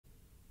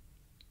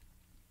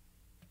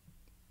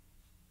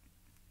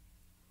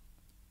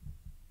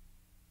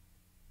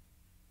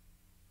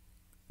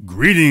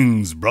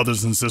Greetings,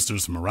 brothers and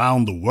sisters from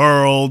around the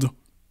world.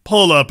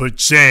 Pull up a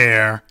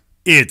chair.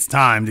 It's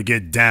time to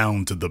get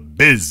down to the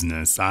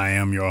business. I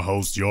am your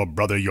host, your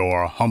brother,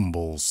 your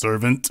humble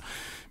servant,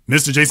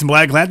 Mr. Jason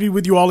Black. Glad to be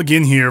with you all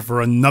again here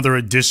for another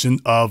edition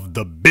of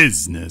The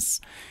Business.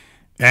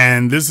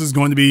 And this is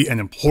going to be an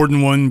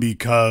important one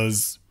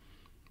because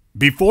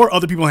before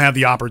other people have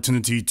the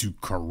opportunity to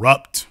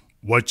corrupt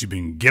what you've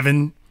been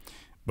given,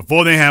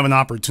 before they have an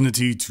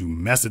opportunity to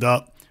mess it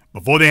up,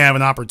 before they have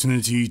an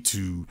opportunity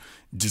to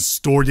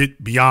distort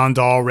it beyond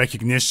all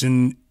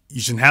recognition,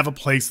 you should have a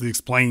place that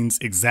explains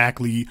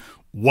exactly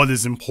what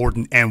is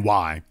important and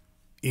why,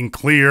 in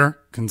clear,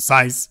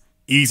 concise,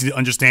 easy to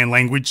understand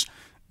language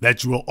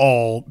that you will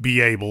all be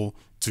able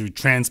to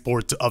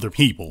transport to other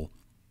people.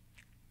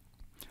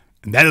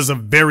 And that is a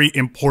very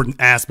important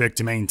aspect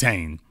to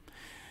maintain,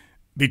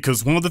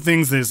 because one of the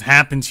things that has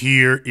happened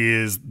here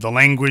is the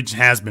language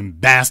has been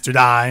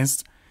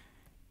bastardized.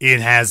 It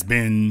has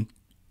been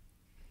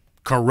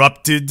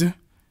corrupted.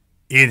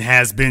 It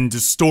has been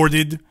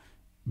distorted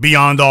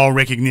beyond all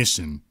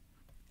recognition.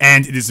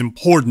 And it is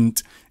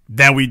important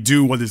that we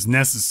do what is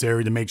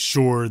necessary to make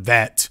sure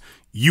that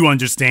you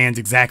understand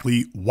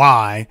exactly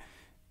why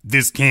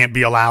this can't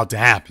be allowed to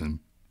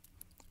happen.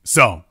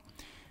 So,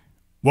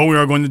 what we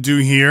are going to do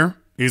here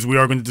is we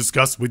are going to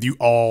discuss with you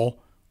all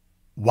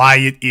why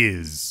it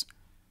is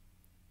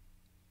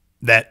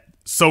that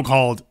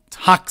so-called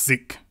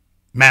toxic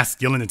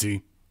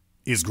masculinity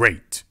is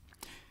great.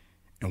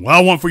 And what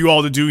I want for you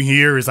all to do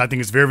here is I think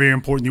it's very, very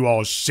important you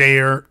all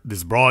share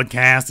this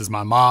broadcast, as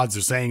my mods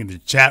are saying in the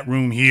chat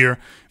room here.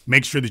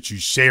 Make sure that you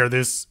share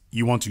this.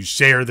 You want to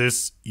share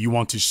this. You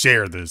want to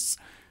share this.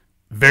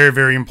 Very,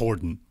 very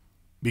important,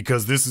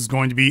 because this is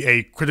going to be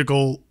a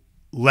critical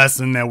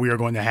lesson that we are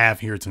going to have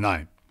here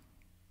tonight.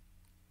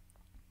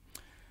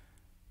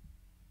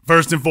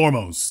 First and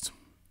foremost,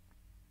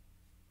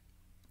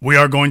 we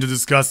are going to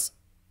discuss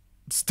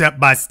step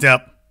by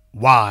step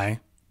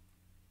why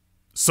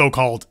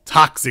so-called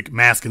toxic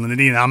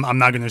masculinity, and I'm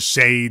not going to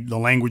shade the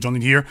language on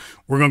it here.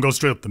 We're going to go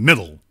straight up the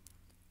middle.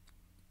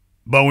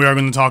 But we are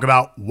going to talk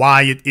about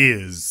why it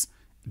is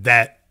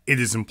that it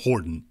is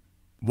important,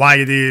 why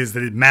it is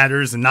that it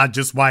matters, and not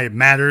just why it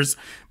matters,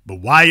 but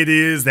why it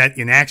is that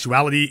in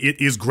actuality it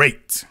is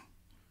great.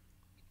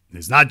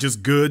 It's not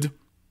just good,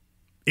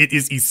 it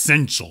is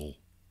essential.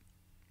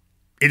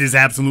 It is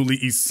absolutely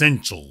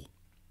essential.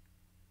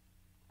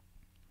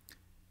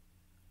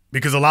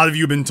 Because a lot of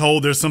you have been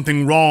told there's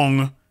something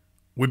wrong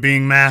with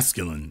being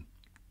masculine.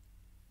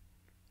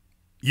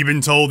 You've been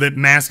told that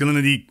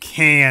masculinity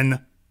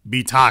can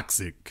be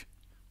toxic.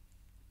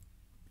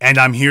 And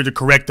I'm here to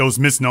correct those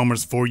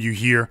misnomers for you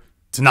here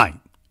tonight.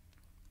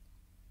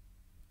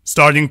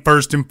 Starting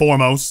first and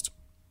foremost,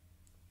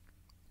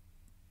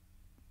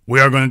 we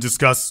are going to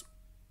discuss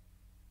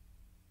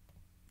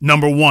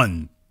number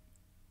one,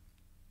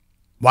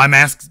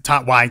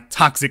 why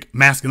toxic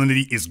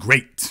masculinity is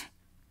great.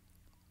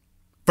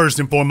 First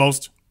and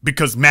foremost,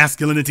 because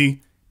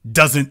masculinity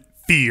doesn't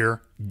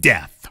fear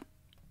death.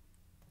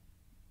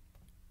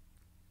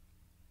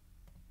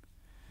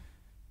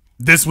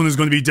 This one is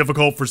going to be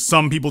difficult for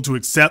some people to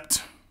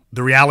accept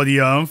the reality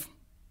of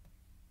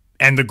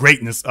and the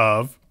greatness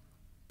of,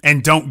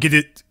 and don't get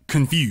it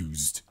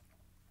confused.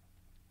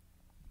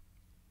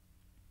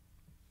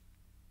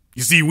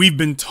 You see, we've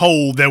been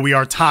told that we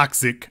are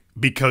toxic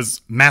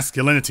because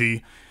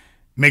masculinity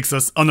makes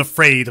us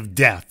unafraid of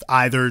death,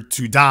 either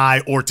to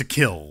die or to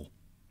kill.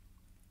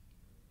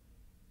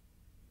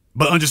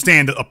 But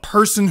understand that a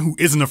person who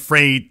isn't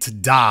afraid to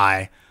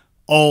die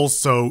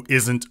also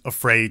isn't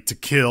afraid to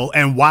kill.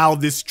 And while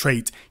this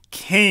trait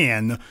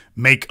can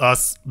make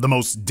us the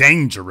most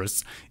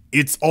dangerous,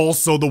 it's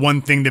also the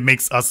one thing that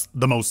makes us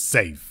the most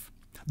safe.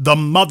 The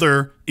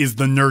mother is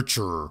the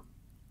nurturer,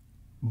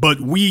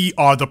 but we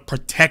are the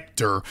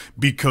protector,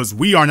 because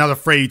we are not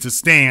afraid to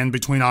stand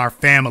between our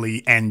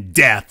family and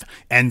death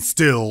and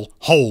still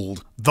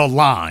hold the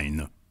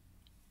line.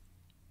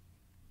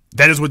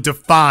 That is what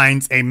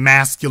defines a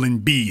masculine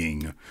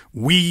being.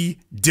 We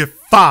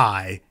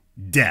defy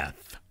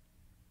death.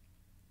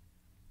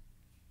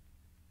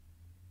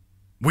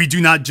 We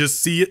do not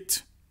just see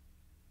it.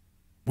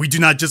 We do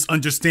not just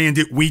understand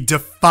it. We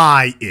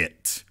defy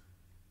it.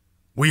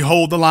 We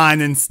hold the line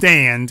and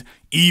stand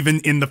even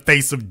in the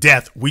face of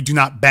death. We do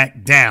not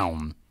back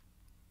down.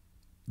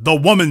 The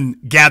woman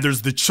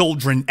gathers the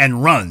children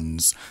and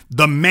runs.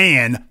 The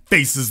man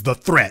faces the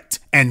threat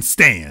and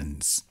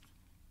stands.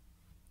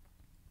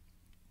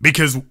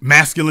 Because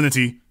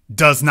masculinity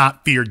does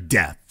not fear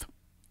death.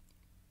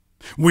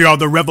 We are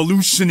the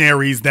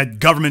revolutionaries that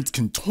governments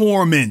can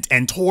torment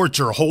and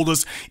torture, hold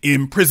us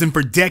in prison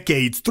for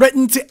decades,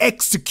 threaten to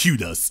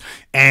execute us,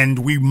 and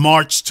we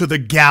march to the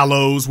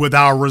gallows with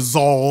our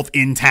resolve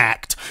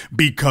intact,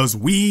 because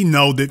we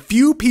know that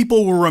few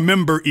people will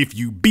remember if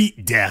you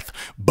beat death,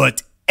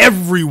 but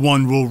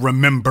everyone will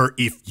remember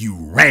if you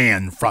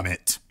ran from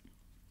it.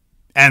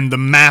 And the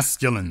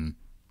masculine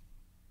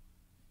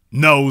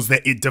knows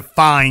that it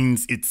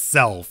defines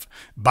itself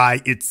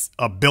by its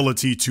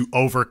ability to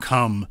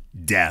overcome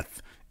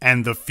death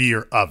and the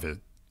fear of it.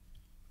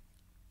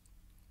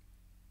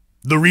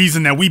 The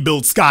reason that we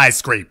build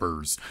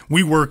skyscrapers,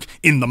 we work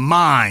in the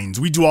mines,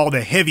 we do all the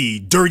heavy,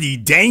 dirty,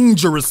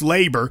 dangerous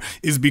labor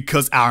is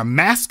because our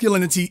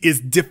masculinity is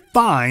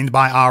defined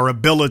by our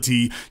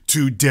ability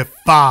to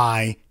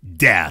defy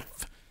death.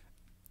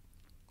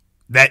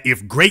 That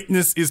if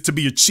greatness is to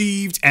be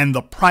achieved and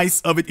the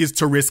price of it is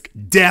to risk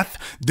death,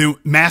 the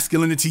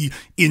masculinity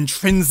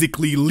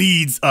intrinsically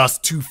leads us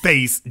to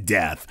face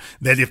death.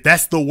 That if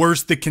that's the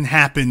worst that can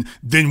happen,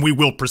 then we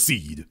will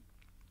proceed.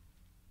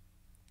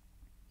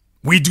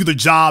 We do the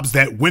jobs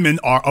that women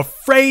are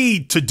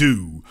afraid to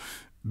do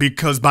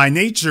because by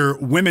nature,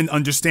 women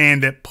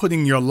understand that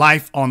putting your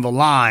life on the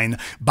line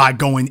by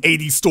going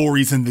 80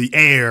 stories in the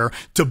air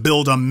to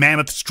build a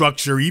mammoth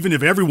structure, even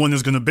if everyone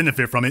is going to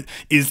benefit from it,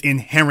 is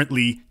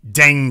inherently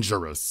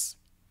dangerous.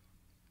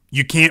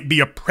 You can't be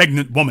a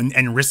pregnant woman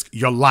and risk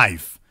your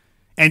life.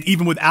 And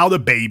even without a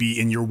baby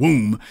in your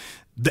womb,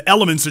 the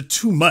elements are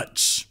too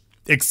much,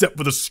 except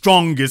for the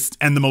strongest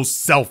and the most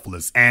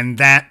selfless, and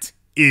that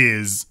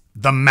is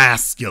the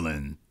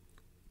masculine.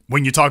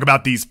 When you talk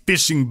about these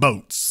fishing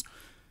boats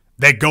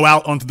that go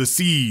out onto the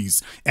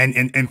seas,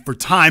 and for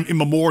time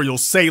immemorial,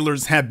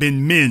 sailors have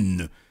been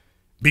men.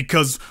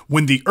 Because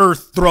when the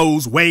earth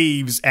throws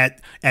waves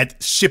at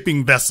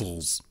shipping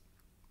vessels,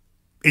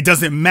 it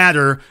doesn't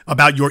matter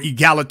about your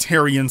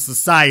egalitarian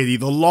society.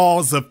 The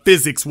laws of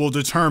physics will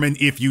determine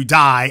if you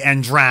die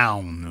and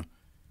drown.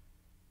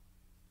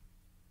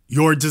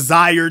 Your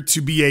desire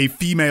to be a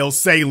female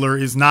sailor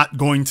is not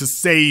going to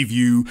save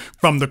you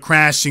from the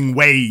crashing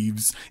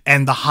waves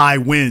and the high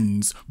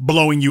winds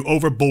blowing you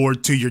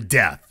overboard to your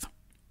death.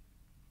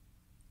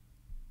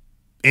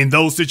 In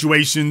those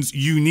situations,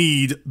 you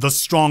need the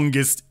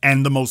strongest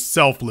and the most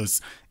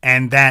selfless,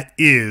 and that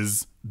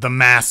is the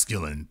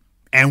masculine.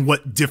 And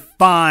what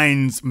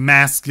defines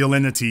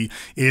masculinity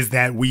is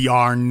that we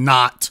are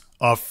not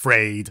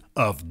afraid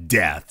of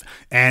death.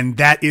 And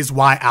that is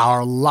why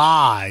our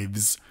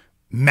lives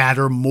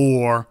matter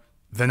more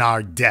than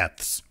our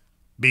deaths,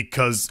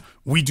 because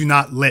we do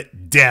not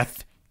let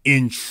death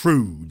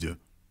intrude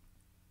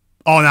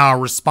on our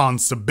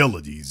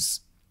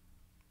responsibilities.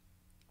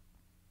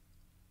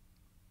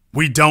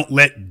 We don't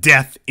let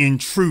death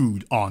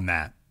intrude on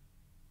that.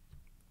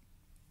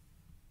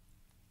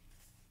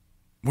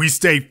 We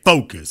stay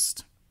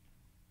focused.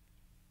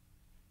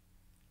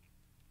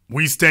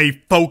 We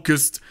stay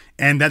focused,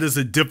 and that is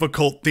a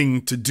difficult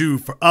thing to do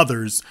for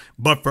others,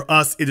 but for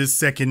us it is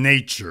second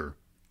nature.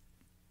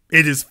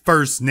 It is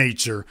first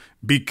nature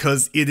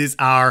because it is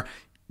our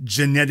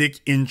genetic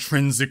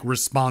intrinsic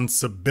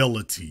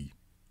responsibility.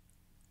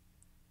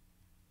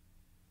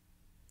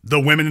 The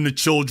women and the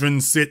children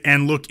sit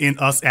and look in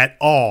us at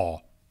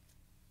awe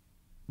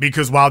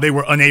because while they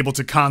were unable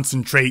to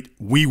concentrate,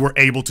 we were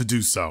able to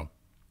do so.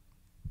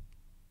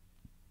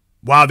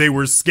 While they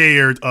were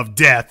scared of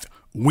death,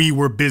 we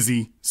were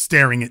busy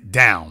staring it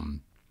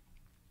down,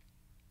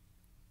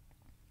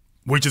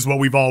 which is what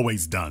we've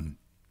always done.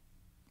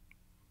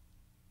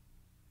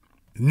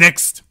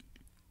 Next,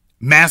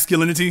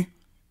 masculinity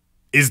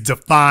is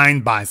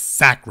defined by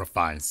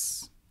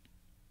sacrifice.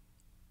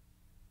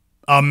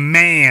 A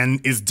man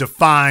is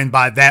defined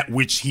by that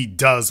which he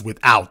does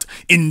without.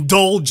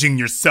 Indulging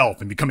yourself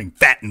and becoming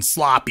fat and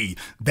sloppy,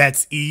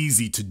 that's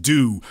easy to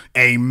do.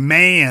 A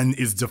man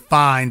is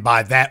defined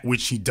by that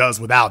which he does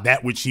without,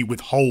 that which he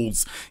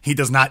withholds. He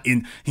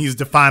is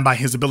defined by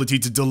his ability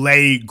to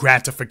delay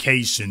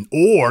gratification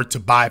or to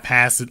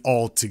bypass it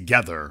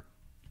altogether.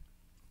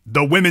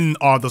 The women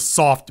are the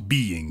soft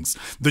beings.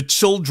 The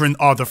children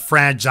are the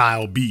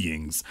fragile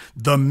beings.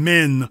 The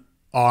men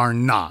are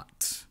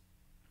not.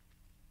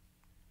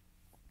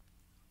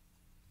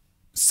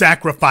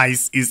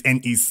 Sacrifice is an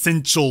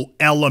essential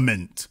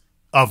element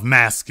of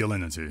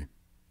masculinity.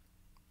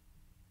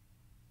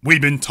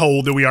 We've been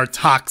told that we are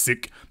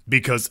toxic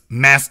because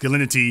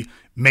masculinity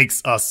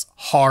makes us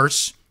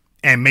harsh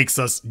and makes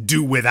us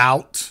do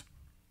without.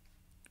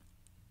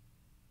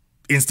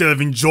 Instead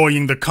of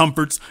enjoying the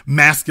comforts,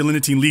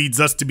 masculinity leads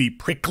us to be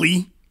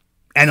prickly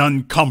and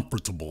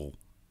uncomfortable.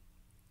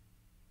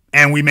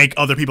 And we make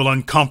other people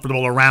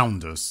uncomfortable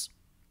around us.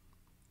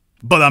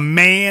 But a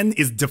man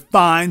is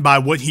defined by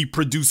what he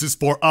produces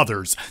for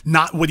others,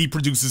 not what he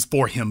produces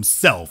for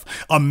himself.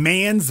 A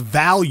man's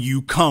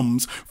value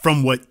comes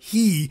from what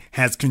he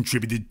has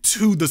contributed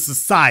to the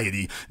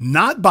society,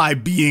 not by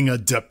being a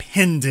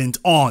dependent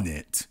on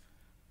it.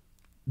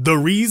 The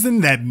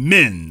reason that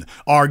men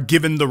are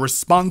given the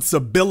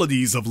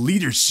responsibilities of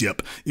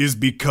leadership is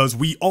because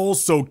we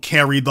also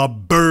carry the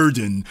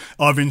burden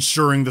of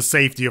ensuring the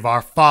safety of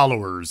our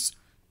followers.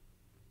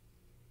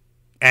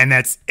 And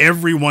that's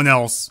everyone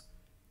else,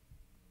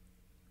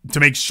 to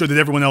make sure that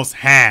everyone else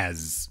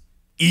has,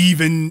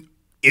 even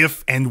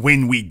if and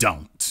when we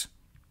don't.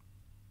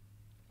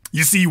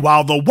 You see,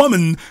 while the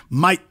woman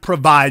might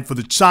provide for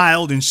the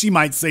child and she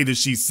might say that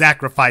she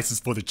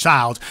sacrifices for the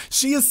child,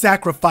 she is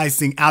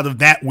sacrificing out of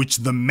that which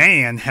the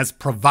man has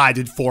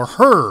provided for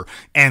her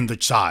and the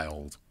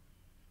child.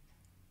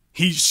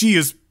 She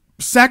is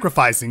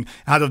sacrificing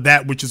out of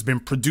that which has been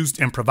produced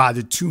and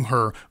provided to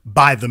her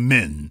by the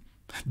men.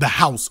 The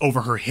house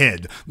over her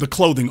head, the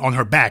clothing on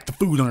her back, the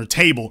food on her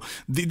table.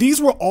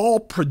 These were all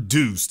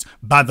produced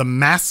by the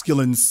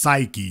masculine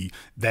psyche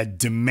that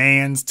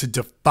demands to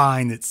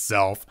define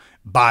itself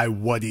by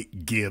what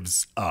it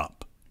gives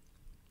up.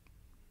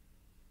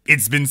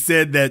 It's been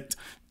said that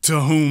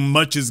to whom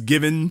much is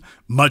given,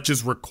 much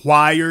is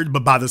required,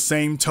 but by the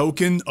same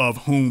token,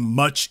 of whom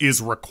much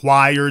is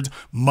required,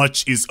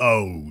 much is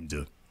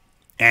owed.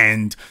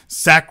 And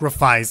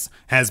sacrifice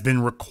has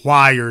been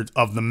required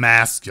of the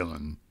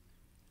masculine.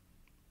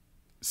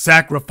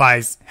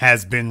 Sacrifice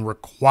has been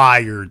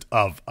required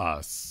of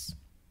us.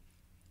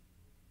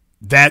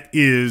 That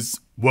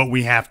is what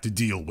we have to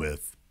deal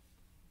with.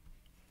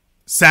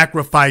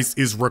 Sacrifice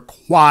is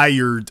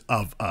required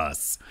of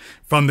us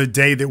from the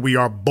day that we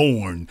are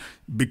born,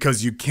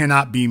 because you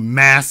cannot be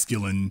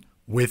masculine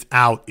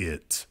without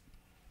it.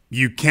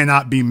 You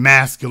cannot be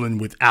masculine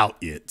without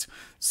it.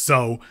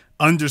 So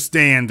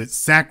understand that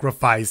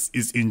sacrifice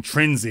is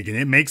intrinsic, and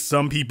it makes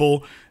some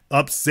people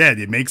upset.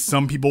 It makes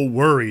some people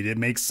worried. It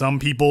makes some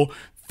people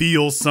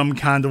feel some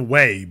kind of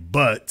way.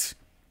 But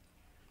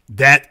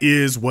that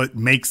is what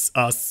makes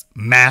us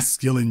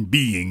masculine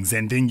beings.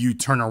 And then you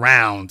turn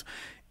around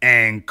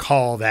and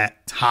call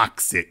that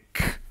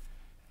toxic.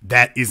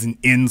 That is an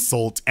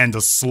insult and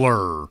a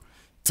slur.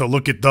 To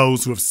look at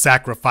those who have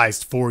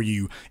sacrificed for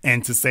you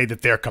and to say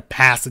that their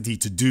capacity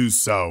to do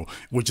so,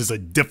 which is a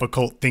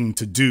difficult thing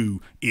to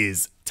do,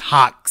 is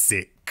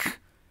toxic.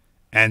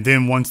 And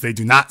then once they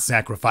do not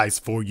sacrifice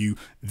for you,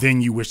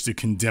 then you wish to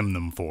condemn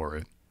them for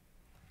it.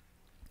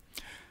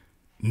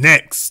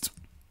 Next,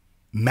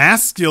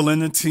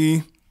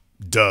 masculinity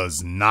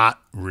does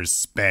not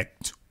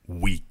respect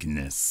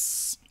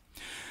weakness.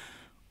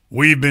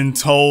 We've been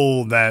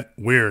told that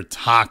we're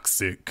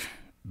toxic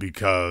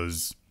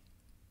because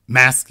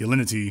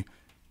masculinity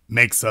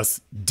makes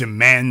us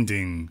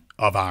demanding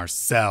of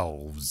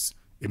ourselves.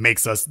 It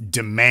makes us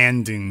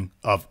demanding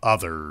of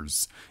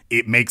others.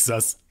 It makes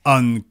us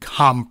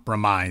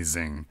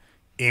uncompromising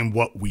in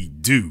what we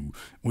do.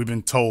 We've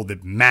been told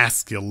that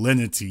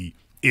masculinity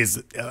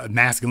is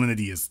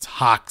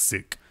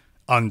toxic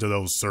under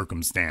those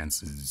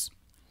circumstances.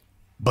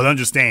 But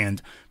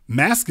understand,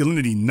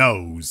 masculinity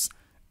knows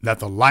that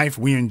the life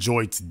we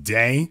enjoy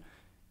today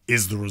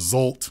is the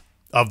result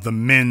of the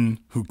men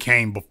who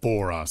came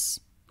before us,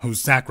 who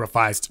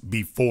sacrificed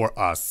before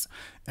us.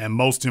 And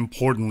most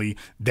importantly,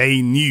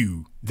 they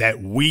knew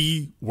that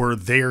we were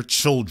their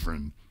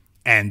children,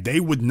 and they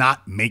would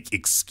not make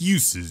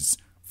excuses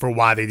for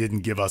why they didn't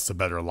give us a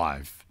better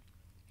life.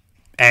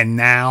 And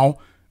now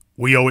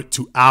we owe it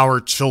to our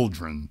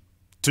children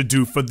to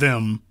do for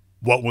them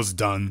what was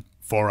done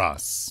for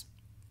us.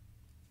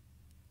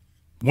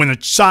 When a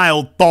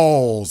child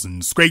falls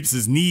and scrapes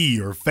his knee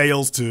or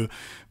fails to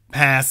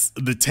pass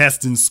the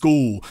test in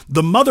school,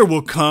 the mother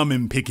will come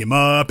and pick him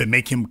up and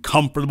make him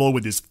comfortable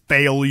with his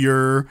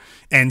failure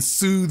and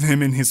soothe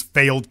him in his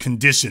failed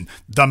condition.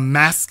 The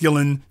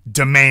masculine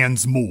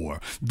demands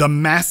more. The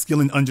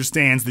masculine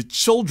understands that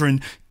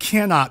children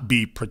cannot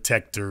be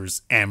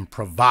protectors and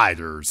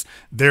providers.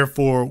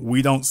 Therefore,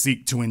 we don't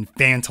seek to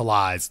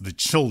infantilize the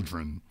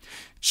children.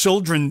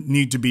 Children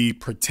need to be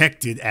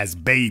protected as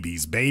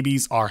babies.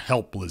 Babies are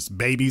helpless.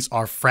 Babies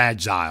are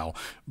fragile.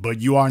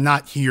 But you are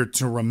not here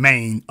to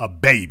remain a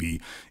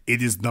baby.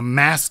 It is the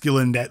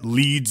masculine that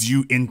leads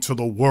you into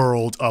the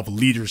world of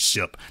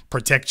leadership,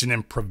 protection,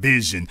 and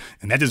provision.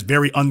 And that is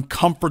very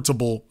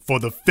uncomfortable for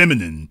the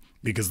feminine,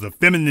 because the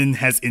feminine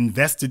has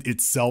invested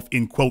itself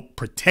in, quote,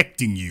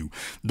 protecting you.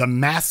 The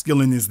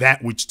masculine is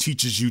that which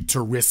teaches you to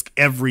risk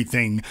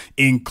everything,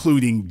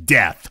 including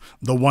death.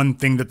 The one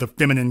thing that the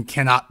feminine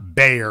cannot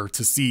bear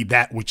to see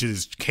that which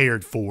is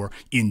cared for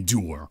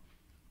endure.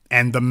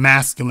 And the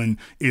masculine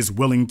is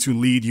willing to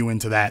lead you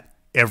into that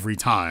every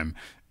time,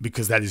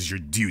 because that is your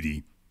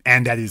duty,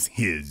 and that is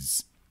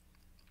his.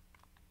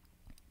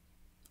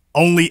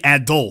 Only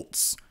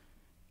adults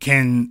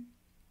can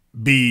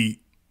be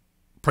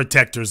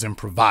protectors and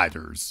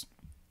providers.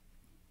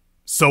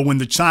 So when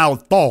the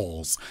child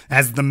falls,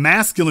 as the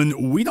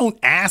masculine, we don't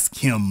ask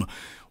him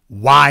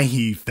why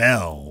he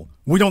fell.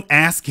 We don't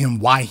ask him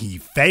why he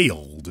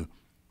failed.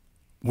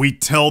 We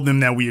tell them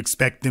that we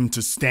expect them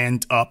to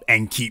stand up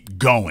and keep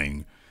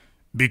going.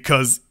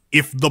 Because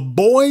if the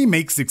boy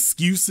makes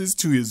excuses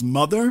to his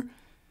mother,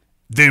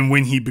 then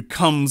when he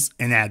becomes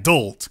an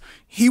adult,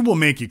 he will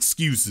make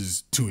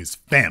excuses to his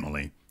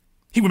family.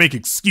 He will make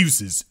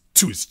excuses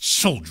to his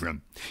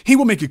children. He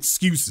will make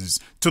excuses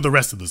to the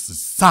rest of the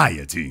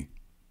society.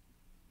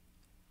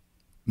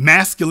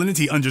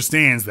 Masculinity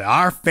understands that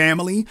our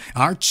family,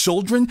 our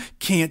children,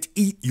 can't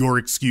eat your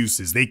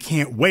excuses. They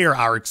can't wear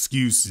our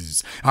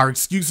excuses. Our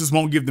excuses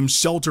won't give them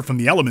shelter from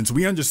the elements.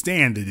 We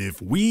understand that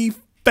if we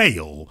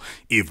fail.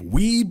 If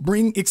we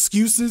bring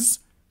excuses,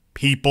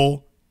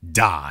 people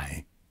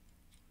die.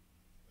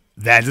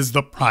 That is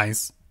the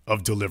price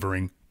of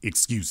delivering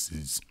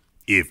excuses.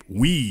 If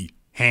we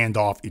hand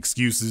off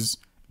excuses,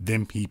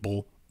 then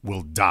people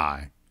will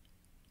die.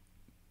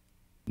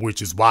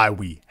 Which is why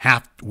we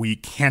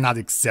cannot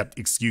accept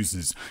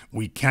excuses.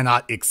 We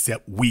cannot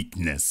accept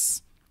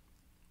weakness.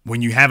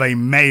 When you have a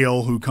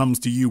male who comes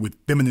to you with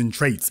feminine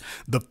traits,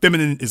 the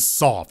feminine is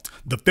soft,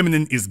 the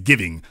feminine is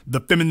giving, the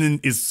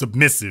feminine is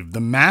submissive, the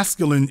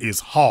masculine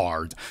is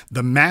hard,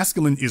 the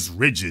masculine is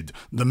rigid,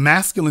 the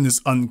masculine is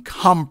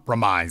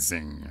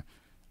uncompromising.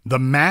 The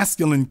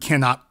masculine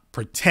cannot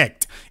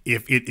protect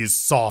if it is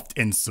soft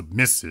and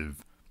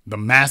submissive. The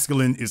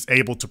masculine is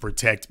able to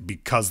protect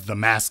because the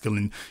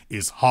masculine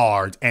is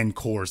hard and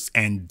coarse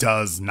and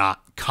does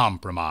not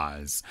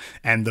compromise.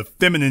 And the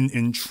feminine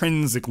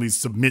intrinsically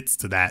submits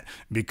to that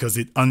because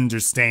it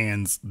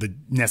understands the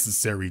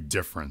necessary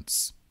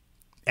difference.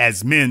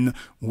 As men,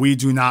 we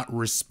do not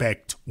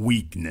respect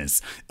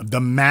weakness.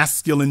 The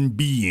masculine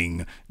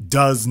being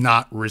does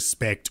not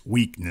respect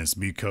weakness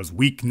because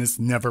weakness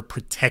never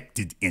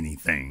protected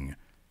anything.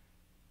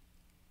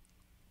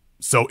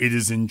 So it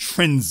is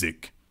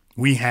intrinsic.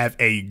 We have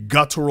a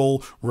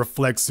guttural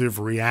reflexive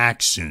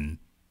reaction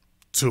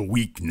to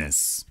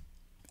weakness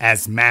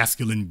as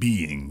masculine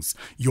beings.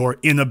 Your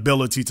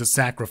inability to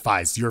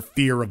sacrifice, your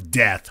fear of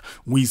death,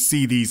 we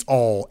see these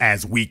all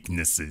as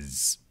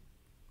weaknesses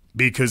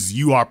because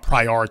you are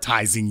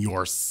prioritizing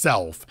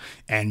yourself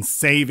and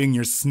saving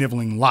your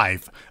sniveling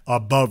life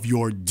above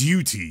your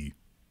duty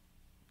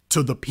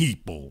to the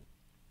people.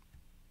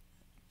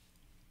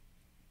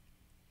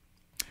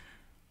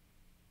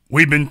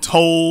 We've been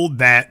told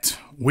that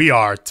we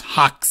are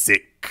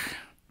toxic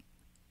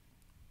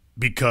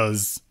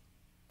because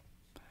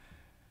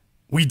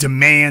we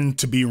demand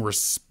to be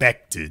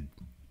respected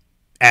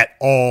at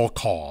all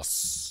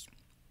costs.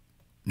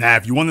 Now,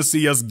 if you want to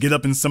see us get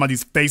up in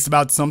somebody's face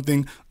about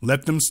something,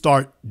 let them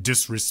start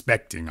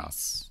disrespecting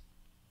us.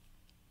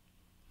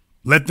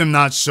 Let them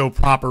not show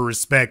proper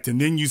respect. And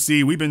then you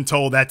see, we've been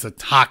told that's a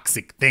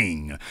toxic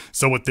thing.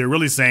 So what they're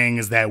really saying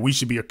is that we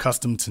should be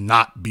accustomed to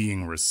not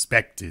being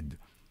respected.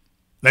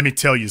 Let me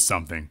tell you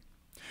something.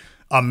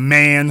 A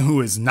man who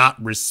is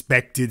not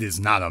respected is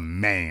not a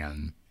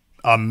man.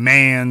 A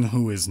man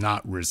who is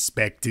not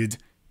respected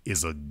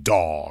is a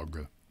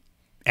dog.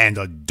 And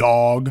a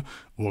dog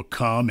will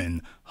come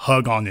and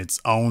hug on its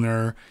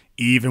owner,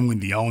 even when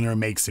the owner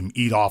makes him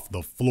eat off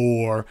the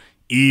floor,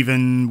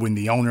 even when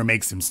the owner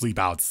makes him sleep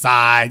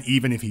outside,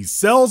 even if he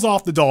sells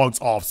off the dog's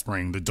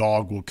offspring, the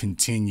dog will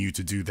continue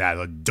to do that.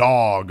 A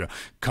dog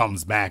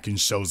comes back and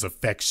shows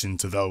affection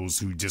to those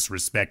who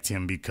disrespect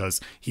him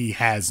because he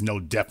has no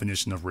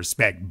definition of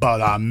respect.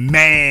 But a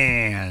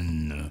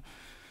man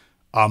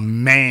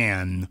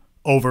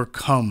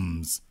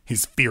overcomes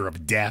his fear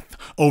of death,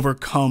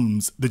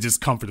 overcomes the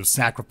discomfort of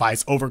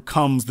sacrifice,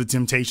 overcomes the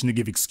temptation to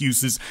give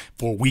excuses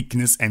for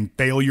weakness and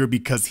failure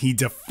because he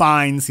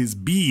defines his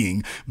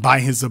being by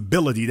his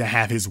ability to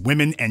have his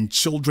women and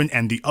children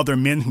and the other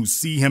men who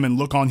see him and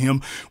look on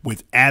him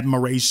with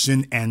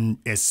admiration and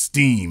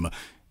esteem.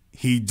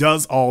 He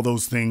does all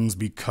those things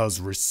because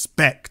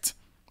respect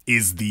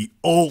is the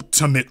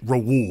ultimate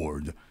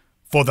reward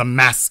for the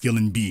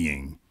masculine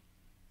being.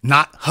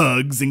 Not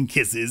hugs and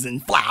kisses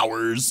and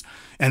flowers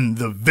and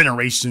the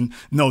veneration.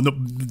 No,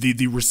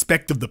 the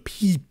respect of the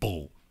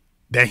people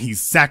that he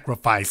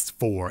sacrificed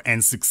for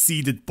and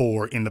succeeded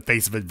for in the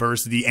face of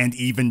adversity and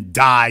even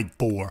died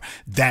for.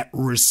 That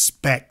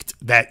respect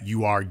that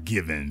you are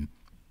given.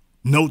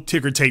 No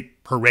ticker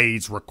tape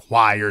parades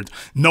required.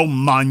 No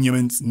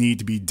monuments need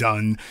to be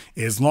done.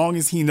 As long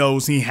as he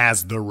knows he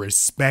has the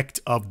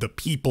respect of the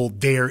people,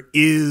 there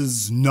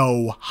is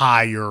no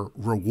higher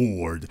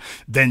reward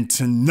than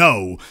to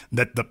know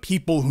that the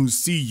people who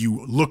see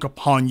you look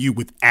upon you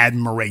with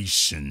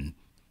admiration.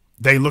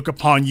 They look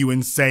upon you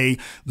and say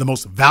the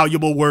most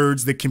valuable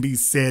words that can be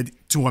said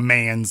to a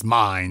man's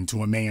mind,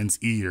 to a man's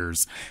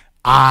ears.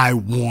 I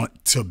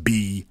want to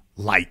be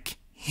like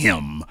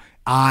him.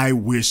 I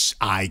wish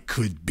I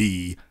could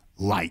be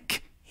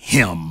like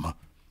him.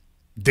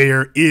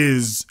 There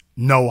is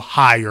no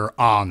higher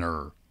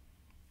honor.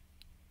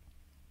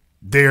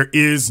 There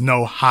is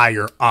no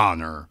higher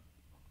honor.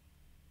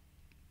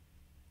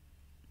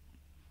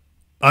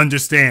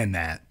 Understand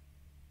that.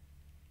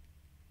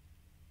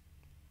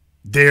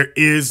 There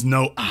is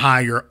no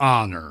higher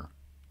honor.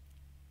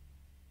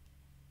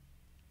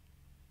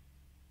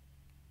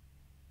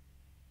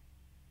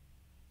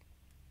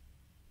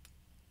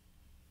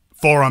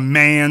 For a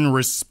man,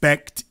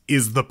 respect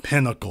is the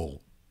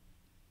pinnacle.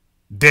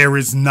 There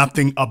is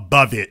nothing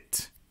above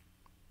it.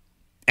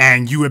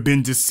 And you have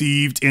been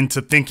deceived into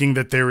thinking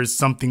that there is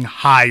something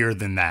higher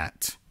than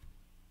that.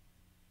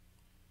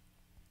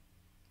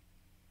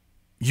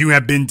 You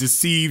have been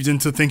deceived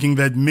into thinking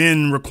that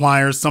men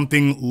require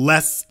something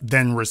less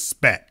than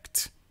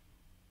respect.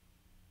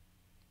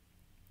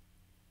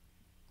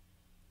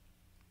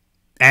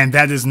 And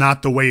that is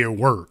not the way it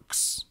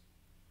works.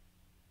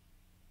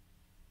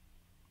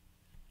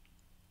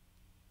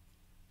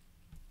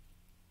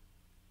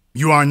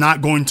 You are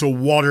not going to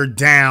water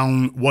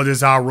down what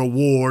is our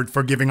reward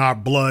for giving our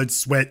blood,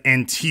 sweat,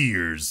 and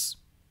tears.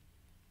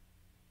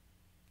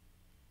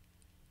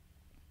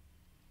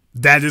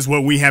 That is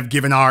what we have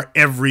given our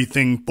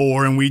everything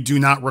for, and we do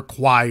not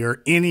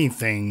require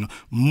anything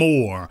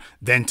more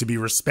than to be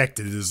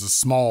respected. It is a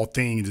small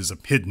thing. It is a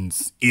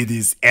pittance. It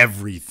is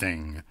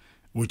everything,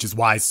 which is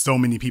why so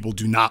many people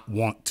do not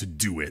want to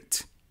do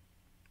it.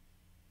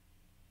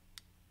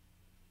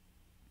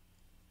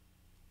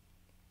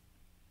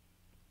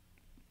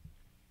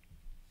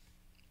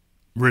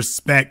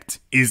 Respect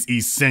is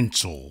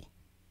essential.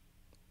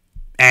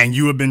 And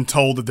you have been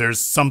told that there's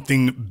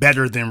something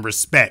better than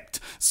respect,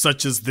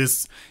 such as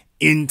this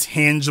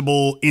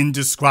intangible,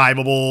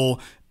 indescribable,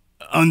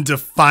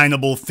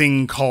 undefinable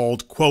thing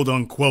called quote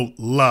unquote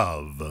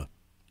love.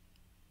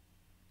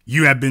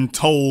 You have been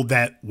told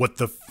that what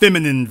the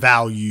feminine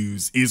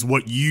values is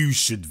what you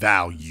should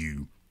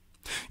value.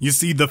 You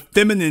see, the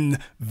feminine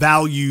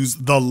values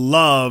the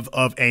love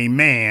of a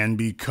man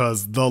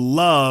because the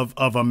love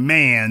of a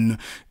man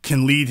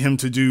can lead him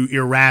to do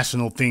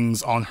irrational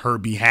things on her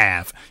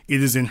behalf.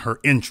 It is in her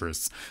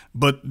interests.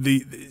 But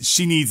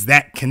she needs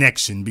that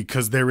connection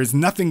because there is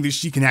nothing that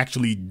she can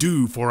actually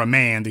do for a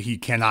man that he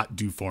cannot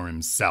do for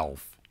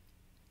himself.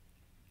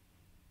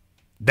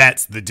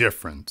 That's the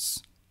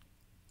difference.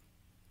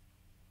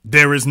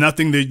 There is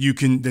nothing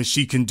that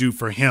she can do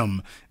for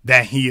him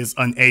that he is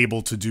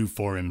unable to do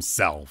for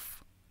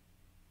himself.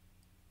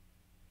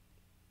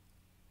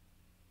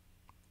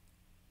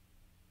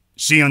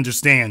 She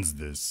understands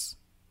this.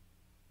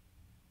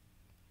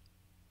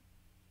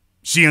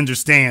 She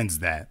understands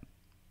that.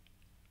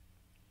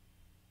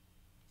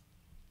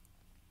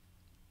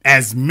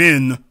 As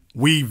men,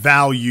 we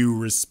value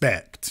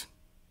respect.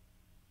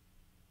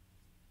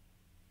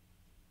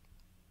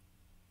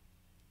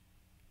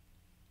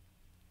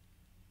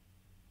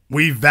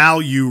 We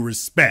value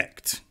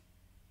respect.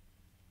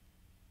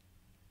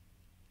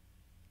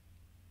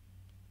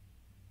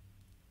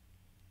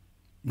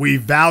 We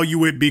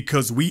value it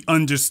because we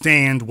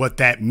understand what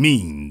that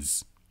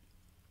means.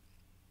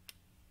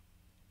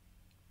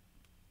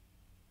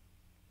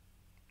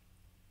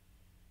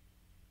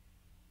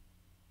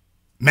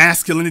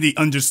 Masculinity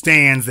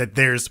understands that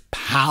there's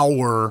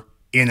power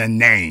in a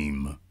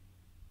name.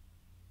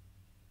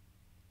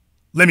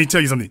 Let me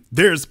tell you something.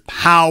 There's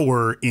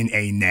power in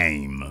a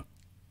name.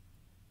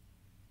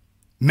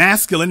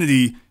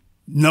 Masculinity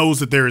knows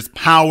that there is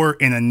power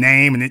in a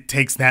name, and it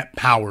takes that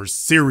power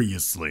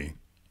seriously.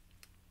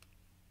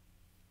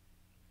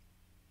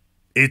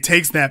 It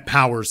takes that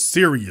power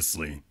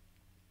seriously.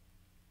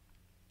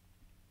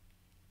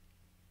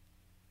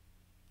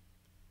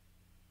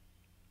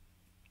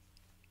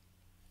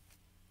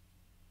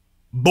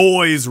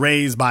 Boys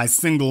raised by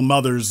single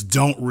mothers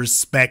don't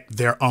respect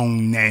their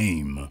own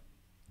name.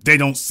 They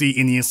don't see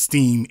any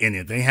esteem in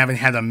it. They haven't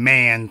had a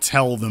man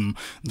tell them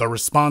the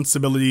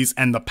responsibilities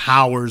and the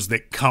powers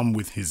that come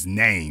with his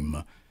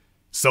name.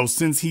 So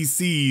since he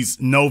sees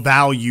no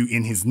value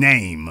in his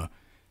name,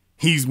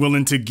 he's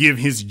willing to give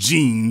his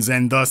genes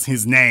and thus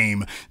his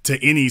name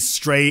to any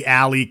stray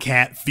alley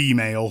cat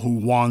female who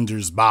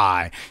wanders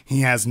by. He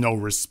has no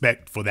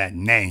respect for that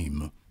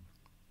name.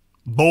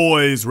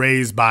 Boys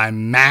raised by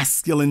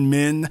masculine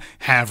men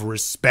have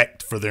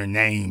respect for their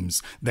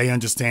names. They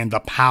understand the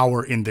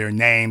power in their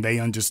name. They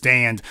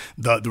understand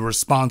the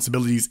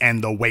responsibilities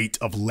and the weight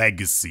of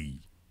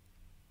legacy.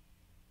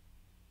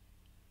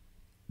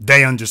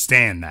 They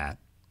understand that.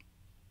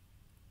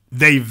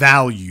 They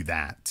value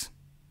that.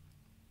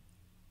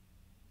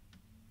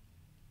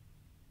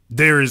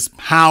 There is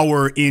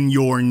power in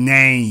your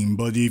name,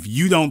 but if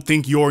you don't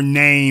think your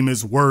name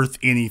is worth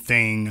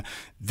anything,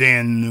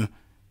 then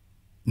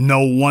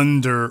no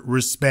wonder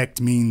respect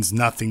means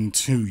nothing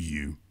to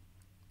you.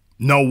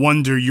 No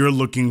wonder you're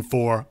looking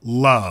for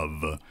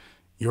love.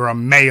 You're a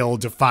male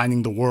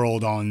defining the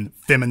world on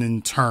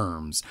feminine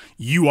terms.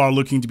 You are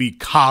looking to be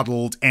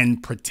coddled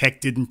and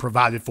protected and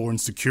provided for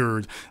and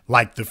secured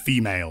like the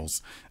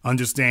females.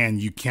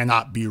 Understand, you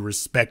cannot be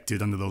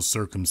respected under those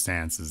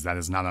circumstances. That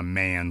is not a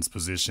man's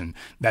position.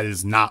 That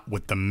is not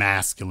what the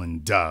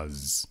masculine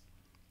does.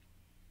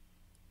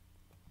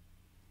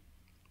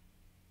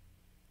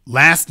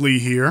 Lastly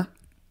here,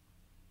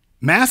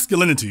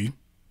 masculinity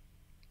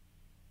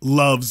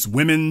loves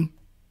women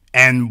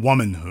and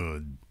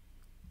womanhood.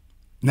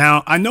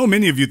 Now, I know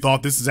many of you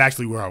thought this is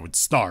actually where I would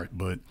start,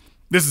 but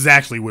this is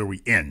actually where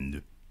we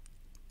end.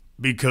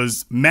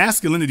 Because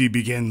masculinity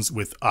begins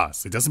with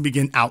us. It doesn't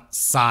begin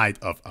outside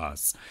of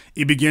us.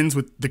 It begins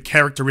with the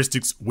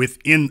characteristics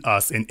within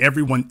us, and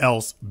everyone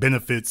else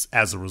benefits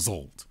as a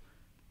result.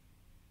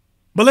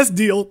 But let's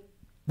deal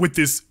with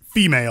this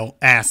female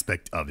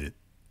aspect of it.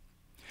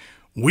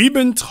 We've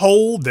been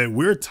told that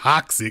we're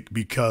toxic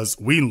because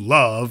we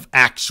love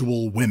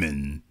actual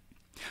women.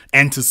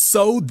 And to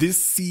sow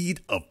this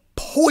seed of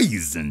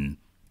poison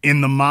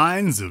in the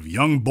minds of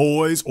young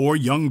boys or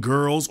young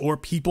girls or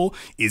people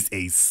is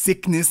a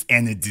sickness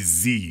and a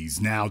disease.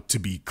 Now, to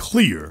be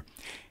clear,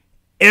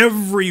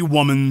 every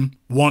woman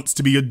wants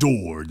to be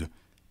adored.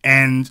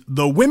 And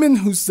the women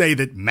who say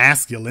that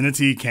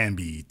masculinity can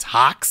be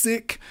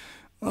toxic,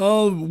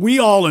 we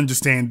all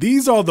understand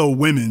these are the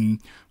women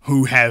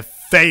who have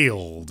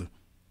failed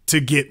to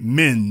get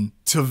men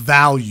to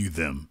value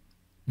them.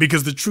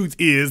 Because the truth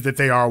is that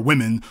they are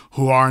women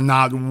who are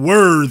not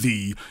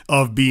worthy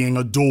of being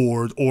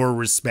adored or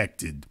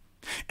respected.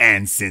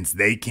 And since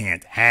they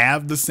can't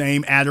have the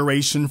same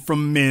adoration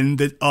from men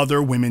that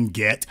other women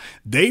get,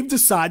 they've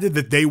decided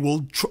that they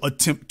will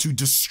attempt to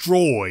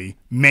destroy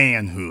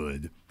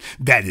manhood.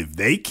 That if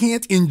they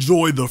can't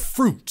enjoy the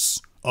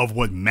fruits of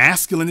what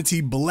masculinity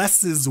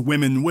blesses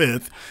women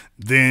with,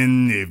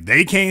 then if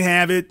they can't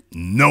have it,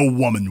 no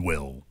woman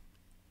will.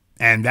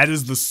 And that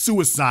is the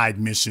suicide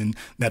mission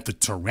that the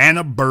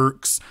Tarana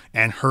Burks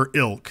and her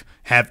ilk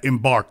have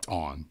embarked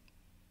on.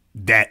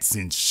 That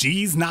since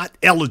she's not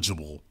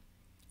eligible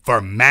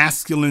for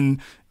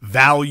masculine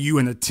value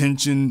and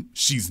attention,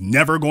 she's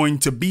never going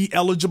to be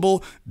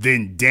eligible,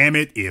 then damn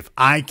it, if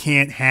I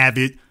can't have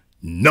it,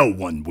 no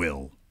one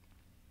will.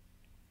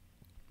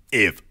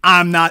 If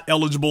I'm not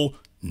eligible,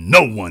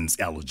 no one's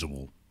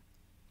eligible.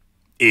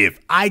 If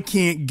I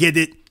can't get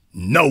it,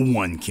 no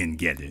one can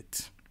get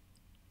it.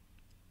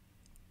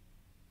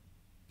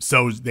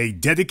 So they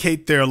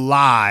dedicate their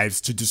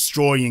lives to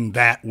destroying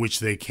that which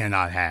they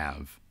cannot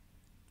have.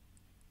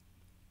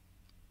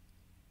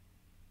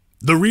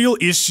 The real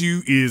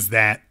issue is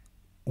that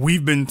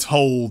we've been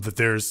told that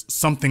there's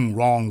something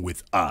wrong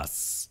with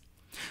us,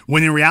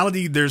 when in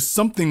reality there's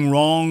something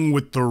wrong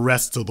with the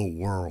rest of the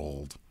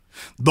world.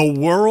 The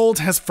world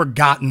has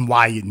forgotten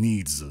why it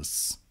needs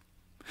us.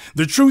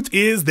 The truth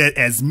is that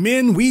as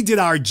men, we did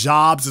our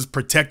jobs as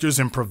protectors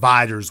and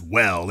providers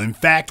well. In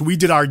fact, we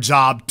did our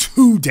job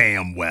too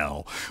damn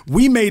well.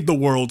 We made the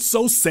world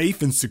so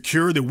safe and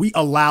secure that we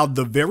allowed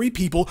the very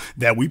people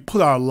that we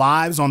put our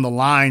lives on the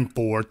line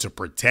for to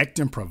protect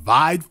and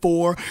provide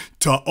for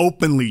to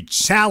openly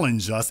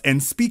challenge us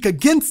and speak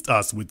against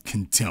us with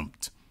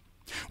contempt.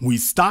 We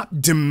stopped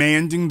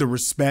demanding the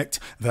respect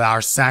that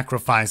our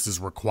sacrifices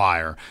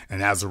require,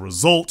 and as a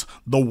result,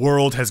 the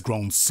world has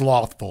grown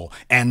slothful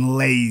and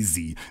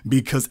lazy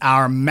because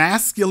our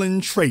masculine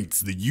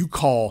traits that you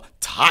call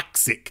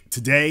toxic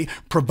today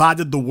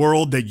provided the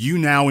world that you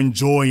now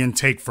enjoy and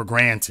take for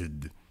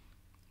granted.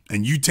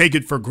 And you take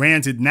it for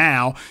granted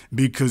now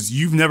because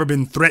you've never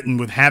been threatened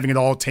with having it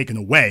all taken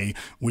away,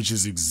 which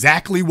is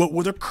exactly what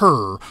would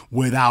occur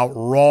without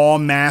raw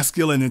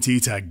masculinity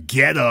to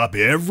get up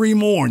every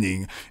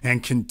morning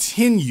and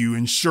continue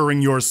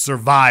ensuring your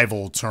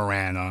survival,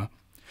 Tarana.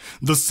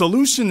 The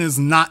solution is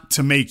not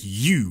to make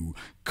you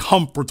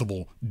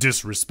comfortable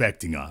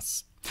disrespecting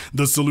us.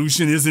 The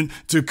solution isn't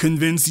to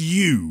convince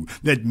you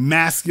that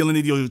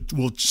masculinity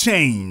will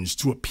change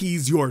to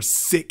appease your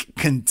sick,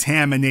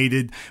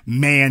 contaminated,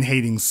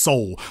 man-hating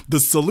soul. The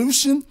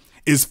solution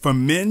is for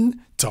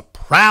men to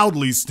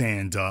proudly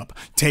stand up,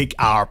 take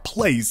our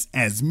place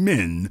as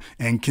men,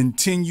 and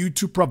continue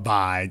to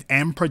provide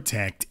and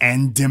protect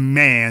and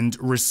demand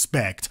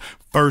respect,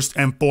 first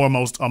and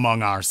foremost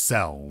among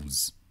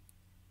ourselves.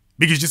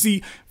 Because you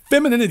see,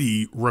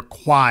 femininity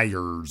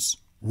requires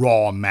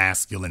raw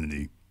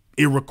masculinity.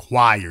 It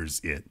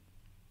requires it.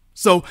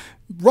 So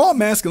raw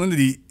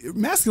masculinity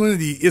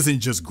isn't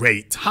just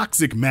great.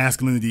 Toxic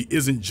masculinity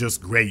isn't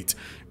just great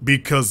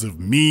because of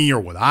me or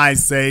what I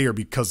say or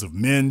because of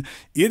men.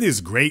 It is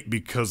great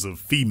because of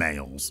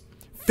females.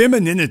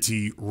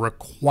 Femininity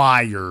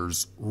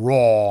requires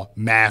raw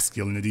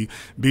masculinity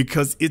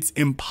because it's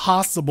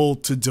impossible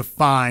to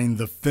define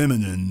the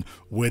feminine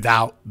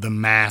without the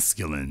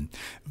masculine.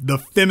 The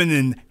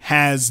feminine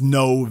has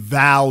no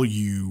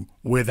value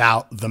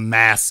without the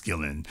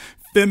masculine.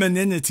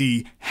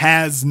 Femininity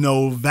has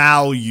no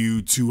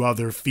value to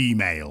other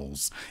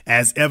females,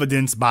 as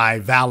evidenced by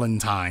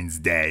Valentine's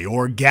Day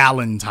or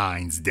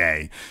Galentine's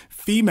Day.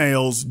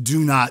 Females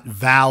do not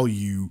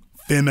value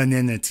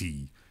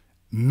femininity.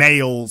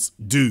 Males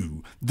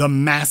do. The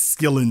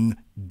masculine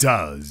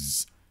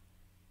does.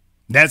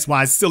 That's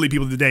why silly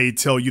people today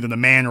tell you that a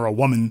man or a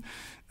woman,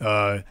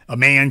 a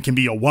man can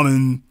be a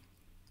woman,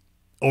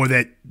 or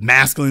that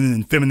masculine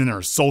and feminine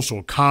are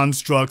social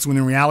constructs, when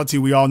in reality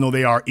we all know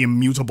they are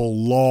immutable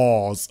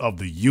laws of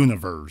the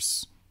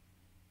universe.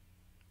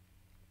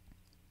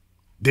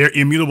 They're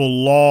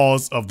immutable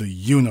laws of the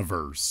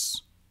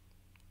universe.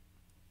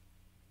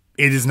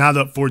 It is not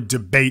up for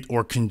debate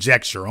or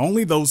conjecture.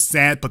 Only those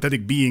sad,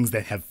 pathetic beings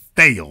that have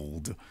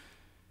failed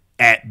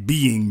at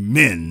being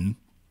men,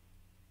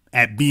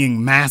 at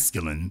being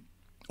masculine,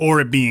 or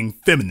at being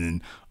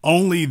feminine,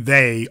 only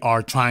they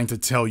are trying to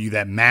tell you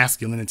that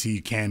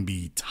masculinity can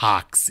be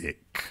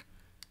toxic.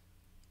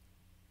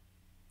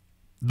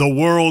 The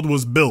world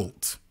was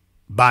built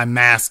by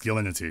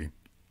masculinity,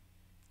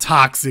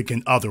 toxic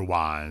and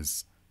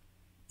otherwise.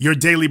 Your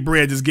daily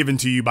bread is given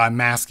to you by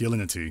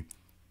masculinity,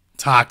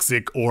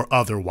 toxic or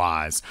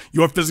otherwise.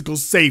 Your physical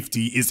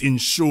safety is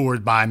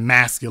ensured by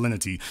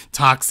masculinity,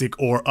 toxic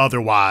or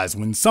otherwise.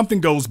 When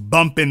something goes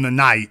bump in the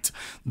night,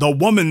 the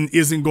woman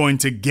isn't going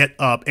to get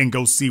up and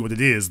go see what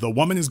it is. The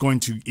woman is going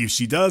to, if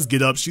she does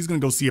get up, she's going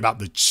to go see about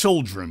the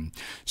children.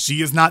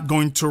 She is not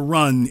going to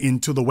run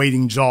into the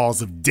waiting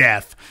jaws of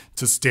death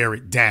to stare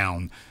it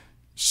down.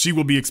 She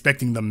will be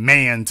expecting the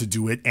man to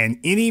do it, and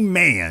any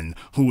man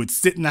who would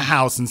sit in the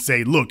house and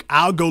say, look,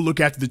 I'll go look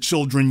after the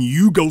children,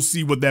 you go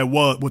see what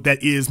that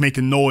is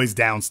making noise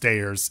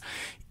downstairs.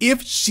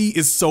 If she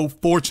is so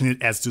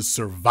fortunate as to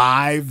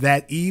survive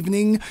that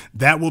evening,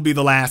 that will be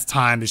the last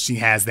time that she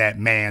has that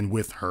man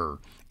with her.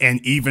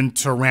 And even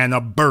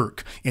Tarana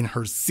Burke in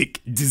her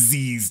sick,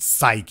 diseased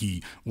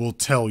psyche will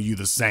tell you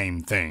the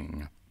same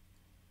thing.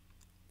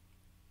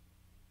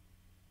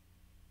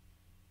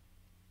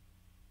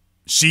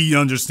 She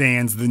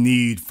understands the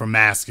need for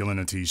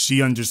masculinity.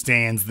 She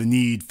understands the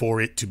need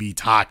for it to be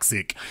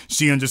toxic.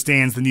 She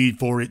understands the need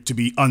for it to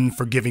be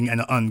unforgiving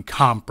and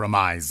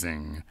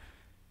uncompromising.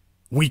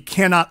 We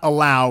cannot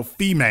allow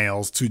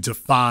females to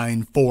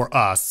define for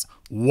us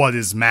what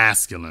is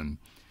masculine,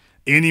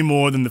 any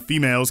more than the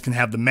females can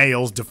have the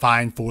males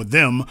define for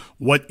them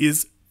what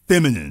is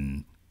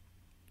feminine.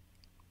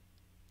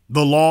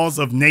 The laws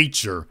of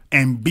nature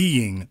and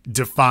being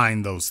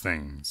define those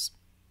things.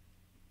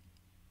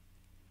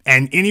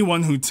 And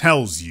anyone who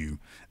tells you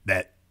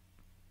that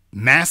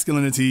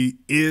masculinity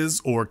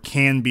is or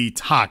can be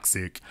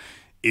toxic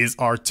is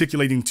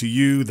articulating to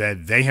you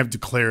that they have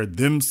declared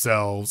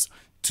themselves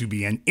to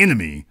be an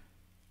enemy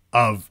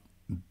of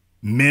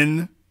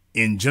men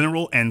in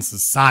general and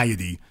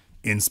society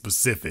in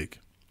specific,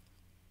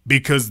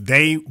 because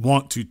they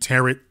want to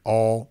tear it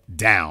all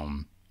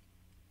down.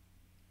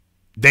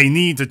 They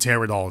need to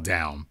tear it all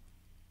down.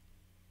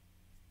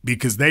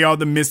 Because they are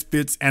the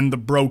misfits and the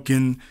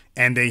broken,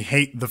 and they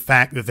hate the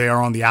fact that they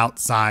are on the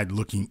outside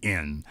looking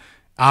in.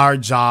 Our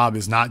job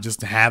is not just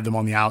to have them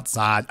on the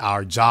outside.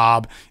 Our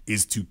job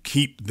is to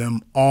keep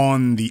them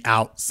on the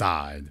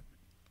outside.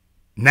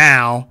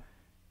 Now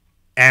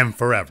and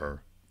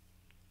forever.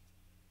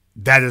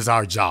 That is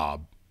our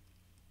job.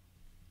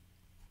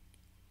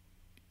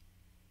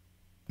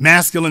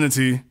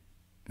 Masculinity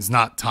is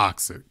not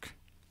toxic.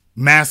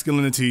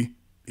 Masculinity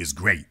is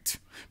great.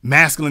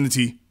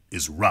 Masculinity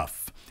is rough.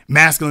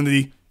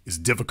 Masculinity is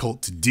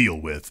difficult to deal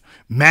with.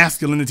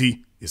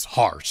 Masculinity is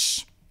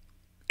harsh.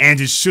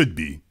 And it should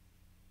be.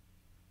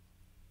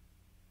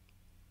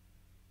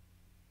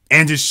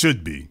 And it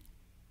should be.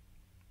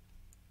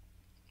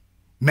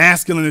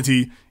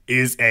 Masculinity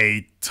is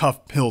a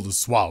tough pill to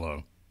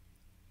swallow.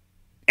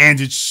 And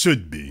it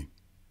should be.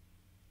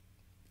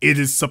 It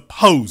is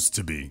supposed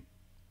to be.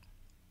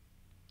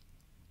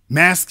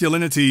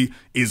 Masculinity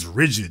is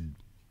rigid.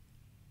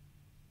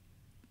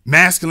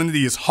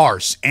 Masculinity is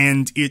harsh,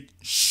 and it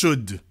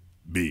should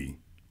be.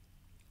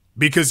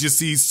 Because you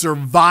see,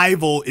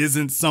 survival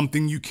isn't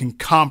something you can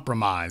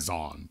compromise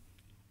on.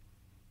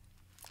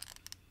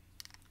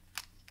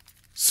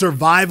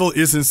 Survival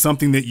isn't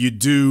something that you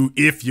do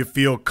if you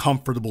feel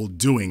comfortable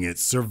doing it.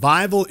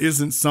 Survival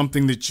isn't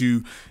something that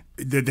you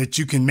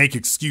can make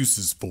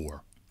excuses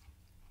for.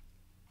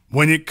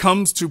 When it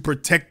comes to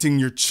protecting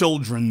your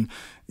children,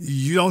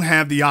 you don't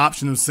have the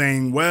option of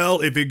saying,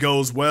 well, if it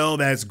goes well,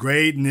 that's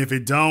great. And if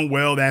it don't,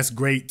 well, that's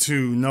great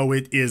too. No,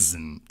 it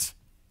isn't.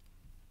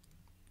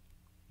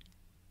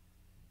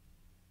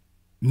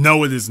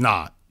 No, it is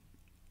not.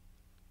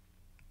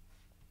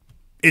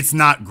 It's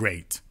not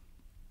great.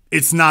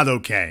 It's not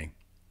okay.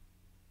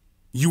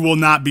 You will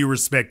not be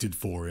respected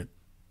for it.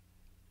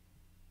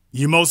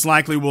 You most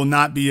likely will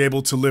not be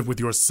able to live with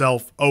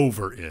yourself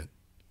over it.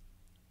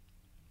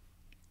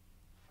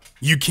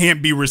 You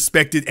can't be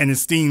respected and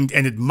esteemed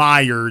and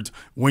admired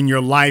when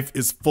your life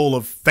is full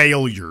of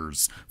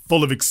failures,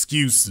 full of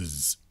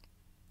excuses,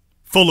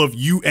 full of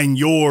you and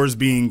yours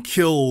being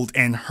killed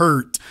and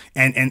hurt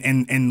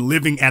and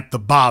living at the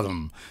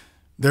bottom.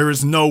 There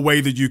is no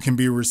way that you can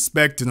be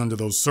respected under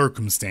those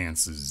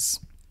circumstances.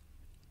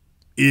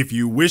 If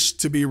you wish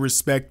to be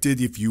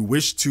respected, if you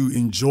wish to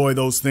enjoy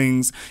those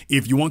things,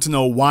 if you want to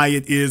know why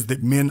it is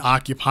that men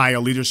occupy a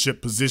leadership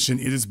position,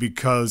 it is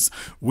because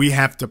we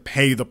have to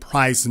pay the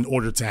price in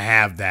order to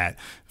have that.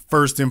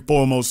 First and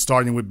foremost,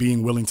 starting with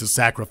being willing to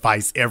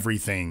sacrifice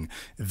everything.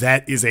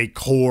 That is a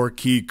core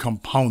key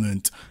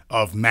component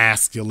of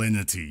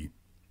masculinity,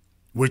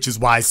 which is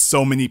why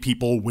so many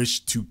people wish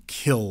to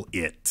kill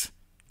it.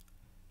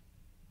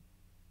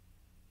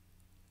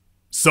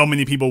 So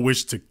many people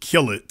wish to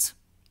kill it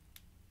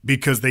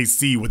because they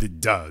see what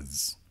it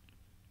does.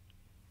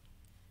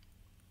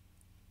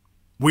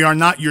 We are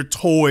not your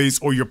toys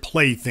or your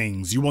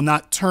playthings. You will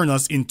not turn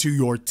us into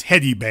your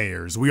teddy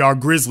bears. We are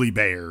grizzly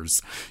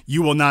bears.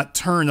 You will not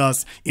turn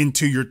us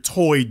into your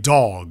toy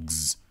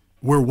dogs.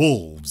 We're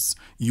wolves.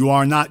 You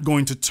are not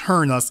going to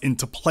turn us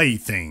into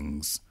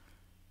playthings.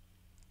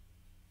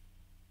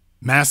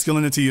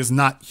 Masculinity is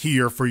not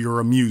here for your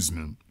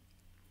amusement.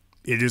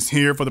 It is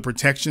here for the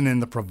protection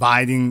and the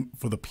providing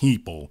for the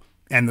people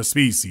and the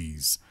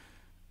species.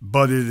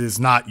 but it is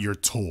not your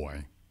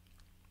toy.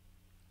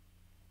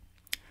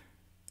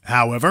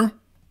 However,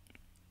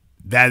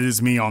 that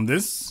is me on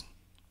this.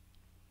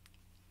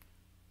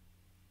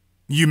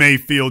 You may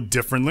feel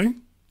differently,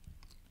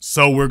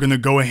 so we're going to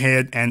go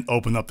ahead and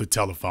open up the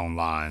telephone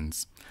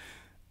lines.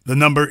 The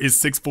number is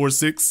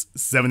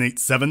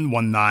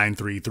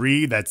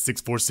 646-787-1933. That's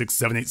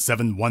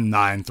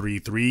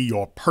 646-787-1933,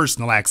 your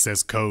personal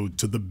access code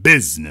to the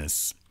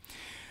business.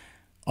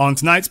 On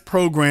tonight's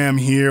program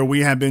here,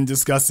 we have been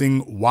discussing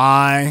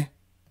why,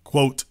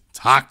 quote,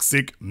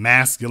 toxic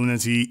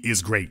masculinity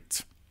is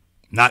great.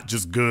 Not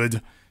just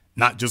good,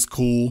 not just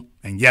cool.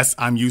 And yes,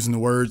 I'm using the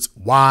words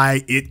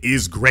why it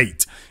is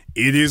great.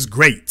 It is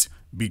great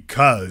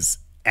because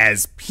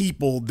as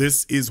people,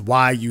 this is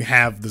why you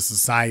have the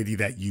society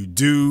that you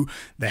do,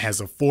 that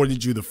has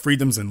afforded you the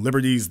freedoms and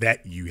liberties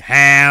that you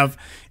have,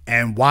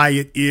 and why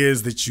it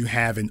is that you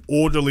have an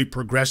orderly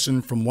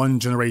progression from one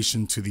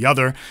generation to the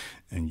other.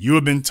 And you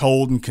have been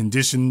told and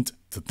conditioned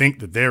to think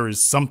that there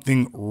is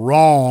something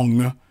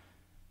wrong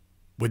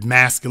with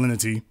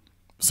masculinity.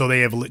 So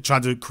they have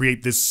tried to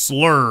create this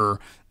slur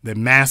that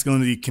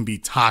masculinity can be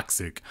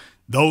toxic.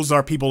 Those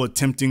are people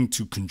attempting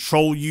to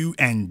control you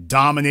and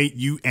dominate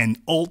you and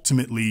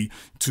ultimately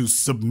to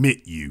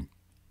submit you.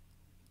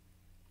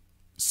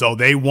 So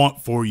they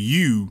want for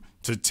you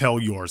to tell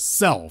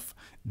yourself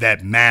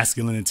that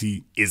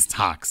masculinity is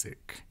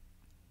toxic.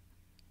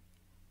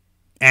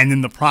 And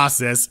in the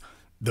process,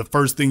 the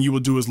first thing you will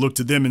do is look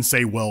to them and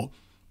say, well,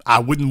 I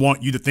wouldn't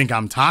want you to think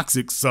I'm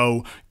toxic,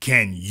 so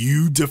can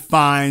you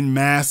define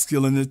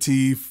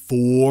masculinity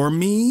for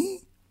me?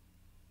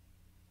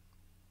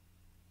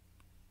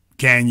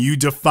 Can you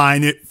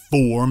define it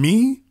for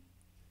me?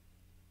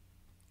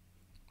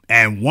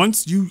 And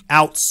once you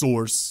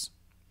outsource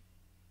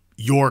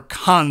your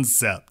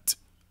concept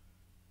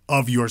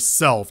of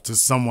yourself to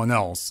someone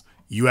else,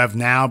 you have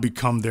now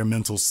become their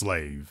mental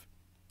slave.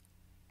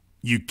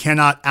 You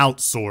cannot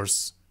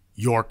outsource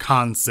your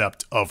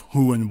concept of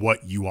who and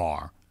what you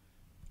are.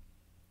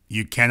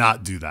 You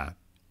cannot do that.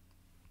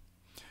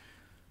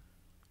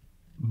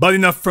 But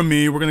enough from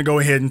me. We're going to go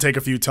ahead and take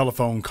a few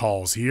telephone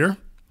calls here.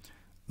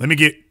 Let me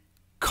get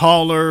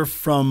caller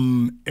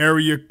from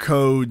area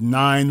code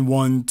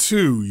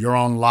 912. You're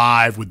on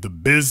live with The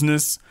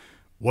Business.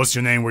 What's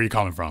your name? Where are you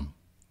calling from?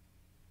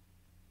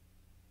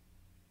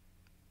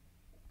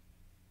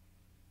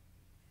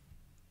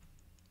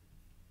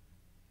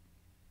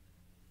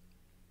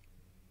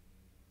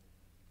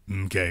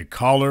 Okay,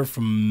 caller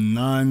from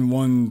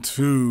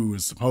 912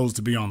 is supposed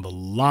to be on the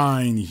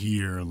line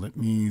here. Let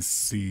me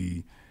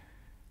see.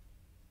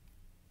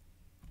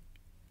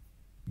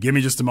 Give me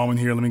just a moment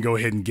here. Let me go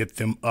ahead and get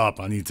them up.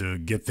 I need to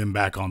get them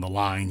back on the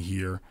line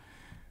here.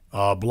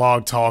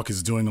 Blog Talk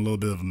is doing a little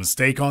bit of a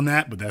mistake on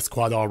that, but that's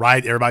quite all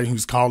right. Everybody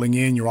who's calling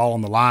in, you're all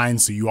on the line,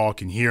 so you all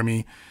can hear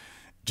me.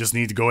 Just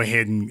need to go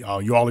ahead and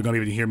you all are going to be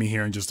able to hear me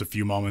here in just a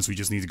few moments. We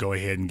just need to go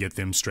ahead and get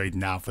them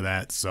straightened out for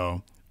that.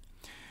 So,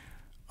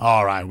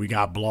 all right, we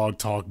got Blog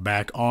Talk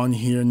back on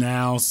here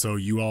now, so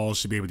you all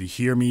should be able to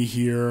hear me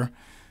here.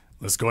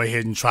 Let's go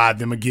ahead and try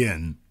them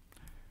again.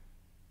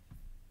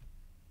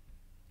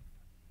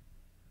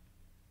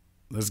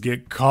 Let's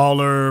get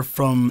caller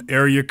from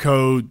area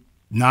code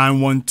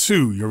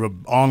 912. You're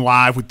on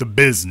live with The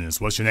Business.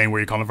 What's your name? Where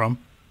are you calling from?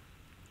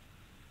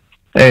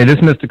 Hey, this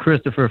is Mr.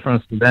 Christopher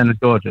from Savannah,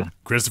 Georgia.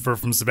 Christopher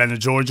from Savannah,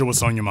 Georgia.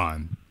 What's on your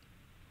mind?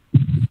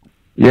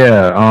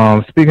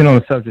 Yeah, speaking on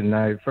the subject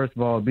tonight, first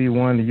of all,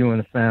 B1 to you and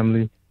the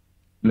family,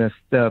 Miss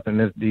Steph and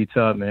Miss D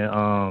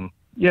Tubman.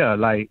 Yeah,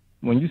 like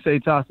when you say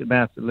toxic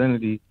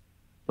masculinity,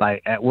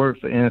 like at work,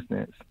 for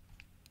instance,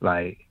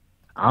 like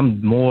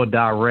I'm more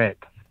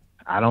direct.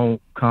 I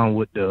don't come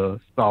with the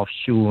soft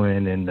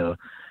shoeing and the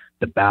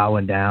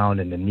bowing down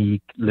and the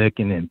knee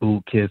licking and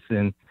boot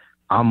kissing.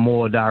 I'm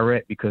more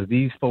direct because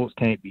these folks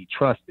can't be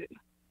trusted.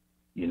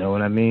 You know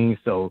what I mean?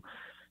 So,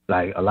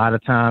 like a lot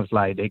of times,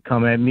 like they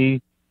come at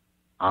me,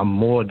 I'm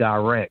more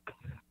direct.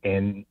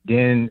 And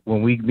then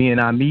when we be in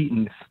our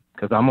meetings,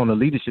 because I'm on the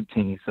leadership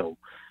team, so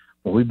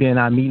when we be in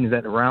our meetings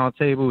at the round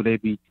table, they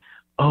be,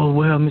 oh,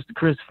 well, Mr.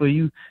 Christopher,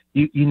 you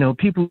know,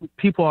 people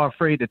are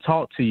afraid to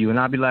talk to you. And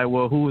I'd be like,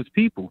 well, who is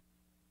people?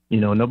 You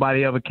know,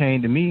 nobody ever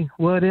came to me.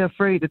 Well, they're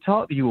afraid to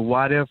talk to you.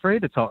 Why they're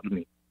afraid to talk to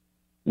me?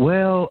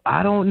 Well,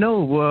 I don't know.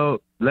 Well,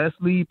 let's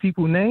leave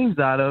people names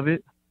out of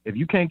it. If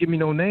you can't give me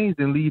no names,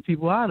 then leave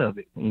people out of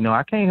it. You know,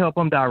 I can't help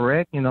them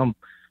direct. You know, I'm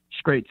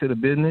straight to the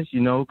business,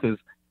 you know, because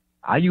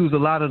I use a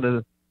lot of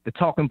the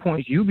talking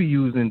points you be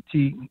using,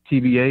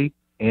 TBA,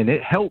 and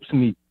it helps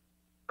me.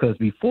 Because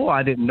before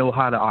I didn't know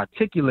how to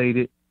articulate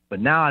it, but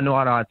now I know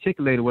how to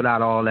articulate it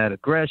without all that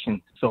aggression.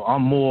 So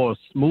I'm more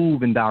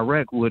smooth and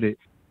direct with it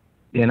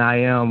than I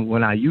am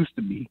when I used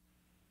to be.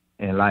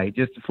 And like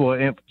just for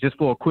a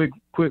quick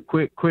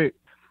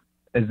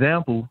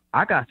example,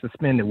 I got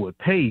suspended with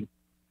pay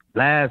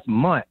last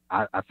month.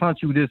 I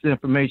sent you this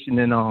information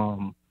in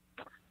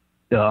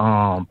the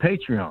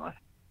Patreon,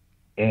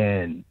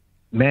 and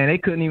man, they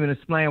couldn't even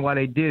explain why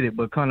they did it,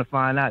 but kind of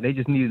find out they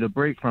just needed a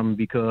break from me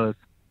because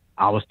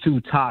I was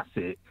too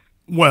toxic.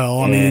 Well,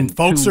 I mean, And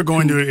folks are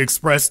going to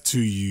express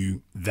to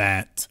you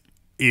that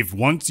if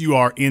once you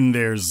are in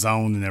their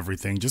zone and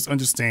everything, just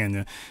understand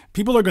that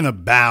people are going to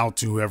bow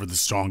to whoever the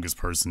strongest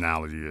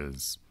personality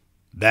is.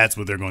 That's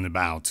what they're going to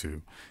bow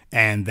to.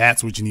 And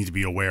that's what you need to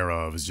be aware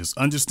of, is just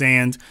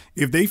understand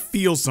if they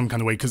feel some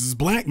kind of way. Because as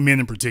black men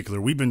in particular,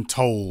 we've been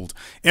told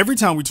every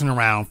time we turn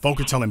around, folk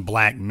are telling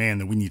black men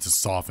that we need to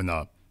soften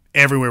up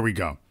everywhere we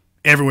go,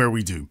 everywhere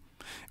we do.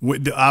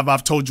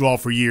 I've told you all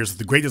for years that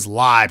the greatest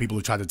lie people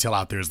have tried to tell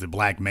out there is that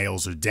black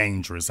males are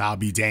dangerous. I'll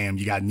be damned.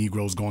 You got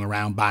Negroes going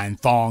around buying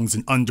thongs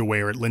and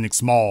underwear at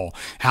Lenox Mall.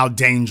 How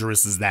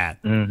dangerous is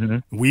that? Mm-hmm.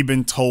 We've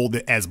been told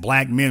that as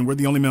black men, we're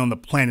the only men on the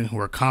planet who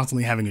are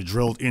constantly having it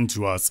drilled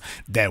into us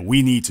that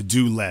we need to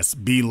do less,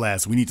 be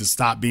less. We need to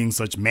stop being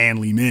such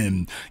manly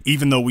men.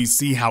 Even though we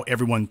see how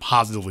everyone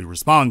positively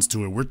responds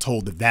to it, we're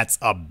told that that's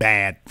a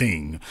bad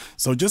thing.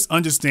 So just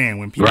understand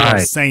when people are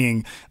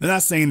saying, they're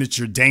not saying that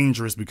you're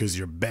dangerous because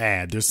you're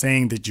bad. They're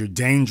saying that you're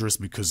dangerous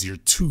because you're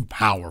too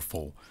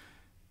powerful.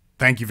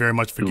 Thank you very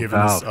much for giving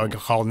us a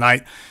call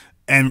tonight.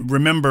 And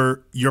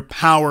remember, your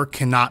power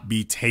cannot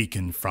be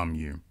taken from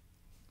you.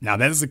 Now,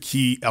 that is a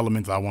key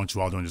element that I want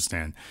you all to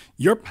understand.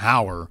 Your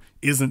power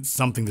isn't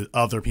something that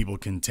other people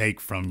can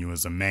take from you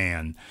as a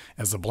man.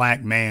 As a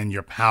black man,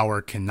 your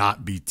power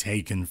cannot be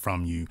taken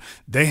from you.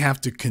 They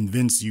have to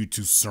convince you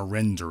to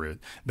surrender it.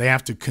 They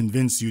have to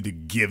convince you to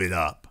give it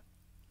up.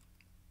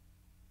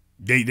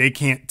 They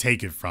can't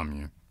take it from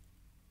you.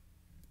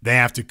 They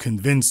have to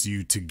convince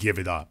you to give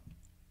it up,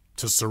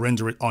 to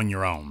surrender it on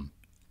your own.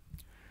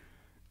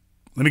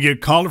 Let me get a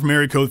caller from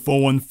area code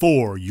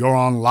 414. You're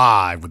on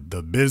live with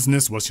The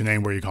Business. What's your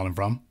name? Where are you calling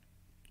from?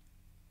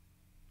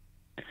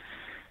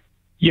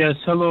 Yes,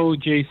 hello,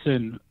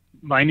 Jason.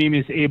 My name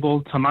is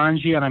Abel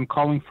Tamanji, and I'm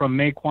calling from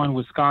Mequon,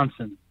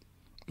 Wisconsin.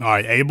 All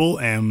right, Abel,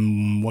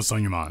 and what's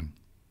on your mind?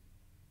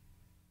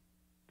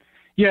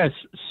 Yes,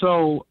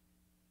 so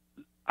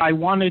I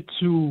wanted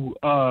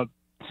to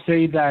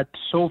say that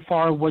so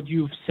far what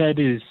you've said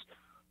is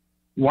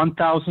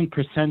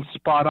 1,000%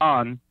 spot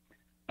on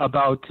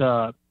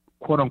about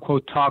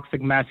quote-unquote toxic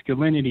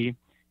masculinity.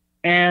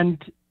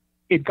 And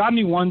it got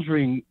me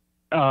wondering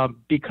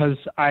because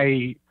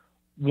I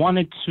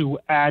wanted to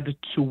add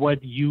to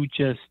what you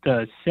just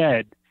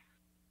said.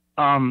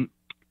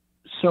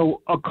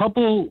 So a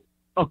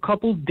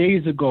couple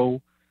days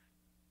ago,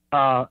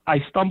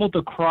 I stumbled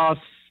across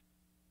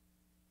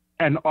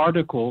an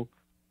article.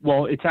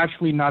 Well, it's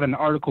actually not an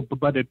article,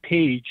 but a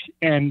page.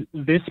 And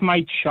this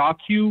might shock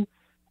you,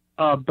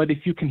 but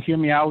if you can hear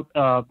me out,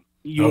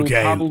 you'll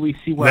probably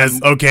see where I'm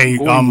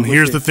going with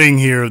here's it. the thing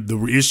here. The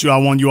issue I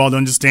want you all to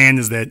understand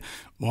is that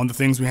one of the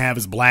things we have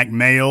as black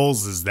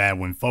males is that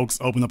when folks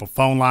open up a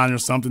phone line or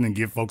something and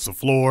give folks a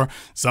floor,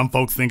 some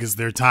folks think it's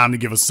their time to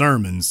give a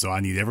sermon. So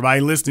I need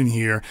everybody listening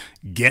here,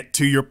 get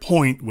to your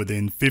point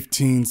within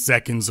 15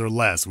 seconds or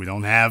less. We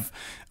don't have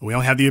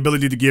the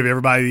ability to give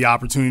everybody the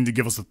opportunity to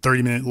give us a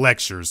 30-minute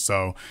lecture.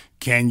 So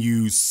can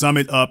you sum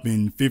it up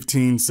in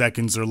 15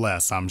 seconds or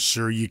less? I'm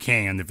sure you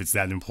can if it's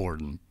that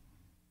important.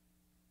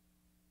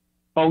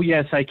 Oh,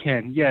 yes, I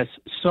can. Yes.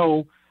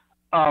 So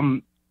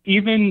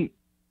even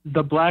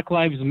the Black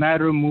Lives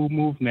Matter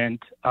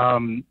movement,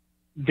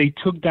 they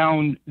took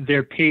down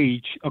their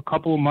page a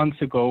couple of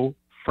months ago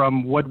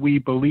from what we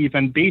believe.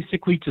 And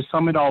basically, to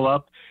sum it all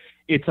up,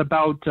 it's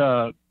about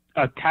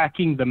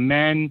attacking the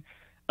men,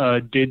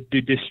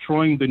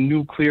 destroying the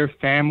nuclear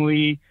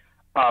family,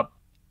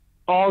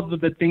 all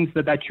of the things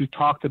that you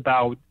talked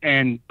about,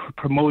 and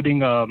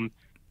promoting other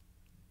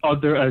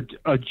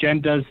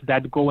agendas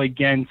that go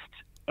against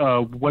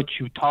what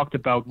you talked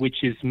about,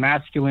 which is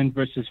masculine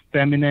versus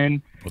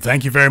feminine. Well,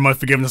 thank you very much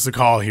for giving us a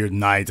call here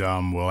tonight.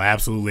 Well,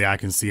 absolutely, I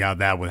can see how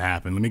that would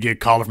happen. Let me get a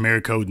caller from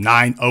area code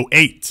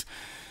 908.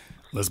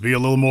 Let's be a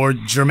little more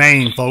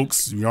germane,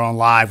 folks. You're on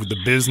live with The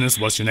Business.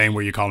 What's your name?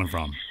 Where are you calling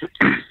from?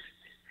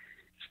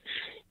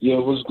 Yeah,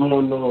 what's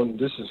going on?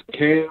 This is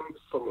Cam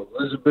from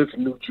Elizabeth,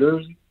 New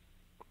Jersey.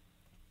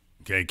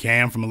 Okay,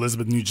 Cam from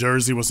Elizabeth, New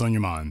Jersey. What's on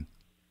your mind?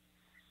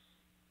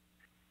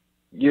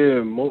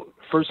 Yeah,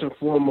 first and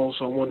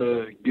foremost, I want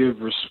to give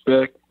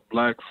respect,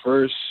 Black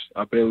First.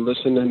 I've been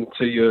listening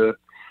to your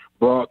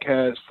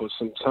broadcast for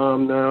some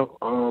time now.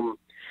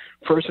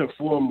 First and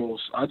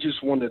foremost, I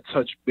just want to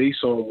touch base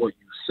on what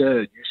you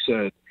said. You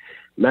said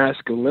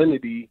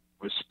masculinity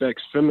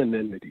respects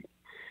femininity,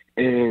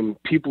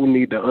 and people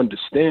need to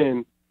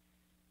understand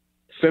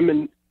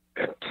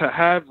to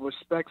have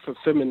respect for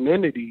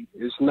femininity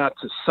is not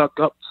to suck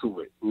up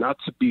to it, not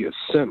to be a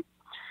simp.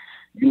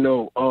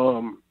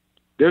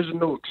 There's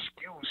no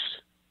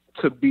excuse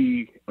to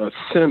be a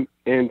simp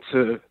and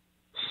to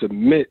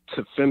submit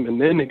to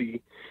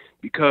femininity,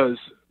 because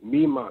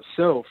me,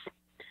 myself,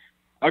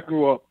 I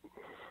grew up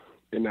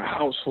in a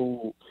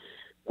household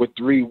with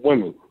 3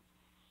 women,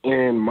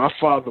 and my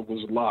father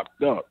was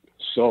locked up.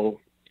 So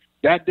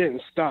that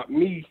didn't stop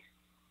me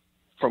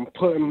from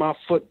putting my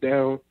foot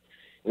down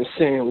and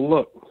saying,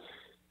 look,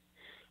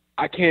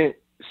 I can't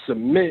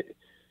submit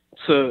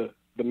to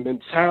the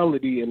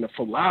mentality and the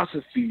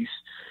philosophies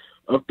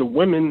of the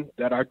women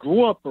that I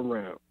grew up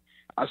around.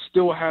 I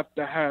still have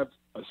to have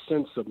a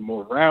sense of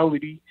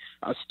morality.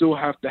 I still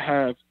have to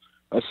have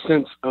a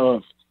sense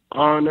of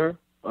honor,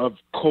 of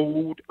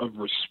code, of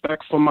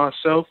respect for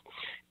myself.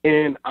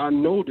 And I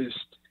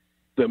noticed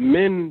the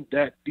men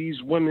that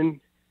these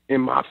women in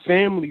my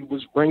family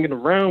was bringing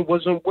around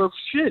wasn't worth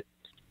shit.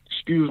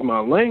 Excuse my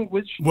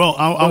language. Well,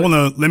 I want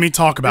to let me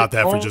talk about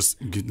that for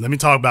just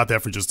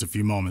a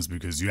few moments,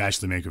 because you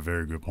actually make a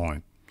very good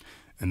point.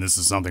 And this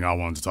is something I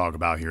wanted to talk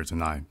about here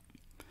tonight.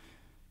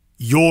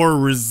 Your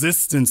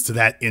resistance to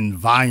that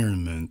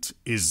environment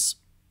is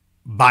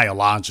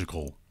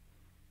biological.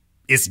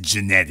 It's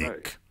genetic.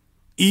 Right.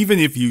 Even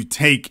if you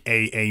take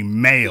a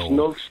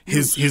male,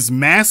 his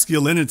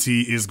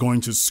masculinity is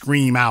going to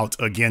scream out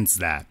against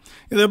that.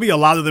 And there'll be a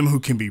lot of them who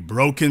can be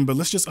broken, but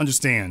let's just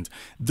understand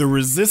the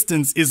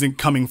resistance isn't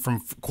coming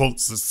from,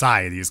 quote,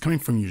 society. It's coming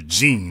from your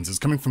genes. It's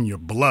coming from your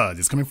blood.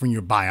 It's coming from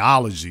your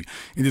biology.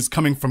 It is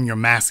coming from your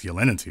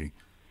masculinity.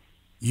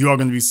 You are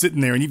going to be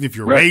sitting there, and even if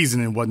you're raising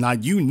and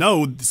whatnot, you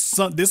know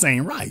this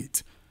ain't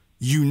right.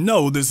 You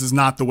know this is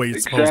not the way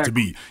it's supposed to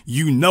be.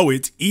 You know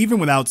it even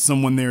without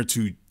someone there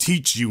to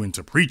teach you and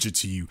to preach it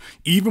to you,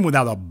 even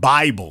without a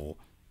Bible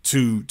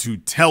to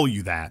tell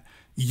you that.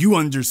 You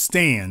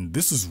understand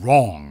this is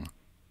wrong.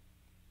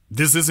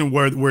 This isn't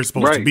where it's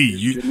supposed to be.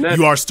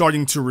 You are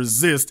starting to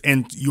resist,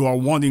 and you are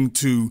wanting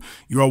to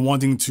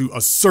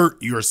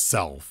assert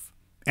yourself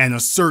and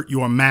assert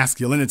your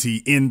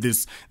masculinity in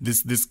this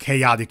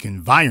chaotic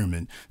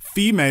environment.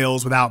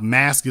 Females without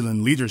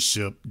masculine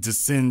leadership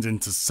descend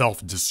into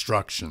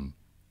self-destruction.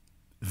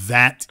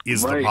 That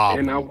is the problem.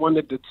 And I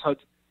wanted to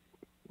touch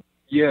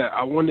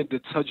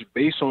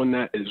base on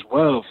that as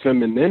well.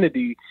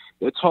 Femininity,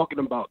 they're talking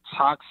about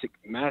toxic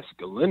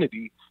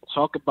masculinity,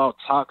 talk about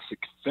toxic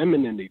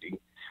femininity,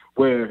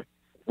 where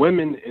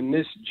women in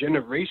this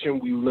generation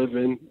we live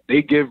in,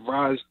 they give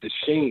rise to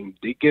shame.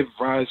 They give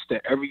rise to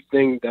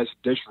everything that's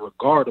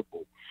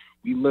disregardable.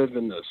 We live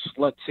in a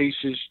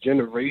slutatious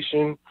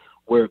generation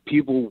where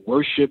people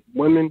worship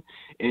women,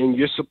 and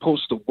you're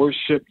supposed to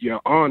worship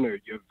your honor,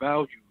 your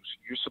values.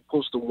 You're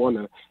supposed to want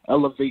to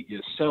elevate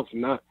yourself,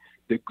 not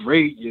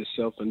degrade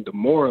yourself and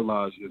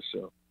demoralize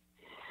yourself.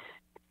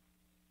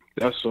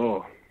 That's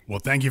all. Well,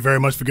 thank you very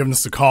much for giving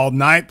us a call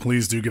tonight.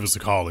 Please do give us a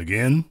call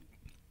again.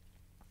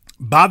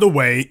 By the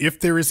way, if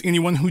there is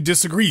anyone who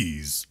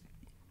disagrees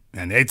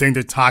and they think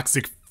that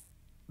toxic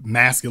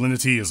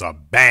masculinity is a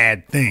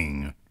bad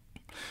thing,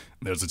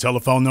 there's a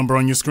telephone number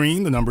on your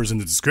screen. The number is in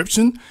the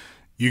description.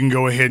 You can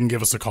go ahead and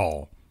give us a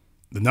call.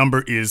 The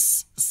number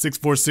is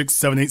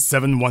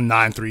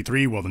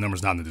 646-787-1933. Well, the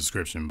number's not in the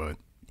description, but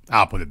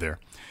I'll put it there.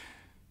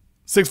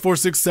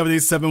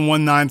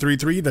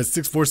 646-787-1933. That's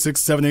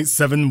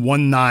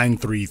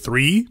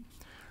 646-787-1933.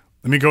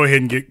 Let me go ahead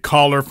and get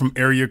caller from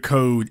area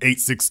code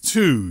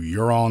 862.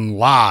 You're on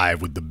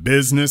live with The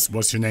Business.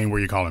 What's your name? Where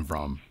are you calling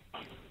from?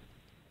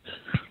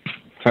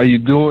 How you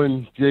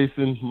doing,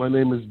 Jason? My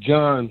name is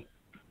John.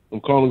 I'm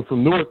calling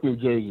from Newark, New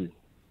Jersey.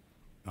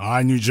 All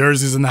right, New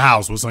Jersey's in the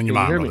house. What's on your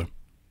mind,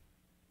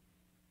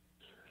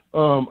 brother?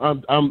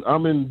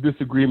 I'm in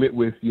disagreement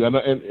with you,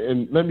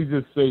 and let me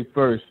just say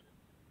first,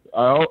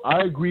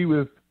 I agree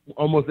with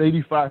almost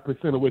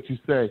 85% of what you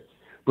say,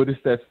 but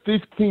it's that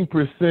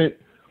 15%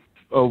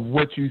 of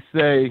what you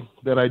say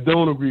that I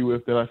don't agree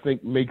with that I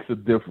think makes a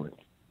difference.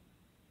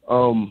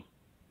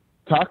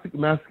 Toxic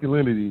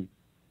masculinity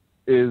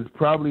is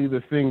probably the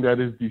thing that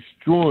is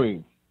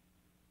destroying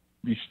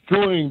the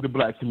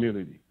black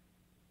community.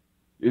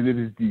 It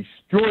is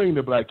destroying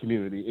the black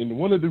community. And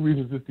one of the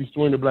reasons it's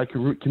destroying the black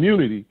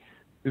community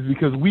is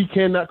because we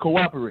cannot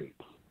cooperate.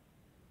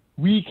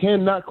 We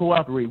cannot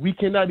cooperate. We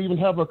cannot even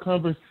have a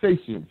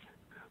conversation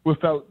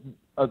without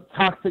a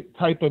toxic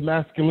type of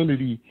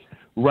masculinity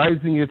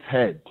rising its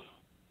head.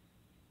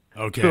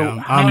 Okay, So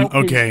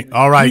okay,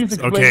 all right,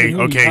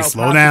 okay,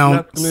 slow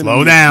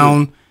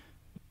down.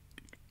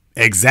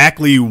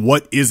 Exactly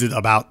what is it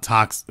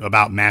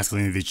about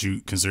masculinity that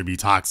you consider to be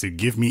toxic?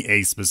 Give me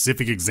a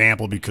specific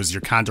example, because you're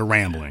kind of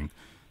rambling.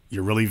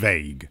 You're really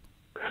vague.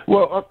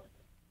 Well,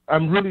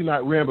 I'm really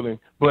not rambling,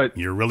 but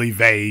you're really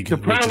vague. The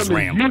problem is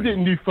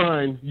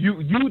rambling.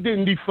 you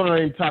didn't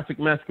define toxic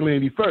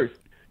masculinity first.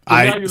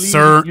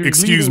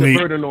 Excuse me.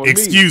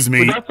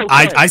 Okay.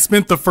 I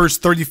spent the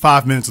first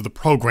 35 minutes of the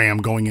program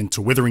going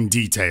into withering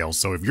details.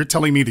 So if you're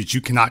telling me that you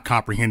cannot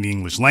comprehend the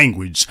English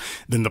language,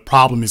 then the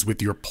problem is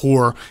with your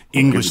poor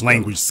English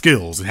language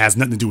skills. It has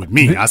nothing to do with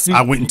me.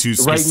 I went into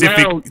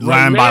specific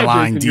line by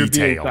line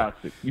detail.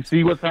 You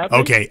see what's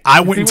happening? Okay,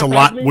 I went into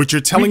what you're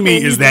telling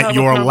me is that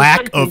your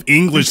lack of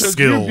English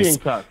skills.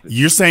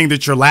 You're saying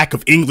that your lack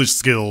of English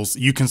skills,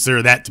 you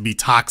consider that to be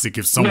toxic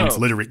if someone's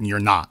literate and you're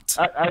not.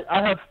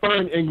 I have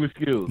fine English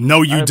skills.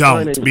 No, you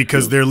don't,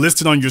 because they're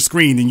listed on your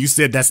screen, and you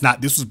said this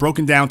was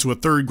broken down to a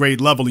third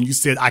grade level, and you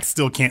said I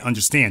still can't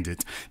understand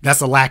it. That's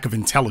a lack of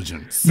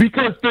intelligence.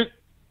 Because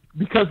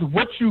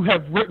what you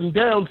have written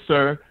down,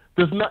 sir,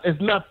 is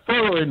not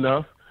thorough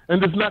enough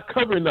and does not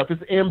cover enough.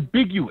 It's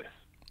ambiguous.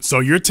 So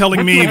you're telling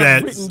What me you have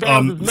that written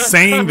down is not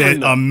saying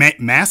covering that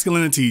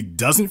masculinity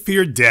doesn't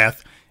fear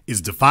death,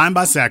 is defined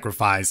by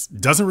sacrifice,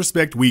 doesn't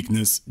respect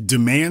weakness,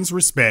 demands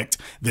respect,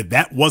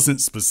 that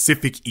wasn't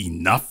specific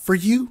enough for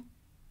you?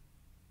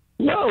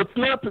 No, it's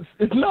not.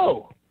 It's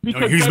no.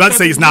 No, he was about to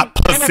say it's not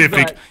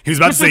Pacific. He was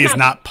about to say it's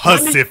not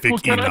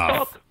Pacific Can I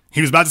enough. talk?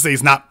 He was about to say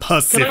it's not Can I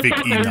Pacific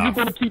talk, or are you enough.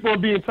 going to keep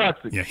on being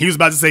toxic? Yeah, he was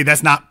about to say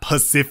that's not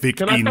Pacific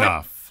Can I talk?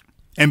 enough.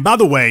 And by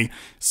the way,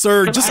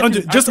 sir, Because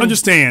just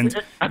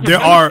understand I can there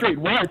are demonstrate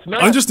why it's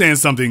not. understand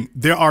something.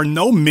 There are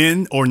no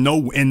men or no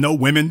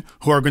women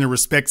who are going to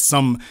respect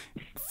some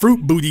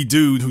fruit booty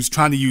dude who's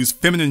trying to use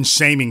feminine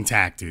shaming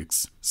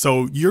tactics.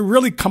 So you're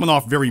really coming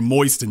off very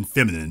moist and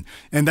feminine,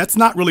 and that's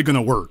not really going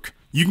to work.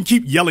 You can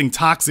keep yelling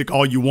toxic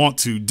all you want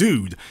to,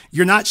 dude.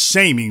 You're not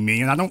shaming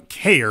me, and I don't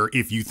care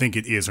if you think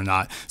it is or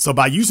not. So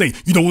by you saying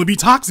you don't want to be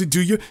toxic,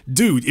 do you,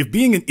 dude? If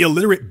being an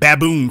illiterate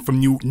baboon from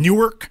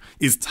Newark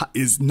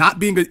is not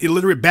being an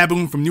illiterate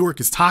baboon from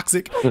Newark is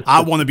toxic, I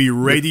want to be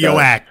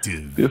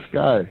radioactive. This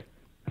guy.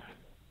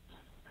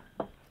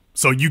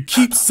 So you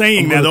keep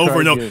saying that over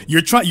and over.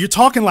 You're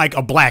talking like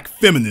a black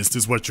feminist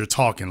is what you're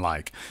talking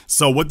like.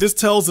 So what this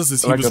tells us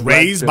is he was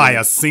raised by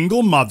a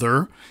single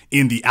mother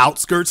in the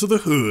outskirts of the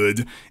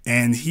hood,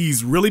 and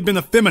he's really been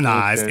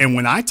effeminized. Okay. And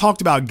when I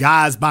talked about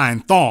guys buying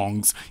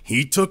thongs,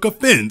 he took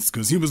offense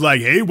because he was like,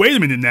 hey, wait a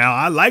minute now.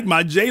 I like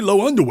my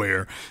J-Lo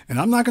underwear, and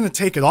I'm not going to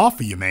take it off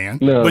of you, man.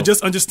 No. But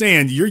just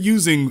understand, you're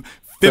using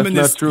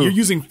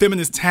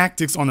feminist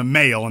tactics on a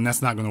male, and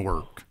that's not going to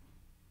work.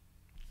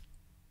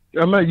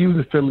 I'm not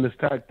using feminist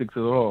tactics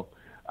at all.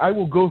 I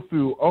will go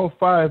through all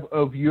 5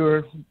 of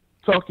your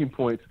talking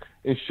points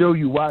and show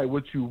you why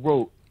what you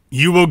wrote.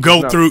 You will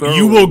go through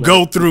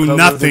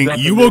nothing.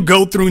 You will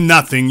go through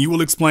nothing. You will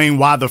explain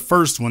why the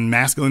first one,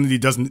 masculinity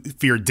doesn't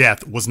fear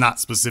death, was not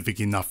specific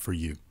enough for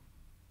you.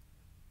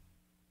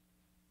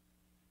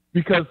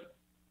 Because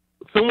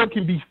someone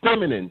can be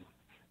feminine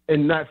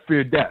and not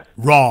fear death.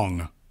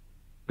 Wrong.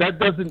 That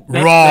doesn't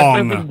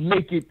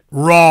make it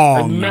wrong.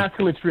 A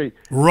masculine trait.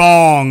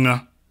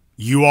 Wrong.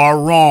 You are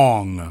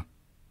wrong.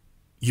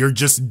 You're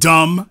just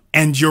dumb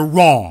and you're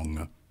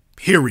wrong.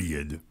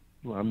 Period.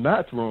 Well, I'm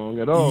not wrong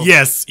at all.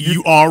 Yes,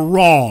 you are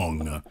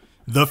wrong.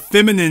 The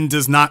feminine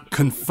does not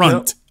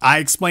confront. I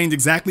explained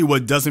exactly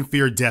what doesn't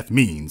fear death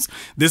means.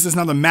 This is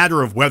not a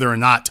matter of whether or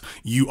not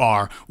you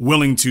are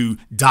willing to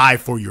die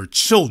for your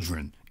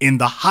children. In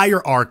the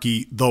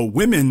hierarchy, the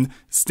women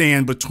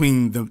stand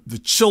between the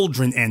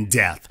children and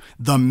death.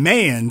 The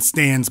man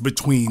stands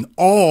between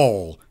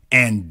all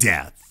and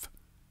death.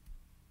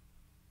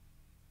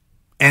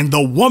 And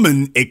the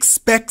woman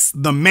expects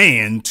the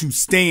man to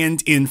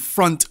stand in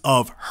front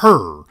of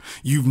her.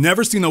 You've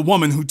never seen a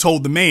woman who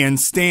told the man,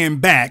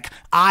 stand back,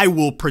 I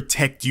will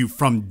protect you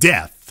from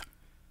death.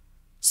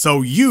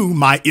 So you,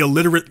 my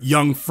illiterate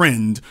young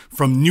friend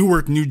from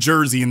Newark, New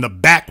Jersey, in the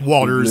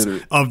backwaters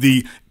of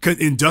the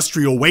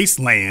industrial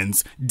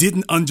wastelands,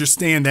 didn't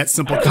understand that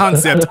simple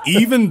concept,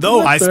 even though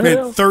I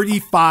spent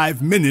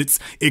 35 minutes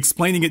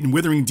explaining it in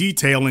withering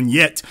detail, and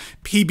yet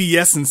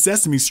PBS and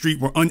Sesame Street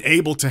were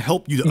unable to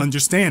help you to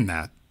understand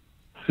that.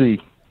 See,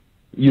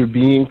 you're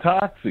being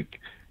toxic.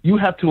 You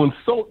have to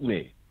insult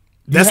me.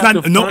 That's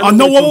not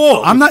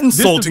whoa. I'm not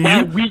insulting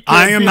you.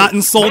 I am not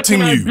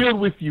insulting you. Deal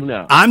with you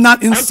now. I'm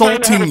not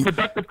insulting you.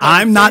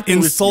 I'm not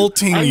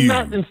insulting you.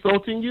 I'm not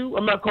insulting you.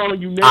 I'm not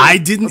calling you names. I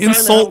didn't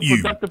insult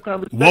you.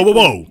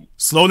 Whoa.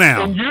 Slow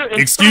down.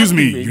 Excuse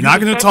me. You're not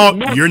going to talk.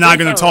 You're not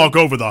going to talk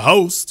over the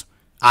host.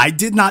 I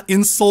did not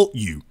insult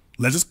you.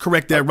 Let's just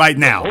correct that right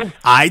now.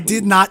 I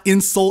did not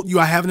insult you.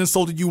 I haven't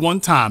insulted you one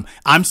time.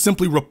 I'm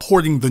simply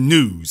reporting the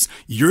news.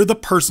 You're the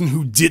person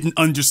who didn't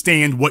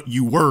understand what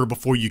you were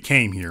before you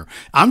came here.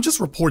 I'm just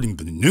reporting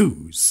the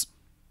news.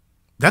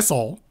 That's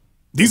all.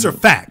 These are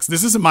facts.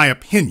 This isn't my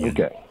opinion.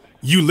 Okay.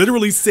 You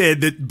literally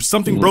said that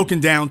something broken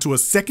down to a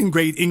second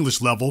grade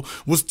English level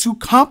was too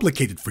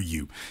complicated for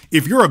you.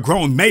 If you're a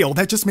grown male,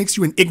 that just makes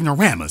you an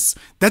ignoramus.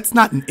 That's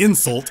not an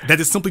insult. That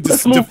is simply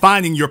just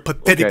defining your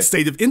pathetic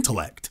state of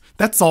intellect.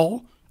 That's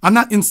all. I'm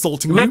not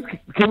insulting you.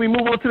 Can we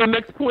move on to the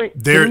next point?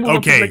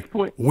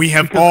 We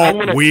have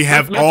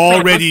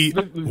already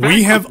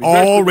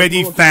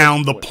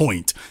found the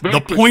point.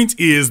 The point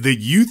is that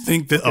you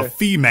think that a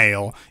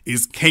female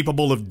is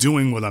capable of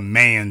doing what a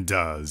man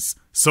does.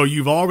 So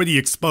you've already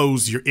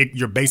exposed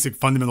your basic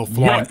fundamental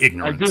flaw in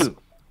ignorance. I do.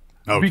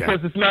 Okay. Because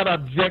it's not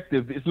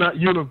objective. It's not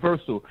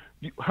universal.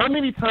 How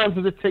many times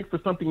does it take for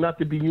something not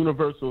to be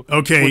universal?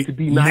 Okay. Or to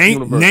be not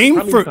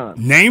universal?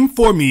 Name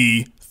for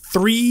me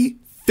 3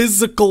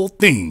 physical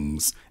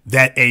things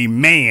that a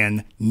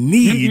man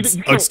needs.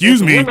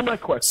 Excuse me,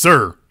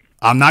 sir.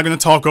 I'm not going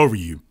to talk over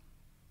you.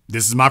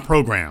 This is my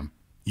program.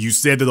 You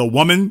said that a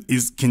woman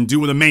can do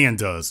what a man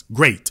does.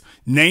 Great.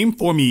 Name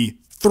for me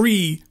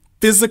 3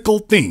 physical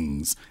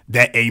things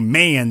that a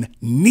man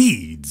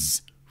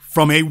needs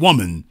from a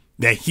woman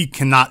that he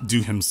cannot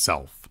do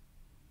himself.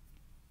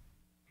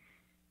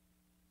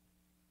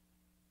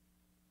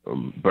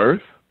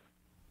 Birth.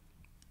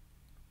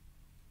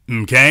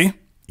 Okay.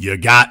 You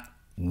got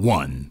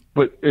 1.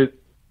 But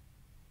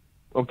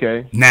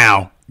Okay.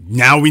 Now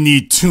we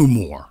need two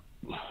more.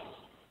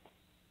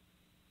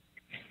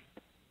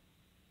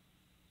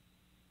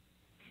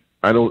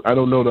 I don't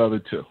know the other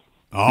two.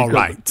 All Because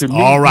right. to me,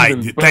 All right.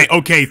 even birth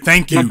Okay.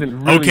 Thank you. doesn't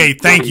really Okay.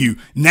 Thank say- you.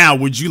 Now,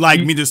 would you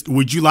like me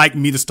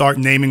to start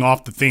naming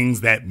off the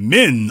things that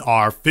men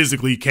are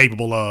physically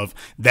capable of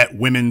that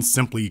women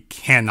simply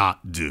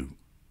cannot do?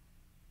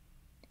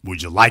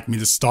 Would you like me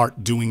to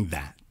start doing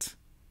that?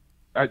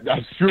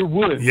 I sure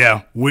would.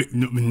 Yeah.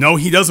 No,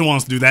 he doesn't want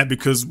us to do that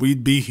because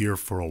we'd be here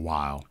for a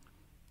while.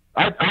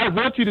 I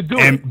want you to do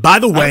it. And by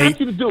the way, I want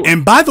you to do it.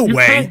 and by the You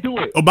way, can't do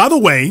it. oh, by the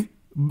way,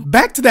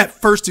 back to that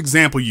first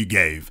example you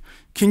gave.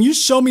 Can you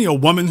show me a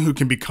woman who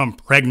can become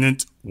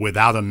pregnant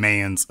without a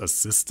man's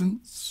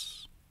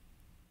assistance?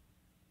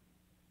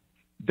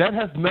 That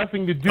has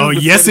nothing to do Oh,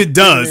 with yes, what is it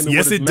does. feminine and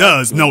Yes, what is it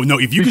does. masculine. No,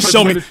 if you can Because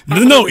show what me, is no.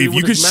 feminine If and you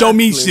what can is show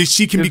me masculine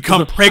she can is become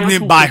the pregnant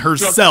social by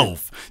construction.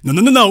 herself.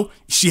 No.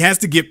 She has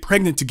to get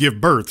pregnant to give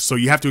birth. So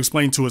you have to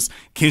explain to us,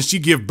 can she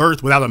give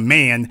birth without a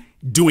man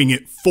doing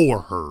it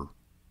for her?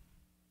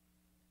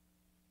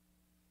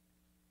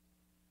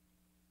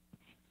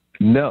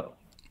 No.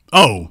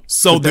 Oh,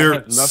 so But that there,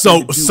 has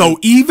nothing to do so with-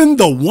 even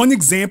the one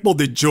example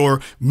that your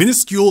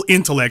minuscule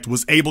intellect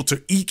was able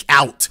to eke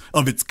out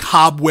of its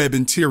cobweb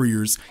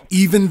interiors,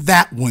 even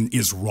that one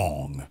is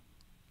wrong.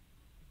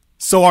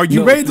 So are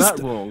you No, ready it's to? not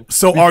wrong,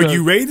 So are because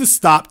you ready to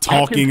stop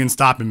talking can- and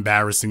stop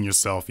embarrassing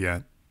yourself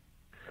yet?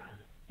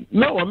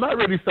 No, I'm not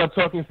ready to stop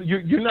talking.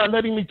 You're not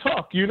letting me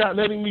talk. You're not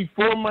letting me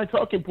form my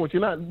talking points.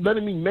 You're not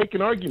letting me make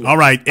an argument. All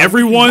right, I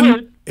wish you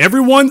would.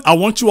 everyone, I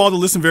want you all to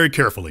listen very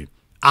carefully.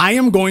 I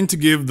am going to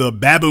give the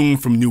baboon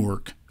from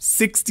Newark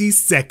 60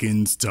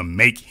 seconds to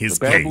make his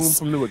The baboon case.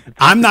 from Newark, the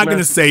I'm not toxic going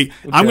to master- say,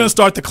 I'm Okay. going to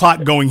start the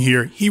clock going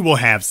here. He will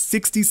have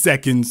 60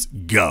 seconds.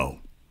 Go.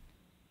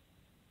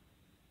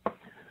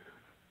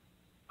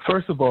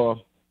 First of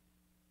all,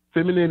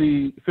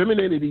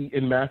 femininity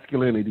and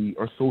masculinity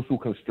are social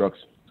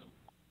constructions.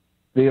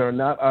 They are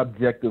not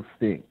objective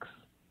things.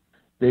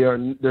 There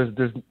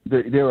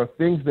are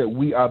things that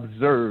we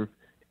observe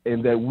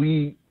and that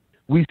we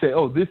say,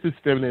 oh, this is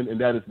feminine and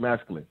that is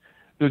masculine.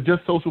 They're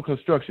just social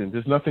construction.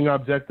 There's nothing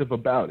objective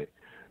about it.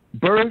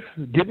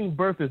 Giving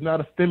birth is not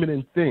a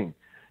feminine thing.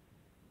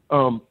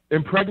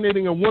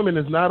 Impregnating a woman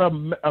is not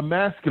a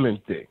masculine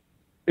thing.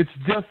 It's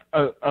just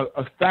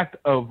a fact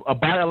of a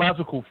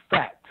biological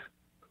fact.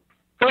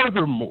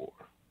 Furthermore,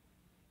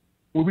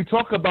 when we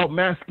talk about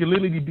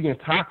masculinity being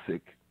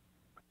toxic,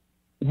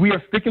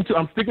 I'm sticking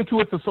to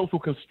it's a social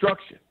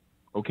construction,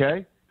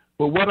 okay?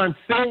 But what I'm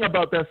saying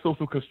about that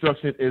social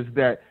construction is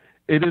that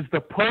it is the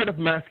part of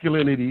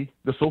masculinity,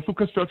 the social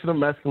construction of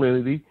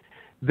masculinity,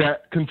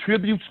 that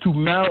contributes to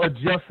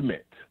maladjustment,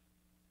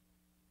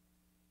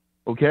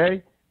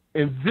 okay?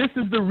 And this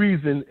is the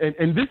reason,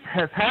 and this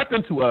has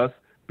happened to us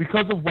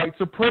because of white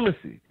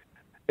supremacy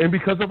and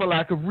because of a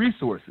lack of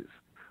resources.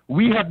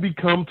 We have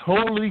become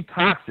totally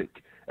toxic.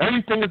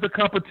 Everything is a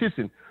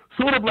competition,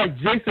 sort of like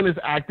Jason is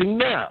acting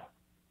now.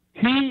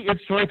 He is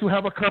trying to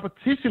have a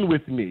competition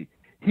with me.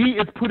 He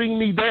is putting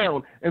me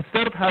down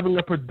instead of having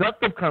a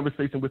productive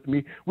conversation with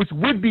me, which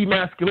would be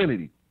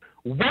masculinity.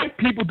 White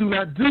people do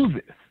not do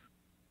this.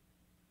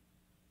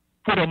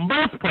 For the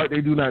most part,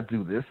 they do not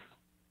do this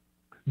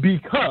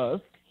because,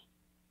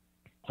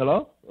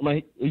 hello? Are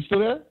you still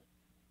there?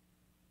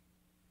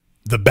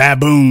 The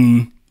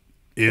baboon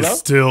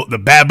is Hello? the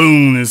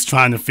baboon is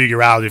trying to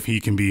figure out if he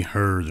can be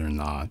heard or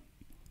not.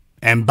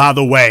 And by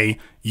the way,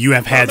 you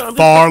have had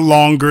far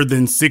longer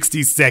than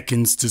 60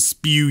 seconds to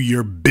spew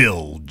your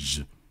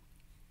bilge.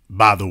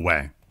 By the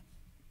way.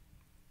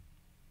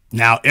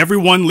 Now,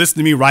 everyone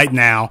listening to me right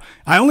now,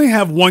 I only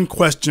have one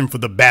question for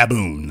the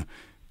baboon.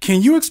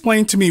 Can you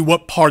explain to me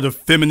what part of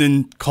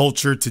feminine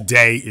culture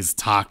today is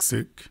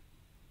toxic?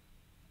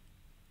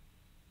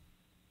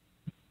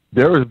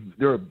 There's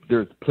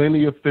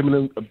plenty of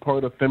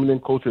part of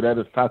feminine culture that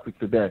is toxic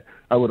today.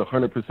 I would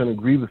 100%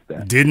 agree with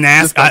that.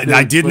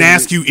 I didn't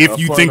ask you if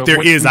you think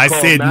there is. I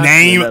said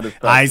name.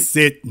 I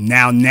said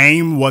now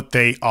name what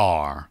they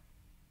are.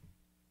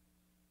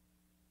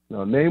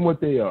 Now name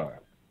what they are.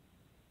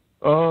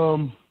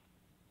 One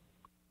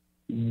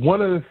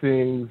of the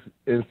things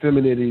in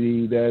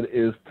femininity that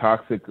is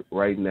toxic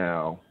right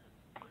now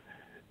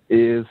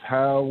is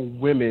how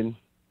women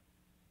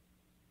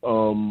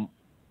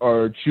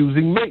are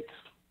choosing mates.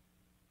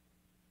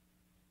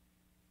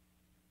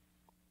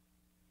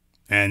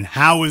 And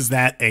how is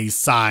that a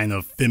sign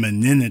of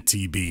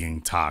femininity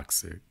being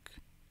toxic?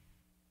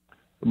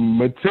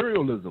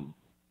 Materialism.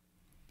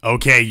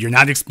 Okay, you're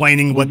not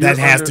explaining what that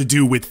has to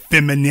do with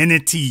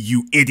femininity,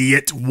 you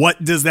idiot.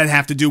 What does that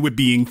have to do with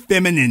being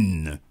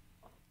feminine?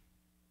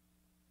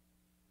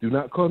 Do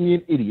not call me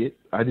an idiot.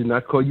 I did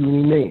not call you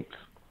any names.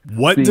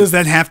 What does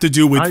that have to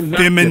do with I'm not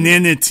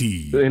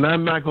femininity? And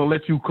I'm not going to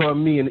let you call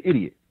me an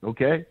idiot,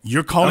 okay?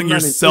 You're calling I'm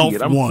not an yourself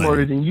idiot. I'm one.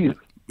 smarter than you.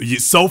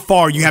 So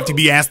far, you have to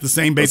be asked the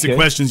same basic Okay.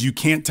 questions. You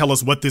can't tell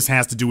us what this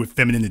has to do with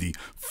femininity.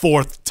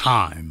 Fourth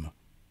time.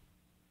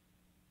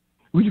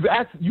 Well, you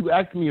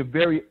asked me a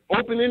very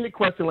open-ended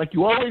question like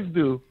you always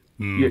do.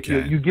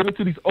 Okay. You get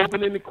into these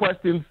open-ended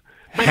questions.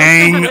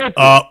 Hang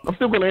up. I'm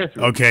still going to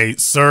answer. Okay,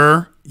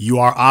 sir, you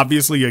are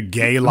obviously a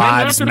Gay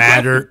Lives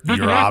Matter.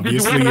 You're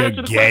obviously a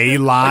Gay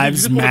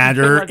Lives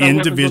Matter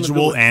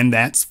individual, and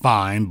that's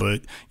fine,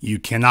 but you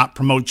cannot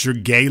promote your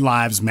Gay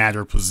Lives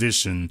Matter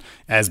position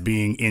as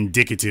being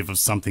indicative of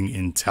something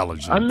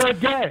intelligent. I'm not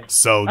gay.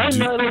 So I'm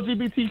not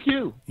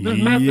LGBTQ.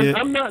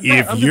 I'm not.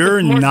 If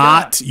you're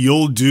not,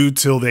 you'll do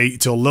till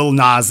Lil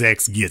Nas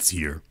X gets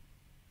here.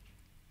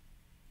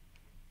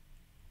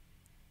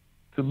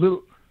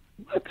 What?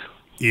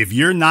 If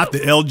you're not the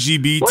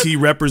LGBT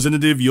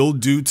representative, you'll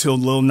do till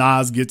Lil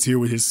Nas gets here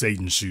with his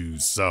Satan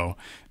shoes. So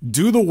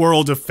do the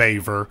world a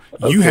favor.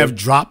 Okay. You have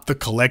dropped the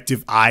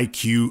collective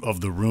IQ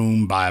of the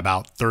room by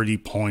about 30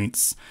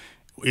 points.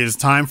 It is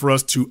time for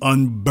us to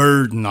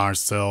unburden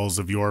ourselves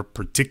of your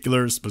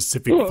particular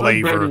specific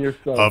flavor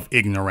of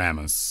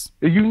ignoramus.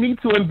 You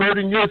need to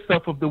unburden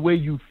yourself of the way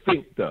you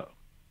think, though.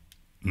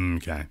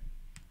 Okay.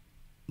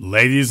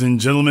 Ladies and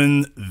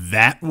gentlemen,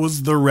 that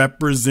was the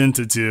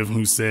representative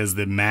who says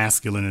that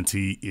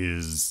masculinity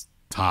is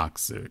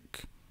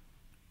toxic.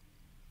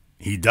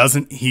 He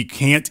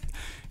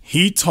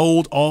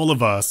told all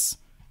of us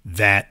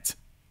that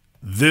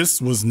this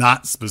was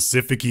not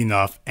specific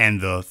enough, and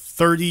the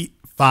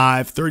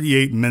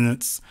 38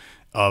 minutes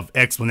of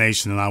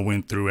explanation that I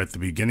went through at the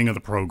beginning of the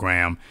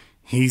program,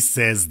 he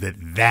says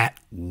that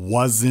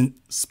wasn't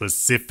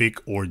specific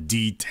or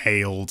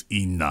detailed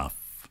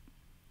enough.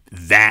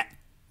 That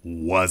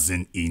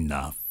wasn't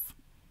enough.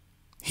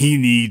 He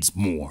needs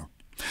more.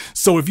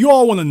 So if you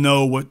all want to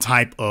know what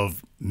type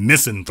of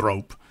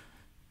misanthrope,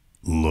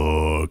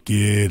 look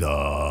it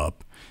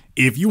up.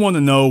 If you want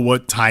to know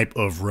what type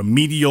of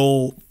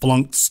remedial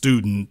flunked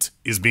student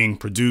is being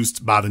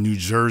produced by the New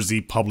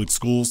Jersey public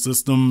school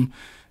system,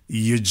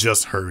 you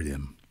just heard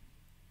him.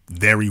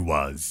 There he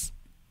was.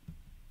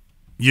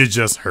 You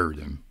just heard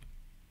him.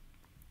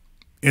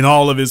 In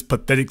all of his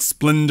pathetic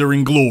splendor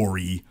and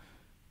glory,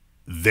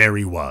 there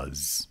he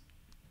was.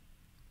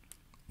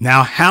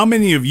 Now, how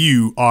many of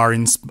you are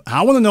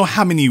I want to know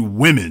how many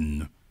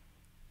women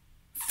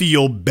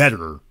feel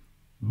better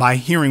by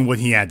hearing what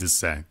he had to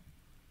say.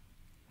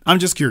 I'm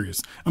just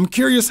curious. I'm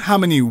curious how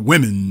many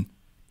women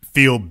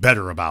feel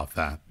better about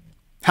that.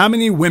 How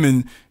many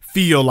women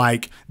feel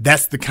like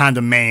that's the kind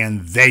of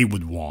man they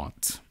would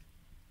want?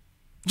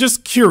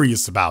 Just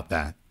curious about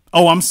that.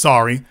 Oh, I'm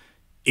sorry.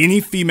 Any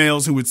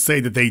females who would say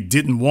that they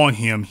didn't want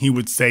him, he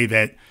would say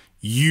that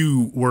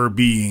you were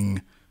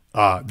being,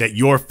 that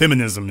your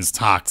feminism is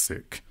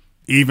toxic,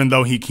 even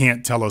though he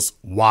can't tell us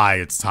why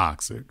it's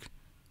toxic.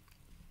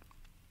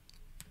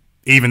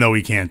 Even though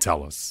he can't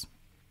tell us.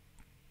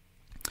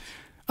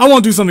 I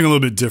want to do something a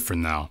little bit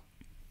different now.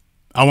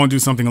 I want to do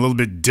something a little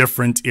bit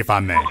different, if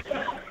I may.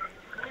 Yes,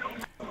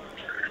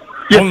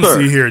 I want to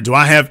see here. Do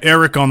I have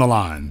Eric on the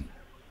line?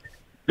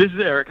 This is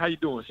Eric. How you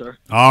doing, sir?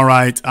 All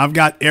right. I've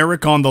got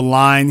Eric on the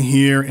line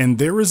here, and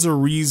there is a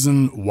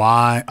reason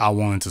why I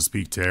wanted to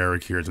speak to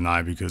Eric here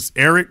tonight, because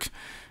Eric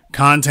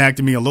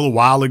contacted me a little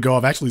while ago.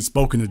 I've actually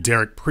spoken to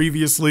Derek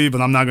previously,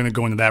 but I'm not going to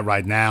go into that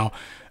right now.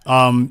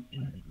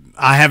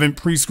 I haven't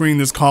pre-screened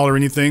this call or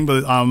anything,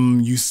 but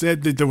you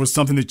said that there was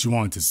something that you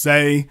wanted to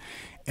say,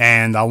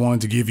 and I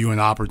wanted to give you an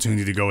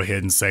opportunity to go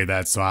ahead and say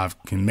that so I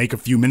can make a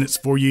few minutes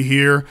for you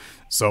here.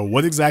 So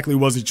what exactly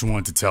was it you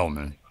wanted to tell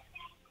me?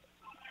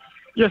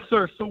 Yes,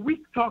 sir. So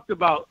we talked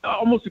about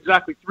almost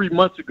exactly 3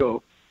 months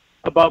ago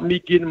about me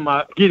getting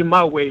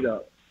my weight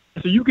up.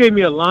 So you gave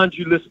me a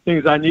laundry list of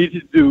things I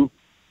needed to do,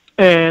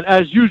 and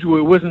as usual,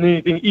 it wasn't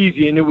anything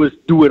easy, and it was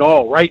do it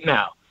all right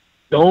now.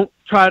 Don't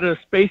try to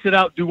space it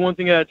out, do one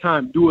thing at a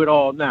time, do it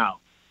all now.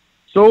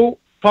 So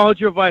followed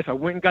your advice. I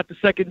went and got the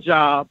second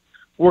job,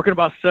 working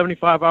about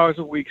 75 hours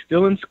a week,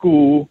 still in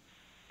school,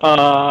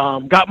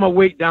 got my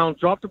weight down,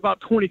 dropped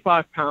about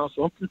 25 pounds,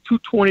 so I'm from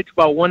 220 to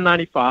about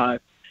 195.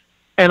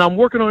 And I'm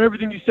working on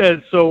everything you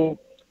said. So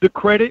the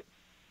credit,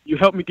 you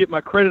helped me get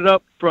my credit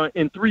up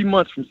in 3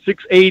 months from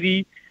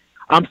 680.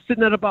 I'm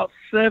sitting at about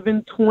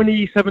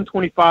 720,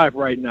 725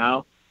 right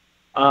now.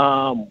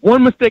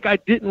 One mistake I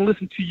didn't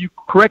listen to you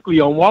correctly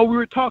on while we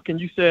were talking,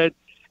 you said,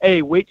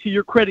 hey, wait till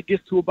your credit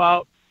gets to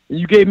about, and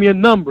you gave me a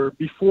number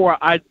before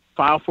I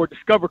file for a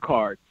Discover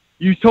card.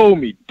 You told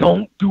me,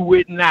 don't do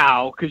it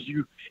now because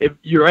if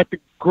you're at the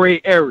gray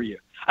area.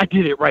 I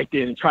did it right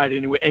then and tried it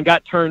anyway and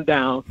got turned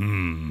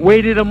down.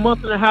 Waited a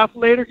month and a half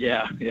later.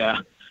 Yeah.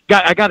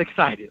 I got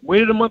excited.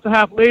 Waited a month and a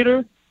half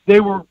later.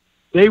 They were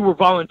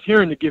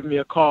volunteering to give me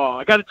a call.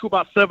 I got it to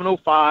about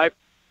 705.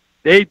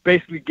 They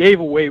basically gave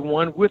away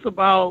one with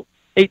about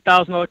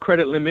 $8,000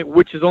 credit limit,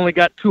 which has only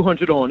got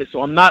 200 on it.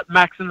 So I'm not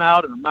maxing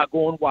out and I'm not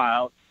going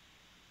wild.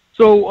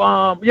 So,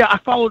 I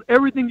followed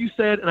everything you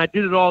said and I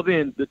did it all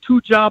then. The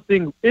 2-job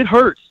thing, it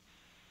hurts.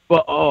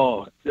 But,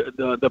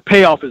 the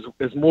payoff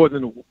is more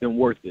than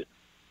worth it.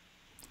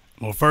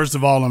 Well, first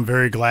of all, I'm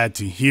very glad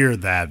to hear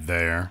that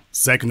there.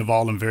 Second of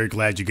all, I'm very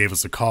glad you gave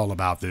us a call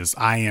about this.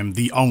 I am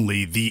the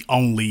only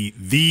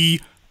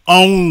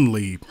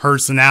only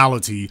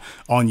personality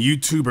on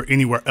YouTube or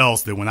anywhere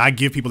else that when I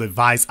give people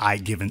advice, I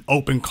give an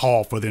open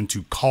call for them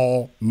to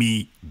call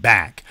me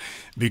back.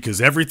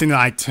 Because everything that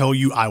I tell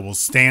you, I will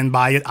stand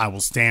by it. I will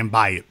stand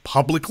by it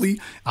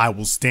publicly. I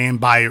will stand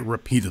by it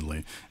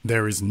repeatedly.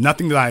 There is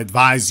nothing that I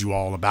advise you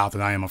all about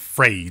that I am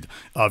afraid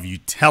of you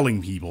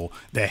telling people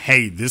that,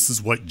 hey, this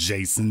is what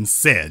Jason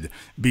said,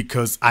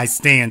 because I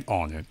stand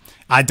on it.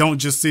 I don't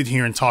just sit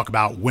here and talk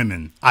about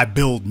women. I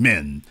build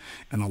men.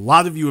 And a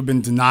lot of you have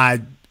been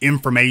denied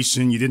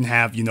information. You didn't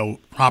have,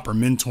 proper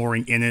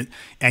mentoring in it,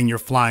 and you're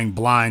flying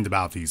blind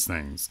about these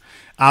things.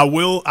 I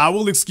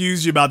will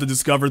excuse you about the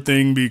Discover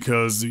thing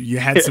because you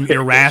had some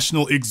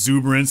irrational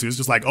exuberance. It was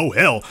just like, oh,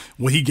 hell,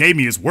 what he gave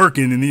me is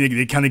working. And then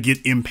they kind of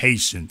get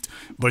impatient.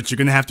 But you're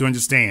going to have to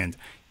understand,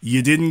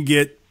 you didn't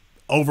get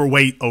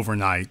overweight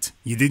overnight.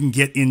 You didn't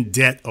get in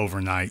debt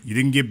overnight. You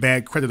didn't get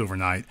bad credit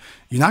overnight.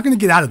 You're not going to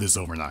get out of this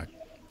overnight.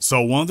 So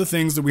one of the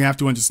things that we have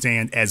to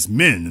understand as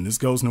men, and this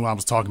goes into what I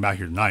was talking about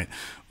here tonight,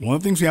 one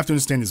of the things we have to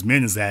understand as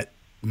men is that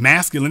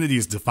masculinity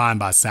is defined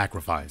by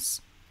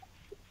sacrifice.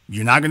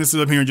 You're not going to sit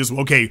up here and just,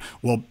 okay,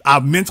 well, I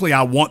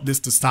want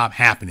this to stop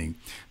happening.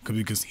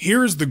 Because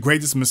here's the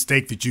greatest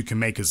mistake that you can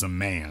make as a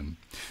man.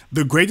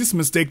 The greatest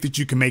mistake that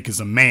you can make as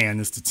a man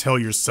is to tell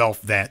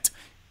yourself that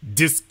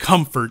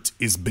discomfort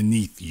is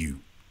beneath you.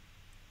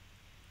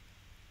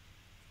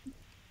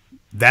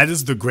 That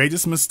is the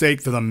greatest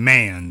mistake that a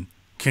man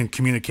can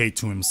communicate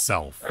to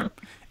himself.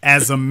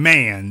 As a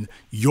man,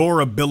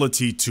 your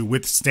ability to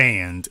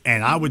withstand,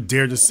 and I would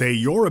dare to say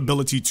your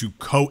ability to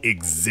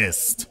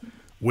coexist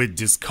with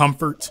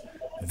discomfort,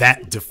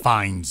 that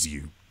defines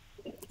you.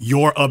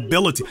 Your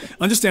ability.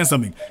 Understand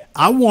something.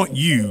 I want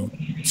you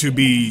to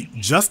be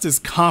just as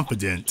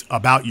confident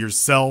about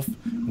yourself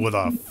with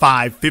a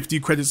 550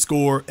 credit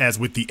score as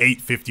with the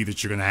 850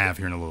 that you're going to have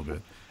here in a little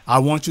bit. I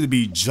want you to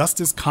be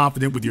just as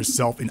confident with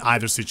yourself in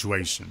either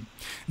situation.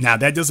 Now,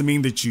 that doesn't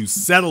mean that you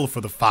settle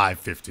for the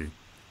 550,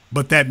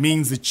 but that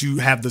means that you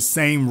have the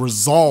same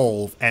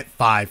resolve at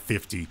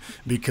 550,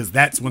 because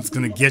that's what's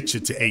going to get you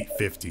to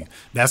 850.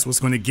 That's what's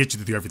going to get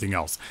you to everything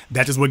else.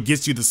 That is what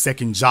gets you the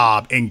second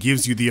job and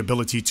gives you the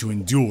ability to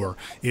endure,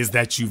 is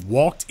that you've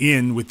walked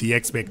in with the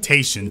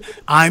expectation,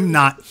 I'm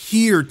not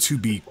here to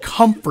be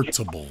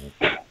comfortable.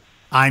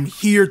 I'm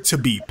here to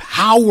be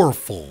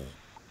powerful.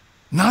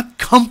 Not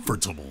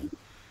comfortable.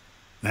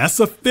 That's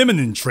a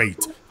feminine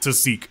trait, to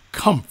seek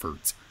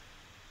comfort.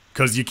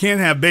 Because you can't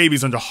have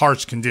babies under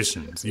harsh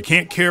conditions. You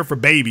can't care for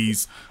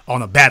babies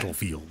on a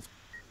battlefield.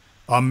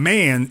 A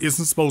man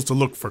isn't supposed to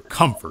look for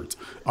comfort.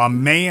 A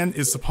man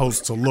is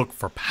supposed to look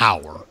for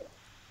power.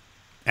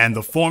 And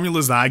the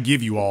formulas that I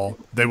give you all,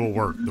 they will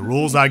work. The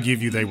rules I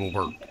give you, they will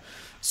work.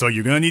 So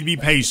you're going to need to be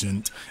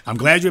patient. I'm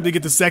glad you're able to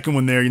get the second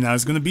one there.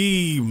 It's going to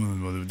be,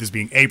 this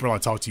being April, I'll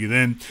talk to you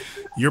then.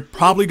 You're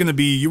probably going to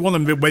be, you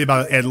want to wait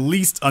about at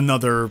least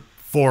another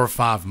 4 or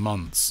 5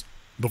 months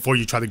before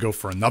you try to go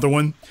for another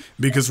one.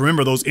 Because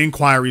remember, those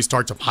inquiries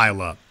start to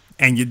pile up.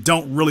 And you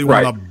don't really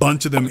want a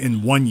bunch of them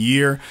in 1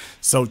 year.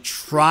 So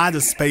try to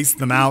space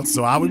them out.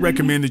 So I would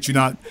recommend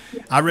that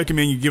I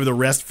recommend you give it a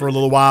rest for a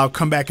little while.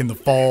 Come back in the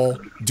fall,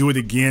 do it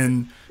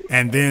again.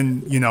 And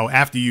then,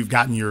 after you've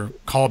gotten your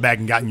call back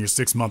and gotten your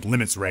 6-month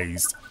limits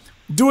raised,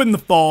 do it in the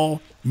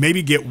fall,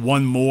 maybe get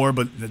one more,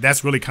 but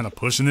that's really kind of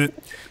pushing it,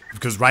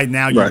 because right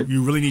now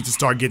you really need to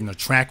start getting a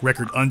track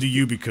record under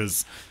you,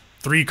 because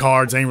 3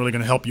 cards ain't really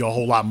going to help you a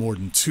whole lot more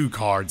than 2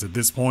 cards at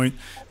this point.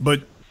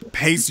 But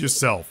pace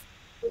yourself.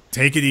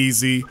 Take it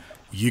easy.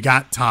 You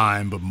got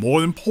time, but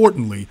more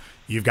importantly,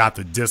 you've got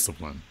the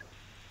discipline.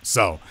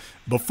 So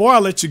before I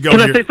let you go, can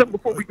I say something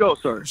before we go,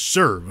 sir?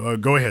 Sure.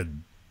 Go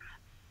ahead.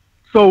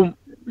 So,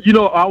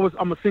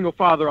 I'm a single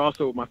father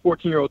also with my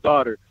 14-year-old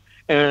daughter,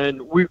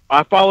 and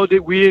I followed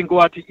it. We didn't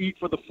go out to eat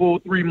for the full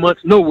 3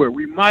 months, nowhere.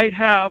 We might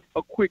have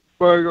a quick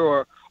burger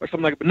or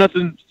something like that, but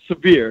nothing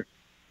severe.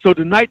 So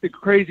tonight,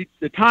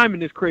 the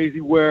timing is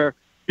crazy, where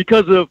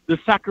because of the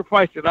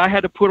sacrifice that I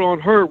had to put on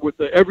her with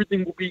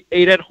everything will be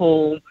ate at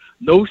home,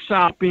 no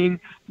shopping,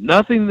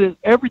 nothing,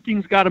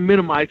 everything's got to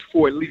minimize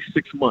for at least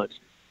 6 months.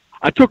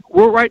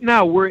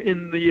 We're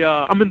in the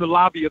I'm in the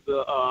lobby of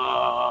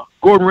the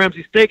Gordon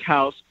Ramsay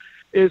Steakhouse.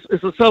 It's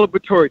a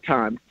celebratory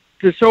time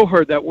to show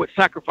her that what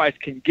sacrifice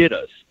can get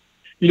us.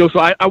 So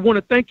I want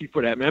to thank you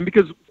for that, man,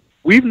 because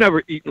we've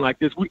never eaten like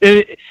this.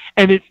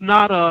 And it's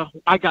not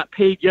I got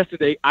paid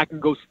yesterday, I can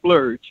go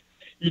splurge.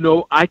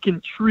 I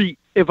can treat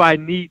if I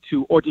need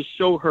to, or to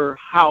show her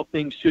how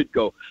things should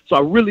go. So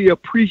I really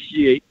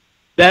appreciate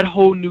that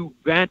whole new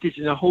vantage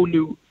and a whole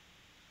new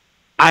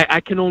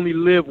I can only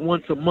live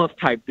once a month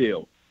type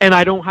deal. And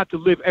I don't have to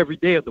live every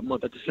day of the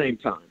month at the same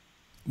time.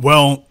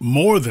 Well,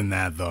 more than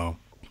that, though,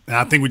 and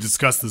I think we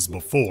discussed this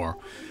before,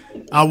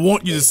 I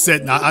want you to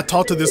set, now I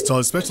talk to this to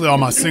especially all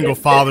my single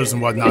fathers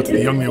and whatnot, to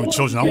the young men with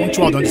children. I want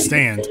you all to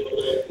understand,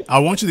 I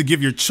want you to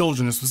give your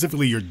children, and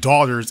specifically your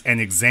daughters, an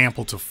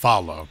example to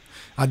follow.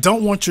 I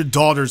don't want your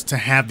daughters to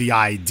have the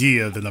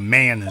idea that a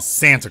man is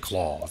Santa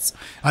Claus.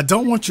 I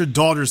don't want your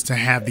daughters to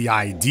have the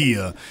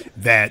idea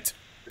that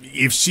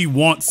if she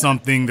wants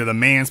something, that a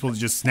man's supposed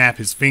to just snap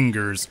his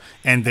fingers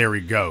and there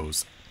he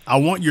goes. I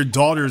want your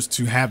daughters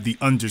to have the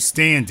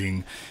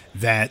understanding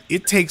that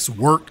it takes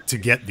work to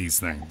get these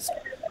things.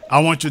 I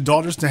want your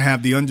daughters to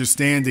have the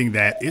understanding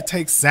that it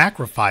takes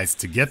sacrifice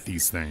to get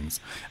these things.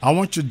 I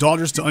want your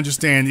daughters to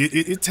understand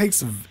it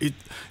takes,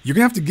 you're going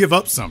to have to give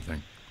up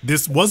something.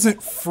 This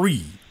wasn't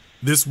free.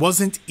 This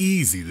wasn't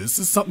easy. This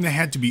is something that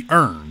had to be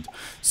earned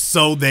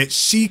so that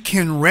she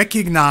can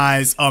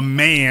recognize a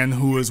man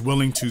who is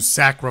willing to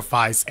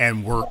sacrifice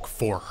and work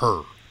for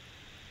her.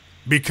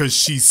 Because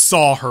she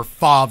saw her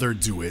father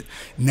do it.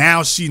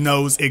 Now she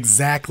knows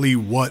exactly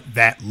what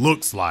that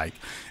looks like.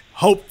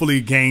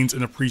 Hopefully gains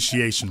an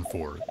appreciation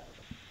for it.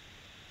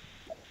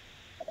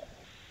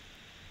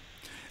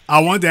 I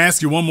wanted to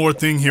ask you one more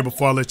thing here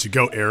before I let you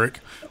go,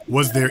 Eric.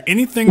 Was there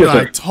anything that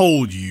I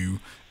told you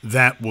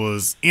that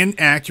was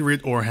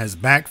inaccurate or has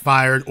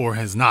backfired or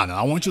has not? And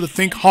I want you to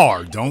think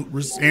hard. Don't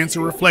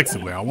answer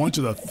reflexively. I want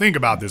you to think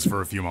about this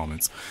for a few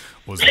moments.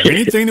 Was there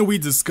anything that we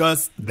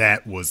discussed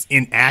that was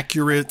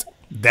inaccurate,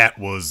 that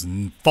was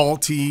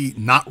faulty,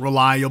 not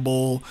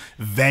reliable,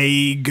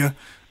 vague,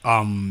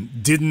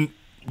 didn't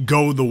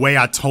go the way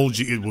I told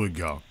you it would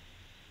go?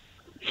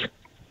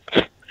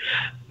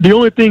 The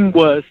only thing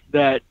was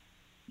that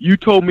you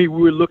told me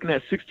we were looking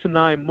at 6 to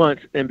 9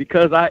 months, and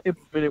because I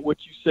implemented what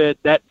you said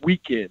that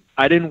weekend,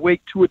 I didn't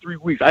wait 2 or 3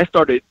 weeks. I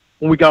started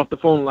when we got off the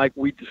phone like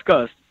we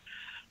discussed.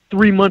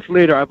 3 months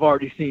later, I've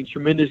already seen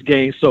tremendous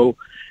gains. So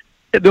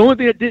the only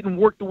thing that didn't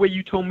work the way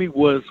you told me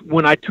was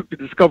when I took the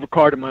Discover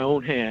card in my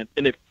own hand,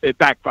 and it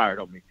backfired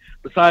on me.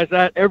 Besides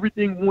that,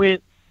 everything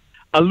went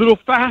a little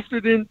faster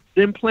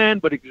than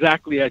planned, but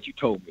exactly as you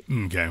told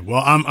me. Okay.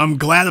 Well, I'm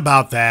glad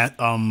about that.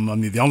 I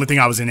mean, the only thing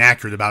I was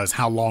inaccurate about is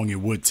how long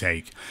it would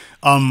take,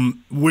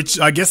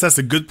 which I guess that's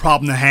a good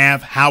problem to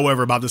have.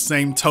 However, by the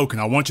same token,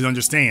 I want you to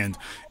understand,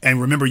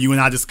 and remember, you and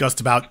I discussed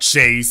about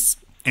Chase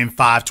and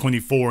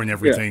 524 and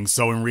everything. Yeah.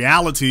 So in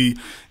reality,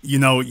 you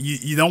know,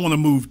 you don't want to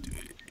move.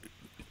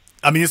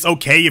 I mean, it's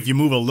okay if you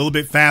move a little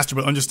bit faster,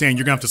 but understand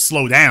you're going to have to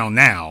slow down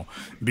now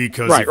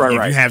because if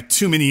you have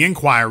too many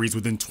inquiries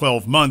within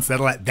 12 months,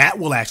 that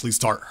will actually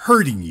start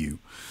hurting you.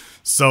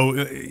 So,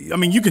 I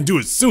mean, you can do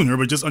it sooner,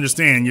 but just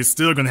understand you're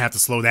still going to have to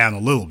slow down a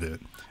little bit.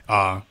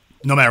 No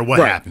matter what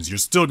happens, you're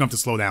still going to have to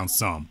slow down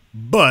some.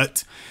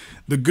 But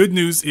the good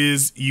news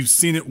is you've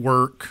seen it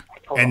work,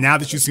 and now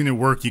that you've seen it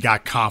work, you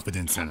got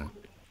confidence in it.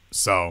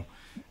 So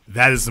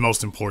that is the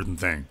most important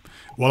thing.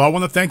 Well, I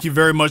want to thank you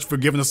very much for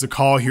giving us a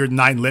call here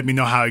tonight and let me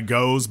know how it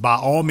goes. By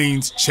all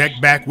means, check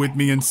back with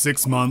me in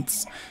 6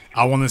 months.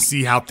 I want to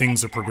see how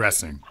things are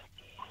progressing.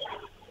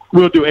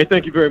 Will do. Hey,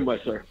 thank you very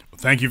much, sir.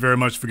 Thank you very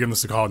much for giving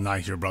us a call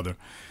tonight here, brother.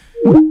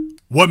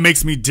 What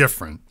makes me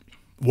different?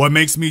 What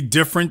makes me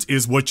different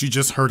is what you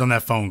just heard on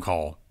that phone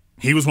call.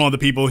 He was one of the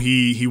people,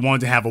 he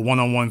wanted to have a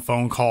one-on-one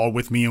phone call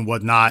with me and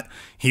whatnot.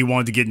 He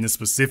wanted to get into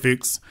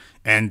specifics.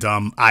 And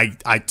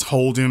I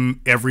told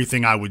him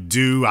everything I would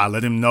do. I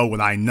let him know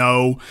what I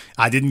know.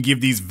 I didn't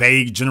give these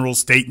vague general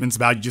statements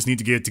about you just need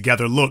to get it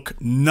together. Look,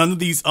 none of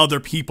these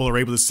other people are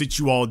able to sit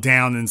you all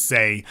down and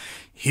say,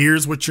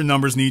 here's what your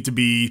numbers need to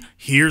be.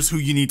 Here's who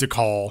you need to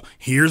call.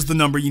 Here's the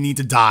number you need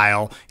to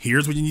dial.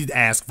 Here's what you need to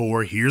ask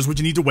for. Here's what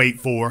you need to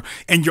wait for.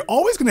 And you're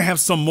always going to have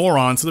some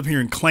moron sit up here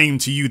and claim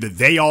to you that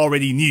they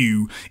already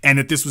knew and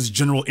that this was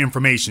general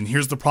information.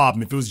 Here's the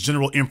problem. If it was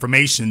general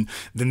information,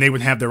 then they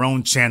would have their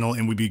own channel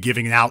and would be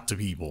giving it out to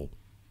people.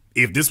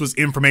 If this was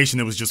information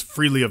that was just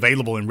freely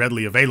available and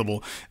readily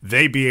available,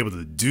 they'd be able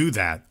to do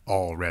that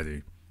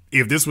already.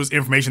 If this was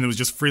information that was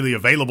just freely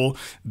available,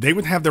 they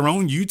would have their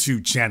own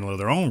YouTube channel or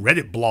their own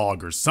Reddit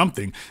blog or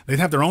something. They'd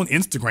have their own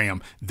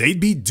Instagram. They'd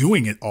be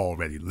doing it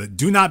already.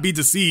 Do not be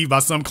deceived by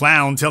some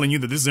clown telling you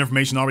that this is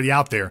information already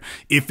out there.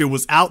 If it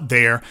was out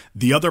there,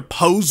 the other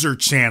poser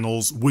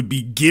channels would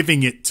be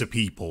giving it to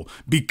people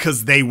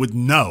because they would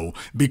know,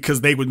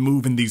 because they would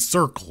move in these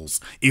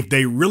circles. If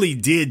they really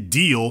did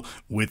deal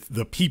with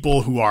the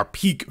people who are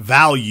peak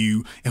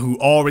value and who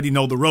already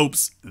know the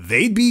ropes,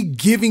 they'd be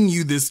giving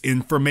you this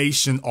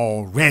information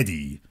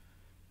already.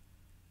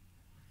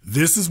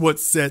 This is what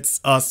sets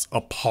us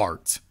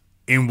apart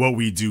in what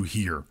we do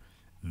here.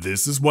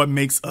 This is what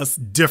makes us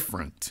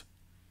different.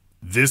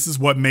 This is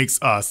what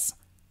makes us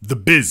the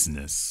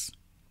business.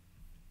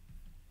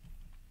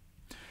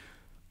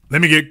 Let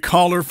me get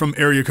caller from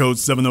area code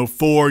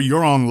 704.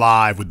 You're on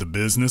live with the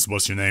business.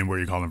 What's your name? Where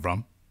are you calling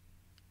from?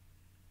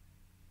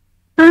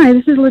 Hi,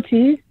 this is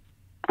Latif.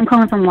 I'm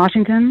calling from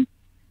Washington.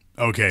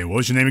 Okay, what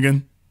was your name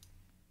again?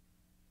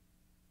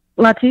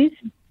 Latif.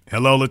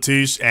 Hello,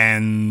 Latish,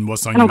 and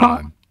what's on your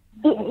mind?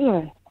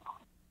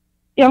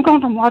 Yeah, I'm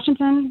calling from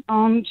Washington.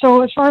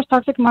 So as far as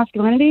toxic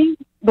masculinity,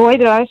 the way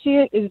that I see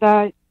it is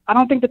that I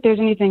don't think that there's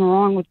anything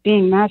wrong with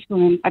being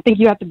masculine. I think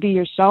you have to be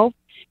yourself,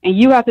 and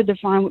you have to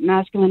define what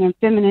masculine and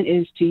feminine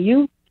is to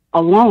you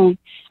alone.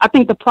 I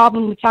think the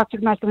problem with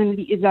toxic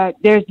masculinity is that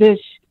there's this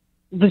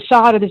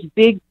facade of this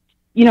big,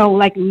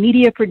 like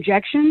media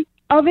projection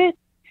of it,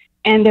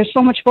 and there's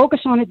so much focus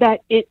on it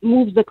that it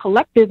moves the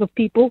collective of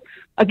people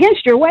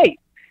against your way.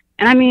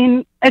 And I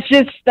mean, That's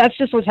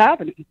just what's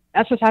happening.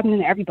 That's what's happening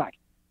to everybody.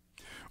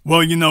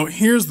 Well,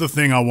 here's the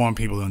thing I want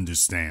people to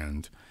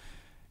understand.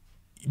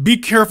 Be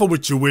careful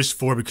what you wish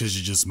for because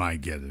you just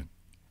might get it.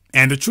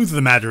 And the truth of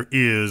the matter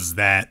is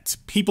that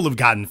people have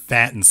gotten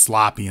fat and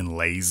sloppy and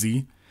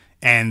lazy,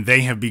 and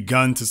they have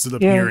begun to sit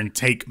up here and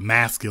take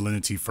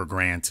masculinity for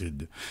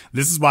granted.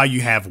 This is why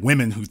you have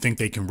women who think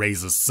they can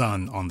raise a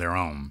son on their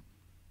own.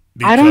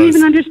 I don't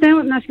even understand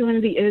what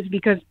masculinity is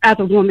because as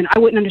a woman, I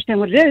wouldn't understand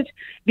what it is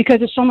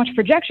because it's so much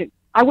projection.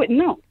 I wouldn't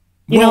know.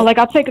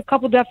 I'll take a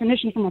couple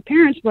definitions from my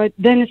parents, but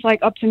then it's like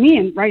up to me.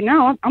 And right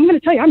now, I'm going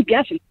to tell you, I'm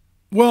guessing.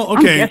 Well,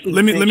 okay,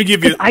 let me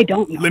give you. I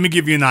don't know. Let me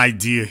give you an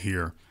idea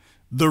here.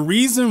 The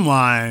reason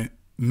why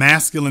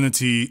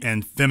masculinity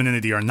and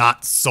femininity are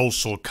not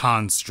social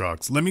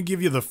constructs. Let me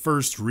give you the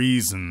first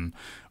reason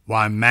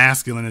why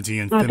masculinity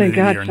and femininity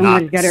are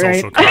not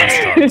social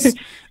constructs.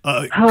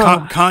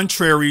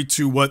 Contrary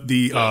to what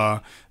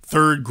the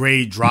third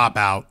grade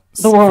dropout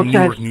from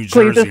Newark, New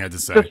Jersey had to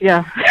say.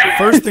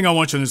 First thing I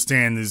want you to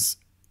understand is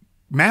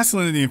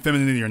masculinity and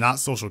femininity are not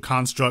social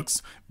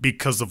constructs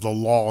because of the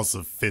laws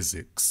of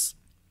physics,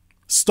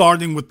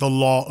 starting with the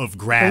law of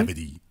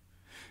gravity.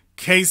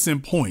 Case in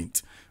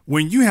point,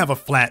 when you have a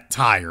flat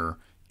tire,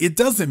 it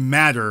doesn't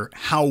matter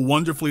how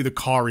wonderfully the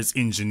car is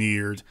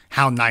engineered,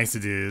 how nice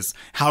it is,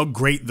 how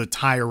great the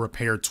tire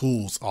repair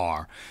tools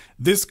are.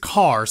 This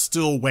car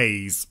still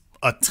weighs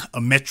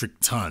a metric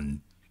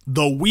ton.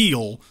 The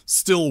wheel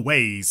still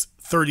weighs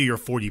 30 or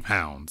 40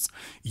 pounds.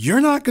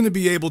 You're not going to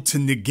be able to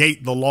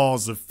negate the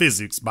laws of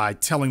physics by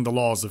telling the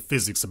laws of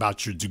physics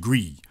about your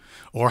degree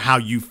or how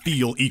you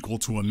feel equal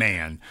to a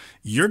man.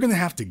 You're going to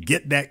have to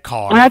get that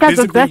car. I got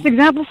the best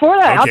example for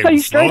that. I'll tell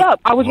you straight up.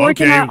 I was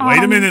working at,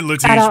 wait a minute,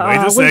 Latish.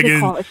 Wait a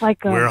second. It's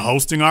like we're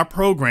hosting our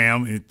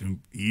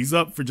program. Ease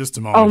up for just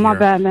a moment. Oh, my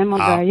bad, man. My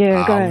bad.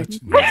 Yeah, go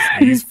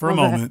ahead. Ease for a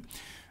moment.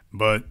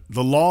 But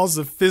the laws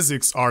of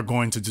physics are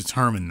going to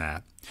determine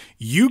that.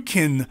 You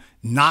can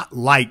not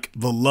like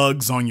the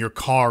lugs on your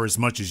car as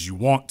much as you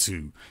want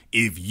to.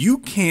 If you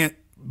can't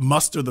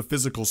muster the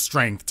physical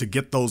strength to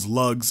get those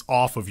lugs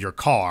off of your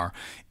car,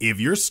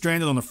 if you're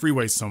stranded on the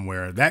freeway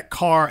somewhere, that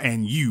car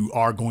and you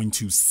are going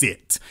to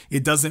sit.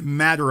 It doesn't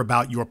matter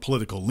about your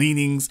political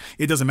leanings.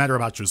 It doesn't matter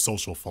about your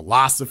social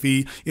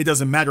philosophy. It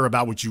doesn't matter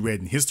about what you read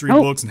in history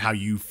books and how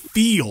you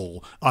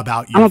feel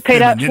about your I'm going to pay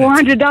that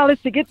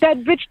 $400 to get that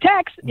bitch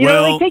tax.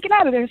 Take it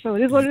out of there. So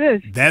it is what it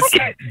is.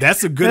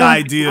 That's a good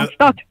idea.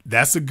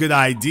 That's a good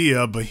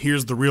idea. But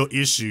here's the real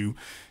issue.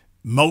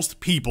 Most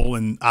people,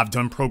 and I've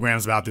done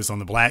programs about this on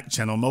the Black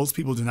channel, most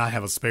people do not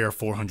have a spare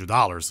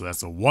 $400. So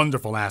that's a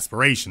wonderful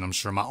aspiration. I'm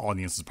sure my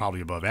audience is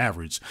probably above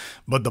average.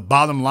 But the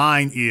bottom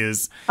line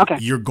is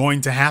you're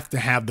going to have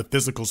the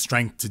physical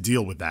strength to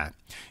deal with that.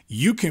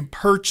 You can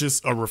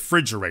purchase a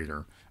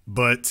refrigerator,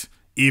 but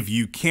if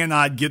you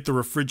cannot get the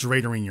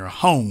refrigerator in your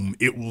home,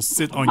 it will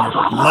sit on your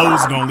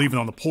Lowe's going to leave it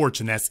on the porch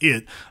and that's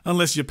it,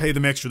 unless you pay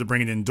them extra to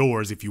bring it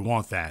indoors if you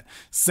want that.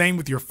 Same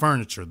with your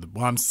furniture.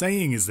 What I'm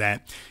saying is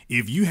that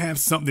if you have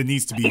something that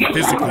needs to be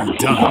physically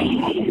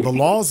done, the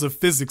laws of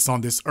physics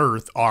on this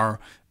earth are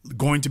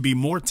going to be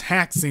more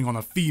taxing on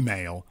a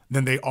female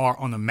than they are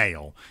on a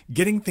male.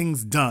 Getting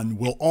things done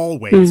will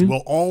always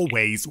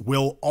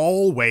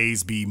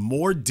be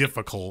more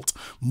difficult,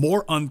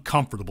 more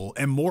uncomfortable,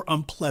 and more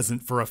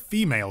unpleasant for a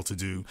female to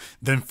do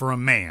than for a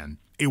man.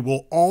 It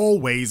will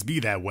always be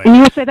that way. And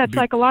you would say that's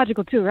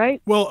psychological too,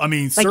 right? Well, I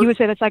mean, you would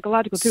say that's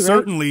psychological too,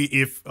 certainly,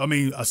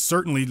 right?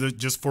 Certainly,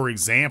 just for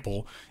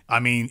example,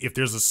 if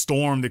there's a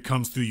storm that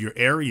comes through your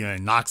area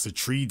and knocks a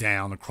tree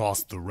down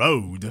across the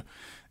road,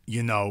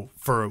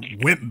 for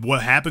women,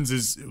 what happens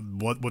is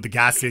what the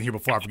guy said here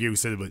before, I forget who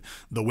said it, but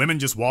the women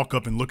just walk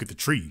up and look at the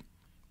tree.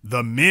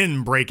 The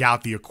men break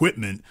out the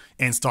equipment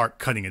and start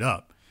cutting it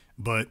up.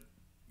 And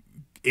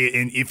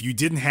if you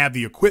didn't have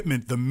the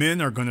equipment, the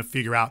men are going to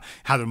figure out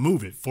how to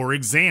move it. For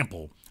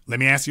example, let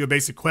me ask you a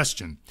basic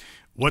question.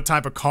 What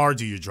type of car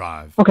do you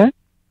drive? Okay.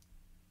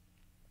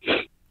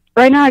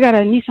 Right now I got a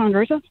Nissan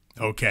Versa.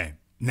 Okay.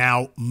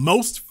 Now,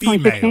 most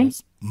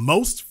females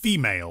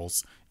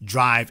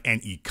drive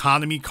an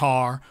economy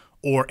car,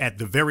 or at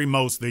the very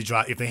most, they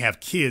drive, if they have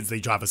kids,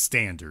 they drive a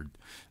standard.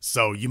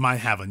 So you might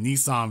have a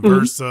Nissan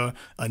Versa,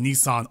 a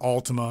Nissan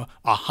Altima,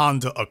 a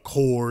Honda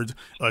Accord,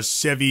 a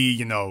Chevy,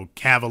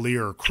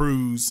 Cavalier or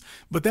Cruze.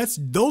 But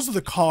those are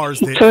the cars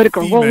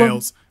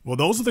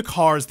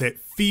that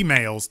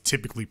females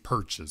typically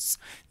purchase.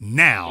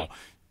 Now,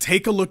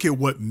 take a look at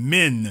what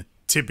men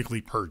typically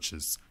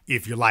purchase.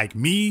 If you're like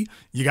me,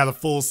 you got a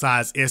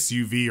full-size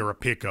SUV or a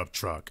pickup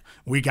truck.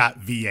 We got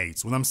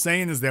V8s. What I'm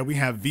saying is that we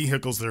have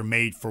vehicles that are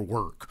made for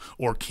work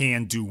or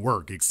can do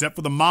work, except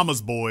for the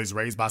mama's boys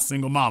raised by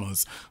single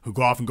mamas who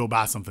go off and go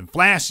buy something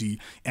flashy,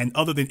 and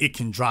other than it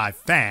can drive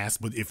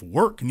fast, but if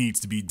work needs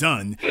to be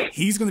done,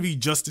 he's going to be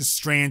just as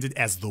stranded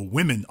as the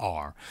women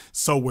are.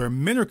 So where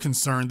men are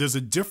concerned, there's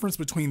a difference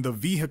between the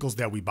vehicles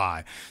that we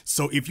buy.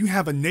 So if you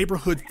have a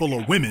neighborhood full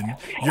of women,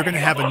 you're going to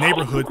have a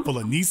neighborhood full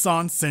of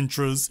Nissan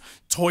Sentras,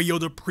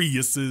 Toyota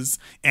Priuses,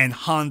 and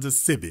Honda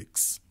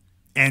Civics.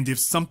 And if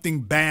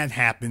something bad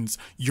happens,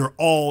 you're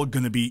all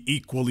going to be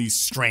equally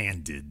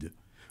stranded.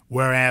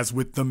 Whereas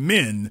with the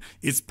men,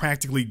 it's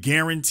practically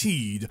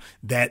guaranteed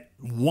that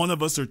one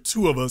of us or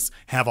two of us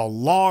have a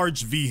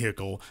large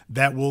vehicle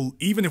that will,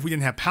 even if we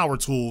didn't have power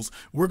tools,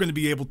 we're going to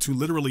be able to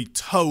literally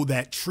tow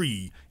that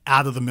tree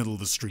out of the middle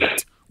of the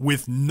street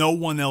with no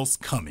one else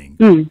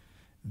coming.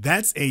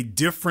 That's a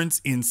difference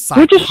in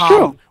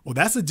psychology. Well,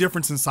 that's a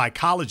difference in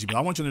psychology, but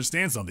I want you to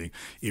understand something.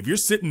 If you're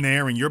sitting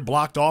there and you're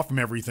blocked off from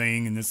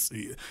everything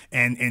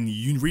and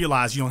you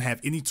realize you don't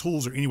have any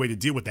tools or any way to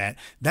deal with that,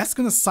 that's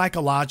going to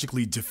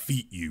psychologically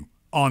defeat you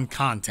on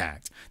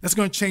contact. That's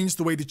going to change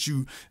the way that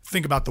you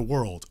think about the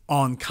world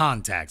on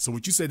contact. So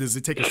what you said is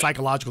it take a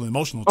psychological and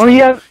emotional toll.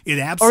 It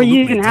absolutely Or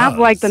you can does. have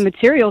like the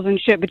materials and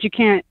shit, but you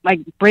can't like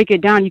break it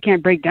down. You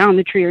can't break down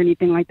the tree or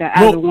anything like that.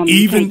 Well, as a woman,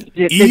 even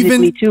if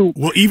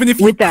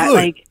you that, could,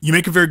 like, you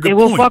make a very good it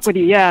point. will fuck with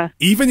you, yeah.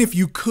 Even if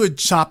you could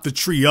chop the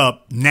tree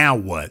up, now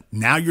what?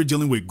 Now you're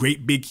dealing with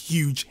great big,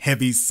 huge,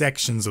 heavy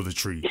sections of the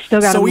tree.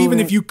 So even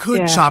if you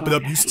could chop it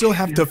up, you still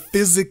have to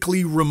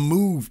physically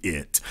remove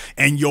it.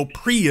 And your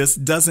Prius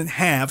doesn't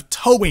have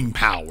towing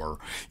power.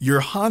 Your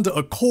Honda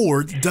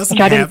Accord doesn't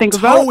have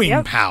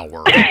towing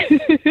power.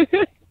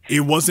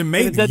 It wasn't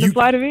made. It doesn't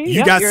apply to me.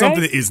 You got something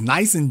that is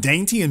nice and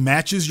dainty and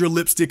matches your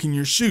lipstick and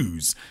your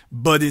shoes,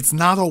 but it's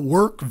not a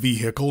work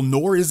vehicle,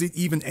 nor is it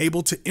even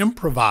able to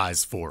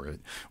improvise for it.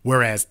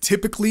 Whereas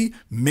typically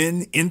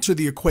men enter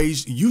the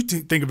equation, you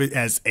think of it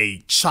as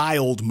a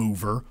child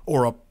mover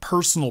or a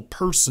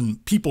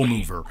people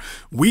mover.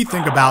 We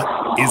think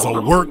about is a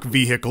work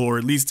vehicle, or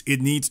at least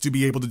it needs to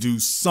be able to do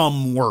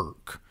some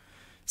work.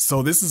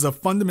 So this is a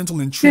fundamental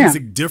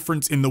intrinsic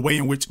difference in the way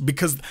in which,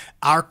 because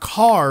our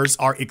cars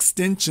are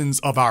extensions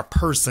of our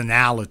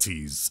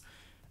personalities.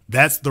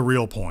 That's the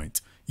real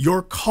point.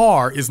 Your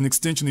car is an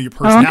extension of your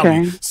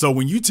personality. So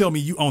when you tell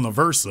me you own a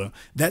Versa,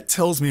 that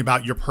tells me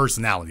about your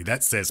personality.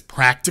 That says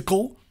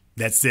practical.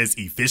 That says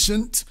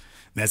efficient.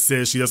 That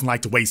says she doesn't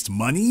like to waste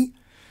money.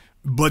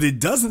 But it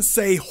doesn't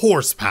say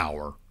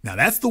horsepower. Now,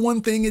 that's the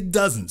one thing it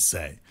doesn't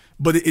say.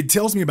 But it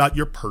tells me about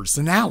your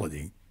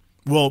personality.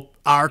 Well,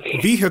 our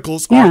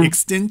vehicles are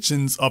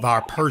extensions of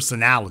our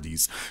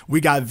personalities. We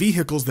got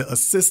vehicles that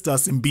assist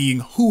us in being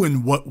who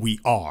and what we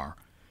are.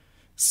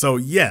 So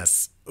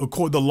yes,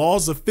 the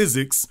laws of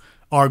physics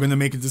are going to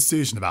make a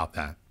decision about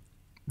that.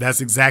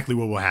 That's exactly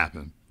what will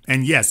happen.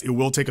 And yes, it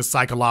will take a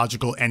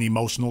psychological and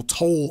emotional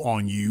toll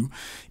on you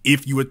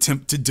if you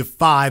attempt to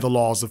defy the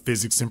laws of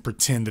physics and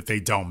pretend that they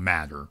don't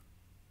matter.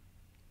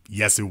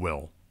 Yes, it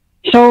will.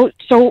 So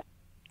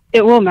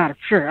it will matter,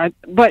 sure.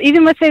 But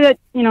even let's say that,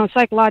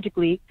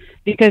 psychologically,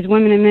 because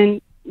women and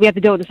men, we have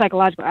to deal with the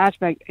psychological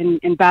aspect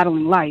in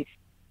battling life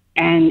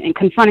and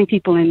confronting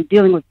people and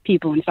dealing with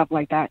people and stuff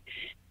like that.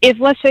 If,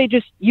 let's say,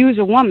 just you as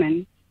a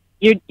woman,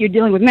 you're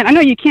dealing with men, I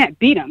know you can't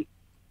beat them.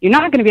 You're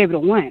not going to be able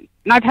to win.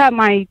 And I've had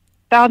my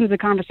thousands of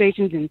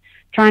conversations and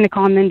trying to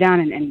calm men down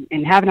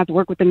and having to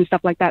work with them and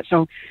stuff like that.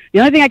 So the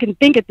only thing I can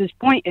think at this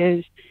point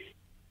is,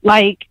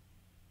 like,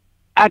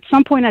 at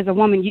some point as a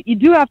woman, you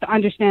do have to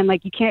understand,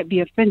 like, you can't be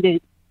offended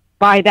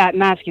by that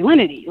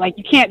masculinity. Like,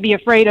 you can't be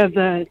afraid of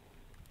the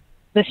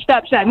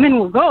steps that men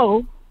will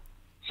go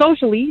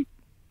socially,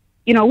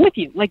 with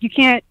you. Like, you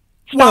can't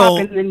stop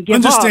and then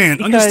give up.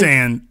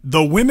 Understand,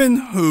 the women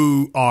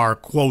who are,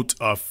 quote,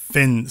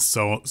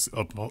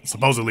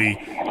 supposedly,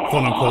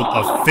 quote unquote,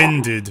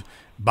 offended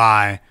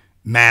by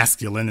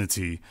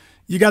masculinity,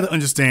 you got to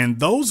understand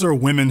those are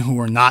women who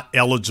are not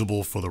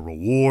eligible for the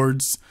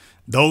rewards.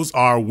 Those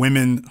are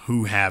women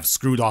who have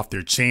screwed off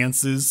their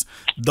chances.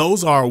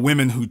 Those are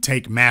women who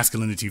take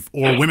masculinity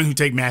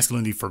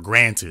for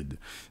granted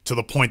to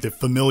the point that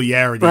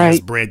familiarity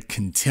has bred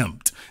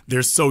contempt.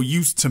 They're so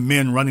used to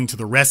men running to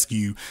the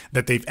rescue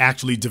that they've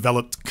actually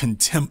developed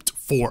contempt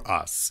for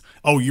us.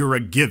 Oh, you're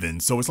a given.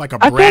 So it's like a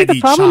bratty child. I think the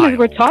problem is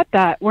we're taught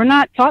that. We're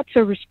not taught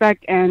to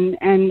respect and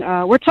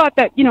we're taught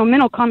that,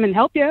 men will come and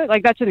help you.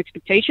 Like, that's an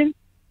expectation.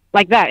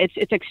 Like that.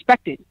 It's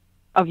expected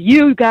of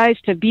you guys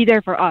to be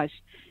there for us.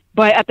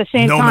 But at the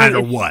same time,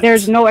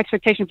 there's no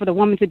expectation for the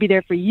woman to be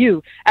there for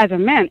you as a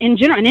man in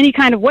general, in any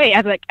kind of way,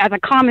 as a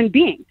common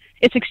being.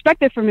 It's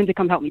expected for men to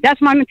come help me. That's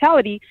my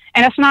mentality.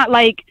 And that's not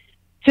like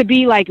to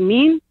be like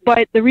mean,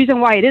 but the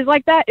reason why it is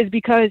like that is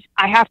because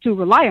I have to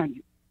rely on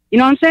you. You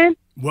know what I'm saying?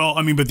 Well,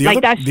 I mean, but the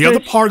other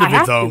part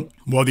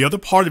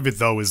of it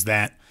though is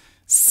that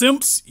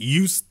simps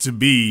used to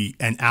be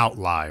an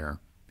outlier.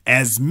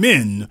 As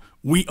men,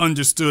 we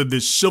understood that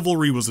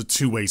chivalry was a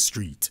two-way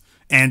street.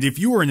 And if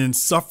you were an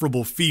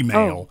insufferable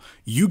female,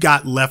 you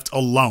got left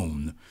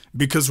alone.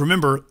 Because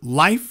remember,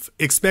 life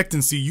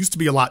expectancy used to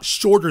be a lot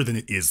shorter than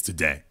it is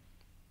today.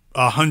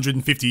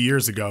 150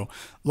 years ago,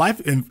 life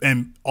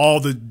and all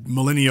the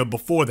millennia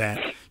before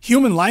that,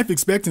 human life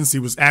expectancy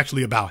was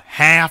actually about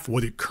half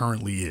what it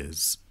currently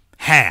is.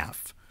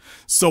 Half.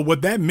 So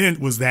what that meant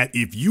was that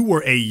if you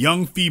were a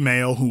young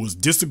female who was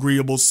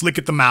disagreeable, slick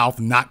at the mouth,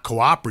 not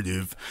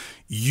cooperative,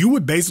 you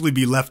would basically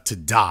be left to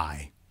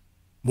die.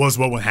 Was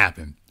what would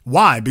happen.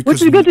 Why? Because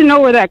which is good to know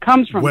where that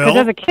comes from. Because well,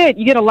 as a kid,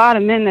 you get a lot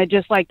of men that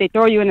just like they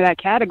throw you into that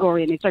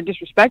category and they start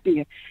disrespecting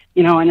you,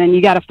 you know, and then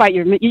you got to fight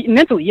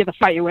mentally. You have to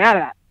fight your way out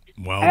of that.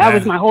 well, that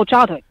was my whole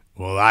childhood.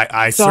 Well,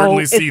 I So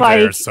certainly it's see like,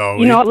 there. So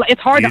you know,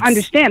 it's hard to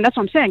understand. That's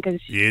what I'm saying,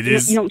 because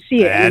you don't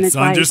see it. That's it's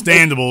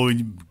understandable.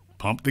 You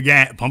pump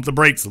the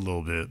brakes a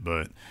little bit,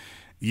 but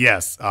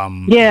yes.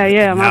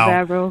 Yeah. My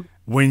bad, bro.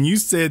 When you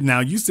said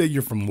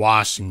you're from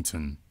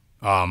Washington.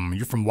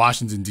 You're from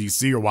Washington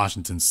D.C. or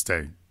Washington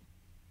State?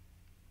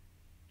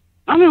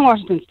 I'm in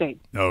Washington State.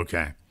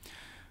 Okay.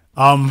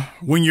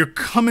 When you're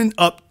coming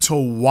up to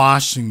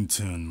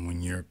Washington,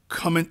 when you're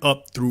coming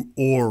up through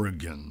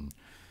Oregon,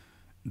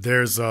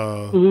 there's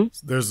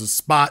a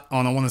spot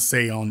on, I want to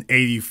say on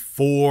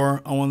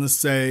 84, I want to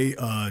say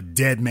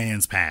Dead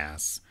Man's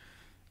Pass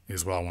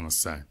is what I want to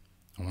say.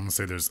 I want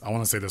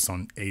to say this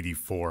on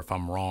 84. If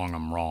I'm wrong,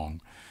 I'm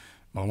wrong.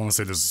 But I want to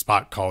say there's a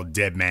spot called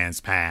Dead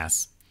Man's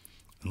Pass.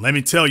 And let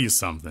me tell you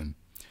something.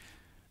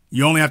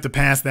 You only have to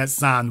pass that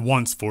sign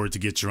once for it to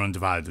get your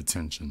undivided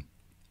attention.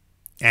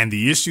 And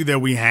the issue that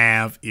we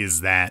have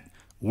is that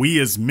we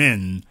as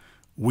men,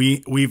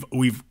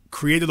 we've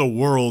created a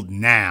world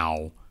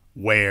now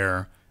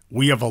where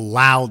we have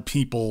allowed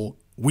people,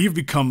 we've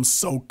become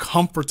so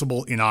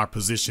comfortable in our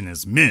position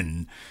as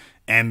men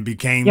and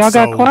became y'all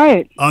got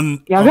quiet. Y'all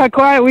got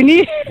quiet. We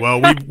need.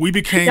 Well, we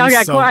became y'all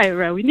got quiet,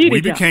 bro.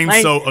 We became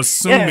so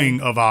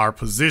assuming of our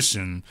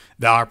position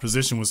that our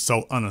position was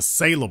so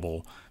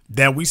unassailable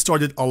that we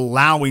started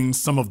allowing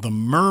some of the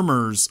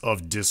murmurs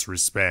of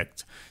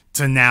disrespect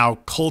to now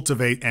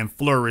cultivate and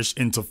flourish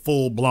into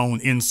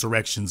full-blown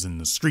insurrections in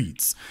the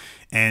streets.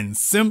 And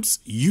simps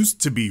used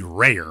to be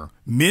rare.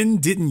 Men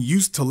didn't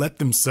used to let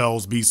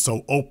themselves be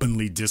so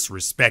openly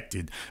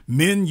disrespected.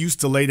 Men used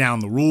to lay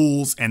down the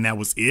rules and that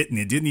was it. And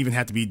it didn't even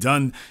have to be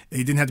done.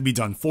 It didn't have to be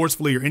done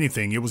forcefully or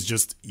anything. It was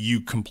just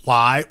you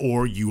comply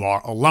or you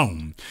are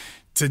alone.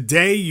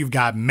 Today, you've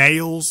got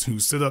males who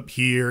sit up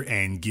here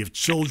and give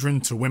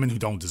children to women who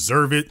don't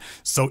deserve it.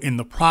 So in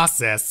the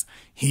process,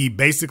 he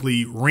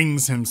basically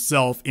rings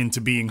himself into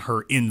being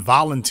her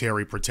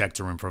involuntary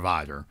protector and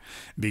provider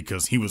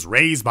because he was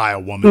raised by a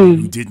woman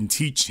who didn't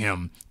teach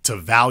him to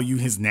value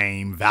his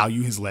name,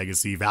 value his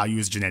legacy, value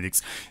his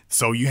genetics.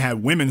 So you have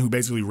women who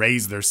basically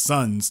raise their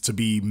sons to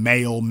be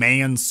male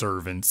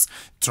manservants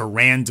to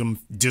random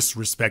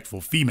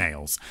disrespectful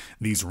females.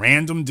 These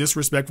random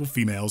disrespectful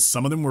females,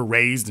 some of them were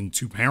raised in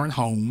two-parent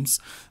homes.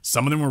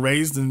 Some of them were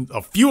raised in,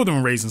 a few of them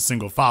were raised in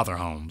single-father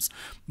homes.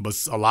 But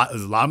a lot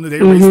of them today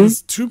are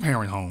raised in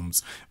two-parent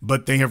homes.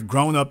 But they have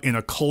grown up in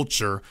a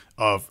culture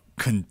of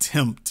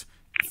contempt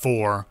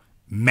for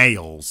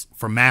males,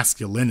 for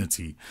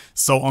masculinity.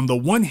 So on the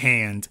one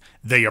hand,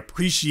 they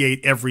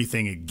appreciate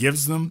everything it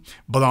gives them,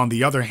 but on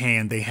the other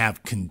hand, they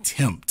have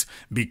contempt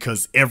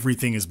because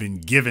everything has been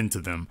given to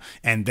them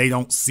and they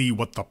don't see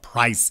what the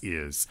price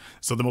is.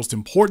 So the most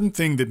important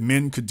thing that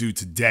men could do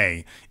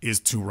today is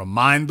to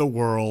remind the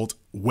world,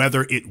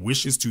 whether it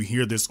wishes to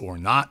hear this or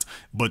not,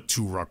 but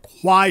to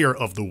require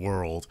of the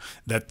world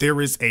that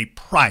there is a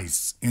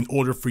price in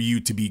order for you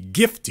to be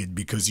gifted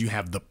because you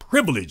have the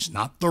privilege,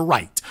 not the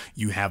right.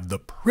 You have the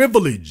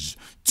privilege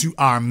to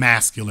our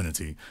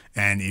masculinity.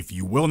 And if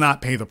you will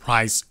not pay the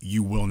price,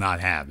 you will not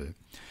have it.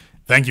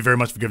 Thank you very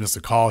much for giving us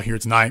a call here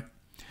tonight.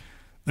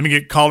 Let me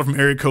get caller from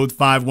area code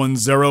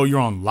 510. You're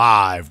on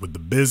live with The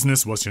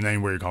Business. What's your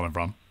name? Where are you calling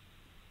from?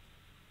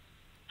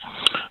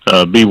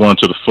 B1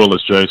 to the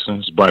fullest, Jason.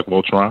 It's Black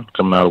Voltron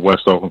coming out of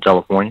West Oakland,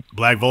 California.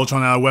 Black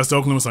Voltron out of West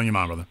Oakland. What's on your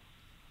mind, brother?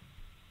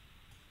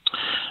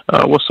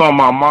 What's on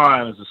my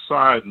mind as a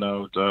side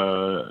note,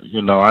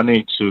 I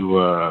need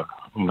to,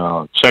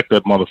 check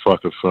that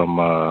motherfucker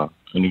from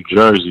New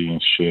Jersey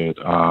and shit.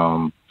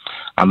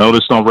 I know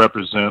this don't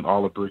represent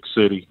all of Brick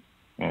City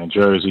and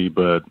Jersey,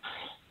 but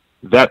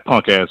that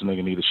punk-ass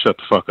nigga need to shut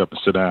the fuck up and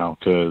sit down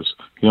because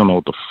he don't know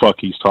what the fuck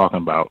he's talking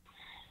about.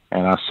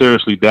 And I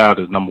seriously doubt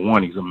that, number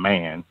one, he's a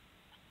man.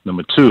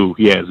 Number two,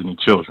 he has any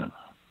children.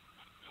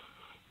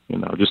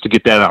 Just to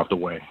get that out the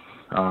way.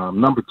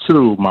 Number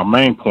two, my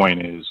main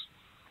point is,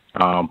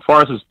 as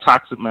far as this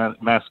toxic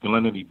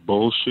masculinity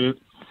bullshit,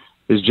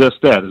 it's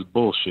just that. It's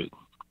bullshit.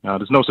 Now,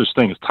 there's no such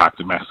thing as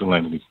toxic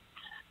masculinity.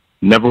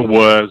 Never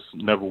was,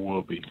 never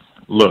will be.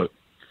 Look,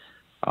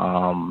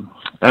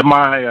 at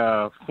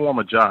my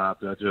former job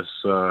that I just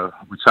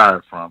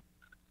retired from,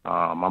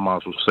 I might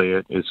as well say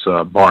it, it's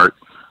BART.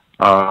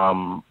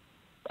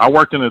 I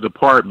worked in a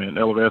department,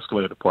 elevator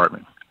escalator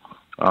department.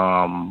 It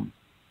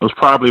was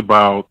probably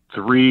about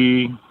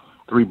three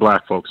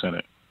black folks in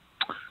it.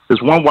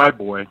 There's one white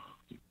boy.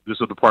 This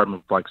is a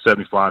department of like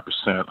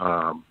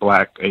 75%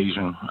 black,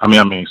 Asian.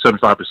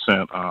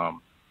 75%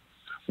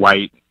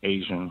 white,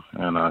 Asian,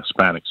 and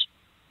Hispanics.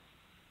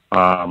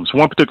 So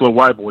one particular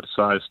white boy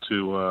decides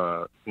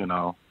to,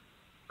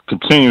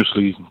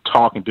 continuously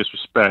talk and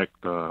disrespect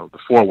the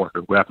floor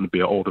worker, who happened to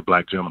be an older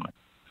black gentleman.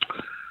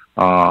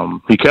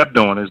 He kept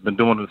doing it. He's been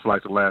doing it for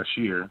like the last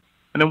year.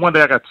 And then one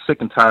day I got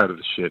sick and tired of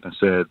the shit and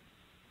said,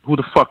 who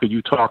the fuck are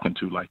you talking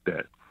to like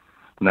that?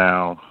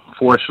 Now,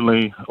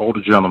 fortunately,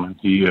 older gentleman,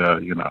 he,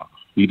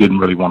 he didn't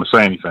really want to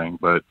say anything,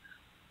 but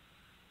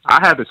I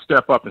had to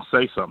step up and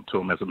say something to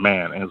him as a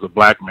man, and as a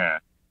black man,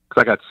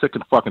 because I got sick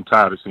and fucking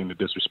tired of seeing the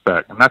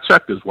disrespect. And I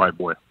checked this white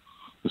boy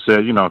and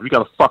said, you know, if you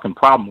got a fucking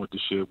problem with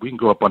this shit, we can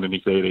go up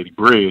underneath the 880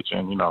 bridge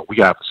and, you know, we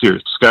got a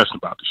serious discussion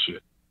about this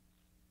shit.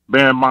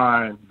 Bear in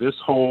mind, this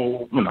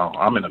whole, you know,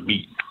 I'm in a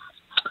meeting,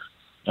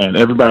 and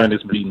everybody in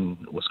this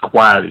meeting was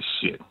quiet as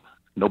shit.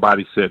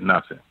 Nobody said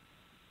nothing.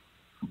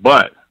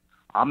 But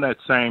I'm that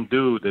same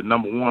dude that,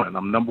 number one,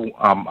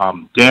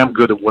 I'm damn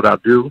good at what I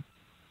do.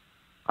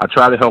 I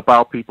try to help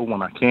out people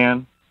when I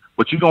can,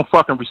 but you don't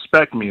fucking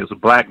respect me as a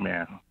black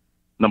man,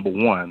 number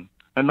one.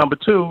 And number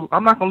two,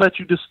 I'm not going to let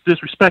you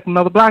disrespect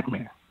another black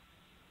man,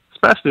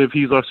 especially if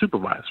he's our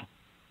supervisor.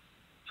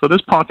 So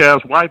this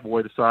punk-ass white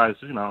boy decides,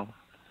 you know,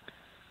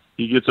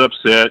 he gets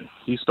upset,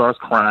 he starts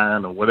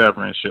crying or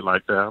whatever and shit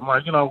like that. I'm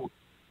like, you know,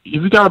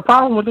 if you got a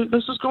problem with it,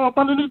 let's just go up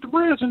underneath the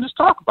bridge and just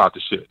talk about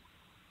the shit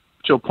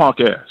with your punk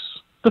ass.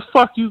 The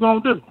fuck you gonna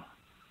do?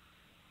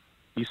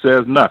 He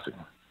says nothing.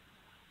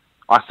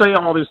 I say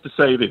all this to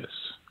say this.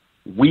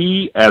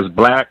 We as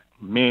black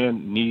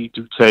men need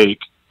to take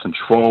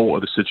control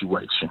of the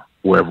situation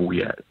wherever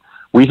we at.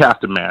 We have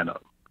to man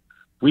up.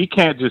 We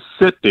can't just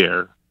sit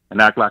there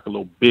and act like a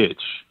little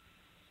bitch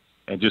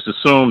and just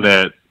assume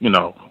that, you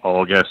know,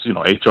 oh, I guess, you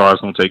know, HR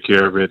is going to take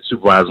care of it,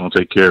 supervisor is going to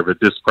take care of it,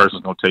 this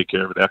person's going to take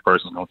care of it, that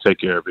person's going to take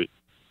care of it.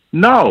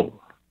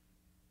 No.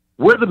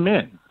 We're the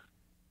men.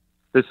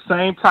 The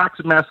same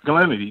toxic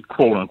masculinity,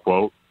 quote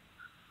unquote,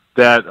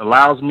 that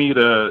allows me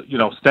to, you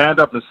know, stand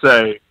up and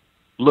say,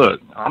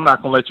 look, I'm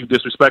not going to let you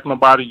disrespect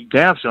nobody. You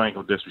damn sure ain't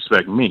going to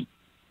disrespect me.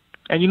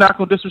 And you're not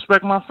going to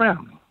disrespect my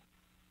family.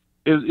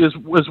 Is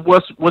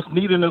what's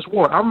needed in this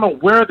war. I don't know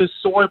where this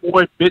soy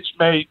boy, bitch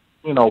made,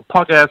 you know,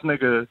 punk ass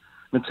nigga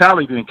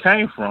mentality then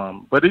came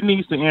from, but it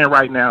needs to end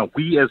right now.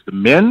 We as the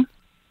men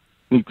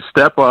need to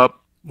step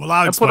up. Well,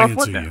 I'll explain it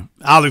to you.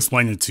 I'll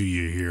explain it to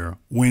you here.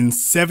 When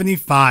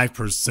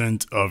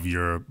 75% of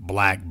your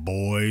black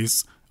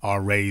boys are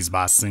raised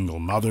by single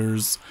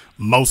mothers,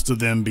 most of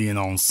them being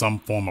on some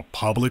form of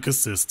public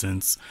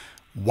assistance,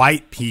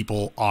 white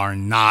people are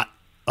not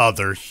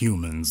other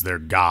humans. They're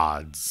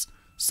gods.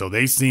 So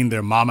they've seen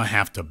their mama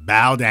have to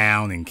bow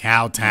down and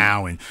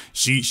kowtow, and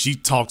she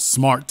talks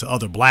smart to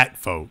other black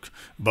folk.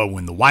 But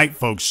when the white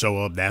folks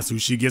show up, that's who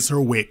she gets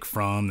her WIC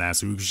from.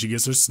 That's who she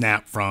gets her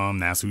SNAP from.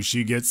 That's who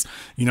she gets,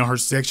 you know, her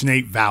Section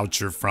 8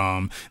 voucher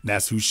from.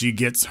 That's who she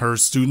gets her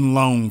student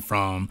loan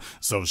from.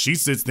 So she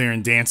sits there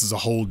and dances a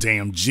whole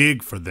damn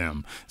jig for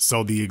them.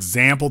 So the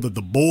example that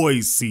the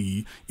boys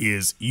see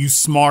is you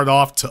smart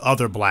off to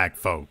other black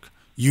folk.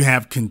 You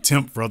have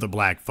contempt for other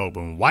black folk.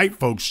 But when white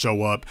folks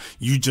show up,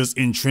 you just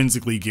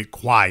intrinsically get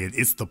quiet.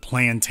 It's the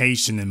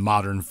plantation in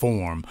modern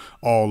form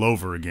all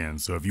over again.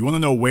 So if you want to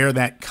know where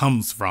that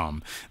comes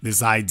from,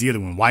 this idea that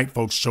when white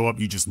folks show up,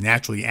 you just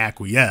naturally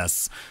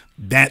acquiesce,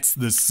 that's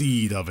the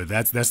seed of it.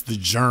 That's the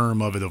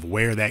germ of it, of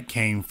where that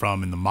came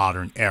from in the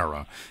modern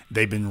era.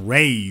 They've been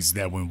raised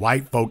that when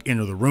white folk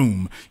enter the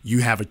room,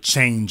 you have a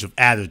change of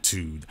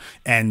attitude.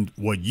 And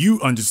what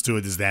you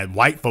understood is that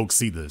white folks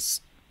see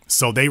this.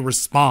 So they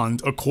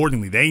respond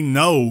accordingly. They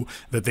know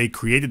that they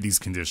created these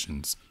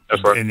conditions.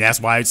 That's right. And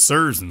that's why it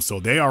serves them. So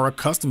they are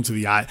accustomed to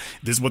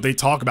this is what they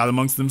talk about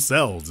amongst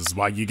themselves. This is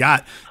why you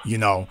got, you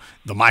know,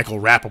 the Michael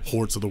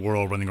Rappaports of the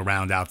world running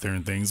around out there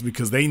and things,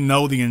 because they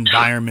know the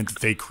environment that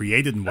they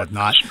created and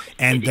whatnot,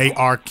 and they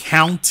are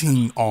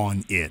counting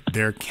on it.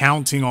 They're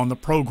counting on the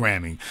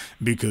programming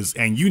because,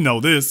 and you know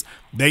this,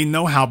 they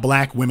know how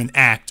black women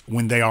act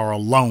when they are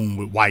alone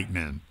with white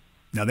men.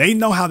 Now, they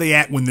know how they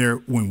act when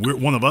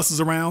one of us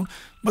is around,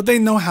 but they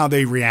know how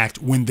they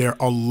react when they're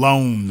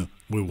alone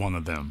with one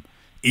of them,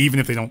 even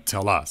if they don't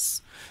tell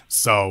us.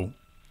 So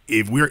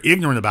if we're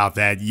ignorant about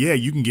that, yeah,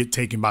 you can get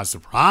taken by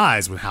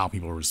surprise with how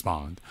people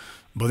respond.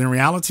 But in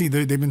reality,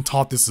 they've been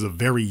taught this at a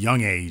very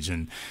young age.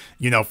 And,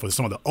 you know, for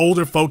some of the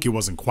older folk, it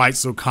wasn't quite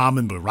so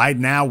common. But right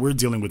now, we're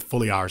dealing with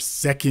fully our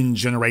second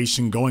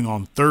generation, going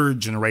on third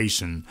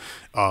generation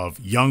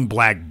of young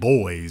black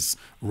boys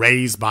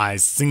raised by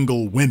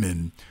single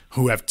women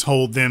who have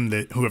told them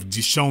that, who have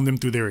shown them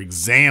through their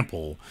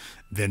example,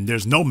 then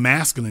there's no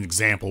masculine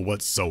example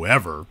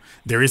whatsoever.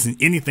 There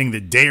isn't anything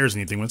that dares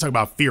anything. When we talk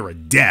about fear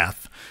of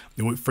death,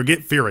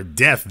 forget fear of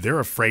death. They're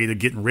afraid of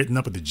getting written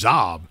up at the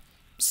job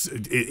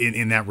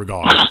in that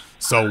regard.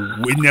 So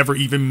it never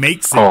even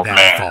makes it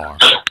that far.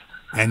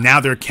 And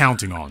now they're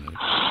counting on it.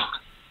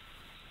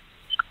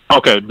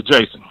 Okay, but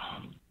Jason,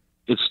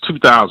 it's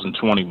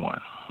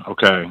 2021,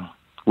 okay?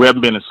 We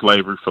haven't been in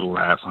slavery for the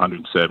last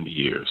 170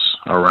 years,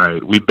 all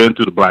right? We've been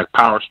through the Black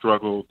Power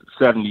struggle,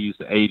 the 70s,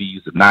 the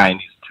 80s, the 90s,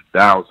 the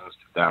 2000s,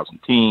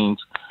 2010s.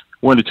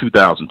 We're in the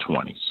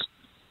 2020s.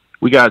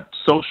 We got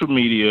social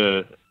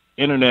media,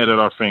 internet at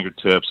our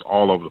fingertips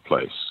all over the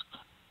place.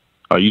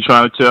 Are you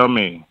trying to tell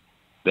me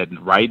that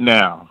right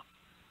now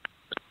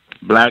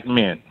black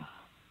men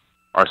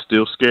are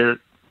still scared?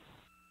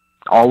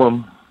 All of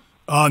them?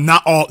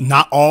 Not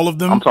all of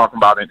them. I'm talking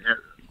about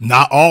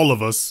not all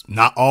of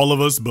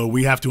us, but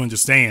we have to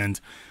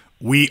understand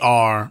we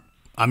are,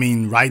 I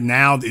mean, right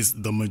now is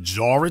the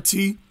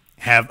majority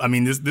have. I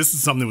mean, this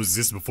is something that was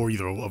existed before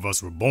either of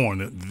us were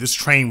born. This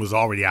train was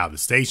already out of the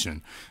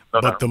station.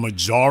 But the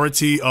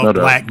majority of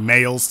black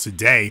males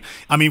today,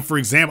 I mean, for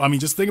example, I mean,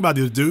 just think about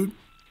this, dude.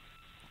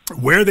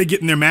 Where are they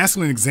getting their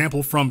masculine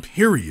example from,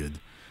 period?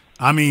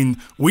 I mean,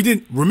 we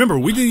didn't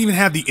even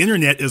have the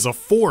internet as a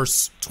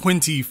force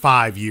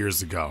 25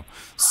 years ago.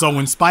 So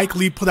when Spike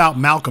Lee put out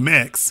Malcolm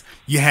X,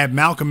 you had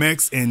Malcolm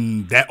X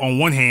and that on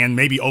one hand,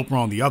 maybe Oprah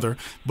on the other,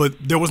 but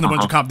there wasn't a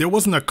bunch of there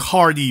wasn't a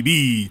Cardi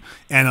B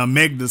and a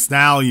Meg Thee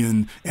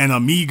Stallion and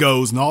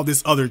Amigos and all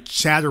this other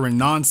chatter and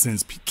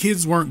nonsense.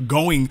 Kids weren't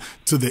going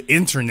to the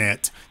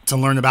internet to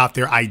learn about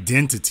their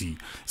identity.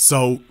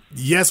 So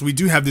yes, we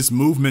do have this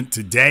movement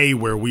today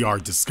where we are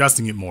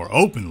discussing it more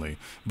openly,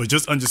 but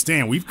just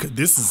understand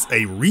this is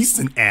a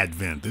recent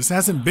advent. This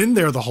hasn't been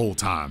there the whole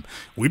time.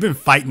 We've been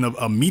fighting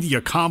a media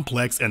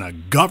complex and a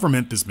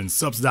government that's been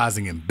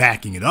subsidizing and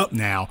backing it up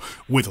now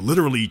with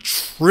literally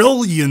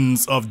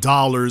trillions of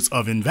dollars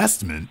of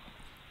investment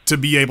to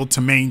be able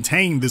to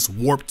maintain this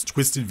warped,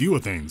 twisted view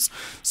of things.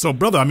 So,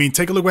 brother, I mean,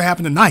 take a look what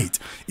happened tonight.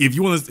 If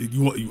you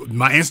want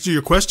my answer to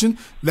your question,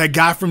 that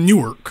guy from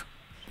Newark,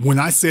 when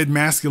I said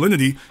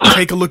masculinity,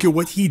 take a look at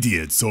what he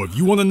did. So if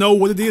you want to know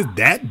what it is,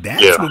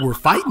 that's what we're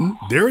fighting.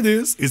 There it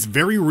is. It's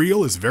very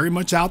real. It's very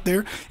much out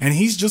there. And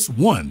he's just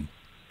one.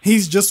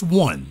 He's just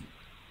one.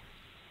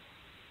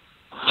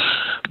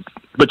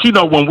 But, you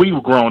know, when we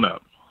were growing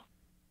up,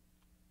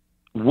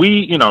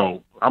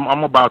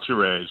 I'm about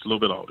your age, a little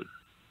bit older.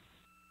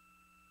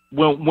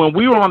 When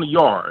we were on the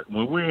yard,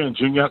 when we were in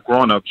junior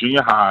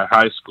high,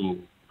 high school,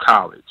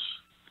 college,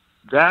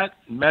 that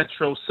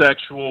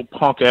metrosexual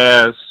punk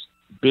ass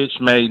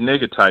bitch made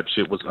nigga type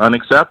shit was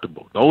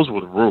unacceptable. Those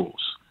were the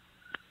rules.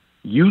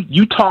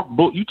 You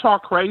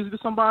talk crazy to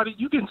somebody,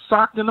 you getting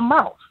socked in the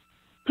mouth.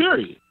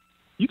 Period.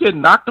 You get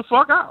knocked the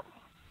fuck out.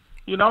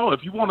 You know,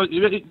 if you want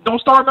to,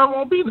 don't start, there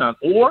won't be none,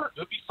 or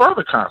there'll be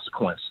further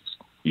consequences.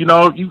 You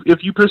know,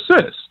 if you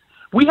persist.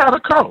 We had a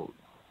code.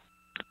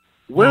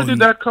 Where did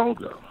that code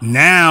go?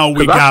 Now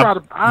we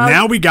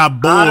got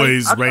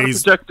boys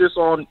raised. I project this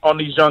on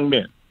these young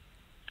men.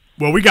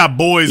 Well, we got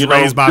boys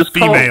raised by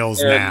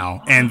females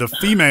now, and the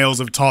females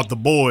have taught the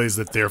boys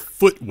that their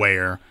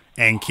footwear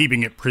and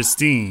keeping it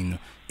pristine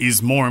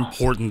is more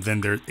important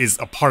than is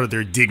a part of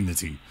their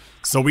dignity.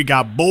 So we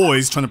got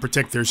boys trying to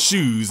protect their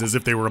shoes as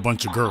if they were a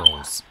bunch of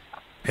girls.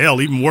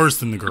 Hell, even worse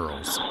than the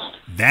girls.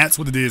 That's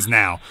what it is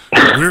now.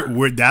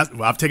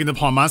 I've taken it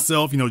upon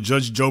myself,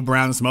 Judge Joe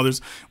Brown and some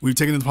others. We've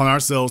taken it upon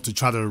ourselves to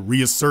try to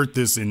reassert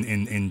this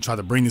and try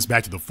to bring this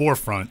back to the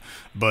forefront.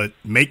 But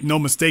make no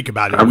mistake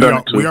about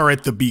it, we are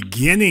at the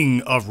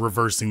beginning of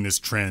reversing this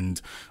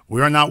trend. We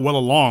are not well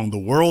along. The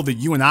world that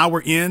you and I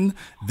were in,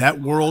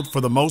 that world for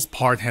the most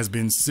part has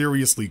been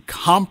seriously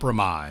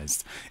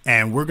compromised.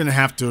 And we're going to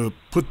have to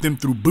put them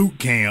through boot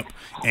camp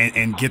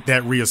and get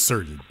that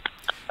reasserted.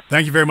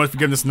 Thank you very much for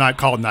giving us a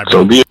call tonight,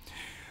 bro.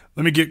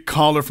 Let me get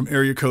caller from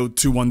area code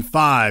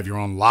 215. You're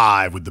on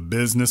live with The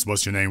Business.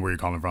 What's your name? Where are you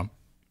calling from?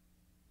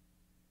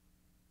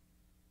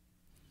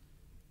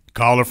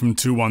 Caller from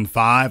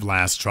 215.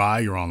 Last try.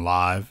 You're on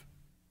live.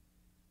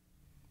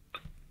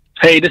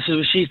 Hey, this is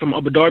Rashid from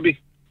Upper Darby.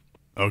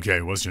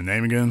 Okay, what's your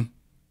name again?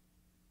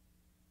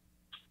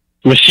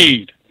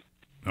 Rashid.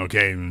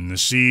 Okay,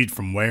 Rashid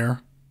from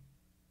where?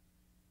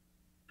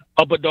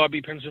 Upper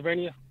Darby,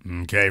 Pennsylvania.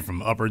 Okay,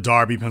 from Upper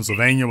Darby,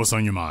 Pennsylvania. What's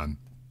on your mind?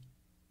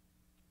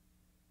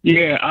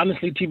 Yeah,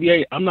 honestly,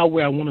 TBA, I'm not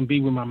where I want to be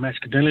with my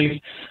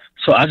masculinity.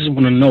 So I just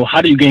want to know,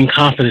 how do you gain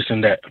confidence in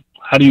that?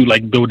 How do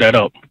you, build that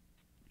up?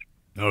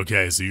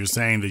 Okay, so you're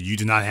saying that you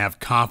do not have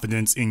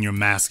confidence in your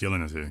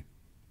masculinity?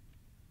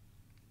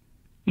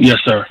 Yes,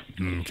 sir.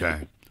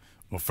 Okay.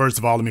 Well, first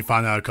of all, let me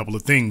find out a couple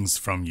of things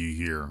from you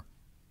here.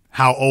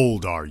 How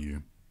old are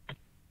you?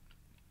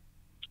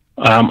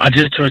 I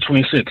just turned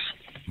 26.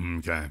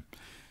 Okay.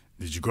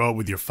 Did you grow up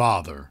with your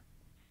father?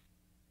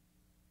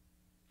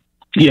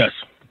 Yes.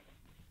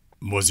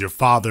 Was your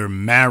father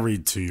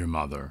married to your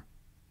mother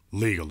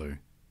legally?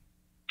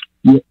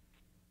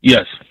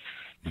 Yes.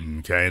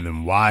 Okay,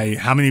 then why?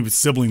 How many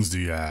siblings do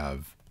you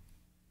have?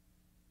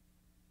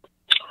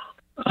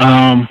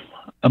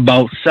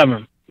 About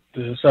 7.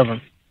 There's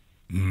 7.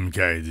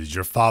 Okay, did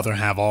your father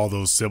have all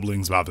those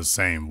siblings by the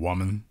same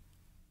woman?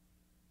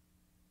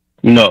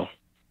 No.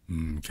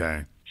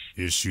 Okay.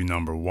 Issue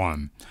number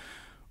 1.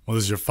 What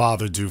does your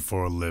father do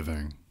for a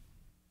living?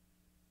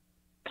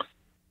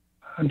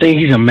 I think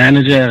he's a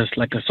manager, as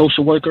like a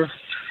social worker,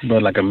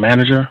 but like a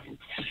manager.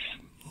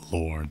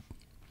 Lord.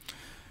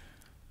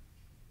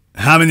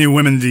 How many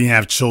women do you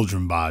have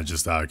children by,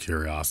 just out of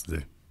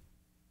curiosity?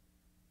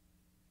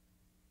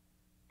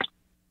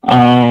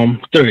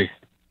 3.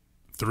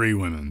 3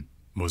 women.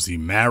 Was he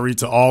married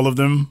to all of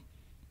them?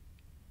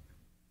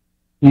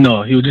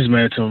 No, he was just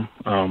married to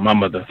my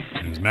mother.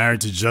 He was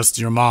married to just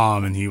your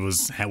mom, and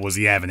was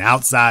he having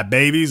outside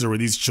babies, or were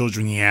these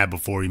children he had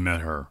before he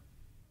met her?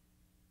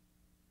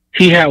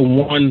 He had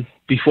one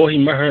before he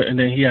met her, and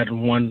then he had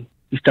one.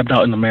 He stepped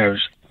out in the marriage.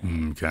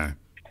 Okay.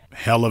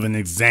 hell of an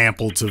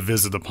example to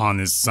visit upon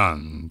his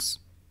sons.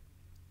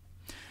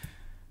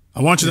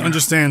 I want you to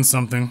understand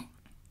something.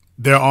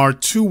 There are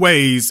two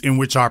ways in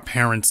which our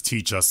parents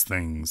teach us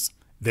things.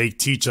 They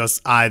teach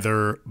us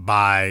either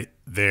by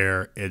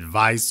their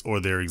advice or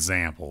their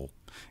example.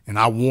 And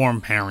I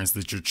warn parents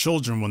that your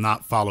children will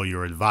not follow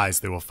your advice.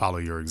 They will follow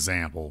your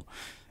example.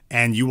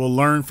 And you will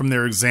learn from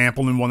their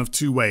example in one of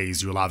two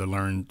ways. You will either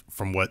learn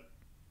from what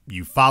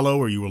you follow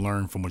or you will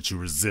learn from what you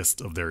resist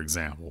of their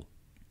example.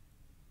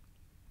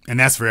 And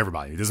that's for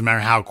everybody. It doesn't matter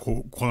how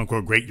quote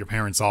unquote great your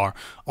parents are.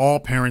 All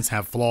parents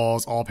have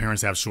flaws. All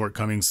parents have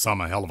shortcomings. Some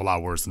a hell of a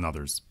lot worse than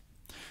others.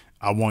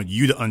 I want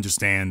you to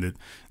understand that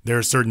there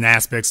are certain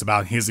aspects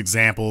about his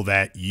example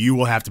that you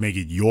will have to make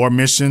it your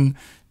mission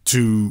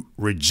to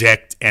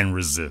reject and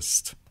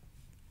resist,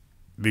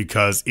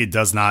 because it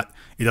doesn't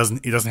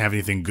have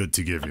anything good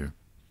to give you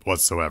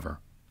whatsoever.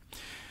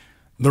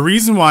 The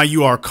reason why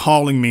you are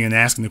calling me and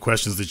asking the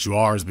questions that you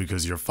are is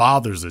because your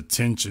father's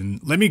attention,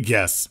 let me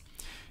guess,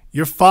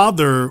 your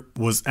father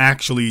was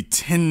actually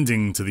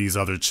tending to these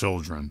other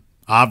children.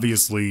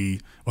 Obviously,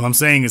 what I'm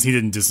saying is he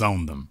didn't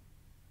disown them.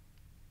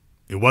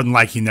 It wasn't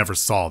like he never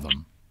saw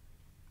them.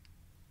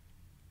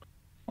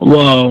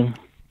 Well,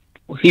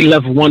 he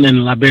left one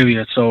in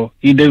Liberia, so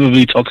he didn't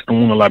really talk to the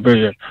one in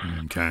Liberia.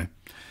 Okay.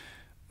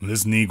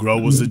 This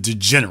Negro was a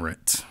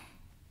degenerate.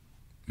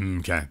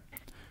 Okay.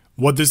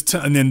 What this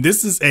and then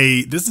this is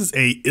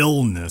a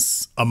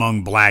illness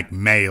among black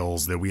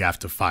males that we have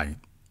to fight,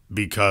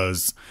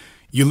 because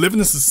you live in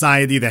a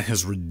society that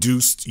has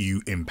reduced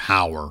you in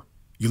power.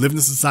 You live in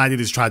a society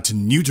that's tried to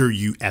neuter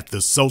you at the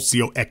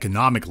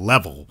socioeconomic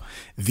level.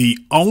 The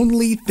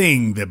only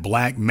thing that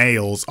black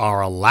males are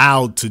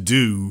allowed to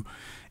do,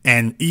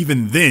 and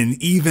even then,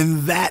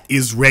 even that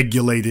is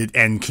regulated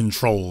and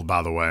controlled,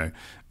 by the way.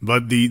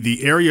 But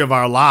the area of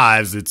our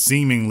lives that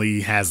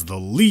seemingly has the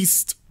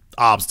least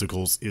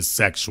obstacles is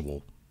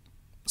sexual.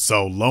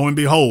 So lo and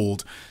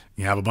behold,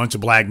 you have a bunch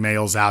of black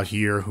males out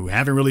here who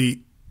haven't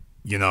really,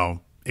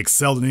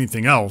 excelled in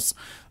anything else.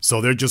 So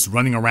they're just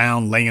running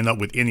around laying up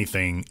with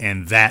anything,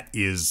 and that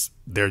is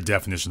their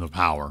definition of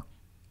power.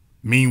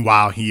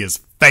 Meanwhile, he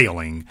is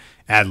failing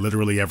at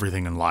literally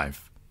everything in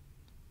life.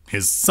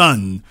 His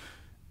son,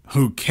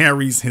 who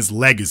carries his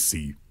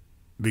legacy,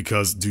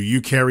 because do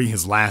you carry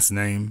his last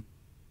name?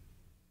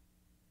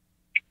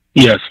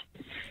 Yes.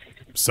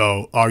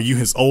 So are you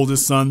his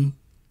oldest son?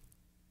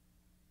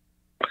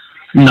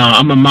 No,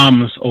 I'm my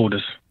mom's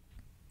oldest.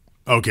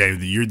 Okay,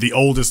 you're the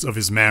oldest of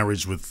his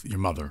marriage with your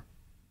mother.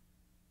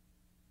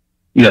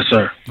 Yes,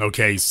 sir.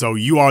 Okay, so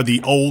you are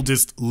the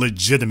oldest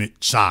legitimate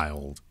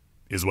child,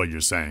 is what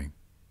you're saying.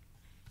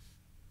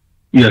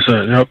 Yes,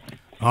 sir. Yep.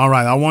 All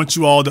right, I want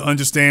you all to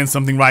understand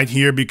something right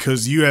here,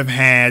 because you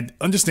have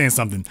understand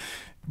something.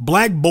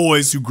 Black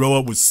boys who grow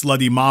up with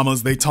slutty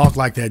mamas, they talk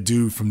like that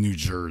dude from New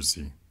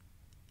Jersey.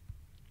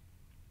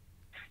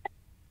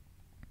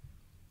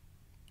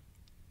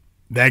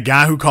 That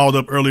guy who called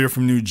up earlier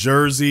from New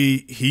Jersey,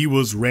 he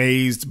was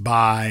raised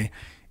by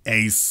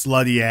a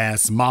slutty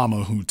ass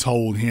mama who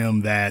told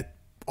him that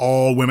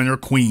all women are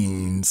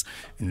queens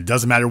and it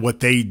doesn't matter what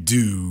they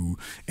do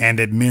and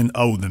that men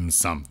owe them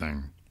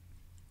something.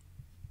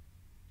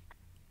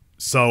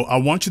 So I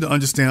want you to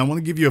understand, I want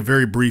to give you a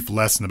very brief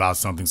lesson about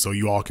something so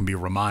you all can be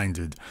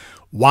reminded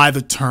why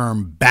the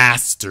term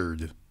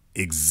bastard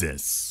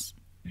exists.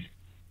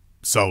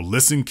 So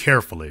listen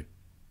carefully.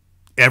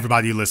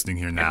 Everybody listening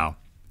here now.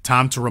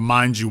 Time to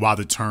remind you why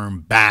the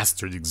term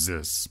bastard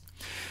exists.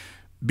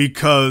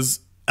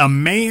 Because a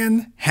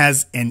man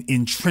has an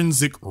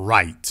intrinsic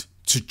right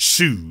to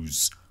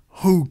choose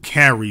who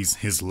carries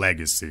his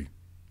legacy.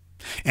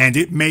 And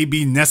it may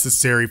be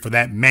necessary for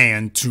that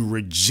man to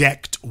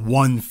reject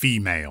one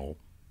female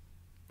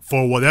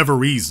for whatever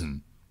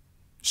reason.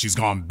 She's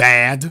gone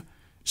bad.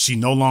 She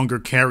no longer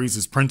carries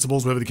his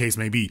principles, whatever the case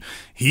may be.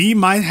 He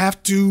might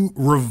have to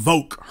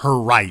revoke her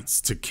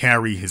rights to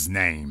carry his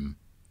name.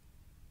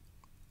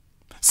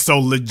 So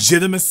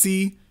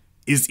legitimacy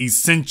is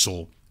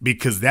essential,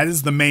 because that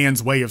is the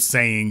man's way of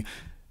saying,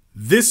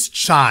 this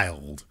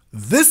child,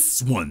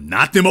 this one,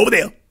 not them over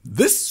there,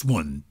 this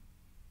one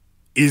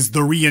is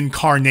the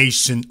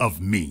reincarnation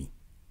of me.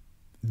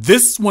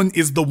 This one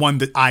is the one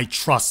that I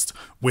trust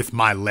with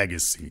my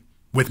legacy,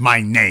 with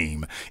my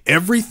name.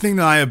 Everything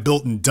that I have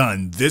built and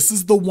done, this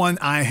is the one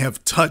I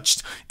have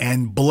touched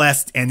and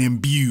blessed and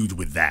imbued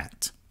with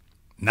that.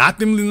 Not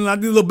them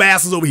little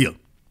bastards over here.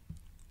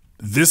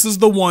 This is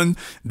the one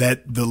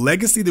that the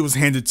legacy that was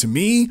handed to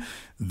me,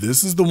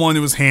 this is the one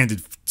that was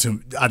handed to,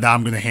 that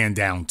I'm going to hand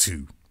down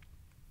to.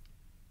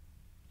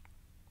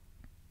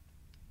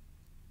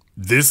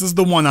 This is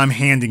the one I'm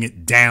handing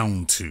it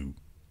down to,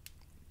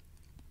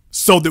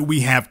 so that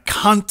we have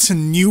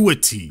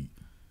continuity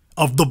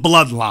of the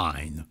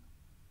bloodline,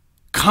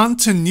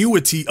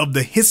 continuity of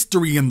the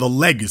history and the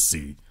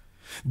legacy,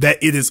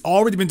 that it has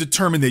already been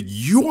determined that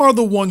you are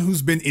the one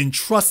who's been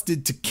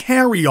entrusted to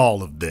carry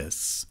all of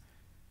this.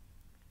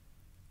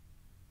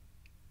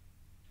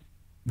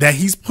 That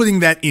he's putting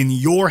that in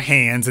your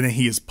hands, and that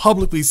he is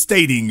publicly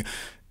stating,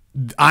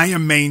 I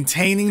am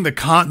maintaining the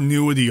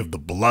continuity of the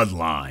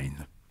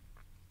bloodline.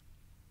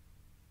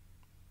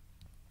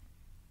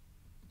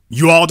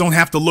 You all don't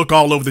have to look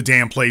all over the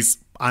damn place.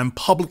 I'm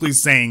publicly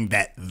saying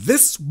that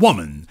this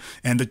woman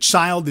and the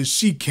child that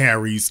she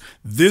carries,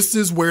 this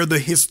is where the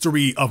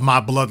history of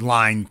my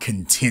bloodline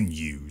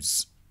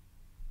continues.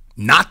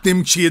 Not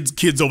them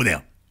kids over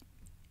there.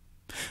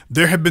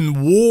 There have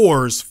been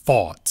wars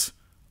fought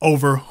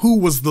over who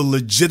was the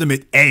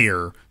legitimate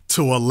heir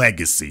to a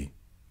legacy.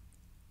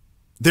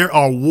 There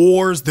are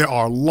wars, there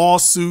are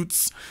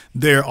lawsuits,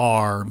 there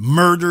are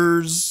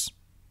murders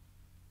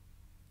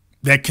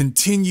that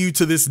continue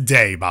to this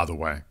day, by the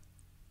way,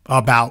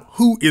 about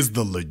who is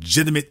the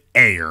legitimate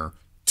heir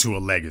to a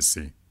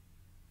legacy.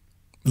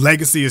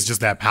 Legacy is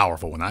just that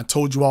powerful. And I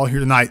told you all here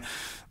tonight,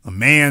 a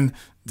man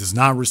does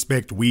not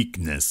respect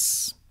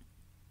weakness.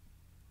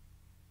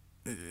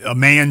 A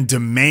man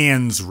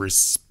demands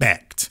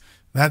respect.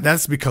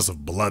 That's because of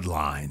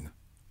bloodline.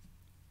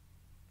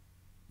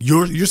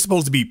 You're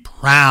supposed to be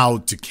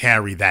proud to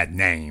carry that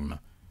name.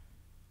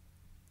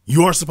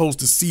 You're supposed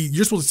to see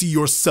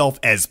yourself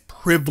as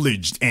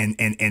privileged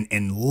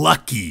and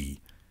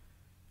lucky,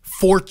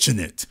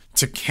 fortunate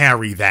to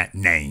carry that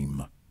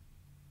name.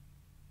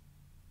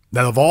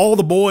 That of all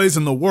the boys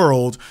in the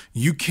world,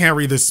 you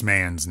carry this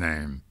man's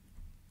name.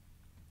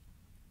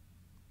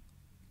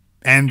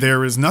 And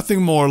there is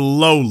nothing more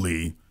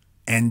lowly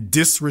and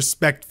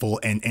disrespectful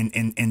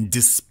and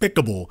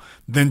despicable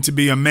than to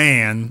be a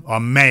man, a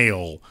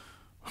male,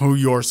 who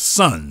your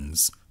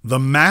sons, the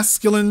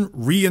masculine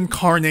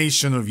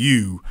reincarnation of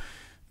you,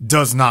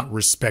 does not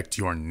respect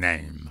your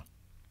name.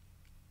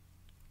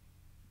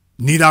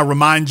 Need I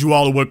remind you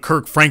all of what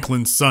Kirk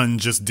Franklin's son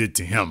just did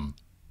to him?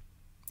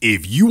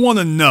 If you want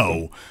to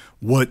know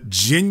what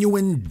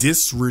genuine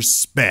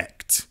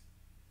disrespect,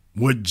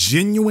 what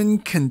genuine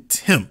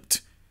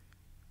contempt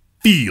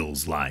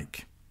feels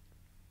like,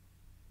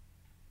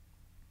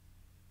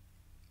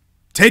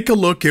 take a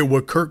look at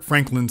what Kirk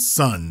Franklin's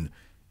son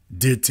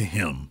did to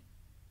him.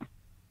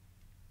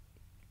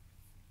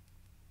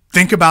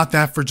 Think about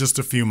that for just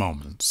a few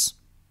moments.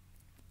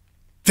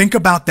 Think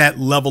about that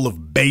level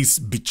of base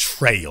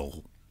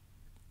betrayal.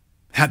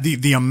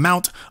 The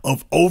amount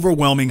of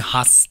overwhelming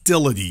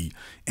hostility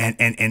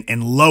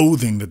and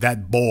loathing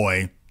that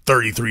boy,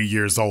 33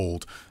 years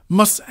old,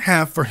 must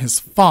have for his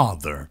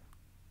father.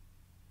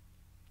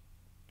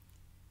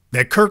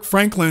 That Kirk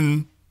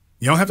Franklin,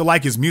 you don't have to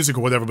like his music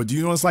or whatever, but do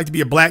you know what it's like to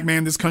be a black man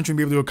in this country and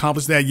be able to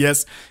accomplish that?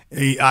 Yes,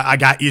 I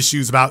got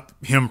issues about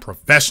him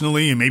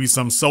professionally and maybe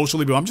some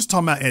socially, but I'm just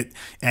talking about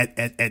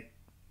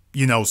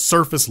at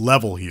surface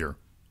level here.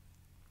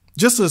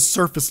 Just a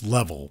surface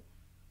level.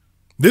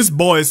 This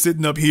boy is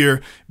sitting up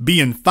here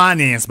being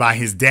financed by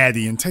his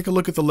daddy, and take a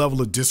look at the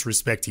level of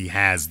disrespect he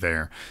has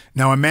there.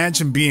 Now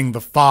imagine being the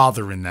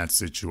father in that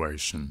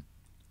situation.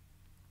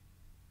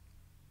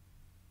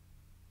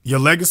 Your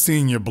legacy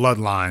and your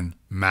bloodline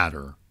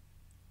matter.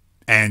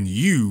 And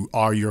you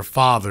are your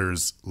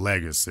father's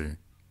legacy.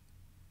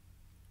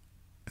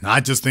 And I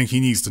just think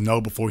he needs to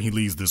know before he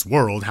leaves this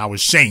world how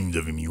ashamed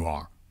of him you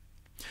are.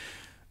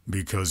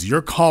 Because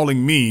you're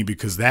calling me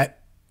because that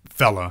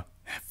fella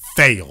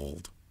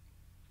failed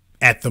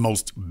at the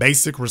most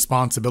basic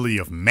responsibility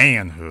of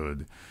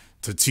manhood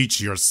to teach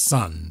your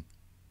son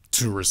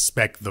to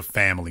respect the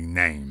family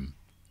name.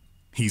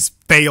 He's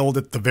failed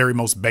at the very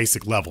most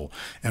basic level.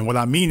 And what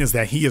I mean is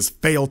that he has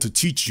failed to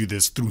teach you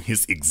this through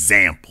his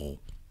example.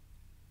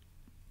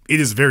 It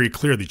is very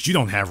clear that you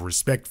don't have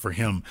respect for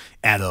him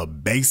at a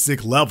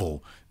basic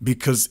level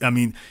because,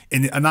 and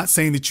I'm not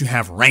saying that you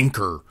have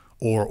rancor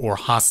or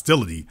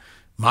hostility.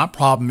 My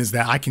problem is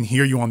that I can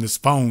hear you on this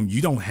phone.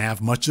 You don't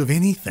have much of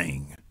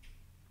anything.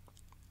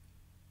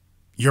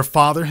 Your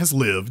father has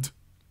lived.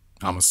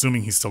 I'm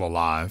assuming he's still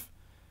alive.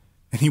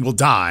 And he will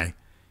die.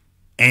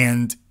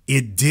 And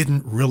it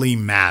didn't really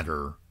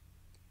matter.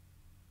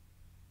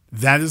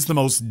 That is the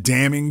most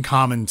damning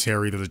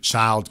commentary that a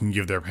child can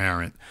give their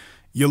parent.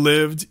 You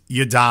lived,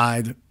 you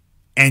died,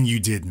 and you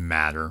didn't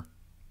matter.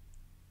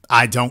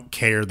 I don't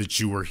care that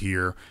you were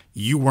here.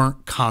 You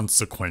weren't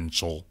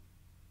consequential.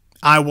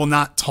 I will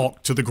not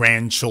talk to the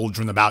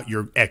grandchildren about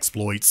your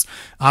exploits.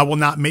 I will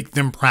not make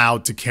them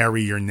proud to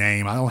carry your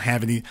name. I don't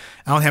have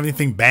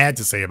anything bad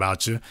to say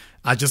about you.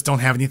 I just don't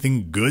have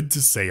anything good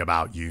to say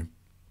about you.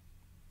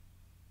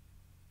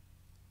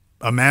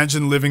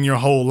 Imagine living your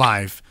whole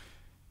life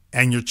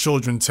and your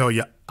children tell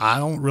you, I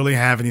don't really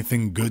have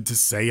anything good to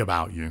say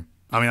about you.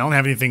 I don't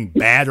have anything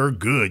bad or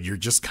good. I'm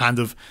just kind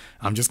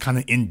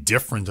of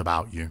indifferent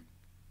about you.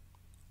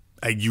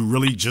 You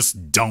really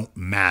just don't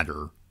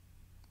matter.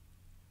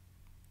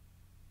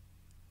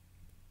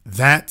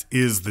 That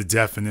is the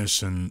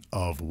definition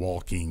of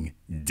walking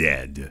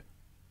dead.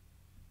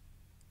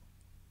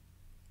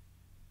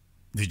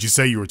 Did you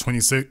say you were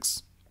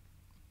 26?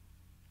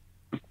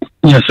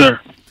 Yes, sir.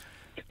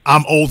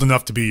 I'm old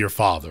enough to be your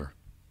father.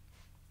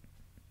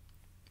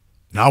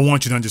 Now, I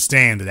want you to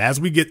understand that as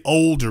we get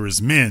older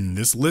as men,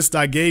 this list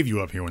I gave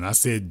you up here, when I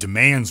said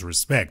demands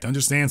respect,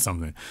 understand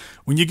something.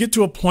 When you get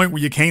to a point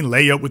where you can't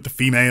lay up with the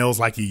females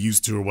like you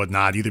used to or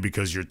whatnot, either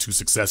because you're too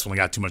successful and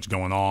got too much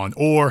going on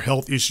or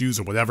health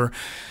issues or whatever,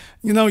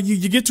 you know,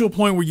 you get to a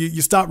point where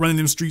you stop running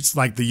them streets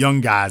like the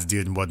young guys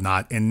did and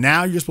whatnot. And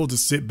now you're supposed to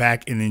sit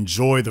back and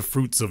enjoy the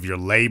fruits of your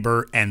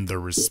labor and the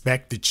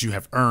respect that you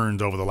have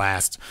earned over the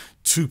last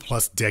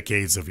 2+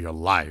 decades of your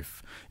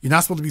life. You're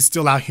not supposed to be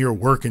still out here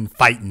working,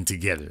 fighting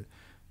together.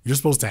 You're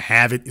supposed to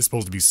have it. It's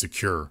supposed to be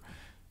secure.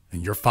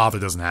 And your father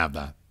doesn't have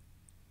that.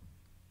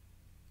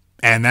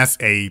 And that's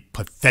a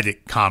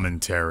pathetic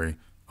commentary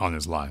on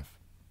his life.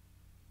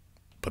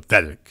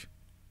 Pathetic.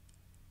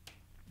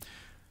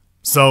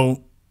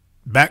 So,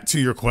 back to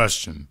your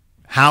question.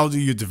 How do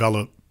you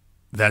develop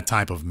that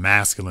type of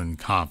masculine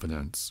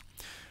confidence?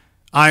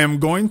 I am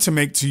going to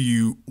make to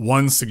you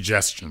one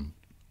suggestion.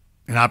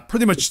 And I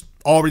pretty much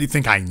already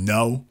think I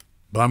know,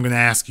 but I'm going to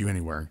ask you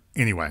anyway.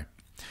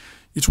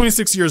 You're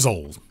 26 years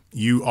old.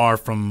 You are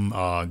from,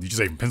 did you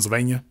say from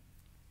Pennsylvania?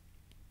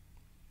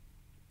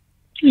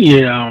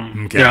 Yeah.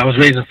 Okay. Yeah, I was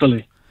raised in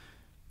Philly.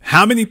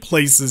 How many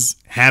places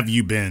have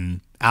you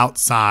been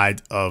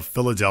outside of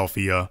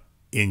Philadelphia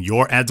in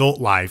your adult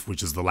life,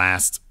 which is the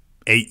last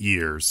 8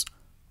 years,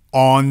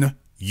 on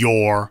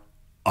your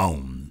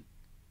own?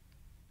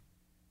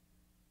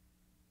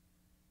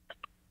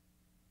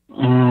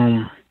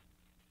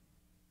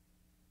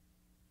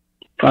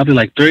 Probably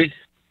like 3.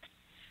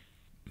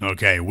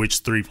 Okay, which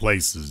 3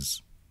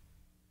 places?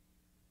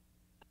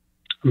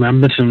 I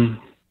mentioned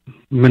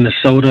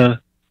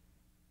Minnesota,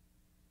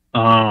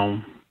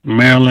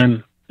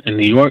 Maryland, and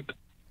New York.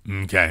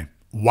 Okay.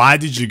 Why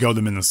did you go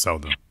to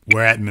Minnesota?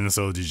 Where at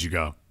Minnesota did you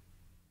go?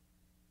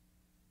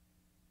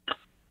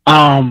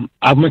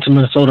 I went to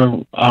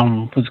Minnesota,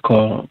 what's it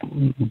called?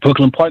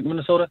 Brooklyn Park,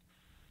 Minnesota.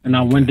 And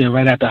I went there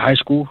right after high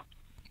school.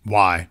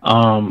 Why?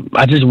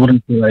 I just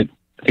wanted to like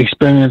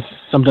experience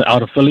something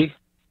out of Philly.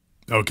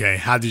 Okay.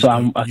 How did So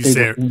you, I you stayed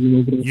said, with family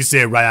over there. you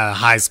said right out of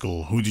high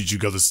school. Who did you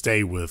go to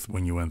stay with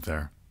when you went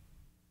there?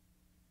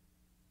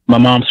 My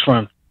mom's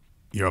friend.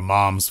 Your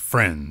mom's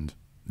friend.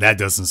 That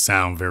doesn't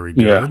sound very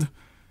Yeah. good.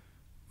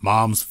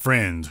 Mom's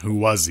friend. Who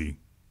was he?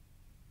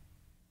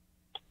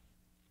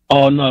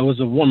 Oh no, it was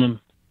a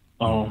woman.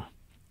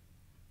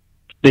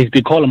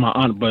 They call her my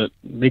aunt, but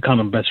they call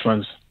them best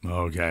friends.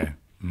 Okay.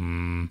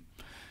 You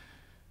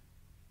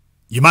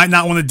might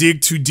not want to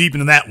dig too deep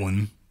into that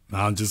one.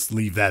 I'll just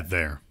leave that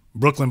there.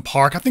 Brooklyn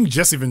Park. I think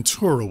Jesse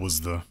Ventura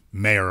was the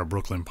mayor of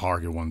Brooklyn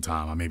Park at one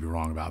time. I may be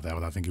wrong about that,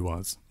 but I think he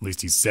was. At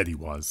least he said he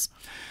was.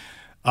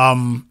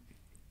 When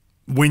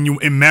you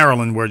in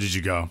Maryland, where did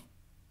you go?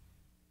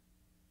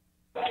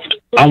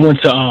 I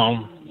went to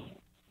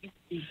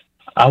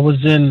I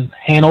was in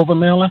Hanover,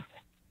 Maryland.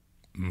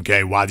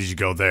 Okay, why did you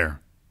go there?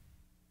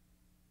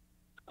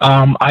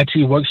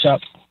 IT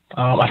workshop.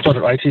 I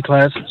started IT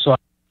class, so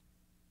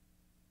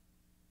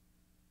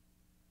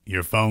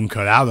Your phone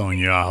cut out on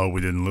you. I hope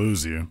we didn't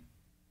lose you.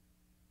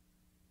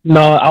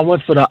 no, I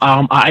went for the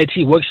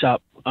IT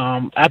workshop.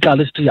 After I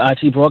listened to your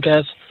IT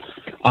broadcast,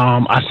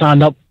 I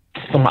signed up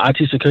for my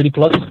IT Security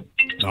Plus.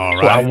 All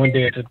So I right. went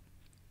there to.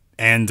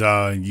 And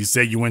you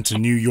said you went to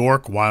New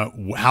York. Why?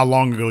 How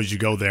long ago did you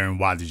go there, and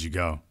why did you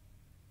go?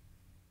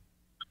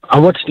 I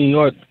went to New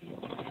York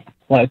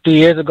like 3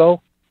 years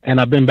ago,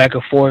 and I've been back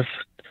and forth.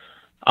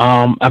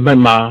 I met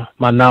my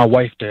now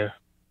wife there.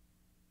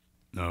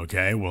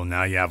 Okay, well,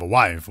 now you have a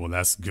wife. Well,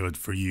 that's good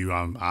for you.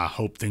 I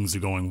hope things are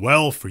going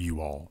well for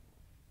you all.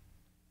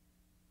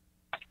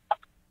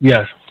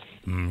 Yes.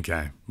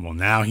 Okay, well,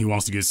 now he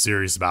wants to get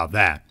serious about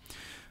that.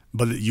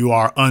 But you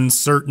are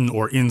uncertain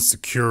or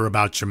insecure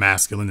about your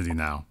masculinity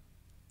now.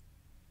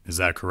 Is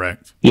that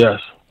correct? Yes.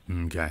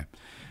 Okay.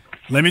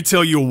 Let me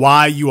tell you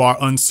why you are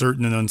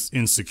uncertain and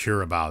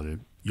insecure about it.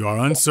 You are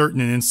uncertain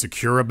and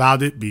insecure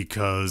about it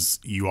because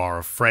you are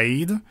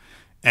afraid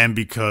and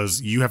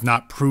because you have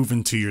not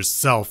proven to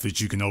yourself that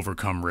you can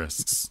overcome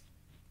risks.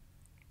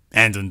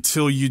 And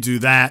until you do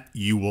that,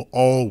 you will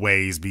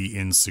always be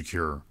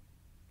insecure.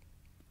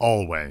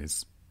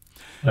 Always.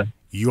 Okay.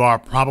 You are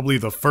probably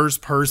the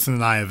first person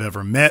that I have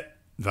ever met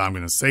that I'm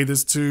going to say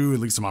this to, at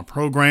least in my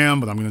program,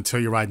 but I'm going to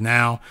tell you right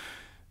now,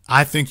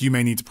 I think you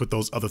may need to put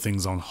those other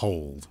things on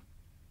hold.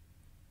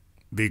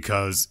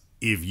 Because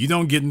if you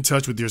don't get in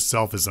touch with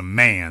yourself as a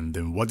man,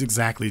 then what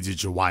exactly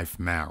did your wife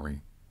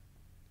marry?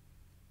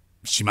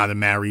 She might have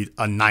married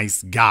a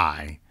nice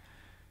guy,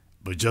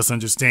 but just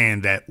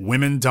understand that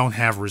women don't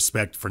have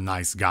respect for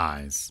nice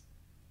guys.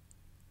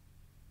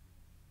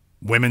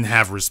 Women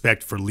have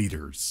respect for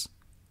leaders.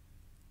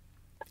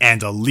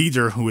 And a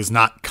leader who is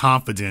not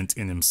confident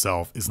in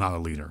himself is not a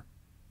leader.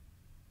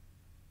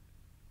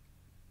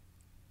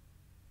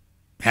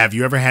 Have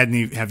you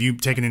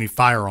taken any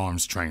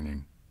firearms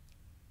training?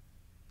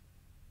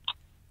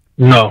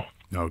 No.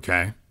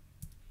 Okay.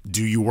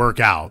 Do you work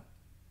out?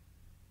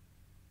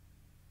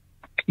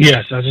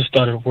 Yes, I just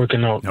started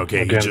working out.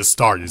 Okay, again. you just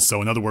started.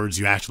 So in other words,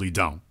 you actually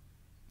don't.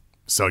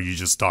 So you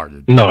just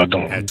started. No, I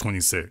don't. At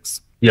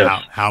 26.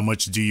 Yes. How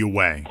much do you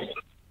weigh?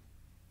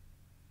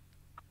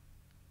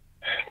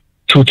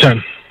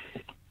 210.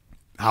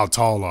 How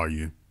tall are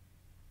you?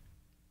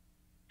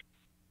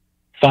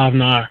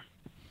 5'9".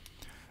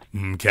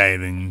 Okay,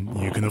 then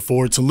you can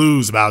afford to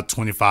lose about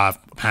 25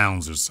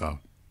 pounds or so.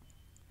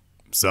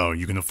 So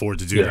you can afford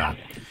to do that.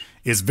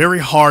 It's very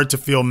hard to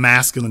feel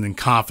masculine and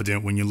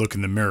confident when you look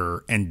in the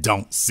mirror and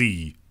don't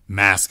see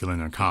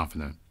masculine or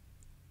confident.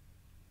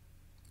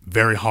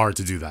 Very hard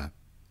to do that.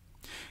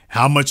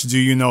 How much do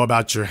you know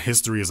about your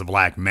history as a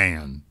black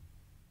man?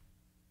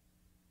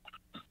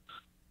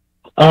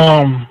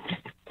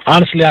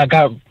 Honestly, I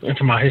got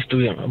into my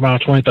history around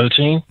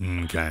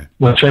 2013. Okay.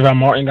 When Trayvon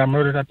Martin got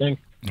murdered, I think.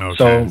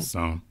 Okay.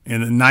 So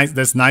and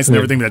that's nice and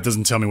everything, but that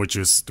doesn't tell me what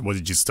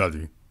did you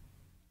study?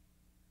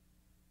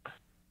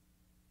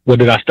 What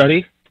did I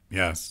study?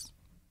 Yes.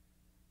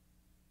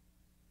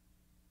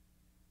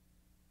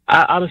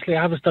 Honestly,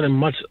 I haven't studied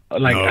much,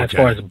 as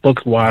far as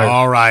books wise.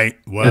 All right.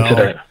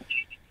 Well,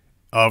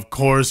 of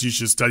course, you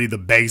should study the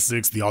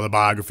basics, the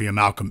autobiography of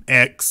Malcolm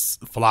X,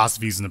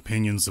 philosophies and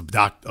opinions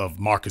of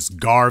Marcus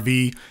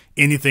Garvey,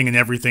 anything and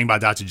everything by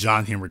Dr.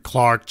 John Henry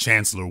Clark,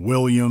 Chancellor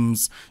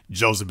Williams,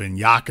 Joseph Ben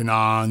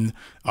Yakinon,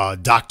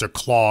 Dr.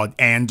 Claude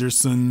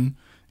Anderson.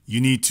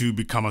 You need to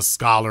become a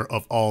scholar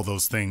of all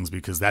those things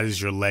because that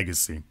is your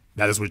legacy.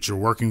 That is what you're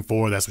working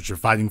for. That's what you're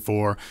fighting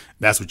for.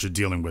 That's what you're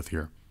dealing with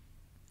here.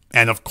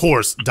 And of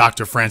course,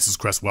 Dr. Francis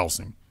Cress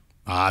Welsing.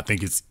 I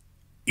think it's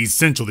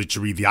essential that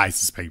you read the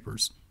ISIS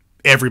papers.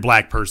 Every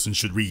black person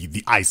should read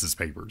the ISIS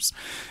papers.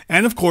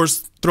 And of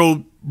course,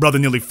 throw Brother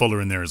Neely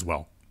Fuller in there as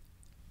well.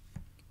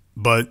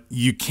 But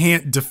you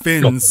can't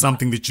defend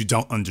something that you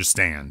don't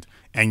understand.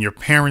 And your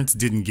parents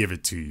didn't give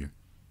it to you.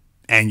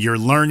 And your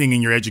learning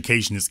and your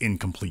education is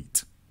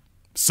incomplete.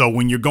 So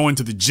when you're going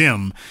to the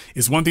gym,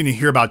 it's one thing to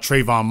hear about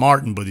Trayvon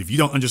Martin, but if you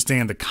don't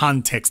understand the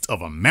context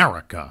of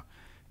America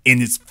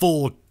in its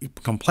full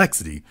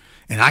complexity,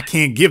 and I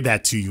can't give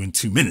that to you in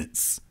 2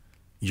 minutes,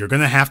 you're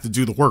going to have to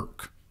do the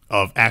work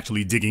of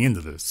actually digging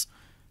into this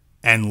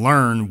and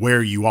learn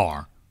where you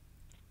are.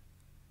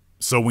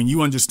 So when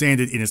you understand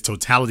it in its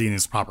totality and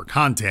its proper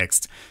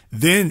context,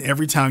 then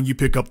every time you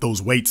pick up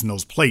those weights and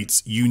those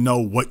plates, you know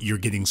what you're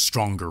getting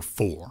stronger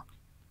for.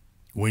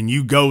 When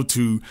you go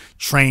to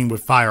train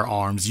with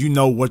firearms, you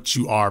know what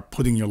you are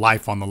putting your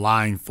life on the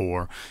line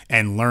for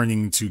and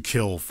learning to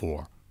kill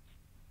for.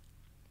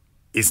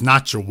 It's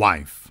not your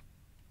wife.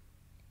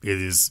 It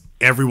is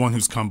everyone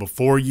who's come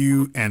before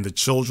you and the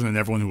children and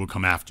everyone who will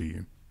come after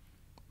you.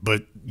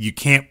 But you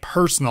can't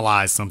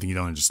personalize something you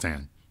don't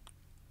understand.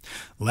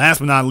 Last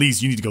but not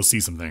least, you need to go see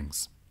some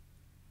things.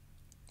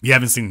 You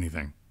haven't seen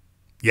anything.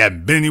 You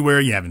haven't been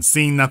anywhere. You haven't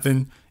seen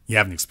nothing. You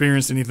haven't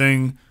experienced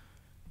anything.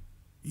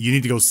 You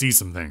need to go see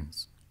some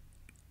things.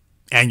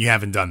 And you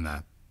haven't done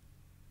that.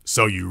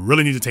 So you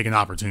really need to take an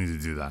opportunity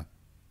to do that.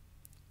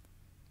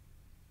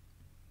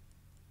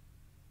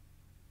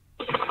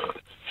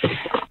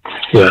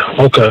 Yeah,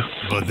 okay.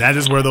 But that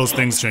is where those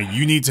things change.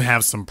 You need to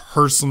have some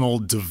personal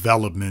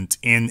development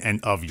in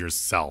and of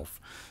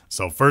yourself.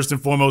 So first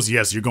and foremost,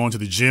 yes, you're going to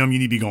the gym. You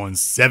need to be going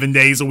 7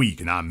 days a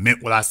week. And I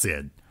meant what I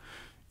said.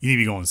 You need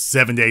to be going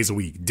 7 days a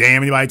week.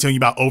 Damn, anybody telling you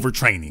about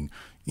overtraining.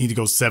 You need to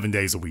go 7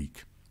 days a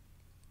week.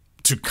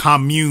 To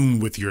commune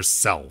with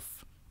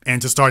yourself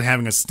and to start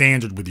having a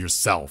standard with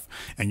yourself.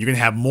 And you're going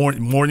to have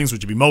mornings,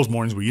 which will be most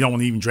mornings, where you don't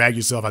want to even drag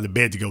yourself out of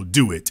bed to go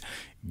do it.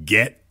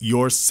 Get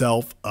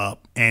yourself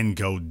up and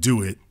go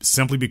do it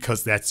simply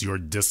because that's your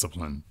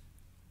discipline.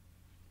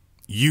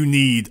 You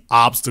need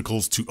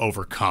obstacles to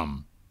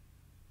overcome.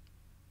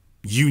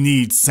 You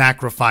need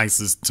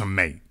sacrifices to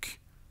make.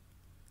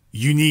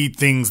 You need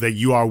things that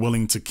you are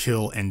willing to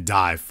kill and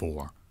die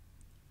for.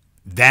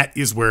 That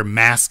is where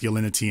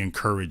masculinity and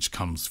courage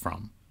comes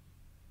from.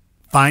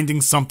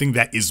 Finding something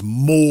that is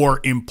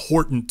more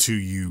important to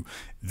you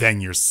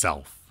than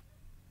yourself.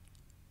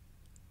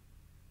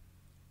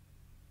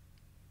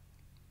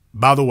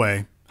 By the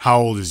way,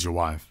 how old is your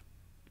wife?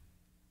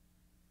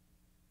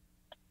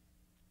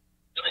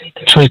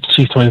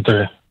 She's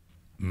 23.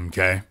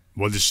 Okay.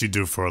 What does she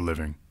do for a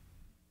living?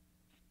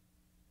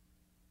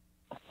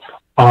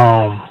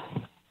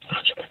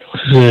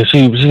 Yeah,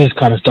 she just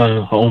kind of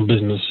started her own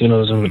business, you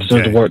know,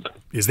 to work.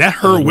 Is that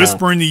her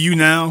whispering to you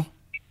now?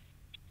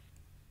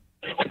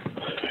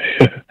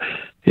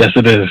 Yes,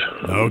 it is.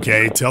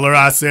 Okay, tell her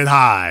I said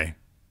hi.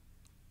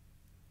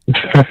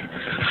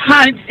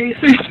 Hi,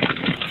 Jason.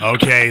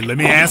 Okay, let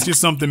me ask you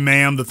something,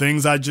 ma'am. The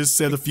things I just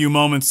said a few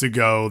moments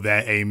ago,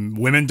 that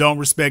women don't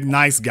respect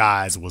nice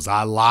guys, was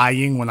I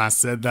lying when I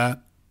said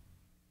that?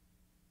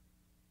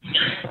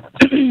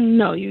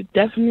 No, you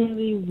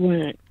definitely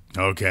weren't.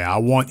 Okay, I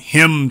want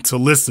him to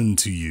listen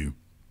to you,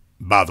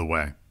 by the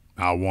way.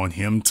 I want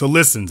him to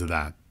listen to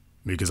that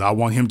because I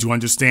want him to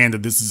understand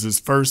that this is his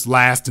first,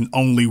 last, and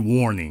only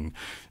warning.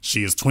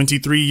 She is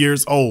 23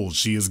 years old.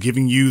 She is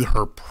giving you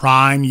her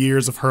prime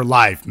years of her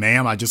life.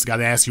 Ma'am, I just got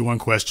to ask you one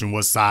question.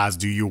 What size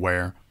do you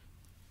wear?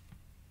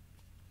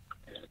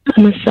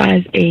 I'm a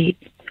size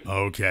 8.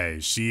 Okay,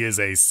 she is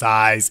a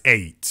size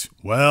 8.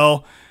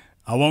 Well,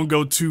 I won't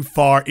go too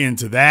far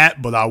into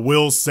that, but I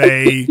will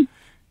say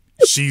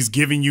She's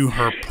giving you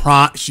her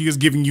she is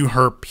giving you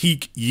her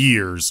peak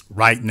years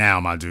right now,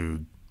 my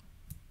dude.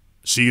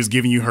 She is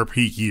giving you her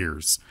peak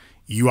years.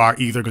 You are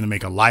either going to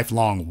make a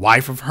lifelong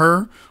wife of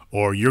her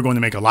or you're going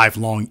to make a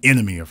lifelong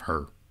enemy of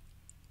her.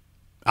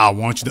 I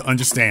want you to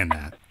understand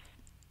that.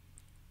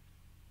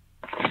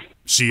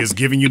 She is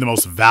giving you the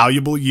most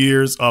valuable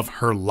years of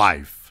her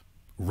life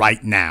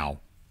right now.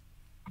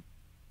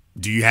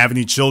 Do you have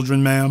any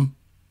children, ma'am?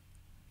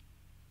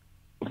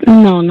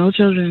 No, no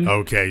children.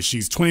 Okay,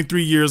 she's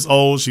 23 years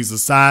old. She's a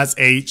size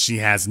 8. She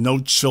has no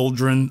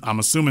children. I'm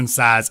assuming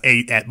size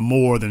 8 at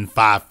more than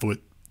 5'5"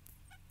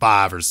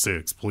 or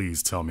 6.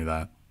 Please tell me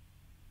that.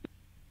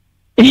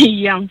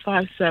 Yeah, I'm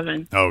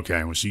 5'7".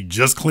 Okay, well, she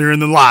just clearing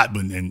the lot,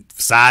 but in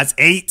size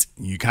 8,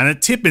 you kind of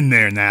tipping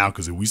there now,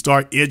 because if we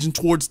start edging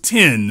towards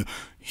 10,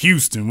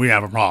 Houston, we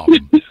have a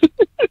problem.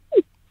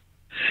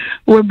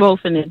 We're both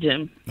in the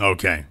gym.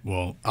 Okay,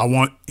 well, I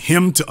want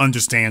him to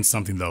understand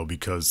something, though,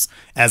 because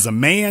as a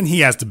man,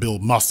 he has to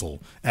build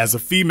muscle. As a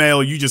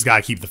female, you just got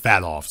to keep the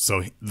fat off.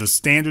 So the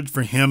standard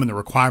for him and the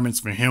requirements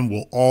for him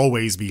will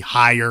always be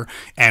higher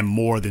and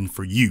more than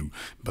for you.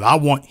 But I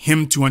want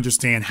him to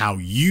understand how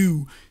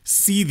you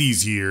see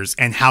these years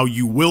and how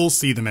you will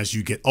see them as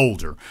you get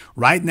older.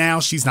 Right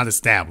now, she's not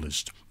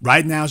established.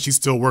 Right now, she's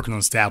still working on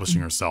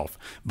establishing herself.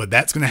 But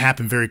that's going to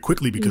happen very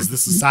quickly because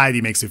this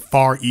society makes it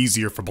far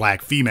easier for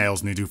black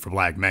females than they do for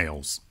black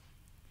males.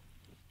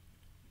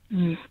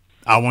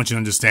 I want you to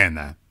understand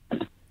that.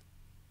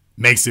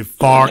 Makes it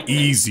far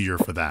easier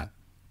for that.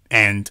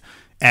 And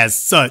as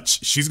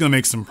such, she's going to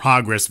make some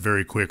progress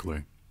very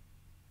quickly.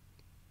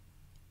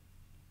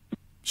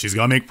 She's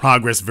going to make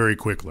progress very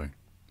quickly.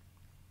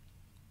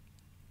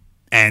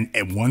 And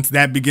once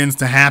that begins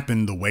to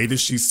happen, the way that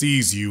she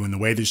sees you and the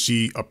way that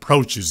she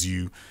approaches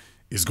you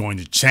is going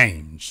to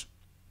change.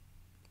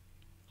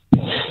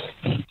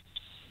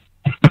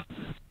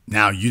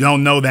 Now, you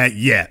don't know that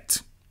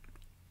yet.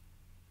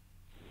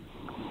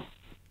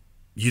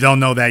 You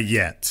don't know that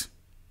yet.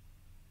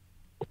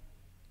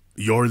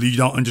 You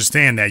don't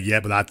understand that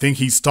yet, but I think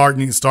he's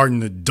starting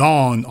to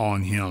dawn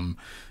on him.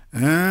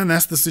 And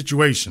that's the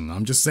situation.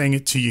 I'm just saying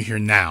it to you here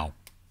now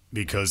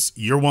because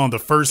you're one of the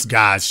first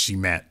guys she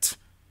met.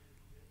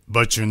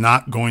 But you're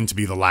not going to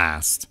be the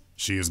last.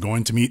 She is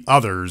going to meet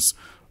others.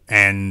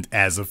 And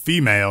as a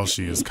female,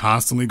 she is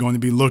constantly going to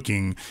be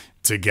looking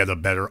to get a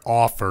better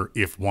offer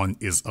if one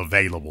is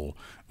available,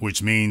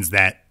 which means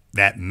that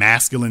that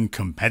masculine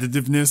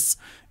competitiveness,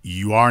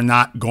 you are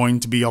not going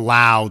to be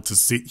allowed to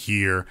sit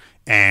here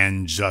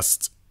and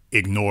just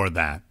ignore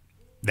that.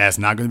 That's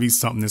not going to be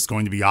something that's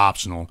going to be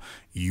optional.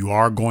 You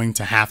are going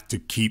to have to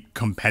keep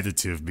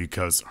competitive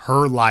because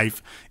her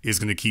life is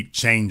going to keep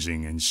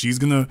changing. And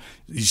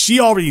she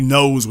already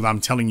knows what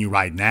I'm telling you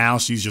right now.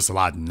 She's just a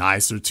lot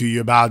nicer to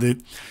you about it.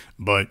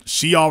 But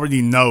she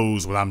already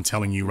knows what I'm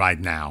telling you right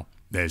now.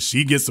 That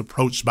she gets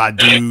approached by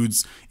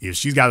dudes. If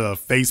she's got a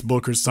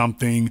Facebook or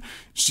something,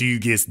 she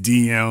gets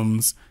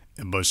DMs.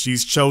 But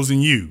she's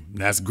chosen you.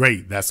 That's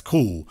great. That's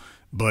cool.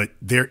 But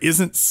there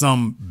isn't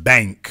some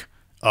bank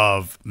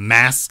of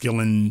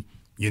masculine,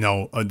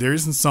 there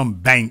isn't some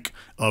bank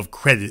of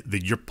credit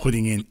that you're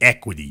putting in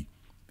equity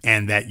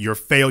and that your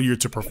failure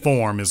to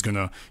perform is going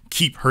to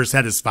keep her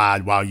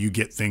satisfied while you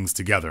get things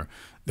together.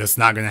 That's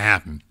not going to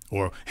happen.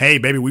 Or, hey,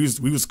 baby, we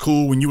was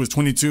cool when you was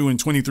 22 and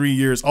 23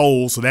 years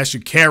old, so that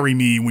should carry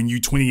me when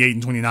you 28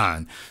 and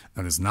 29.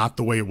 That is not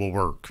the way it will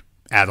work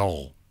at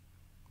all.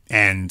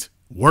 And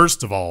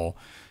worst of all,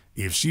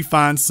 if she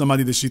finds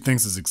somebody that she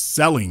thinks is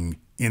excelling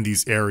in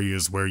these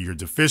areas where you're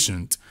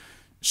deficient,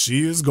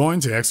 she is going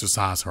to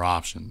exercise her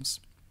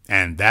options.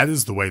 And that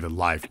is the way that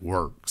life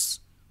works.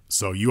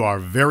 So you are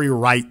very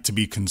right to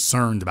be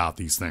concerned about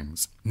these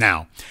things.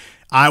 Now,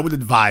 I would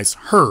advise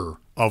her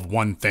of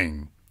one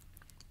thing.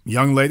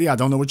 Young lady, I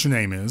don't know what your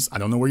name is. I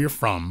don't know where you're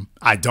from.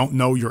 I don't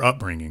know your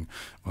upbringing.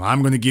 Well,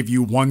 I'm going to give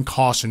you one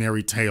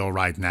cautionary tale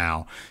right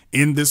now.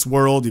 In this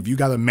world, if you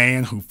got a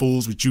man who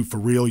fools with you for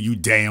real, you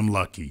damn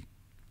lucky.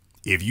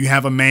 If you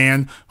have a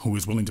man who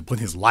is willing to put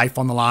his life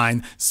on the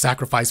line,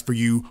 sacrifice for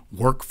you,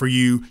 work for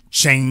you,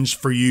 change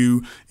for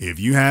you, if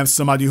you have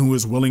somebody who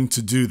is willing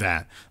to do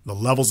that, the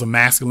levels of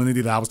masculinity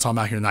that I was talking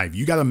about here tonight, if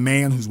you got a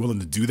man who's willing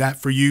to do that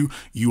for you,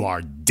 you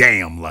are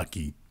damn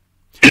lucky.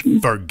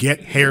 Forget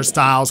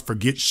hairstyles,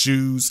 forget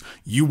shoes.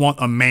 You want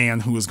a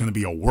man who is going to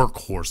be a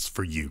workhorse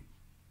for you.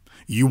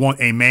 You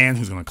want a man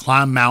who's going to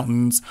climb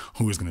mountains,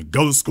 who is going to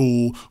go to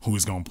school, who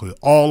is going to put it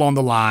all on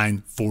the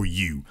line for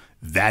you.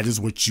 That is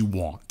what you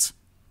want.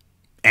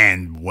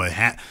 And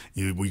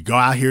we go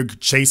out here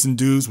chasing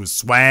dudes with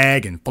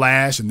swag and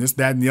flash and this,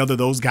 that, and the other.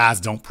 Those guys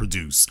don't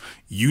produce.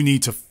 You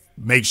need to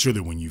make sure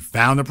that when you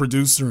found a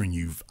producer and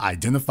you've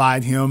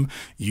identified him,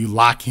 you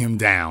lock him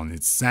down.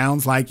 It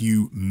sounds like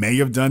you may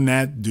have done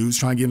that. Dude's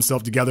trying to get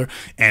himself together.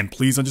 And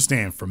please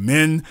understand, for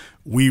men,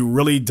 we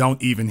really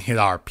don't even hit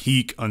our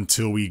peak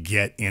until we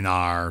get in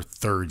our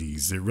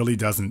 30s. It really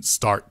doesn't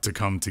start to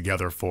come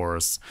together for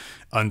us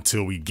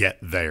until we get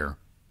there.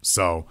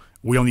 So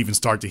we don't even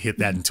start to hit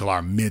that until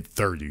our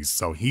mid-30s.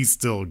 So he's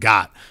still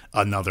got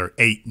another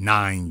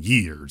 8-9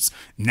 years.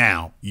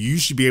 Now, you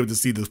should be able to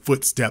see the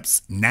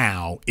footsteps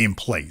now in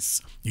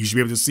place. You should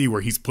be able to see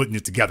where he's putting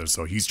it together.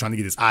 So he's trying to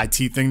get his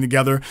IT thing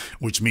together,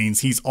 which means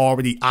he's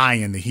already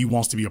eyeing that he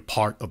wants to be a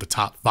part of the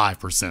top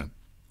 5%.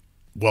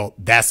 Well,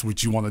 that's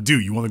what you want to do.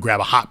 You want to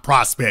grab a hot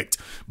prospect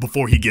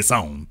before he gets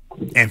on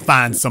and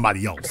find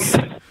somebody else.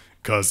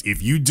 Because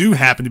if you do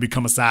happen to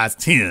become a size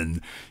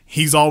 10,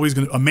 he's always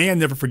going to, a man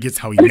never forgets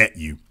how he met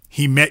you.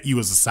 He met you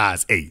as a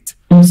size 8.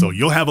 So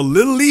you'll have a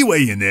little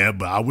leeway in there,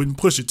 but I wouldn't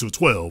push it to a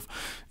 12.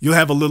 You'll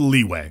have a little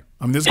leeway.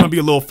 I mean, there's going to be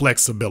a little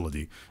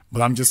flexibility,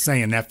 but I'm just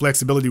saying that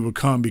flexibility will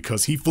come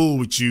because he fooled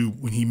with you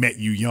when he met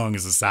you young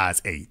as a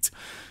size 8.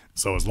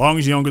 So as long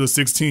as you're younger than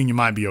 16, you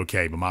might be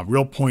okay. But my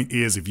real point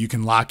is, if you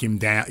can lock him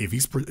down, if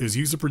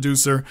he's a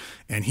producer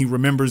and he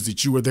remembers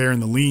that you were there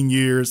in the lean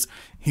years,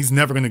 he's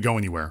never going to go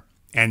anywhere.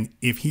 And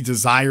if he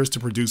desires to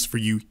produce for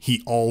you,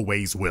 he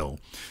always will.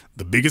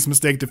 The biggest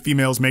mistake that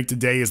females make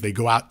today is they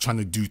go out trying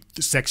to do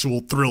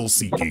sexual thrill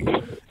seeking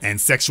and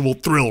sexual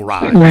thrill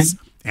rides. Right.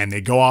 And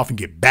they go off and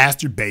get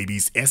bastard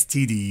babies,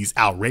 STDs,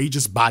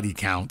 outrageous body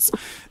counts.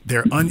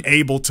 They're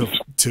unable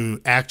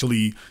to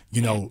actually,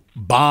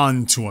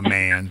 bond to a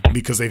man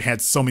because they've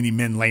had so many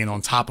men laying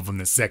on top of them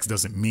that sex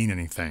doesn't mean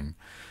anything.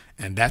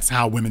 And that's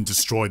how women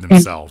destroy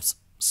themselves.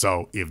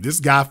 So if this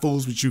guy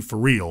fools with you for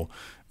real,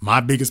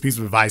 my biggest piece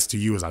of advice to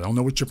you is, I don't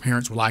know what your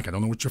parents were like. I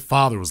don't know what your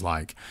father was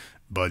like.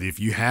 But if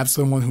you have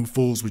someone who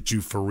fools with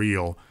you for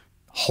real,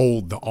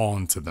 hold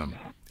on to them.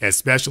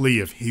 Especially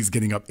if he's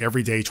getting up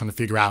every day trying to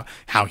figure out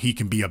how he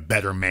can be a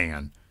better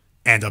man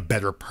and a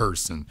better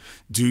person.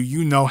 Do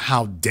you know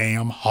how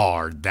damn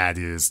hard that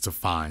is to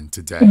find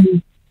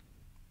today?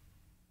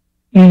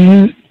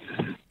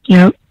 Mm-hmm.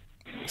 Yep.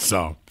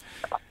 So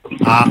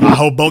I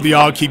hope both of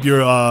y'all keep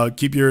your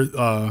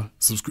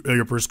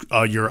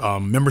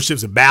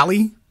memberships at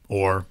Bally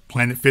or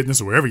Planet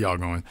Fitness or wherever y'all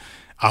going.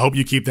 I hope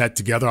you keep that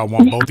together. I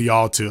want both of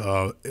y'all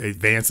to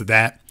advance to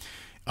that.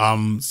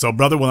 So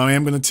brother, what I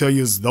am going to tell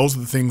you is those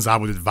are the things I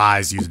would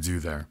advise you to do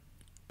there.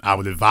 I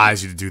would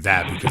advise you to do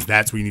that because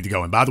that's where you need to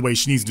go. And by the way,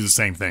 she needs to do the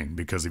same thing,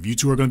 because if you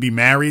two are going to be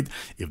married,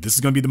 if this is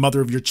going to be the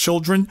mother of your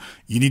children,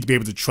 you need to be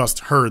able to trust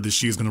her that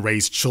she is going to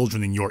raise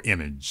children in your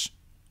image.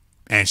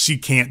 And she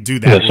can't do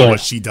that with what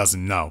she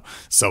doesn't know.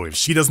 So if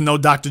she doesn't know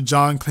Dr.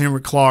 John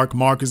Henrik Clark,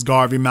 Marcus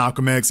Garvey,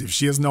 Malcolm X, if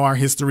she doesn't know our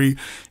history,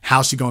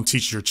 how's she going to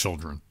teach your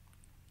children?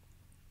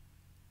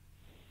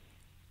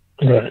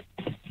 Right.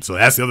 So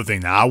that's the other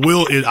thing. Now, I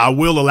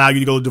will allow you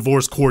to go to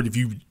divorce court if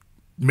you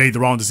made the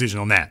wrong decision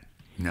on that.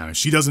 Now, if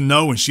she doesn't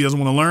know and she doesn't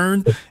want to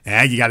learn,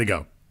 you got to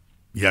go.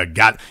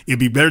 It'd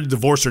be better to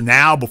divorce her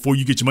now before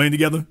you get your money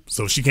together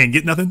so she can't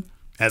get nothing,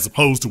 as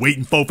opposed to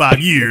waiting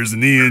 4-5 years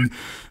and then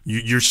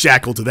you're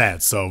shackled to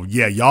that. So,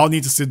 yeah, y'all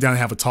need to sit down and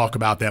have a talk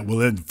about that. Well,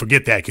 then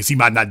forget that because he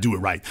might not do it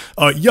right.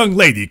 Young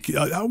lady,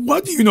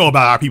 what do you know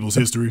about our people's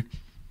history?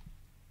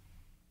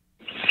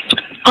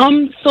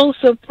 So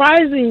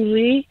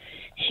surprisingly,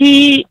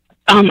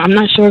 I'm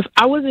not sure if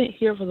I wasn't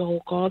here for the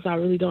whole call, so I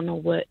really don't know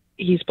what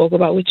he spoke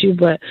about with you,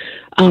 but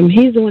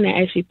he's the one that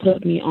actually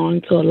put me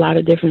on to a lot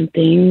of different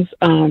things.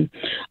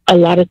 A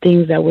lot of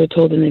things that we're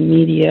told in the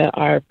media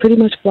are pretty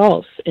much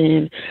false,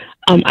 and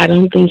I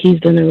don't think he's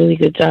done a really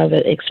good job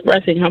at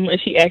expressing how much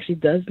he actually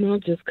does know,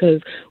 just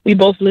because we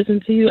both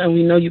listen to you and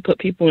we know you put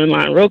people in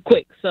line real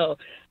quick. So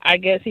I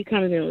guess he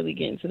kind of didn't really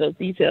get into those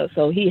details.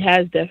 So he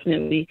has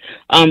definitely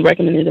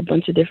recommended a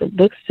bunch of different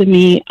books to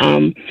me,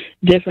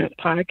 different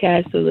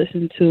podcasts to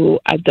listen to.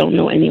 I don't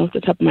know any off the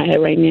top of my head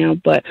right now,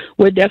 but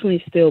we're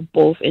definitely still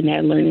both in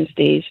that learning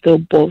stage, still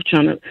both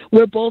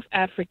we're both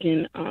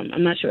African.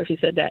 I'm not sure if he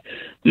said that.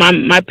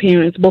 My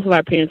parents, both of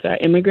our parents are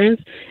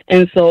immigrants.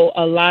 And so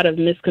a lot of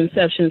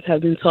misconceptions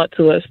have been taught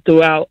to us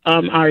throughout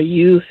our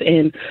youth,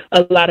 and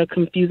a lot of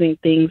confusing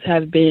things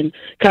have been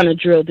kind of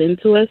drilled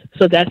into us.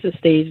 So that's the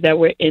stage that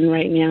we're in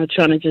right now,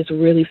 trying to just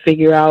really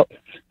figure out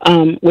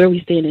where we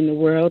stand in the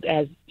world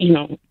as,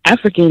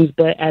 Africans,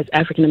 but as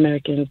African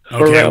Americans.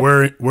 Okay,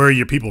 where are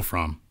your people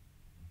from?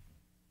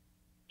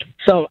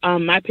 So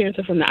my parents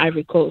are from the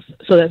Ivory Coast,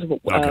 so that's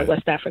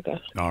West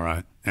Africa. All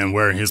right. And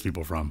where are his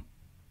people from?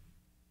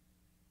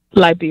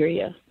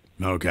 Liberia.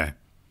 Okay.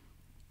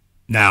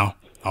 Now,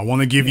 I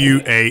want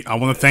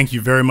to thank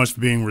you very much for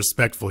being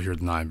respectful here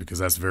tonight, because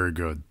that's very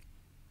good.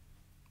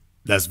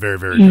 That's very,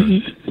 very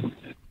good.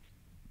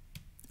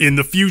 In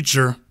the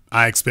future,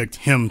 I expect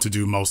him to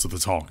do most of the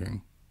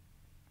talking.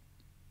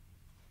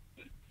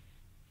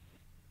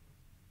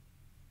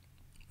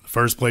 The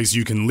first place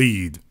you can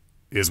lead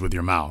is with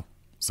your mouth.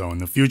 So in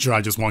the future, I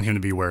just want him to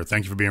be aware.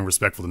 Thank you for being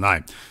respectful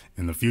tonight.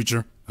 In the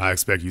future, I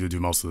expect you to do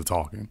most of the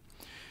talking.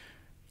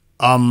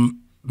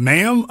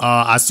 Ma'am,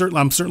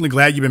 I'm certainly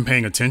glad you've been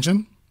paying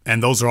attention.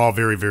 And those are all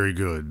very, very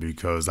good,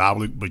 because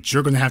but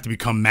you're going to have to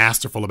become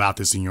masterful about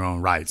this in your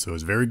own right. So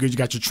it's very good you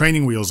got your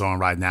training wheels on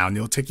right now, and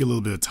it'll take you a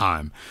little bit of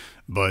time.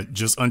 But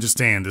just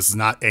understand, this is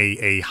not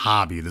a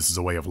hobby. This is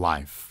a way of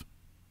life.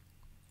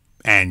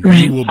 And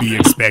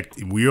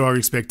we are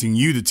expecting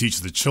you to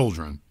teach the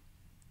children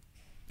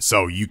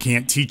So you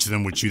can't teach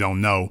them what you don't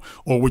know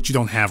or what you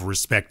don't have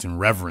respect and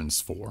reverence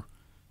for.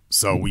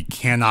 So we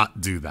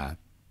cannot do that.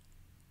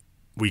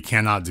 We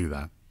cannot do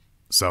that.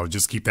 So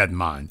just keep that in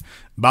mind.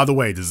 By the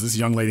way, does this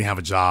young lady have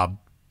a job?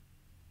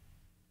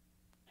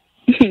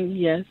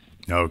 Yes.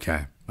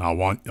 Okay.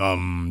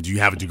 Do you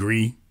have a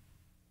degree?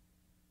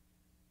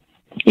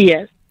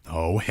 Yes.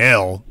 Oh,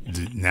 hell.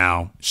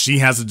 Now, she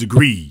has a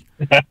degree.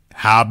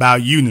 How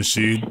about you,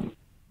 Nasheed?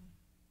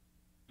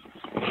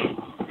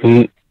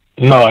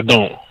 No, I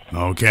don't.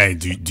 Okay.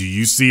 Do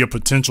you see a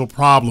potential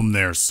problem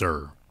there,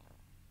 sir?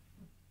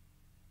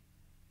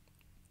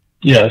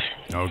 Yes.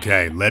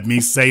 Okay. Let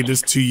me say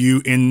this to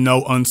you in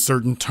no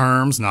uncertain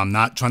terms, and I'm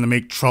not trying to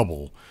make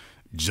trouble.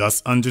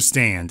 Just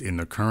understand, in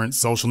the current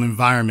social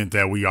environment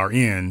that we are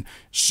in,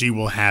 she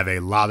will have a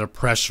lot of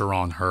pressure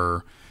on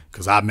her,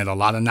 because I've met a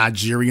lot of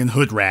Nigerian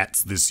hood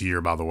rats this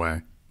year, by the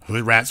way.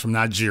 Hood rats from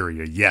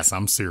Nigeria. Yes,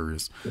 I'm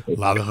serious. A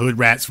lot of hood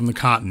rats from the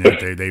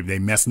continent. They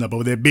messing up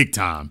over there big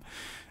time.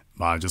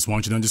 But I just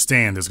want you to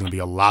understand there's going to be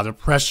a lot of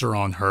pressure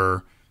on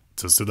her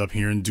to sit up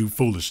here and do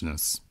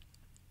foolishness.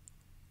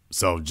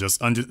 So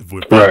just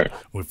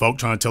with folk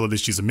trying to tell her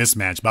that she's a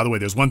mismatch. By the way,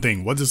 there's one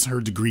thing. What is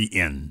her degree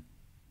in?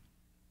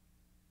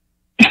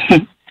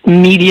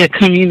 Media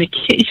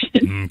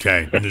communication.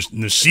 Okay.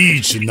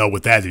 Nasheed should know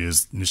what that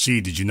is.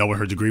 Nasheed, did you know what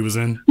her degree was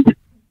in?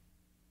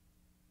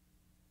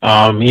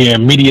 Yeah,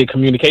 media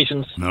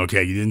communications.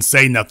 Okay, you didn't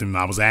say nothing.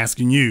 I was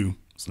asking you,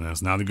 so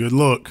that's not a good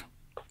look.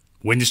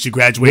 When did she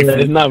graduate? Yeah,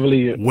 it's not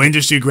really. When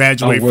did she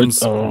graduate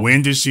from?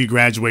 When did she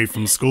graduate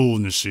from school,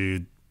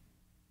 Nasheed?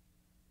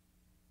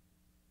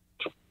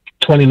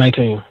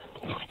 2019.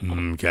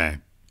 Okay.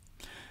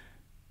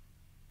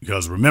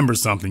 Because remember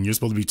something, you're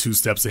supposed to be 2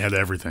 steps ahead of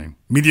everything.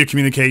 Media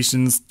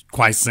communications,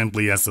 quite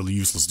simply, that's a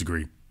useless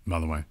degree, by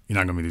the way. You're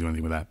not going to be doing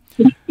anything with that.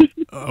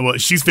 Well,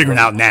 she's figuring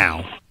out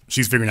now.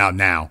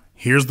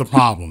 Here's the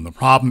problem. The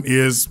problem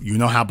is, you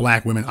know how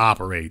black women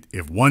operate.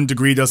 If one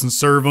degree doesn't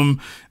serve them,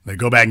 they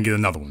go back and get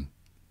another one.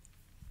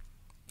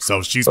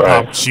 So she's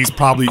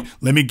probably,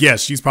 let me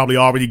guess, she's probably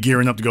already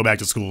gearing up to go back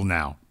to school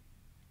now.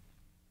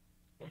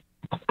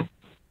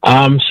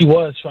 She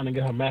was trying to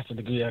get her master's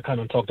degree. I kind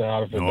of talked her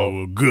out of it.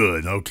 Oh,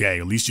 good. Okay.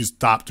 At least you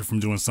stopped her from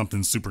doing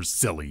something super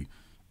silly.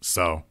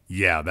 So,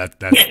 yeah,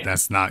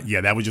 that's not,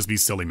 yeah, that would just be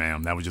silly,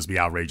 ma'am. That would just be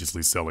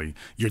outrageously silly.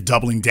 You're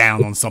doubling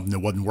down on something that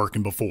wasn't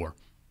working before.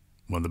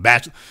 Well,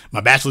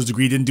 my bachelor's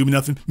degree didn't do me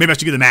nothing. Maybe I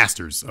should get a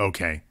master's.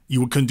 Okay.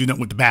 You couldn't do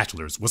nothing with the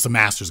bachelor's. What's the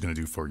master's going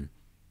to do for you?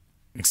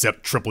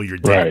 Except triple your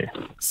debt. Right.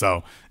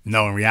 So,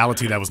 no, in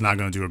reality, that was not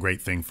going to do a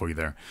great thing for you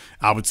there.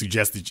 I would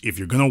suggest that if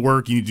you're going to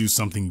work, you need to do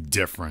something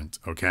different,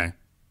 okay?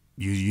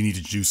 You need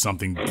to do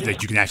something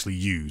that you can actually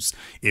use.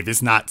 If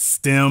it's not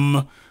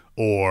STEM,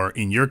 or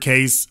in your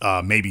case,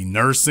 maybe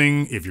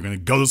nursing, if you're going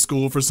to go to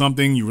school for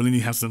something, you really need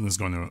to have something that's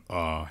going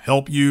to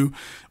help you.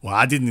 Well,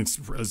 I didn't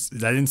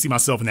see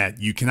myself in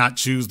that. You cannot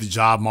choose the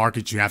job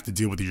market. You have to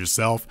deal with it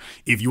yourself.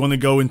 If you want to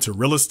go into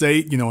real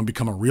estate, and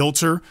become a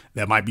realtor,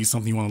 that might be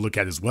something you want to look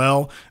at as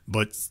well.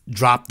 But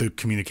drop the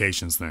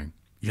communications thing.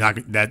 You're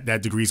not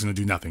that degree is going to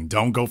do nothing.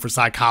 Don't go for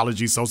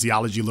psychology,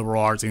 sociology,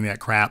 liberal arts, any of that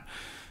crap.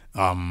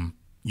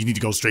 You need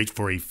to go straight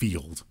for a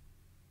field,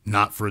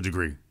 not for a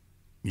degree.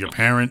 Your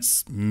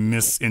parents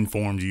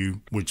misinformed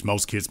you, which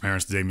most kids'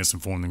 parents today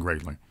misinformed them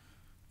greatly.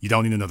 You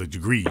don't need another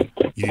degree.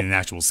 You need an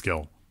actual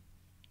skill.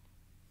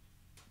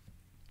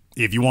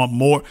 If you want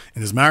more,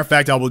 and as a matter of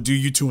fact, I will do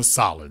you two a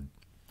solid.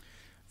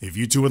 If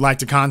you two would like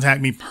to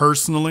contact me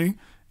personally,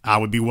 I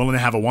would be willing to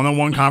have a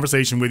one-on-one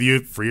conversation with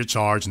you, free of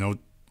charge, no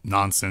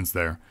nonsense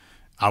there.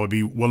 I would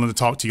be willing to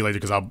talk to you later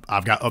because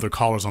I've got other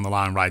callers on the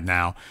line right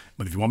now.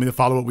 But if you want me to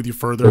follow up with you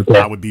further,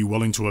 I would be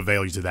willing to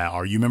avail you to that.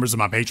 Are you members of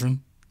my Patreon?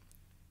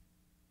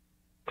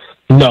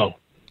 No.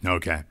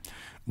 Okay.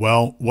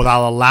 Well, what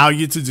I'll allow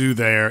you to do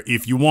there,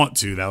 if you want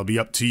to, that'll be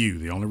up to you.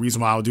 The only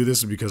reason why I'll do this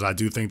is because I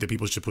do think that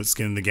people should put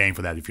skin in the game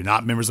for that. If you're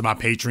not members of my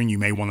Patreon, you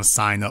may want to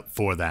sign up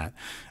for that.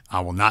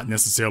 I will not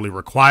necessarily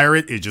require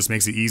it. It just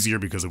makes it easier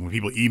because when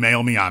people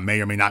email me, I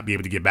may or may not be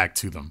able to get back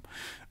to them.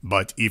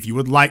 But if you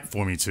would like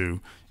for me to,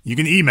 you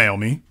can email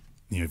me.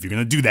 If you're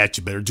going to do that,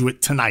 you better do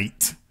it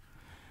tonight.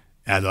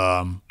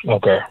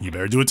 Okay. You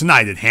better do it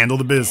tonight at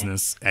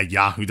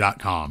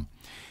handlethebusiness@yahoo.com.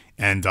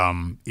 And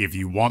if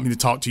you want me to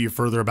talk to you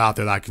further about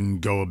that, I can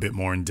go a bit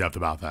more in depth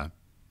about that.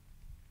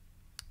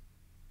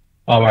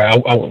 All right.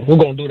 We're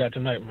going to do that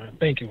tonight, man.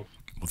 Thank you.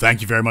 Well,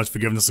 thank you very much for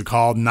giving us a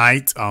call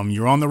tonight.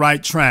 You're on the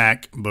right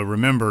track, but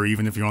remember,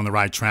 even if you're on the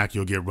right track,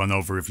 you'll get run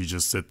over if you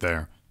just sit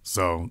there.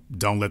 So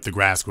don't let the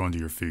grass grow under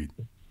your feet.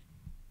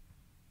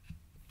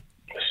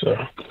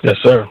 Sir. Yes,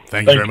 sir.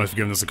 Thank you very much for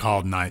giving us a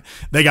call tonight.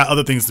 They got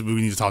other things that we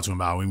need to talk to them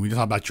about. We need to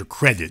talk about your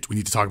credit. We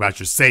need to talk about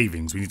your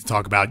savings. We need to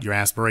talk about your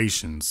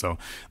aspirations. So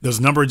there's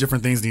a number of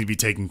different things that need to be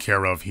taken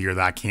care of here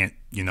that I can't,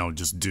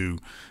 just do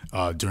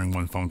during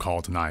one phone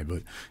call tonight.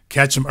 But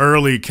catch them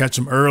early, catch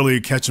them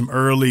early, catch them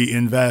early.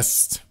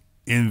 Invest,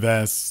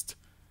 invest,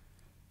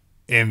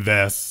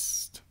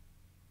 invest.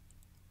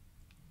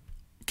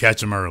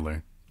 Catch them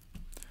early.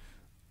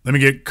 Let me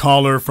get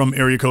caller from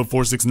area code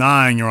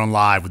 469. You're on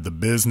live with The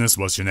Business.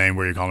 What's your name?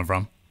 Where are you calling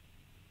from?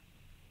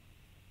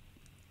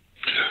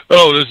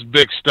 Oh, this is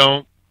Big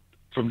Stone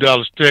from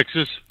Dallas,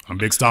 Texas. I'm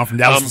Big Stone from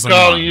Dallas. I'm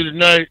calling you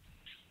tonight.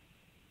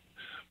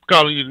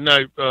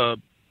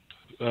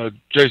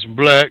 Jason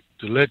Black,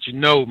 to let you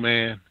know,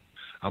 man,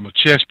 I'm a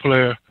chess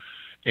player,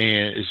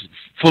 and it's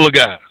full of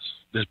guys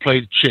that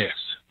play chess.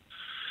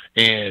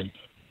 And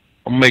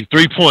I'm going to make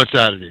 3 points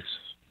out of this.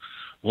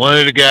 One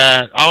of the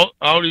guys,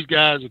 all these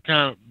guys are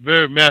kind of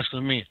very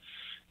masculine men.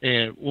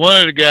 And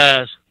one of the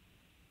guys,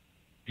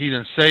 he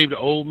done saved the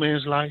old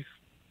man's life.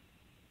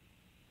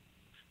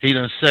 He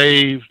done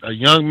saved a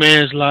young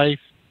man's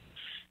life.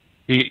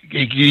 He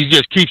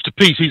just keeps the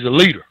peace. He's a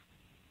leader.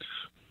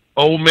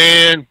 Old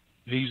man,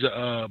 he's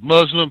a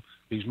Muslim.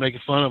 He's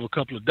making fun of a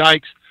couple of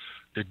dykes.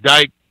 The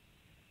dyke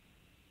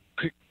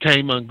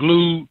came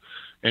unglued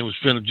and was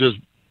finna just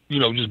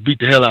beat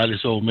the hell out of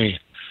this old man.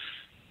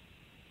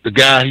 The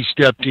guy, he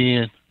stepped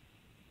in,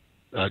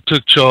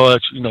 took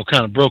charge,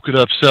 kind of broke it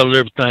up, settled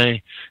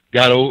everything,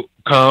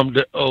 calmed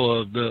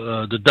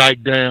the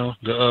dyke down,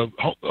 the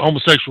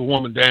homosexual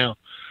woman down,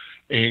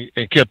 and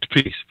kept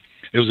the peace.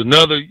 There was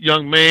another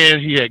young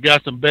man. He had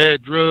got some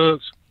bad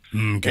drugs.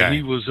 Okay. And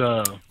he was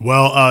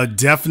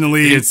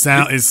definitely it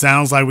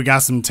sounds like we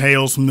got some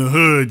tales from the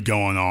hood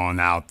going on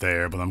out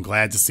there, but I'm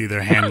glad to see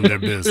they're handling their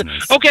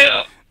business.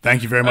 Okay.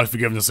 Thank you very much for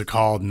giving us a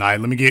call tonight.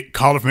 Let me get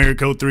caller from area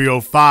code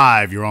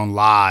 305. You're on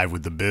live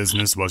with The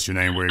Business. What's your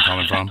name? Where are you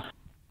calling from?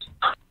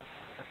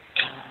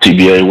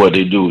 TBA, what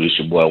they do? It's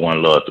your boy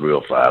One Love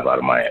 305 out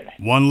of Miami.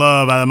 One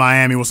Love out of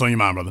Miami. What's on your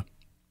mind, brother?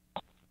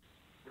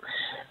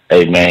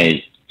 Hey, man,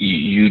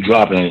 you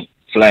dropping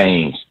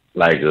flames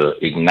like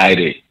a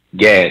ignited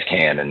gas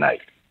can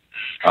tonight.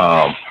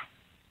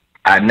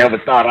 I never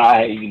thought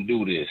I'd even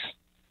do this,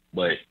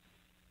 but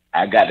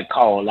I got to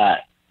call out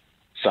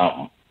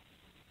something.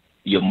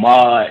 Your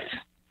mods,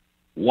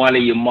 one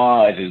of your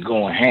mods is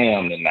going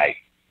ham tonight.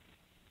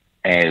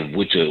 And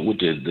with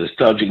the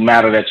subject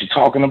matter that you're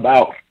talking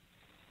about,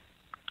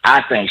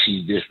 I think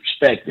she's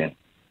disrespecting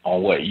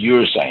on what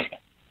you're saying.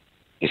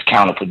 It's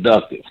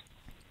counterproductive.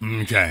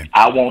 Okay.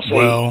 I won't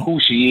say who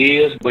she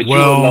is, but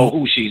you'll know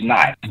who she's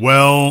not.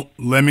 Well,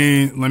 let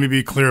me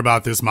be clear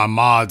about this. My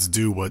mods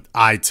do what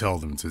I tell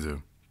them to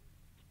do.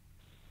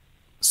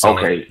 So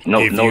okay,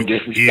 no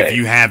disrespect. If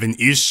you have an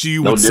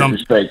issue with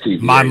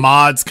my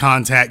mods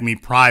contact me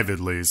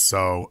privately,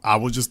 so I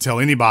will just tell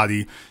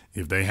anybody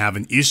if they have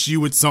an issue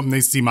with something they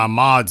see my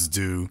mods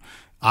do,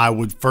 I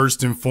would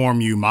first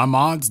inform you my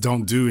mods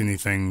don't do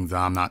anything that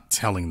I'm not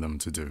telling them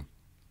to do.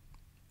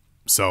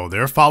 So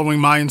they're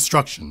following my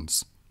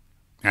instructions.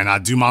 And I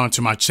do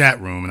monitor my chat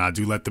room, and I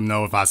do let them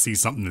know if I see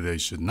something that they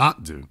should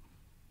not do.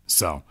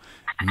 So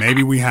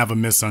maybe we have a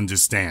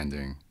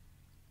misunderstanding.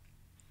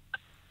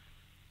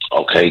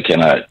 Okay,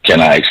 can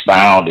I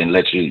expound and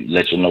let you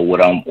know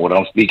what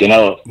I'm speaking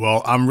of?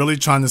 Well, I'm really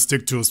trying to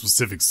stick to a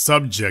specific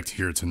subject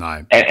here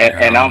tonight,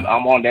 and I'm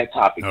on that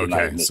topic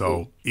tonight. Okay,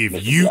 so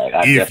if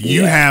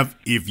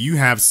you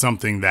have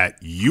something that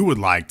you would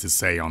like to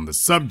say on the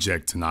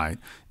subject tonight,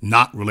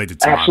 not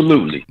related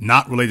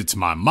to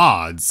my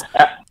mods,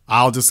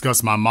 I'll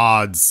discuss my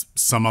mods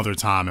some other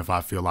time if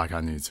I feel like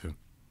I need to.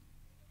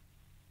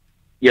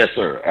 Yes,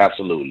 sir.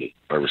 Absolutely.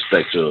 I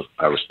respect the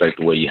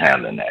way you're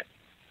handling that.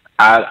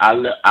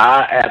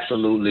 I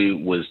absolutely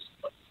was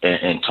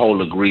in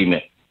total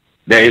agreement.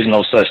 There is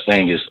no such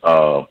thing as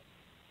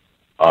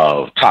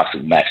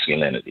toxic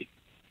masculinity.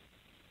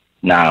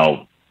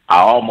 Now,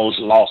 I almost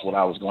lost what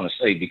I was going to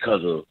say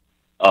because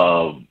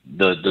of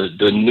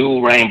the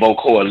new Rainbow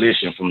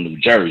Coalition from New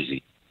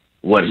Jersey,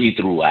 what he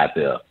threw out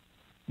there.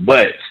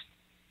 But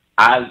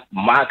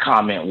my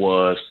comment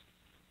was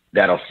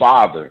that a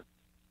father,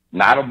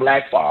 not a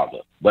black father,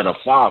 but a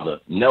father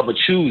never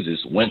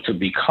chooses when to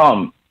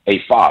become a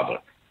father.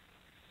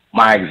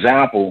 My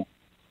example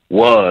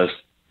was,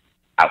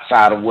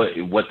 outside of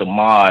what the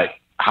mod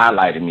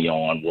highlighted me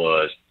on,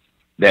 was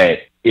that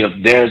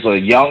if there's a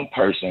young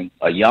person,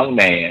 a young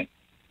man,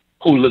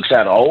 who looks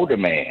at an older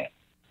man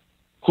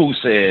who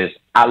says,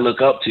 I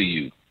look up to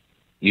you,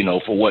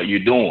 for what you're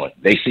doing.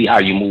 They see how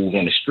you move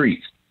in the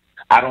streets.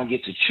 I don't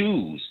get to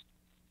choose,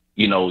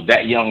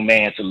 that young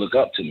man to look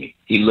up to me.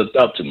 He looked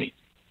up to me.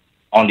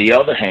 On the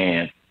other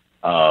hand,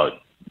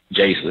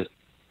 Jason,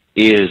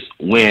 is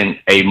when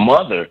a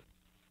mother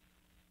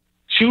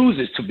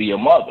chooses to be a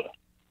mother.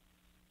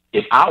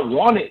 If I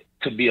wanted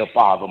to be a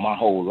father my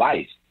whole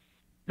life,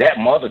 that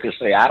mother could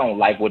say, I don't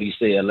like what he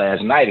said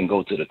last night and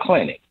go to the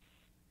clinic.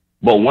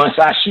 But once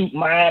I shoot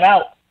mine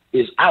out,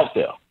 it's out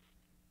there.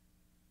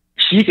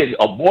 She can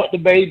abort the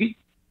baby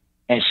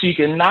and she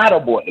can not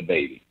abort the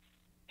baby.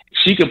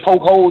 She can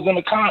poke holes in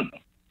the condom.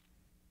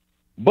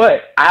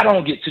 But I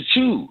don't get to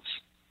choose.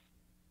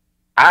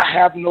 I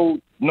have no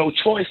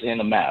choice in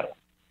the matter.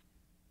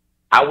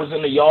 I was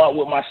in the yard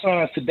with my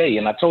sons today,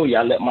 and I told you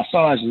I let my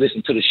sons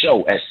listen to the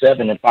show at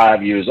 7 and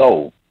 5 years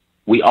old.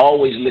 We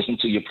always listen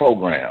to your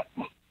program.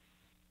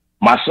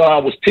 My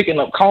son was picking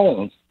up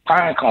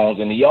pine cones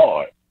in the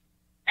yard,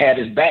 had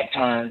his back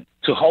turned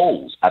to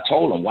holes. I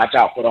told him, watch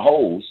out for the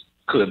holes.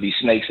 Could be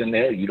snakes in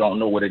there. You don't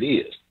know what it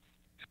is.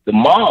 The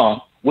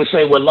mom would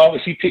say, well, as long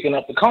as he's picking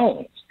up the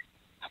cones.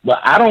 But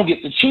I don't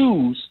get to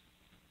choose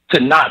to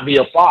not be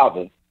a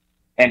father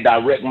and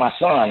direct my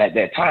son at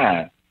that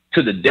time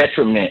to the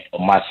detriment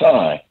of my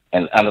son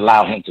and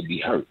allow him to be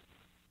hurt.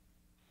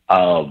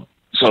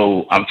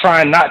 So I'm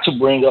trying not to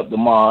bring up the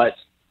mods,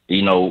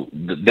 you know,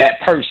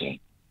 that person.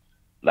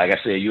 Like I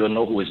said, you'll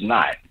know who it's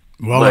not.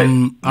 Well,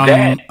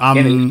 I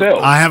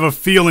have a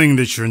feeling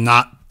that you're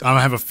not. I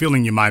have a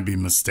feeling you might be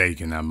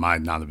mistaken. That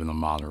might not have been a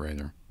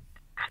moderator.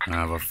 I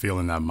have a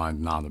feeling that might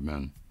not have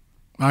been.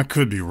 I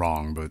could be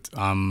wrong, but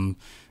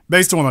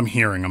based on what I'm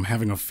hearing, I'm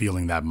having a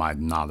feeling that might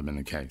not have been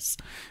the case.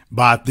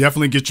 But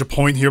definitely get your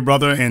point here,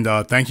 brother, and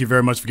thank you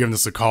very much for giving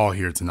us a call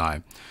here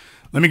tonight.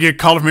 Let me get a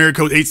caller from area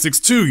code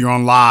 862. You're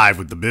on live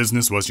with The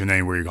Business. What's your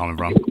name? Where are you calling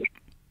from?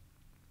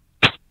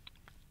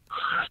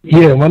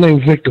 Yeah, my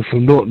name's Victor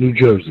from North New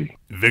Jersey.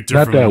 Victor,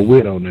 not that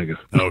widow nigga.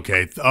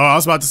 Okay, I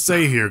was about to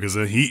say here because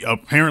he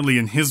apparently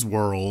in his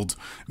world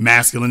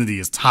masculinity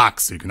is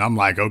toxic, and I'm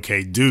like,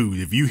 okay, dude,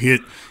 if you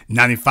hit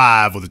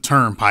 95 or the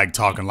turnpike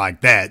talking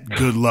like that,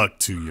 good luck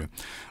to you.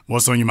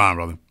 What's on your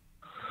mind,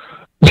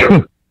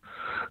 brother?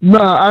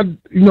 Nah,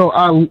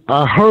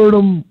 I heard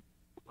him.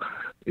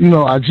 You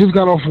know, I just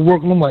got off of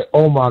work and I'm like,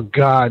 oh my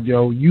God,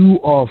 yo,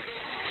 you are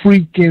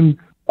freaking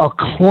a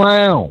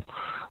clown.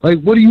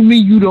 Like, what do you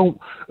mean you don't?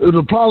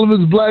 The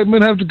problem is black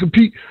men have to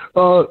compete.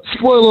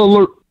 Spoiler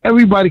alert,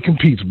 everybody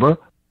competes, bro.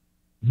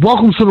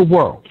 Welcome to the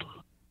world.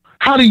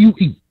 How do you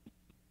eat?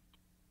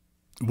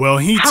 Well,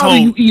 how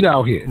do you eat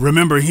out here?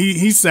 Remember,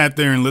 he sat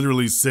there and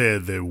literally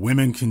said that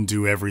women can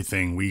do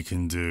everything we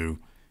can do,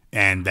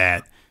 and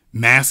that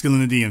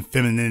masculinity and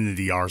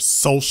femininity are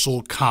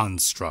social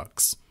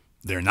constructs.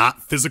 They're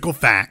not physical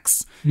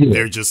facts. Yeah.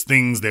 They're just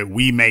things that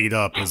we made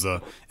up as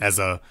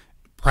a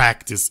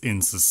practice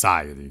in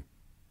society.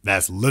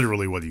 That's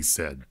literally what he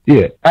said.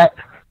 Yeah.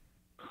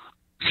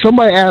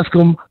 Somebody asked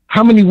him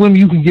how many women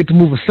you can get to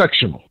move a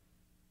sectional.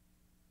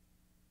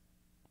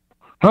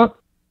 Huh?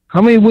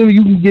 How many women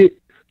you can get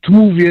to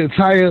move your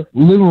entire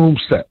living room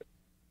set?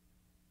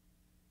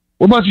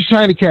 What about your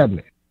china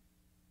cabinet?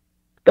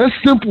 That's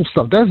simple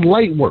stuff. That's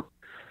light work.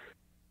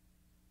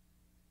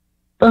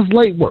 That's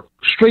light work.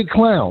 Straight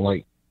clown.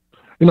 Like,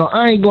 you know,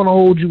 I ain't going to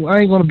hold you. I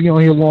ain't going to be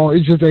on here long.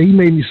 It's just that he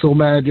made me so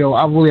mad, yo.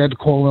 I really had to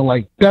call in.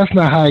 Like, that's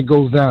not how it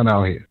goes down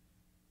out here.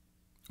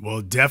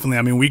 Well, definitely.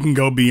 I mean, we can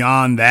go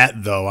beyond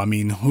that, though. I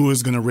mean, who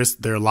is going to risk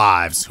their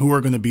lives? Who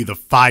are going to be the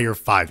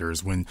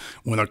firefighters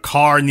when a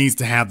car needs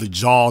to have the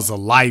jaws of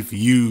life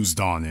used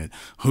on it?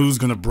 Who's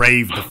going to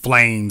brave the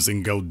flames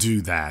and go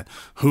do that?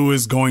 Who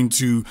is going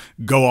to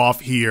go off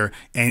here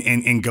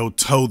and go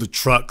tow the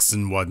trucks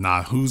and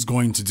whatnot? Who's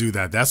going to do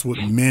that? That's what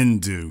men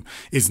do.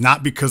 It's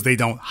not because they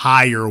don't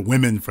hire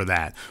women for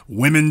that.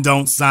 Women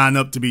don't sign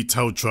up to be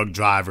tow truck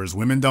drivers.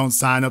 Women don't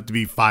sign up to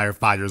be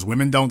firefighters.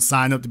 Women don't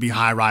sign up to be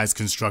high-rise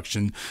construction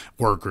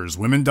workers.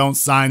 Women don't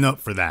sign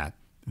up for that.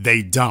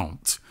 They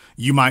don't.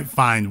 You might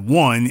find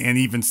one, and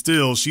even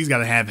still, she's got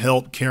to have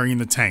help carrying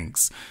the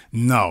tanks.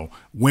 No,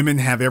 women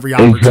have every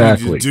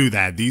opportunity to do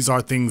that. These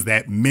are things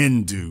that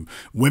men do.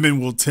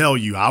 Women will tell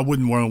you, I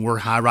wouldn't want to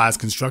work high-rise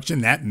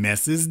construction. That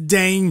mess is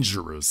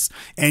dangerous.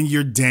 And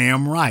you're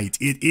damn right.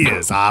 It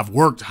is. I've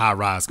worked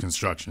high-rise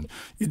construction.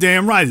 You're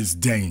damn right it's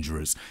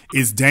dangerous.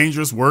 It's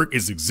dangerous work.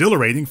 It's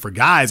exhilarating. For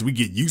guys, we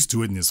get used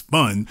to it and it's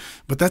fun,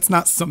 but that's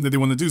not something that they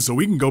want to do. So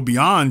we can go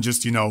beyond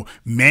just, you know,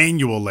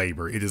 manual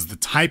labor. It is the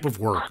type of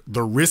work,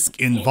 the risk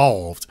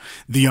involved,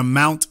 the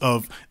amount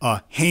of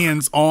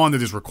hands-on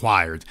that is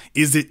required.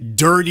 Is it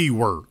dirty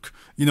work?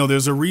 You know,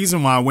 there's a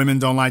reason why women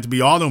don't like to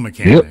be auto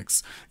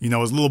mechanics. Yep. You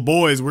know, as little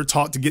boys, we're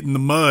taught to get in the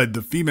mud.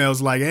 The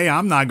female's like, hey,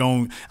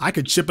 I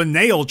could chip a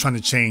nail trying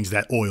to change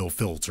that oil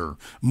filter,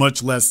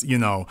 much less, you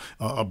know,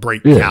 a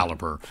brake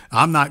caliper.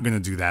 I'm not going to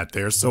do that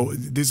there. So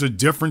these are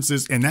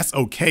differences, and that's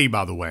okay,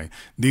 by the way.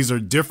 These are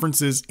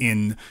differences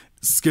in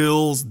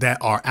skills that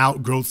are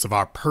outgrowths of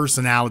our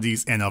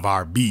personalities and of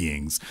our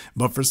beings.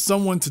 But for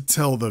someone to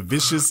tell the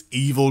vicious,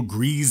 evil,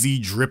 greasy,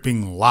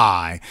 dripping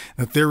lie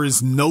that there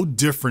is no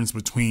difference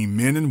between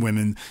men and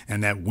women,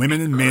 and that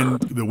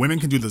the women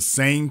can do the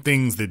same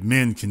things that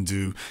men can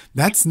do,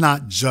 that's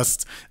not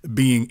just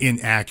being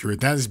inaccurate.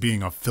 That is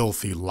being a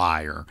filthy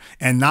liar.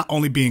 And not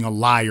only being a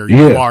liar,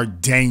 you are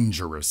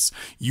dangerous.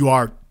 You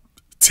are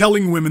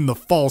telling women the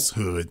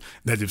falsehood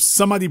that if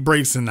somebody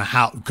breaks in the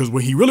house, because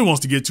what he really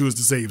wants to get to is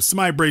to say if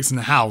somebody breaks in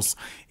the house,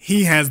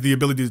 he has the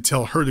ability to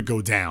tell her to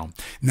go down.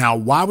 Now,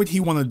 why would he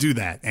want to do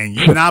that? And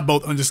you and I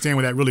both understand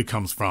where that really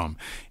comes from.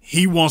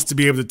 He wants to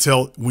be able to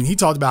tell, when he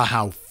talked about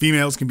how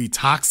females can be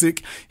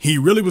toxic, he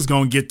really was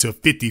going to get to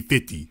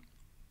 50-50.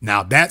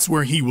 Now, that's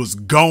where he was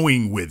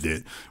going with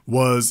it,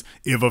 was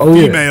if a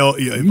female,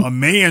 if a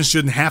man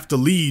shouldn't have to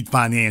lead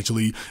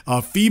financially,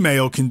 a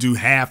female can do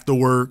half the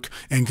work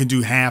and can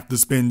do half the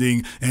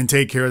spending and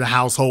take care of the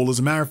household. As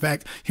a matter of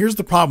fact, here's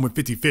the problem with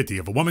 50-50.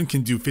 If a woman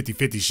can do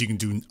 50-50, she can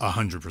do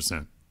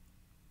 100%.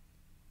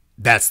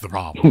 That's the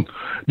problem.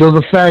 Those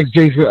are facts,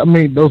 Jason. I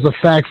mean, those are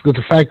facts, but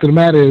the fact of the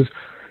matter is,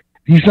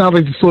 he sounds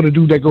like the sort of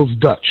dude that goes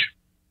Dutch.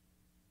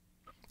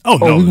 Oh,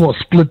 no. We want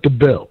to split the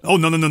bill. Oh,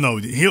 no.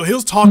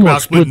 He'll talk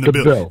about splitting the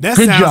bill. That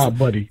Good job,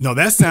 buddy. No,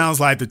 that sounds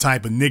like the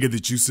type of nigga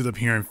that you sit up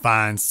here and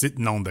find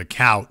sitting on the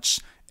couch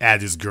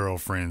at his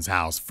girlfriend's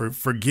house.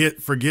 Forget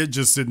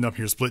just sitting up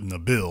here splitting the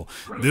bill.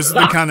 This is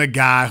the kind of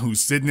guy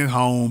who's sitting at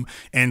home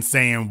and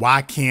saying,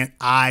 why can't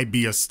I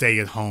be a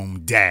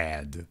stay-at-home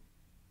dad?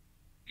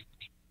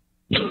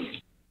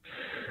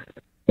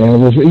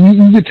 And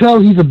you can tell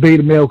he's a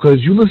beta male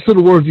because you listen to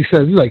the words he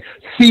says. He's like,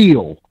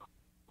 feel,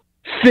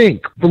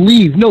 think,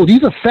 believe. No,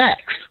 these are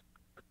facts.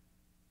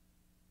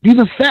 These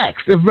are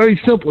facts. They're very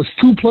simple. It's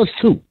 2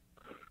 + 2.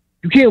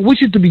 You can't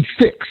wish it to be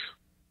 6.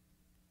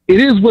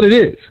 It is what it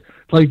is.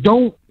 Like,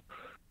 don't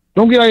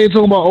get out here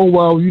talking about, oh,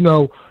 well, you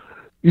know,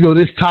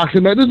 this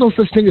toxic man. There's no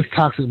such thing as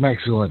toxic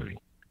masculinity.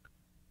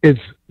 It's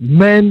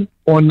men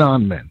or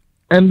non-men.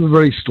 End of the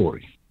very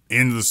story.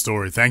 End of the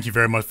story. Thank you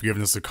very much for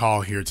giving us a call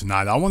here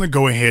tonight. I want to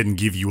go ahead and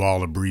give you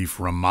all a brief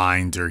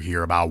reminder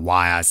here about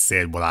why I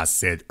said what I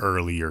said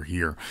earlier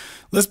here.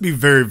 Let's be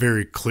very,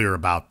 very clear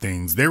about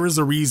things. There is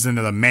a reason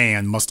that a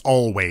man must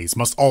always,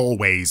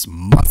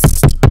 am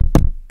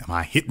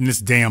I hitting this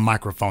damn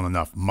microphone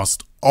enough?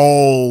 Must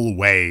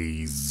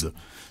always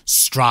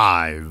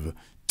strive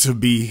to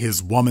be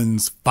his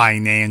woman's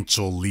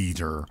financial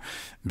leader.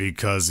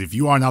 Because if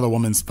you are not a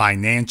woman's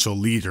financial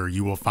leader,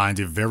 you will find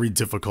it very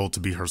difficult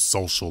to be her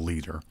social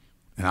leader.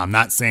 And I'm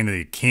not saying that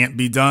it can't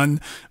be done,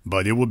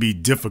 but it will be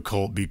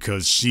difficult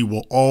because she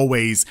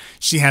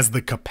has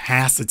the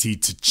capacity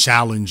to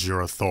challenge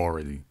your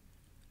authority.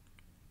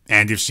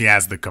 And if she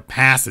has the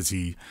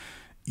capacity,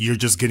 you're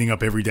just getting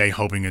up every day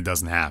hoping it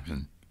doesn't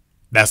happen.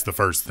 That's the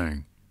first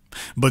thing.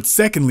 But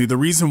secondly, the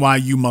reason why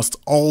you must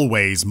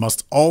always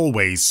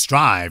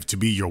strive to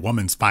be your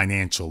woman's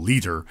financial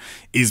leader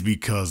is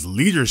because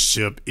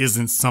leadership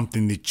isn't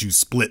something that you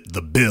split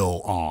the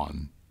bill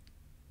on.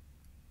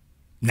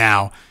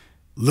 Now,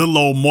 little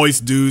old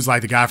moist dudes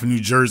like the guy from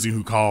New Jersey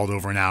who called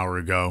over an hour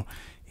ago,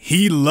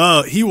 he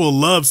will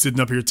love sitting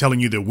up here telling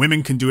you that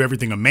women can do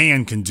everything a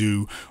man can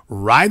do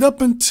right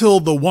up until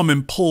the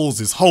woman pulls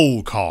his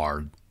whole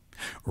card.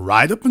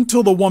 Right up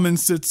until the woman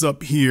sits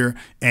up here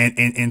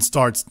and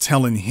starts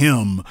telling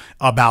him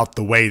about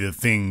the way that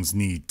things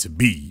need to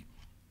be.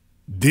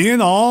 Then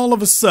all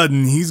of a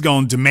sudden, he's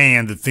going to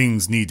demand that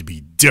things need to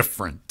be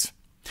different.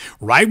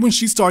 Right when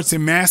she starts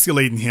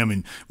emasculating him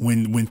and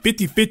when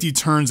 50-50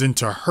 turns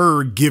into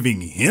her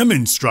giving him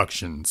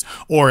instructions,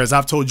 or as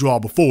I've told you all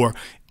before,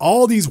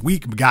 all these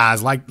weak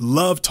guys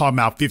love talking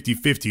about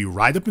 50-50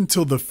 right up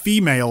until the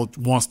female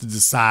wants to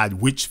decide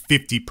which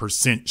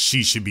 50%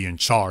 she should be in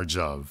charge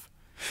of.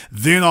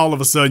 Then all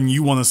of a sudden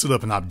you want to sit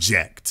up and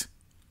object.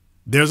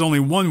 There's only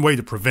one way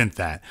to prevent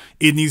that.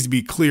 It needs to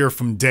be clear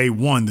from day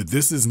one that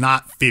this is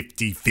not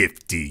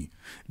 50-50.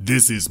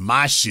 This is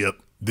my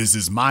ship. This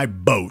is my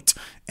boat.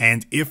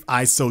 And if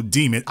I so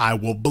deem it, I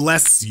will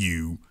bless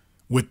you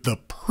with the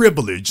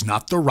privilege,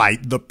 not the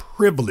right, the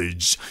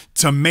privilege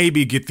to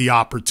maybe get the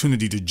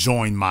opportunity to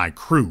join my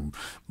crew.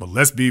 But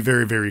let's be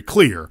very, very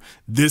clear.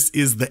 This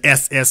is the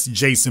SS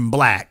Jason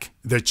Black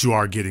that you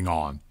are getting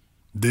on.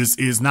 This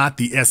is not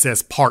the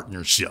SS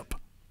partnership.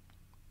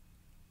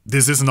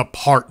 This isn't a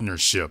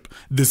partnership.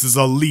 This is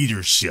a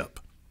leadership.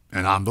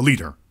 And I'm the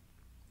leader.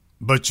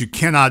 But you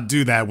cannot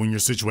do that when your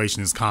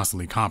situation is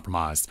constantly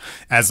compromised.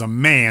 As a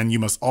man, you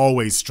must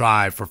always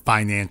strive for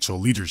financial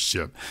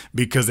leadership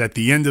because at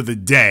the end of the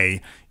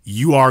day,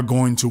 you are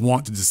going to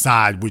want to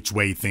decide which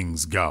way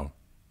things go.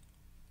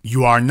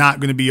 You are not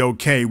going to be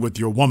okay with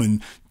your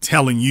woman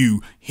telling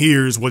you,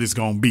 here's what it's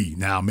going to be.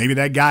 Now, maybe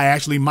that guy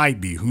actually might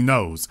be. Who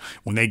knows?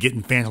 When they get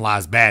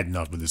infantilized bad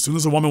enough. But as soon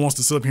as a woman wants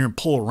to sit up here and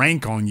pull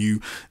rank on you,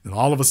 then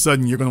all of a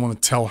sudden you're going to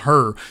want to tell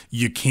her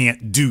you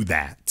can't do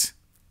that.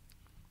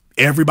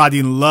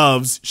 Everybody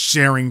loves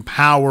sharing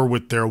power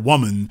with their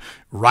woman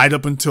right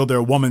up until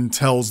their woman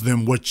tells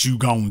them what you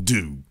gonna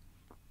do.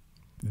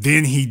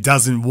 Then he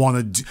doesn't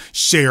want to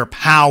share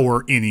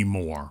power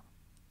anymore.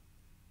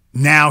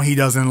 Now he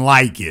doesn't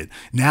like it.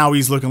 Now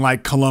he's looking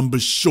like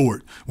Columbus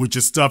Short with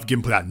your stuff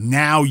getting put out.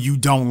 Now you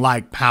don't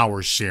like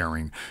power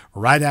sharing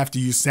right after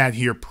you sat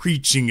here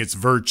preaching its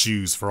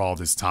virtues for all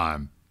this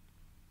time.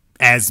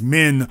 As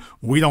men,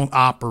 we don't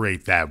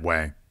operate that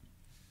way.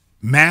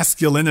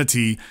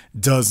 Masculinity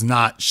does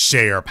not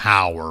share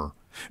power.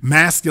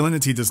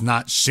 Masculinity does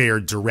not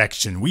share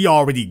direction. We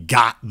already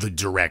got the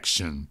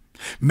direction.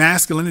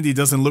 Masculinity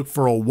doesn't look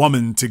for a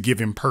woman to give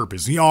him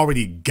purpose. He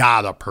already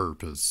got a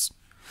purpose.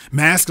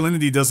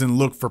 Masculinity doesn't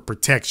look for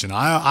protection.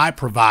 I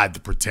provide the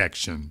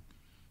protection.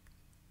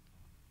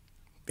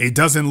 It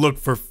doesn't look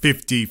for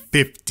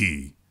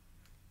 50-50.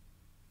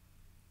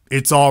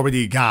 It's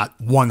already got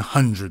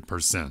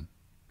 100%.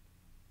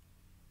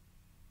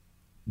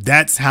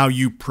 That's how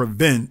you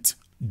prevent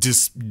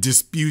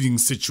disputing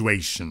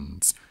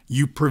situations.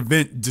 You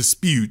prevent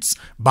disputes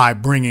by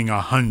bringing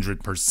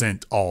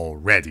 100%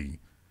 already.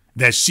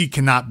 that she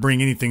cannot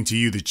bring anything to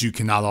you that you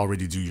cannot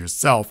already do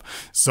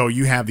yourself. So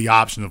you have the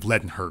option of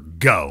letting her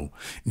go.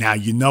 Now,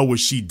 you know what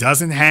she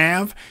doesn't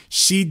have?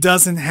 She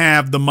doesn't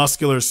have the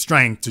muscular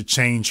strength to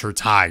change her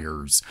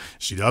tires.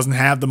 She doesn't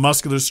have the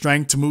muscular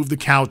strength to move the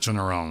couch on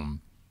her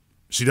own.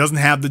 She doesn't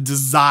have the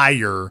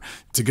desire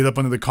to get up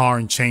under the car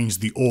and change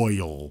the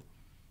oil.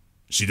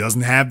 She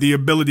doesn't have the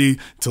ability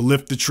to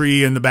lift the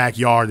tree in the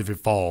backyard if it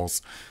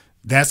falls.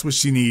 That's what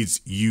she needs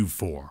you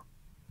for.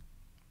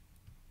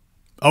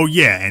 Oh,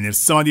 yeah, and if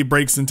somebody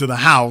breaks into the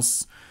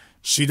house,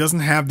 she doesn't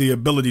have the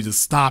ability to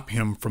stop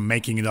him from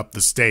making it up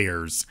the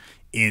stairs.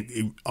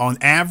 On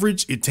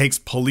average, it takes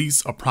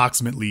police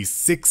approximately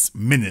 6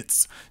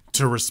 minutes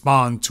to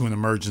respond to an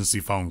emergency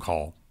phone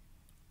call.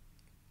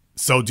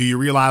 So do you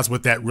realize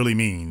what that really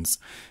means?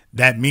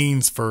 That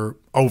means for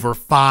over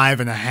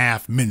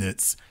 5.5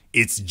 minutes,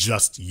 it's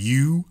just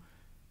you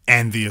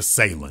and the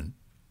assailant.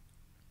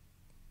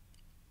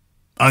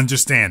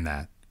 Understand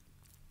that.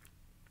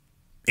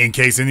 In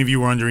case any of you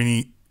were under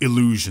any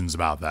illusions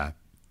about that.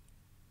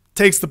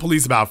 Takes the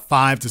police about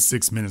 5 to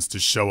 6 minutes to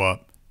show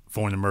up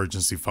for an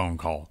emergency phone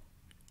call.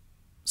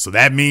 So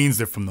that means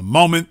that from the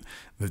moment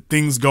that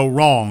things go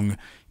wrong,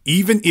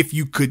 even if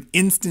you could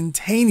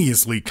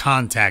instantaneously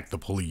contact the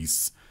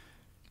police,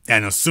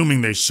 and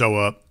assuming they show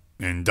up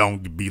and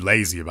don't be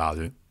lazy about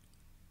it,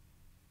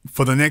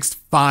 for the next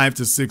 5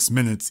 to 6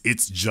 minutes,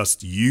 it's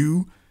just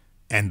you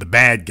and the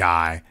bad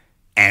guy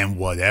and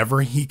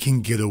whatever he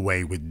can get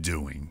away with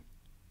doing.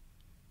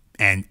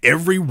 And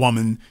every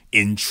woman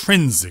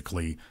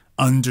intrinsically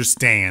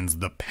understands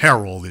the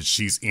peril that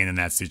she's in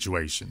that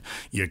situation.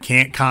 You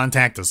can't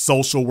contact a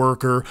social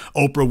worker.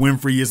 Oprah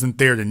Winfrey isn't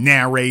there to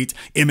narrate.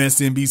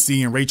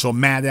 MSNBC and Rachel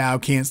Maddow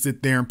can't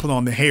sit there and put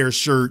on the hair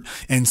shirt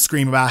and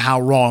scream about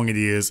how wrong it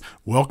is.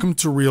 Welcome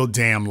to real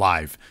damn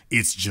life.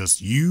 It's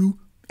just you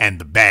and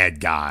the bad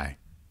guy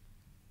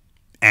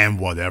and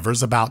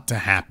whatever's about to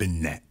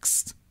happen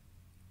next.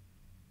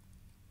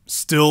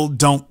 Still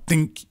don't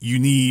think you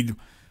need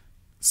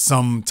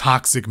some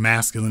toxic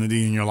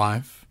masculinity in your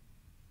life?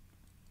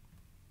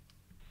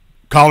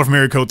 Caller from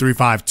area code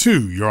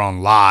 352. You're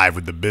on live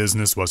with The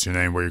Business. What's your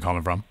name? Where are you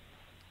calling from?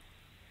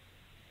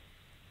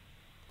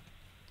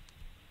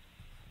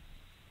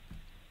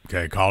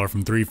 Okay, caller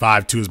from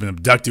 352 has been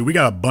abducted. We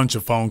got a bunch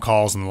of phone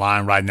calls on the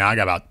line right now. I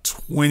got about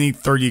 20,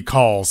 30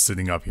 calls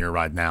sitting up here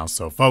right now.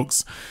 So,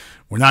 folks,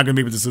 we're not going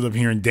to be able to sit up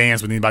here and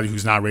dance with anybody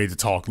who's not ready to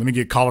talk. Let me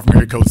get caller from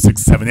area code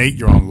 678.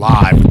 You're on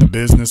live with The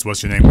Business.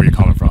 What's your name? Where are you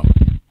calling from?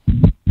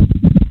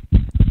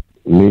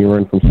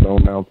 Neeran from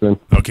Stone Mountain.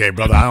 Okay,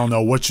 brother, I don't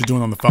know what you're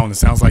doing on the phone. It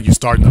sounds like you're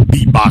starting a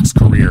beatbox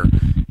career.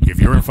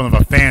 If you're in front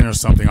of a fan or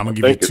something, I'm going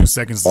to give you 2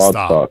 seconds to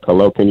stop. Talk.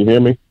 Hello, can you hear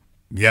me?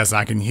 Yes,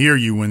 I can hear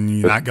you when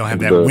you're not going to have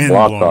that wind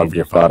blowing over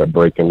your phone. Started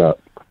breaking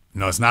up.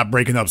 No, it's not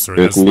breaking up, sir.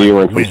 It's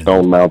Neeran from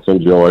Stone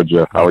Mountain,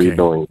 Georgia. How are you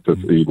doing this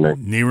evening?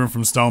 Neeran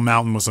from Stone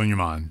Mountain, what's on your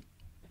mind?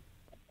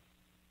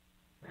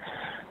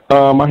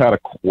 I had a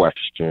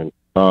question.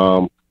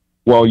 Well,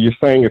 you're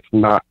saying it's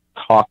not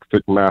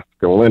toxic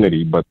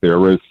masculinity, but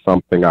there is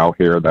something out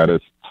here that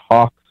is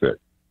toxic,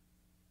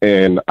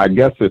 and I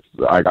guess it's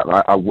I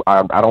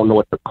don't know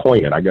what to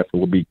coin it. I guess it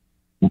would be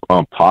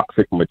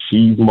toxic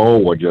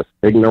machismo or just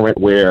ignorant,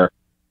 where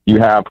you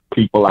have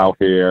people out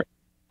here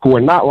who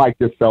are not like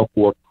yourself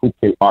or who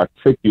can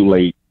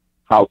articulate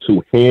how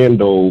to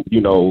handle,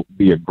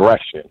 the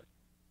aggression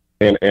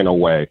in a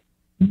way,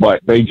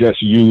 but they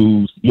just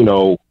use,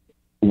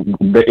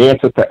 the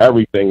answer to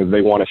everything is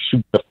they want to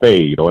shoot the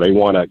fade, or they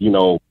want to,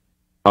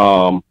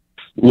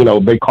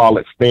 they call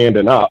it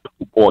standing up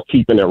or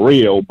keeping it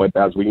real. But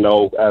as we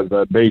know, as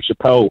Dave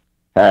Chappelle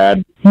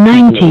had,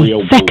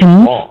 90 seconds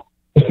wrong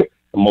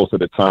most of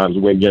the times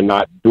when you're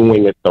not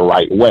doing it the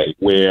right way,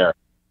 where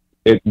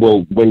it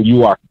will, when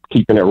you are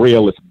keeping it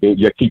real,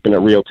 you're keeping it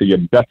real to your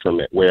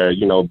detriment, where,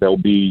 there'll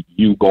be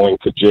you going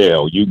to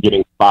jail, you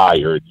getting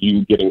fired,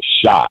 you getting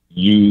shot,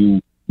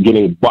 you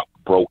getting butt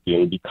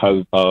broken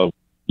because of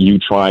you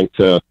trying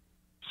to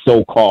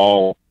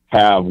so-called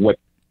have what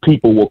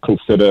people will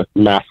consider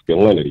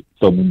masculinity.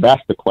 So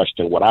that's the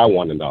question, what I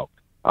want to know.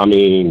 I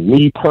mean,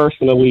 me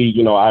personally,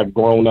 I've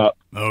grown up.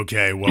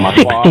 Okay, well,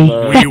 my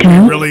father,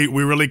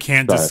 we really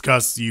can't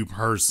discuss you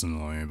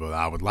personally, but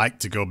I would like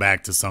to go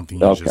back to something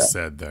you just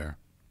said there.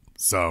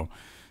 So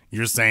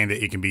you're saying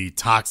that it can be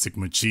toxic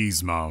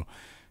machismo.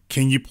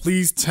 Can you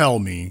please tell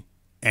me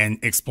and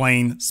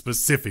explain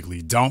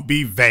specifically? Don't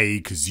be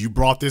vague, because you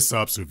brought this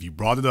up. So if you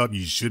brought it up,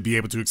 you should be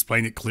able to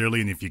explain it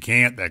clearly. And if you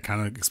can't, that kind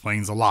of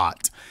explains a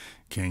lot.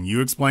 Can you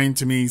explain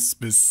to me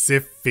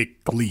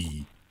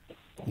specifically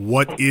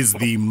what is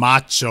the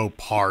macho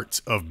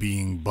part of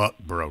being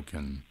butt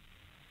broken?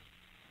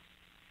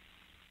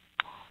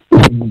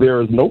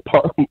 There is no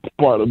part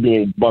of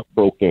being butt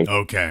broken.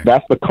 Okay,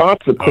 that's the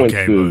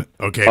consequences.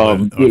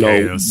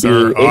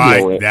 Sir. All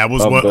right, that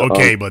was what.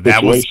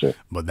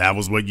 That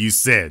was what you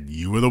said.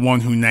 You were the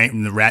one who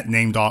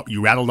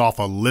you rattled off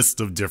a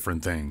list of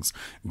different things: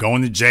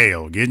 going to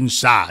jail, getting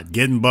shot,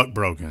 getting butt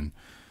broken.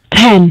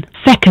 10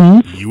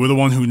 seconds. You were the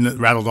one who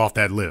rattled off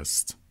that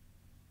list.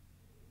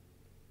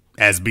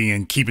 as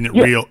being keeping it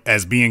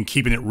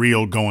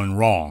real going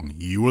wrong.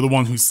 You were the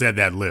one who said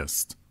that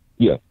list.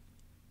 Yeah.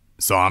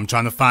 So I'm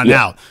trying to find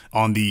out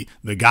on the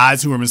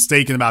guys who are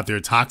mistaken about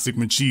their toxic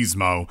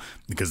machismo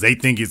because they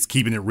think it's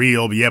keeping it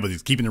real, but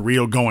it's keeping it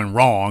real going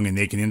wrong, and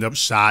they can end up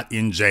shot,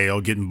 in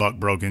jail, getting buck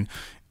broken.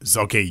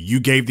 So, okay, you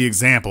gave the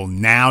example.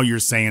 Now you're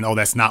saying, oh,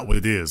 that's not what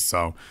it is.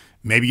 So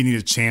maybe you need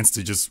a chance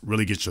to just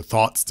really get your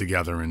thoughts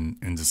together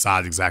and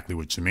decide exactly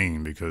what you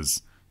mean,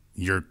 because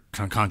you're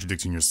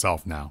contradicting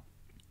yourself now.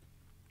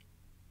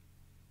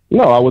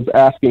 No, I was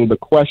asking the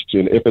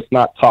question, if it's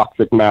not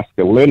toxic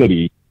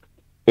masculinity,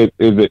 is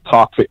it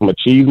toxic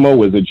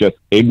machismo? Is it just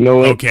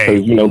ignorance? Okay,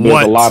 there's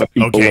a lot of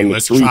people in the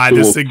let's streets try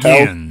this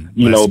again.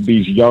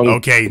 These young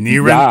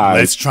Niran, guys,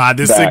 let's try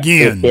this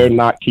again. If they're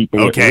not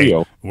keeping it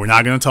real. We're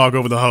not going to talk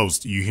over the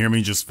host. You hear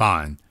me just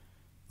fine.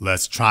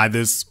 Let's try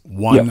this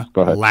one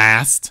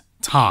last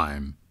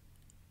time.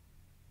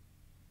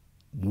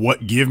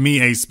 Give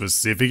me a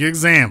specific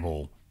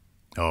example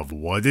of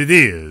what it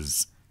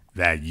is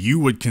that you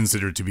would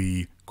consider to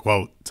be,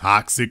 quote,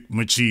 toxic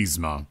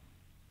machismo.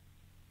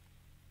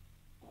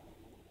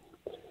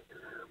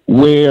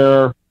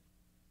 Where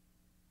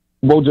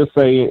we'll just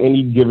say in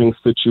any given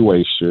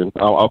situation.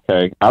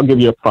 Okay, I'll give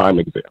you a prime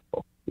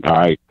example. All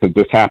right, because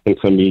this happened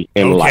to me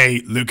in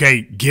life.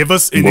 Okay, give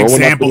us an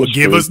example.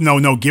 Give us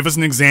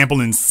an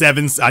example in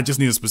 7. I just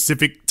need a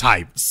specific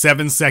type,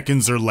 7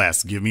 seconds or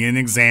less. Give me an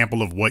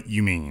example of what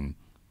you mean.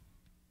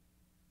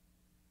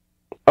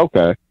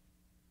 Okay,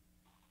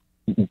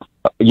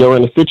 you're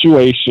in a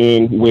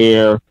situation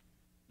where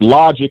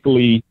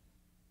logically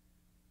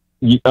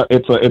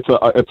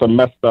it's a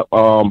messed up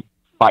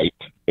fight,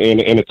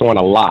 and it's on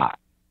a lie.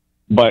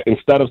 But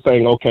instead of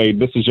saying, okay,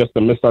 this is just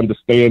a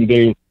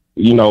misunderstanding,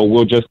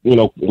 we'll just,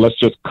 let's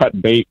just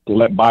cut bait,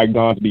 let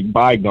bygones be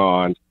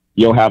bygones.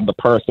 You'll have the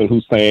person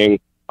who's saying,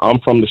 I'm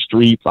from the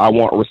streets, I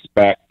want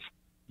respect,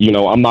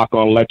 I'm not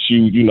going to let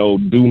you,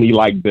 do me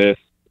like this.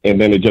 And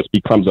then it just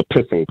becomes a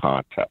pissing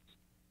contest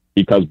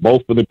because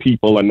both of the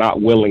people are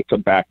not willing to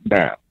back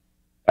down.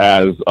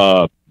 As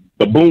the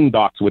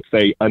Boondocks would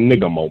say, a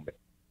nigga moment.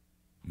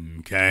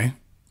 Okay.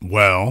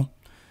 Well,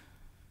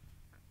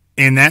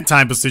 in that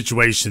type of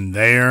situation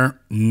there,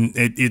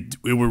 it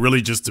would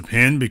really just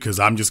depend, because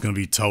I'm just going to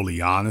be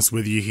totally honest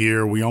with you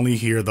here. We only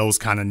hear those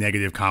kind of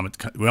negative comments.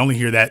 We only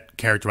hear that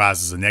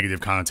characterized as a negative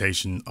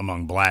connotation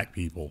among black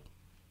people.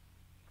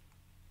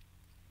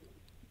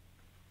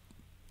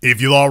 If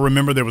you all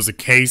remember, there was a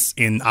case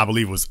in, I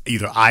believe it was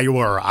either Iowa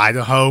or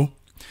Idaho.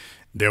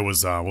 There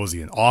was, what was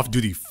he, an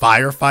off-duty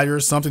firefighter or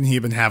something? He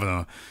had been having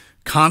a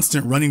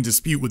constant running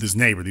dispute with his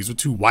neighbor. These were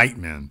 2 white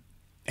men.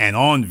 And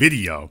on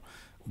video,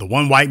 the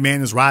one white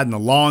man is riding a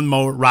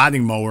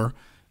riding mower,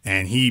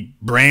 and he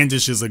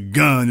brandishes a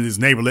gun at his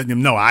neighbor, letting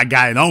him know, I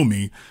got it on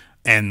me.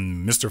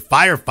 And Mr.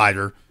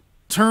 Firefighter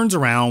turns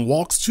around,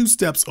 walks 2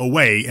 steps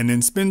away, and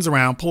then spins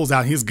around, pulls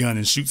out his gun,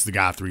 and shoots the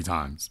guy 3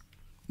 times.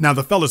 Now,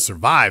 the fella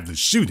survived the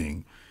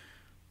shooting,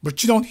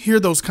 but you don't hear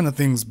those kind of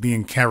things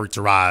being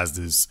characterized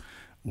as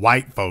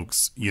white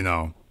folks,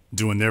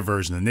 doing their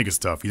version of nigga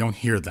stuff. You don't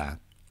hear that.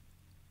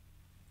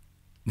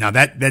 Now,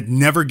 that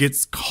never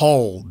gets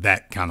called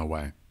that kind of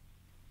way.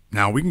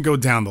 Now, we can go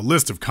down the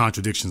list of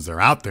contradictions that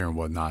are out there and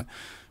whatnot,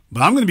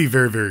 but I'm going to be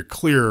very, very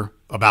clear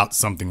about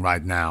something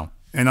right now.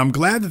 And I'm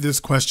glad that this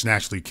question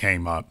actually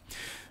came up,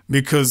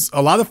 because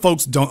a lot of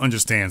folks don't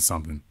understand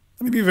something.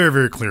 Let me be very,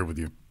 very clear with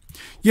you.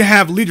 You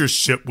have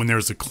leadership when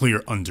there's a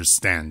clear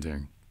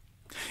understanding.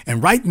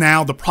 And right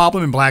now, the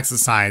problem in black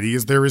society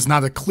is there is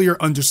not a clear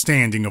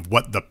understanding of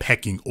what the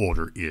pecking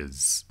order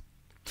is.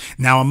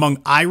 Now,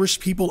 among Irish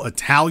people,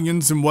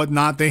 Italians and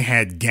whatnot, they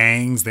had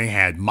gangs, they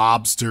had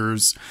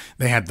mobsters,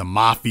 they had the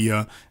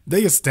mafia.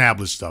 They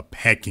established a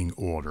pecking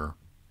order.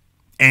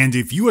 And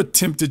if you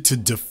attempted to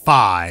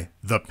defy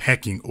the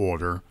pecking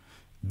order,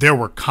 there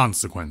were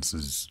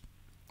consequences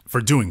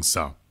for doing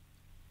so.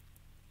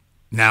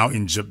 Now,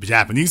 in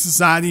Japanese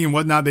society and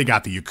whatnot, they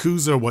got the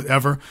Yakuza or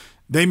whatever.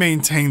 They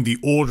maintain the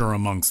order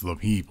amongst the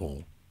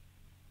people.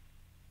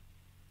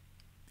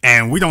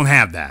 And we don't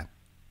have that.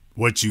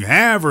 What you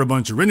have are a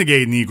bunch of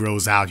renegade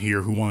Negroes out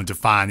here who want to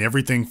define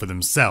everything for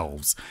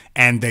themselves,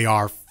 and they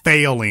are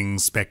failing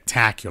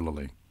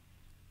spectacularly.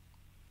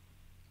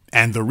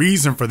 And the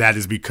reason for that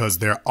is because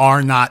there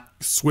are not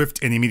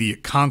swift and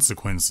immediate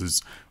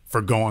consequences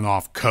for going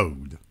off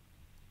code.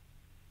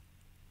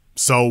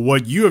 So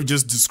what you have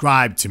just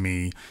described to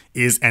me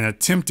is an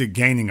attempt at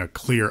gaining a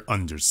clear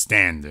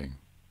understanding.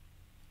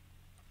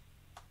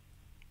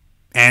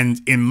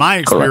 And in my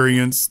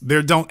experience,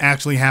 there don't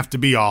actually have to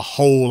be a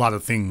whole lot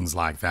of things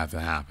like that to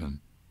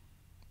happen.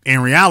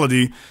 In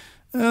reality,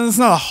 there's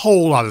not a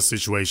whole lot of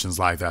situations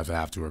like that to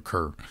have to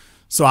occur.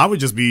 So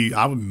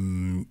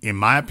in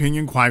my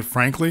opinion, quite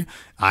frankly,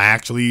 I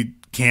actually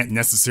can't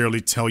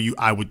necessarily tell you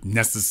I would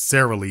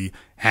necessarily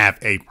have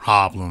a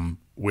problem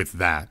with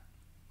that.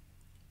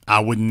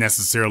 I wouldn't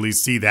necessarily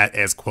see that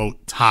as,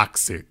 quote,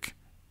 toxic.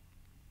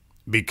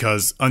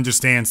 Because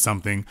understand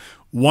something,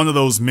 one of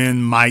those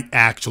men might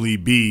actually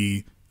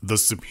be the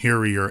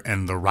superior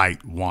and the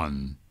right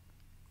one.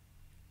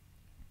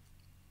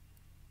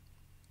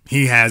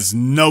 He has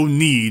no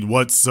need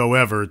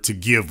whatsoever to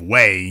give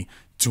way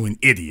to an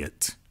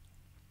idiot.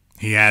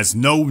 He has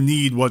no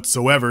need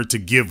whatsoever to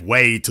give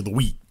way to the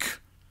weak.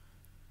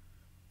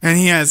 And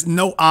he has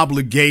no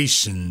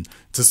obligation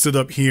to sit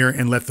up here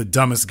and let the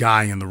dumbest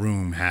guy in the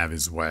room have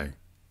his way.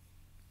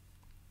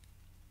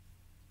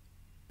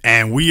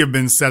 And we have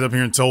been set up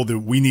here and told that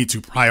we need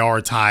to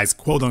prioritize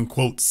quote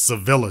unquote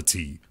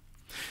civility.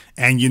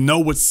 And you know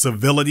what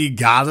civility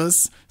got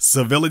us?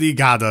 Civility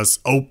got us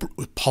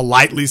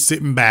politely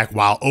sitting back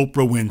while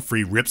Oprah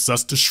Winfrey rips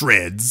us to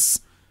shreds.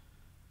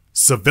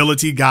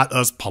 Civility got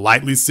us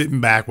politely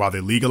sitting back while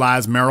they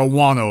legalize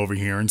marijuana over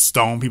here and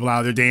stone people out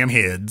of their damn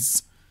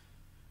heads.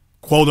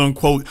 Quote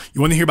unquote.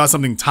 You want to hear about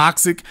something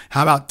toxic?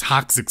 How about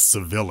toxic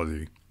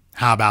civility?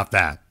 How about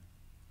that?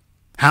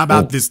 How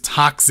about this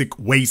toxic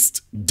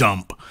waste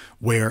dump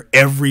where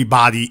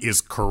everybody is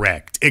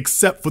correct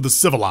except for the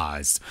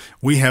civilized?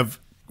 We have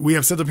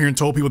set up here and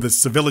told people that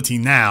civility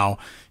now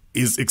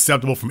is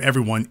acceptable from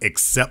everyone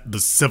except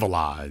the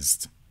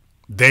civilized.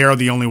 They are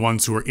the only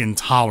ones who are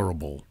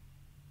intolerable.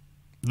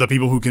 The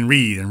people who can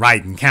read and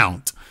write and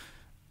count.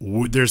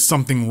 There's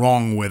something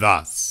wrong with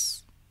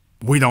us.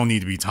 We don't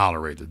need to be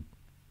tolerated.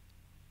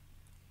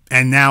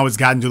 And now it's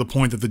gotten to the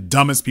point that the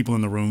dumbest people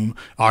in the room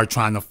are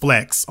trying to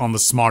flex on the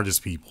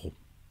smartest people.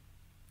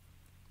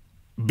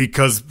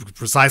 Because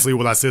precisely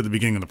what I said at the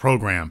beginning of the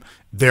program,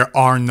 there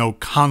are no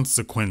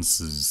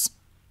consequences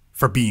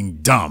for being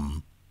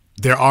dumb.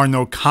 There are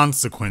no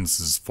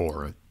consequences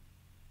for it.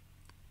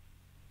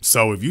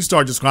 So if you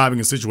start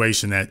describing a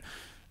situation that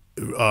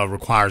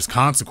requires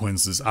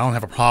consequences, I don't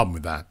have a problem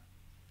with that.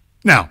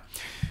 Now,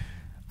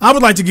 I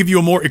would like to give you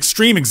a more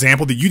extreme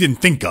example that you didn't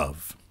think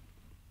of.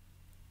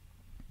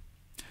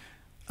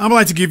 I would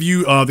like to give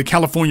you the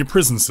California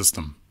prison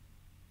system.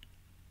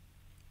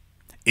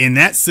 In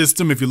that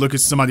system, if you look at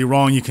somebody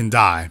wrong, you can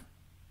die.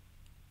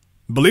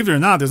 Believe it or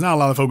not, there's not a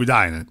lot of folk who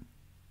die in it.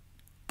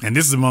 And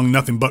this is among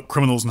nothing but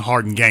criminals and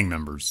hardened gang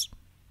members.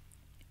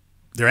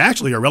 There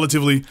actually are a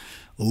relatively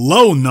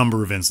low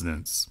number of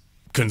incidents,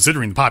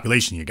 considering the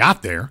population you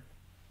got there.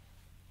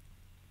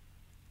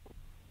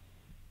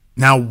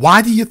 Now,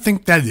 why do you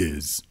think that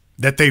is?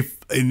 That they've,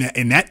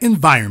 in that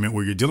environment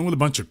where you're dealing with a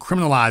bunch of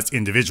criminalized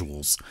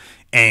individuals,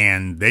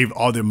 and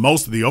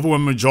most of the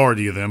overwhelming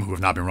majority of them who have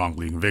not been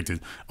wrongfully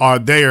convicted are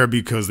there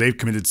because they've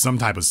committed some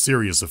type of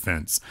serious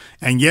offense.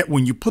 And yet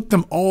when you put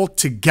them all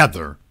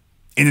together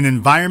in an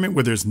environment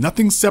where there's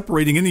nothing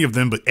separating any of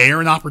them but air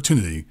and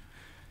opportunity,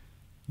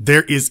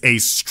 there is a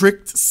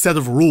strict set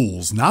of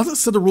rules, not a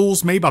set of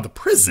rules made by the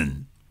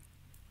prison,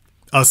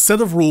 a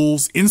set of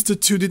rules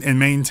instituted and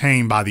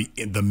maintained by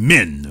the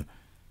men,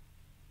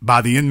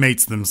 by the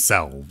inmates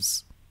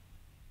themselves.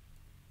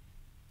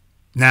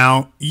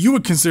 Now, you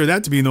would consider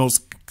that to be the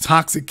most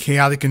toxic,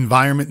 chaotic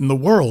environment in the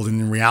world,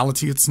 and in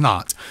reality, it's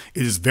not.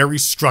 It is very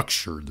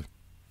structured.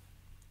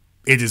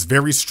 It is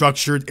very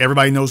structured.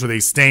 Everybody knows where they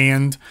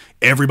stand.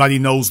 Everybody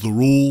knows the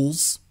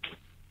rules.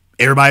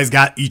 Everybody's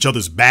got each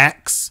other's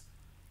backs.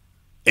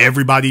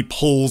 Everybody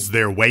pulls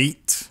their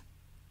weight.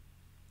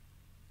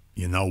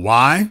 You know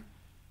why?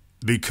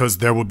 Because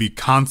there will be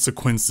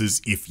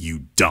consequences if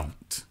you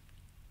don't.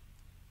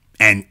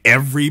 And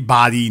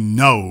everybody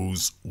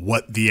knows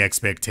what the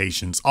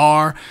expectations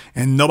are,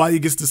 and nobody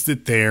gets to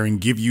sit there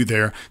and give you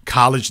their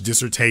college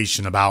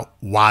dissertation about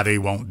why they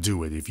won't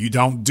do it. If you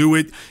don't do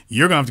it,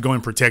 you're going to have to go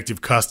in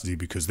protective custody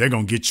because they're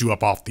going to get you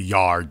up off the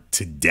yard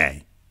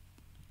today.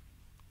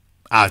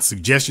 I'd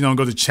suggest you don't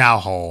go to chow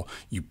hall.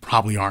 You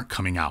probably aren't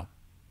coming out.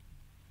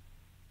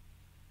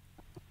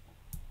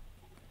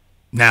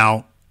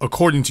 Now,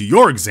 according to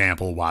your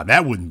example, why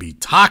that wouldn't be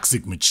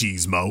toxic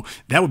machismo,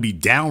 that would be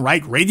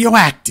downright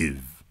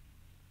radioactive.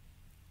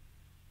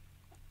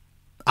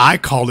 I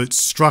call it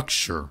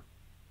structure.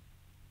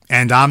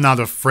 And I'm not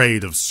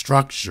afraid of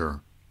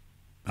structure.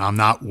 I'm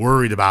not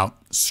worried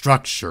about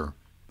structure.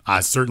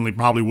 I certainly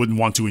probably wouldn't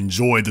want to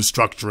enjoy the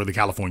structure of the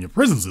California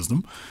prison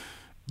system.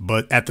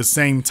 But at the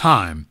same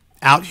time,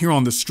 out here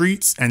on the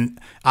streets, and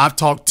I've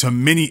talked to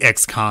many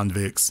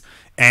ex-convicts,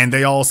 and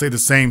they all say the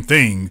same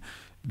thing.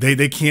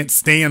 They can't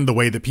stand the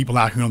way that people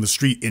out here on the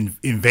street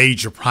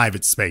invade your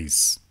private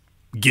space,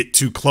 get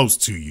too close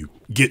to you,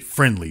 get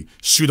friendly,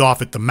 shoot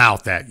off at the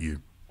mouth at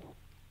you.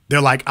 They're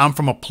like, I'm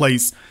from a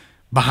place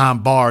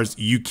behind bars.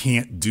 You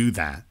can't do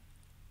that.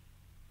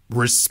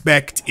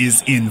 Respect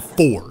is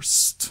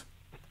enforced.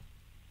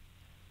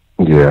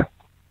 Yeah.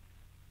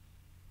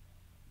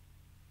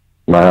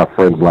 I have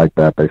friends like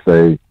that. They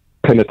say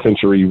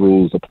penitentiary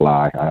rules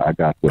apply. I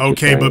got what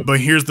okay, but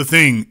here's the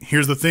thing.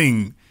 Here's the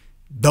thing.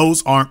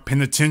 Those aren't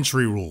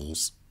penitentiary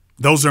rules.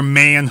 Those are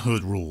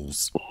manhood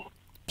rules.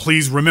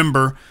 Please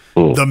remember,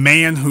 the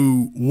man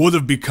who would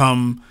have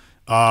become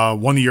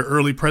one of your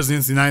early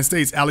presidents of the United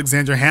States,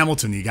 Alexander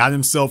Hamilton, he got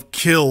himself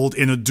killed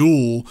in a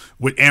duel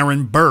with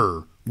Aaron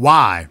Burr.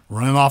 Why?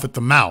 Running off at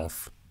the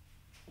mouth.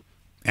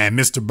 And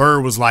Mr. Burr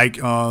was like,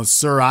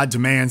 sir, I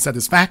demand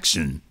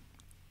satisfaction.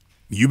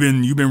 You've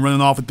been running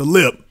off at the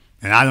lip,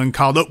 and I done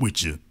caught up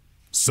with you.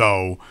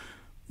 So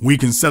We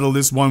can settle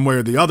this one way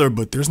or the other,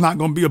 but there's not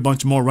going to be a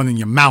bunch more running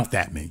your mouth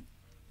at me.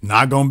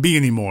 Not going to be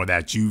any more of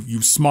that.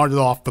 You've smarted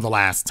off for the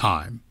last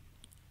time.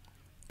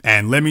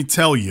 And let me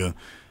tell you,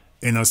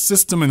 in a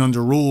system and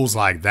under rules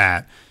like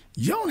that,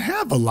 you don't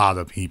have a lot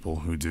of people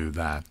who do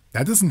that.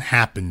 That doesn't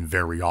happen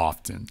very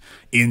often.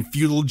 In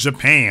feudal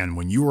Japan,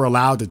 when you were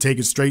allowed to take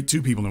it straight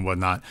to people and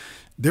whatnot,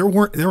 there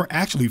were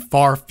actually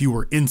far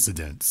fewer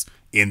incidents.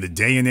 In the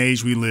day and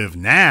age we live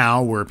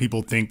now, where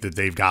people think that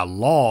they've got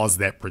laws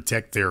that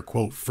protect their,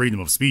 quote, freedom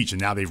of speech,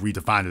 and now they've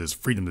redefined it as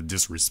freedom to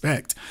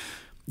disrespect,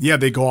 yeah,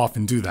 they go off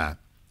and do that.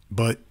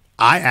 But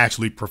I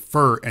actually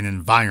prefer an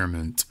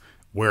environment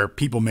where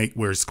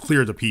where it's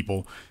clear to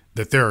people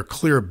that there are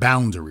clear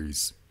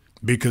boundaries.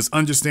 Because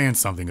understand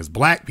something, as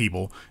black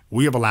people,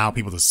 we have allowed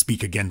people to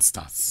speak against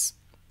us.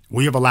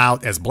 We have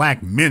allowed, as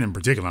black men in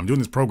particular, I'm doing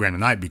this program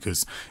tonight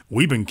because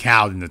we've been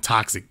cowed into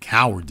toxic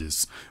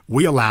cowardice.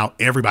 We allow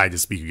everybody to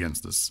speak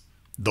against us.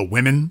 The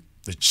women,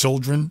 the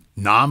children,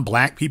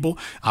 non-black people.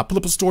 I put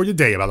up a story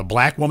today about a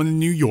black woman in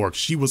New York.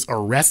 She was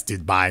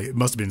arrested by, it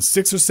must have been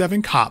 6 or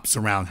 7 cops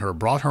around her,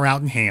 brought her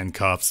out in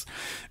handcuffs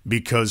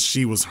because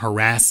she was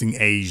harassing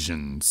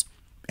Asians.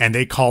 And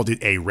they called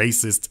it a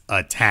racist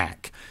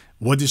attack.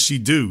 What did she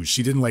do?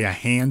 She didn't lay a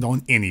hand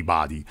on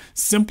anybody.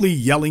 Simply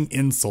yelling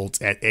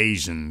insults at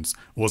Asians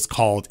was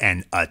called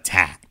an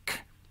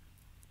attack.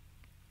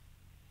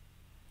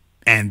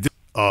 And this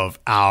of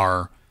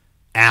our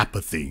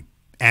apathy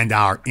and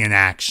our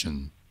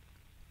inaction,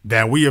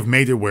 that we have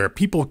made it where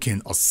people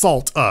can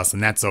assault us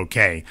and that's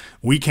okay.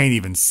 We can't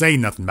even say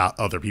nothing about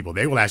other people.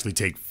 They will actually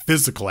take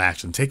physical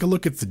action. Take a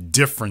look at the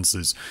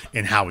differences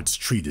in how it's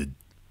treated.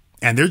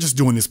 And they're just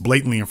doing this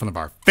blatantly in front of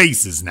our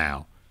faces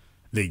now.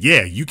 That,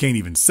 yeah, you can't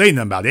even say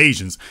nothing about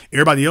Asians.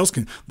 Everybody else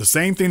can. The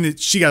same thing that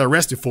she got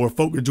arrested for,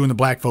 folk are doing to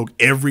black folk,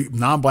 every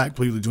non-black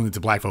people are doing it to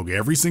black folk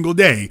every single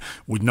day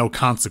with no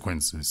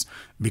consequences.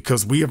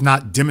 Because we have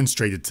not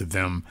demonstrated to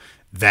them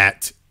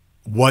that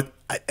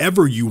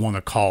whatever you want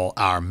to call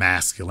our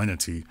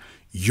masculinity,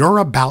 you're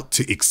about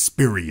to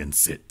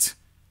experience it,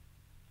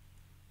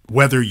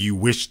 whether you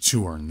wish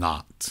to or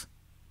not.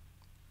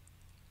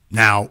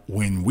 Now,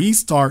 when we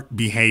start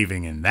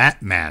behaving in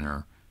that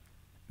manner,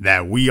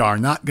 that we are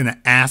not going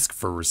to ask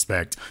for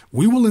respect,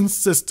 we will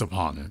insist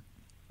upon it.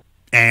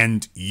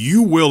 And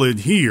you will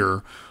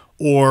adhere,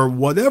 or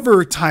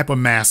whatever type of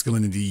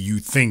masculinity you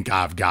think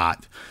I've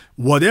got,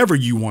 whatever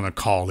you want to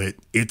call it,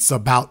 it's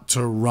about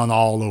to run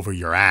all over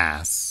your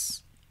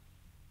ass.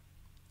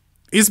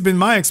 It's been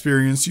my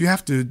experience, you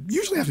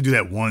usually have to do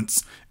that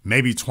once,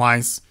 maybe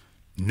twice,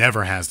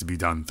 never has to be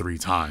done 3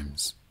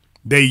 times.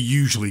 They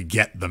usually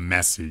get the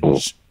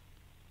message.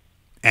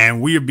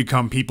 And we have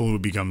become people who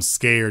become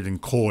scared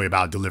and coy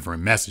about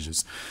delivering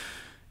messages.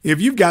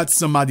 If you've got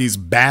somebody's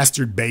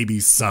bastard baby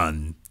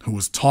son who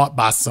was taught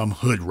by some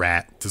hood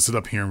rat to sit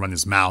up here and run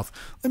his mouth,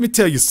 let me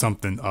tell you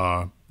something,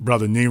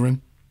 Brother Niran.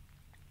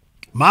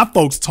 My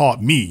folks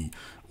taught me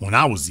when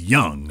I was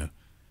young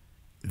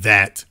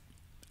that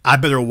I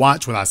better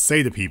watch what I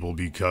say to people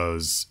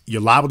because you're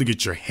liable to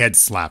get your head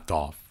slapped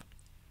off.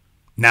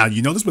 Now,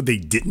 you notice what they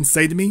didn't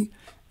say to me?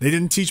 They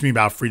didn't teach me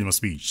about freedom of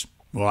speech.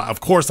 Well, of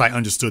course I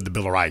understood the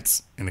Bill of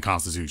Rights in the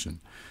Constitution.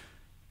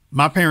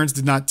 My parents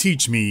did not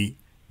teach me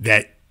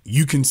that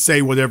you can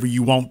say whatever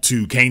you want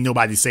to. Can't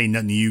nobody say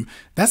nothing to you.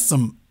 That's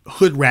some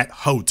hood rat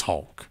hoe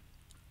talk.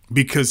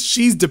 Because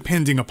she's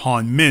depending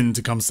upon men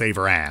to come save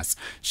her ass.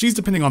 She's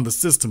depending on the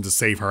system to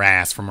save her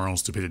ass from her own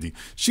stupidity.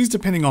 She's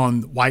depending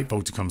on white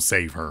folk to come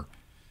save her.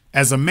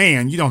 As a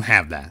man, you don't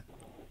have that.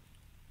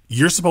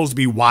 You're supposed to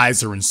be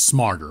wiser and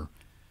smarter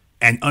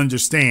and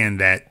understand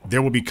that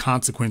there will be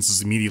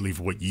consequences immediately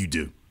for what you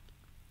do.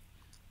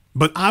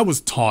 But I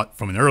was taught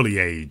from an early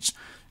age,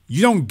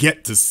 you don't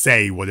get to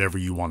say whatever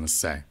you want to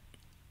say.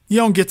 You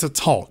don't get to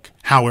talk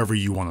however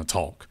you want to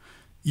talk.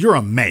 You're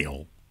a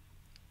male.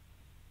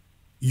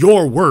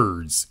 Your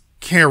words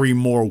carry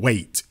more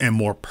weight and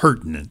more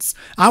pertinence.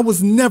 I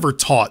was never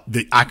taught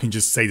that I can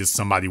just say to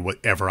somebody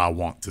whatever I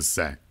want to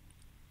say.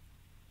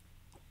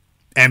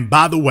 And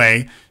by the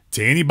way,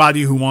 to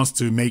anybody who wants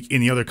to make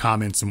any other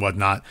comments and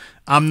whatnot,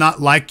 I'm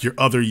not like your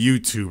other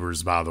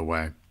YouTubers, by the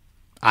way.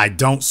 I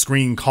don't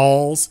screen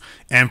calls,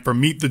 and for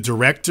Meet the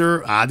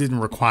Director, I didn't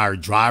require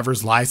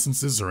driver's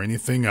licenses or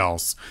anything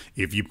else.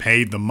 If you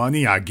paid the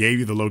money, I gave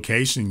you the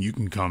location, you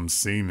can come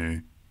see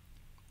me.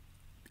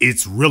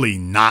 It's really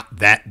not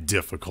that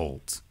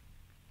difficult.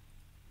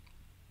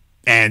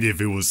 And if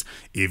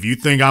you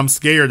think I'm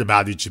scared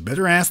about it, you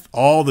better ask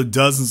all the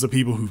dozens of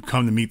people who've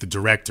come to Meet the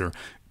Director.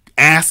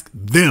 Ask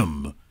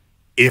them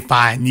if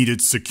I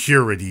needed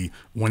security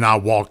when I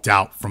walked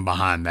out from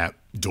behind that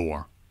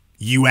door.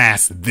 You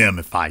ask them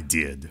if I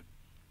did.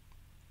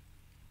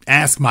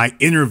 Ask my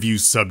interview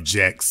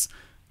subjects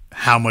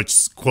how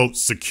much, quote,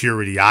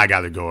 security I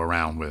got to go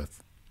around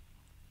with.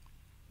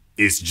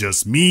 It's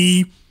just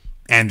me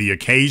and the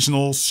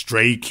occasional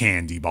stray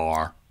candy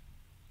bar.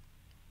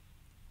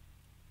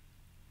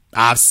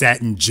 I've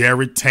sat in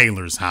Jared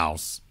Taylor's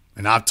house,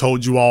 and I've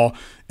told you all,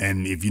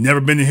 and if you've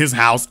never been to his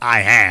house,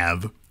 I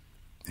have.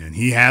 And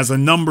he has a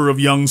number of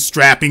young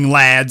strapping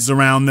lads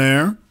around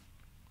there.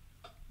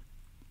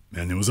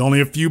 And there was only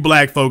a few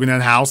black folk in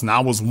that house, and I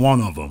was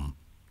one of them.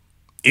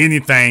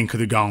 Anything could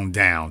have gone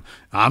down.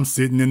 I'm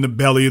sitting in the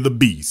belly of the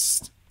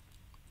beast.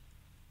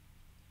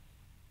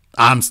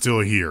 I'm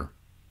still here.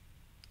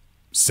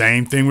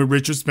 Same thing with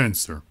Richard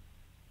Spencer.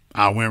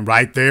 I went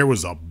right there,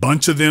 was a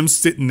bunch of them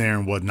sitting there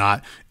and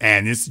whatnot,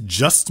 and it's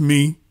just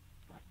me.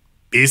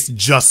 It's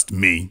just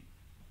me.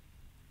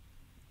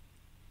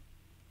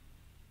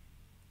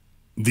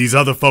 These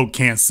other folk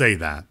can't say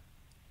that,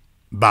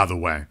 by the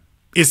way.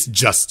 It's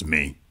just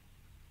me.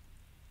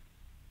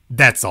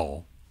 That's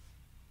all.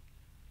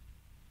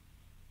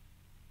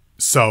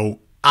 So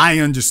I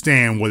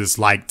understand what it's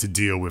like to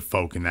deal with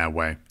folk in that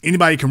way.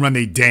 Anybody can run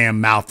their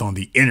damn mouth on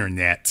the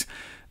internet.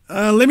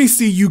 Let me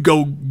see you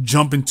go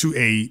jump into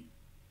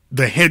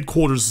the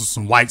headquarters of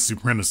some white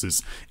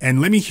supremacists, and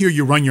let me hear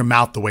you run your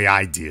mouth the way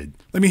I did.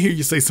 Let me hear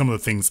you say some of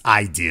the things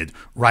I did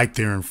right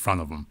there in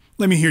front of them.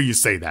 Let me hear you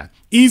say that.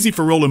 Easy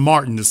for Roland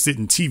Martin to sit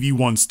in TV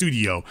One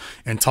studio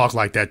and talk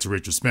like that to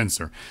Richard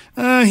Spencer.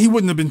 He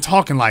wouldn't have been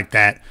talking like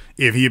that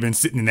if he had been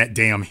sitting in that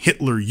damn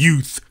Hitler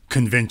Youth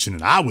convention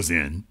that I was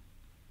in.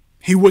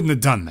 He wouldn't have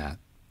done that.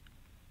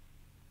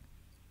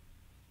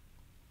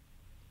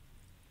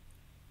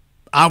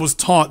 I was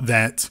taught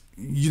that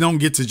you don't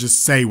get to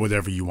just say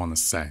whatever you want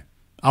to say.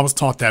 I was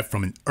taught that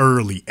from an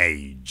early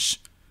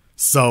age.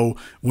 So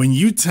when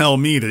you tell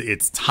me that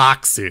it's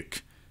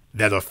toxic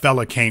that a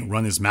fella can't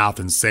run his mouth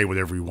and say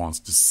whatever he wants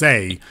to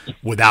say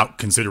without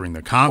considering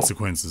the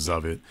consequences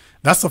of it,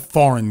 that's a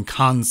foreign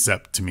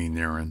concept to me,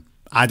 Niren.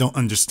 I don't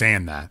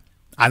understand that.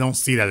 I don't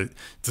see that.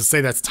 To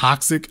say that's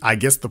toxic, I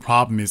guess the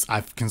problem is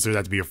I consider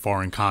that to be a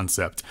foreign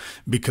concept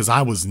because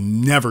I was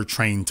never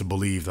trained to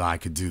believe that I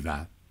could do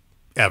that.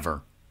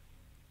 Ever.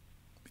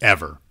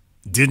 Ever.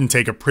 Didn't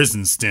take a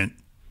prison stint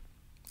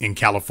in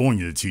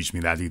California to teach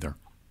me that either.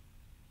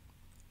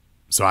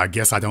 So I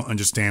guess I don't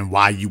understand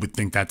why you would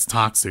think that's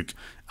toxic.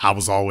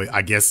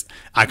 I guess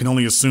I can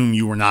only assume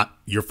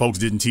your folks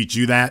didn't teach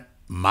you that.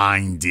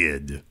 Mine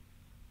did.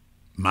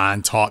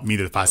 Mine taught me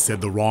that if I said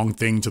the wrong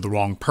thing to the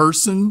wrong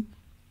person,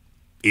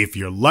 if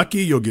you're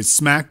lucky, you'll get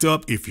smacked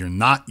up. If you're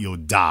not, you'll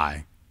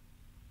die.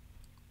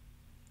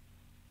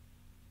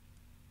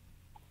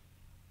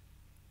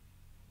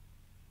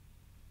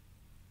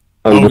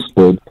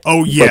 Understood.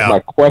 Oh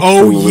yeah.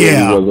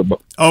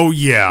 Oh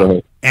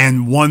yeah.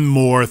 And one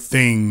more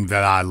thing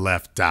that I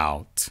left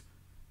out.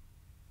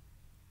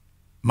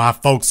 My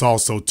folks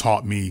also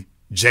taught me,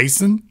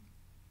 Jason,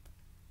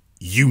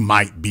 you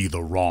might be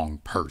the wrong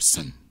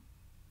person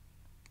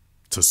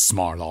to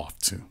smart off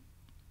to.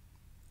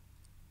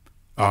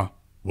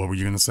 What were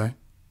you going to say?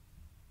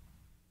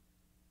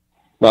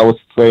 I was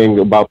saying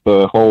about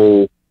the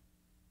whole,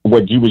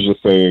 what you was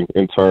just saying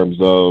in terms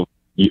of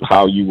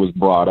how you was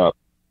brought up.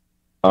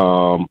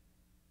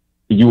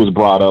 You was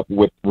brought up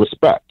with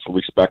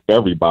respect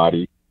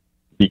everybody,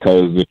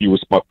 because if you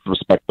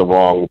respect the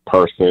wrong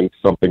person,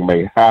 something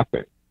may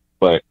happen.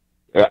 But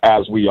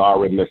as we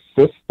are in this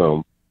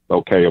system,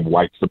 okay, of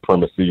white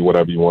supremacy,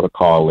 whatever you want to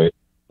call it,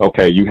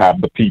 okay, you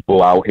have the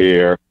people out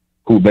here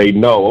who they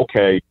know,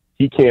 okay,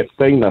 he can't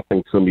say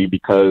nothing to me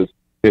because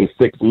in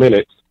 6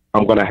 minutes,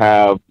 I'm going to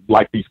have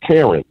like these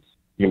Karens.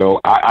 You know,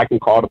 I can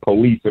call the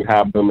police and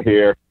have them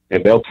here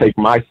and they'll take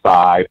my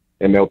side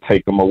and they'll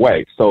take them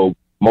away. So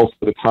most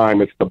of the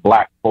time it's the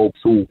black folks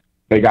who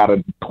they got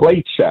to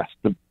play chess.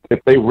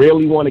 If they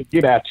really want to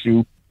get at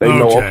you, they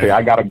know, okay,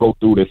 I got to go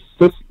through this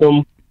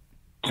system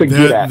to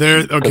get at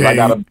you. Okay.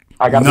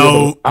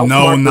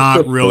 No,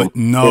 not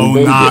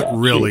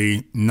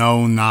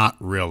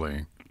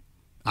really.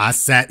 I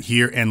sat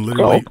here and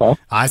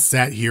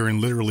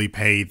literally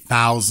paid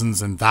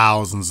thousands and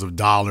thousands of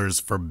dollars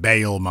for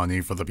bail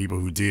money for the people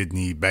who did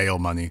need bail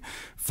money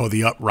for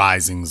the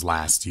uprisings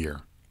last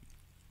year.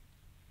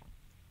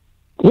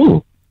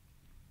 Ooh.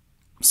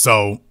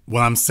 So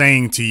what I'm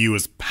saying to you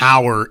is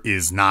power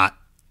is not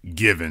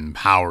given,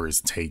 power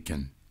is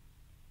taken.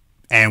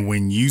 And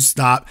when you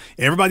stop,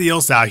 everybody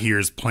else out here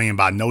is playing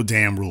by no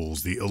damn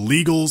rules. The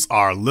illegals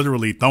are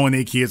literally throwing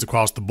their kids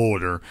across the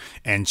border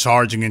and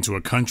charging into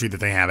a country that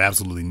they have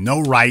absolutely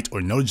no right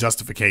or no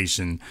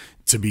justification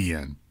to be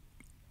in.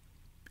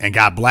 And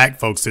got black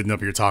folks sitting up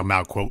here talking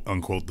about, quote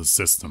unquote, the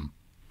system.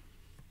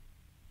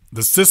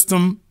 The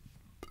system,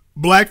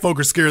 black folk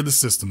are scared of the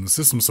system. The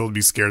system's supposed to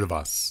be scared of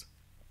us.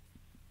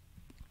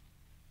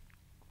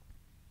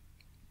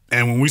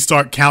 And when we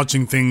start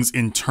couching things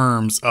in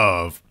terms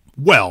of,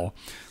 well,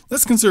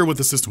 let's consider what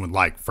the system would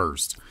like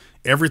first.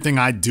 Everything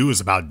I do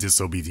is about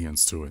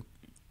disobedience to it.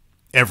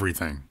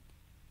 Everything.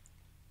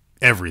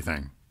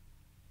 Everything.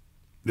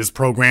 This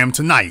program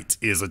tonight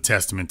is a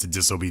testament to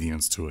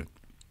disobedience to it.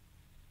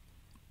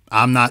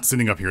 I'm not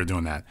sitting up here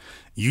doing that.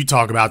 You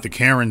talk about the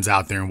Karens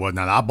out there and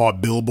whatnot. I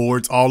bought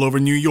billboards all over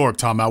New York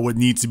talking about what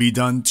needs to be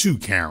done to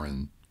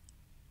Karen.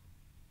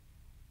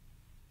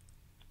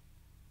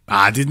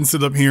 I didn't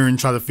sit up here and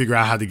try to figure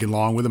out how to get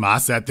along with them. I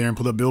sat there and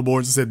put up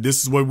billboards and said,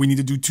 this is what we need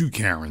to do to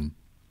Karen.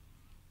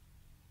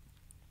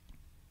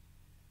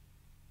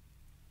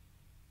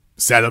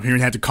 Sat up here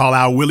and had to call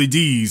out Willie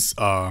D's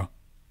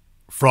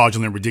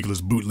fraudulent,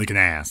 ridiculous, bootlicking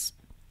ass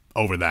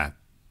over that.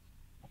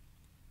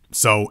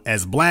 So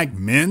as black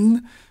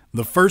men,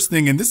 the first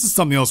thing, and this is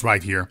something else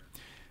right here,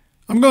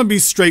 I'm going to be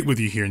straight with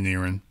you here,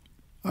 Niren.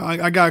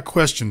 I got a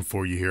question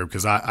for you here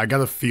because I got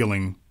a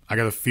feeling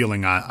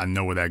I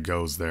know where that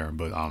goes there.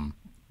 But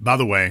by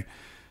the way,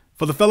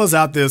 for the fellas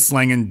out there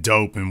slanging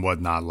dope and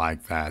whatnot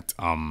like that,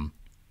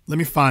 let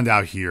me find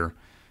out here.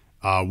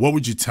 What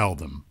would you tell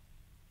them?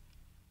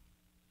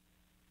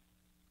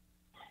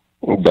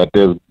 That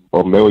there's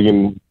a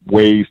million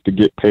ways to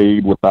get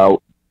paid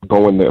without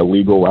going the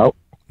illegal route.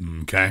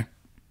 Okay.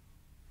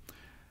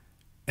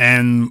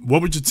 And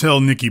what would you tell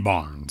Nicky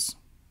Barnes?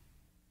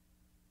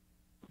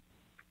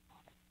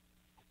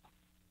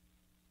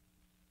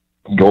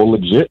 Go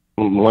legit.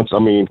 Once, I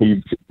mean,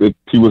 he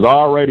was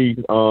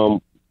already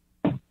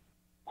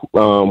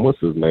what's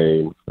his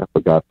name? I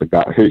forgot the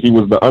guy. He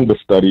was the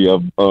understudy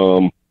of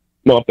no,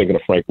 I'm thinking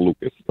of Frank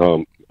Lucas.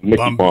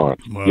 Nicky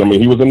Barnes. Well, I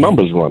mean, he was a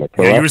numbers runner,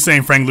 correct? Yeah, you were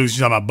saying Frank Lucas,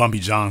 you're talking about Bumpy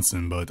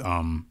Johnson, but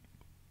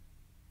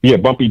yeah,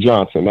 Bumpy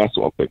Johnson, that's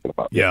what I'm thinking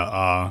about.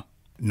 Yeah,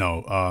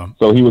 no.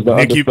 So he was the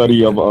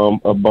understudy of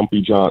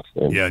Bumpy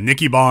Johnson. Yeah,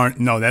 Nicky Barnes.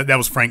 No, that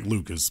was Frank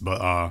Lucas,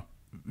 but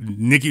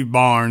Nicky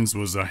Barnes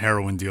was a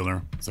heroin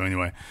dealer. So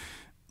anyway,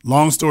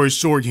 long story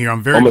short here,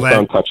 I'm very glad.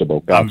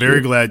 Untouchable. I'm very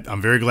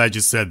glad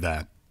you said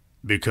that,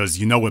 because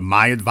you know what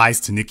my advice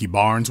to Nicky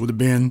Barnes would have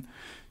been?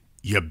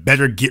 You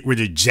better get rid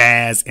of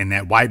Jazz, and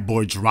that white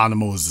boy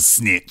Geronimo is a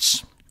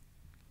snitch.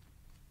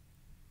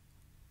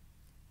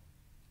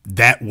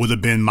 That would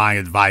have been my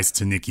advice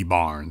to Nicky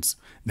Barnes.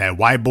 That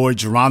white boy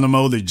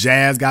Geronimo that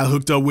Jazz got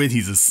hooked up with,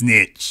 he's a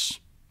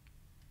snitch.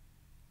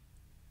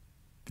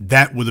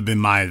 That would have been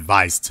my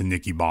advice to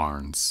Nicky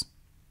Barnes.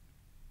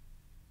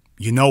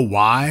 You know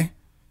why?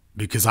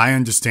 Because I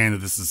understand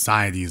that the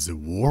society is at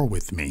war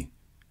with me.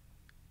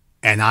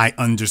 And I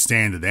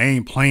understand that they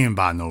ain't playing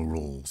by no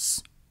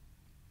rules.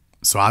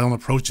 So I don't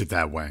approach it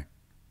that way.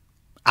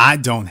 I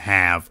don't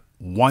have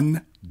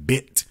one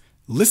bit.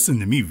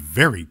 Listen to me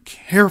very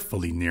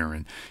carefully,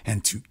 Niren,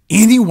 and to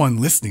anyone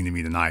listening to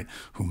me tonight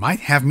who might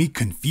have me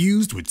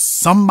confused with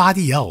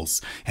somebody else.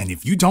 And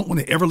if you don't want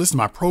to ever listen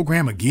to my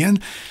program again,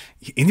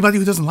 anybody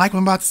who doesn't like what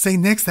I'm about to say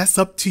next, that's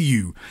up to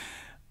you.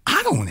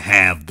 I don't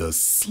have the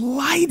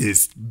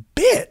slightest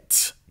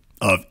bit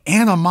of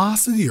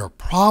animosity or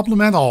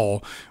problem at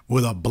all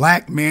with a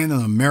black man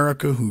in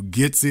America who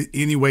gets it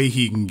any way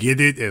he can get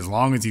it, as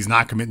long as he's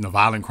not committing a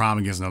violent crime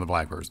against another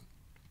black person.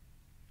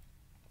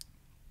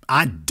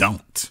 I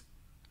don't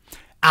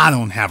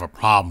have a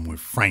problem with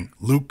Frank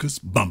Lucas,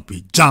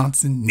 Bumpy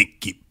Johnson,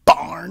 Nicky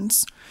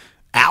Barnes,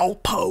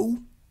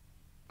 Alpo,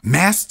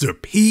 Master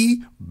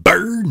P,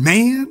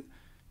 Birdman,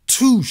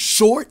 Too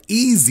Short,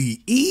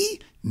 Easy E.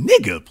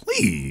 Nigga,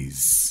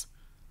 please.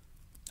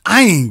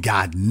 I ain't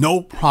got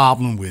no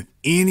problem with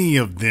any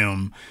of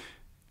them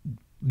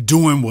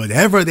doing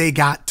whatever they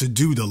got to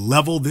do to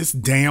level this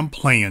damn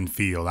playing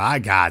field. I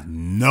got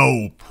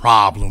no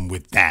problem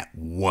with that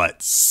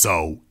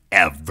whatsoever.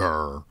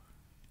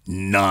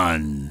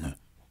 None.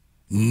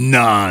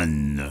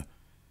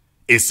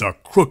 It's a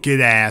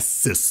crooked ass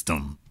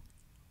system.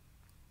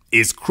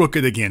 It's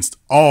crooked against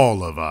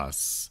all of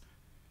us.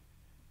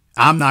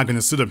 I'm not going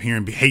to sit up here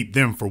and hate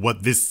them for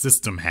what this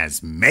system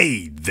has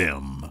made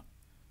them.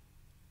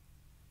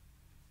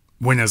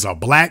 When as a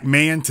black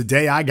man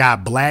today, I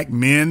got black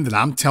men that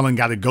I'm telling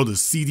got to go to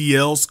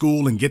CDL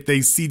school and get their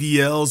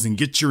CDLs and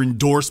get your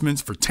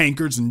endorsements for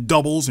tankers and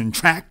doubles and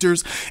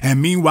tractors.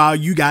 And meanwhile,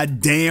 you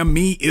got damn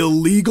me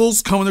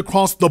illegals coming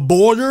across the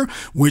border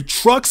with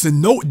trucks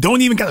and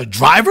don't even got a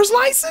driver's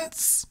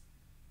license.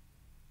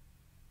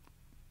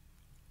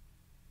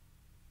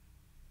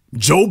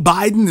 Joe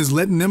Biden is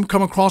letting them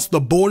come across the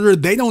border.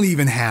 They don't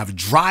even have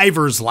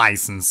driver's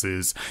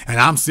licenses. And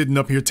I'm sitting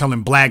up here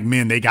telling black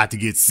men they got to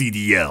get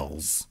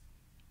CDLs.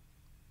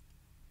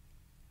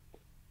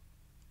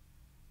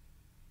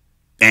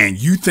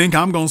 And you think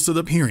I'm going to sit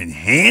up here and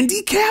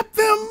handicap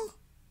them?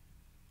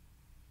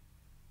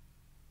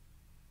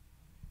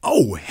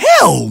 Oh,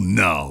 hell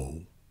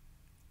no.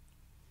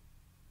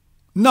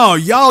 No,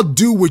 y'all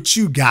do what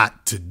you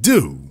got to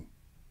do.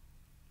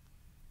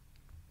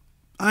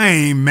 I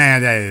ain't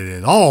mad at it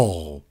at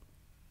all.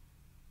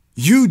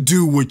 You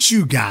do what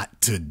you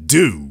got to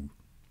do.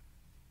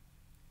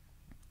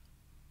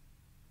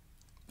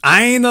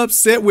 I ain't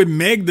upset with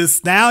Meg the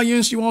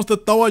Stallion. She wants to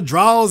throw her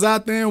draws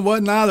out there and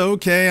whatnot.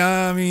 Okay,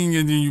 I mean,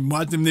 you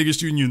watch them niggas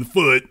shooting you in the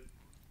foot.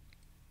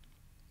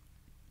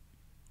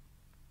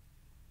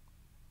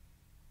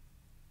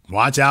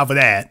 Watch out for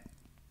that.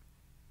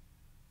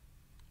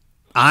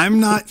 I'm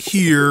not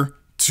here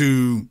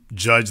to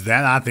judge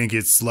that. I think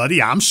it's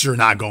slutty. I'm sure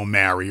not gonna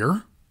marry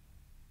her.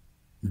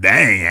 That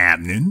ain't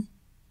happening.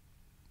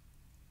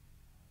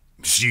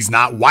 She's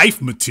not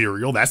wife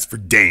material. That's for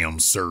damn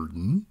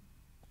certain.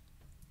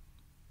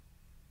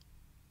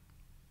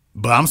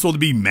 But I'm supposed to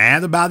be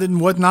mad about it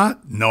and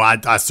whatnot? No,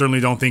 I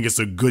certainly don't think it's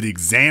a good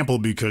example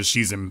because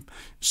she's in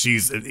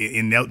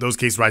those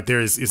cases right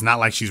there. It's not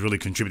like she's really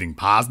contributing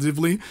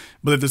positively.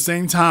 But at the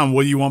same time,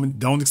 what do you want me?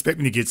 Don't expect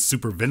me to get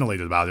super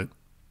ventilated about it.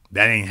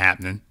 That ain't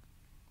happening.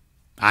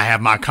 I have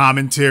my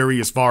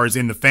commentary as far as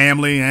in the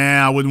family.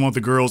 I wouldn't want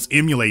the girls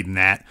emulating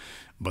that.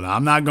 But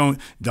I'm not going.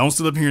 Don't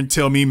sit up here and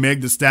tell me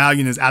Meg Thee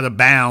Stallion is out of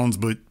bounds,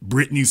 but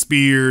Britney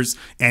Spears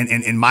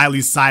and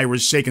Miley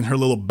Cyrus shaking her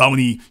little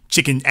bony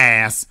chicken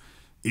ass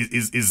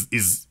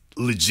is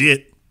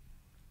legit.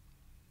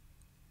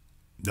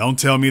 Don't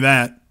tell me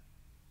that.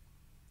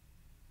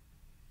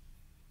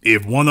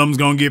 If one of them's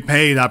gonna get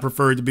paid, I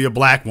prefer it to be a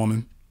black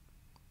woman.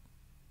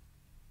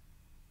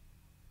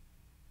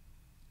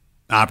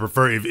 I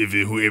prefer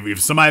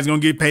if somebody's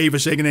gonna get paid for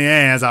shaking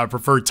their ass, I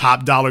prefer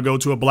top dollar go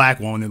to a black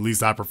woman. At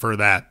least I prefer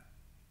that.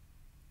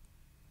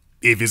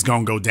 If it's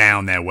gonna go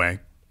down that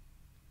way.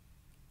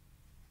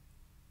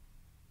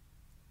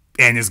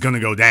 And it's gonna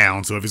go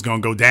down, so if it's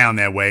gonna go down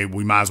that way,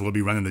 we might as well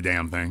be running the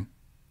damn thing.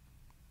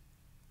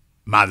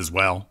 Might as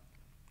well.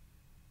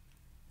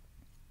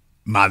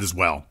 Might as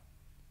well.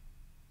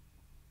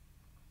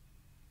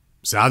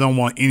 So I don't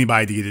want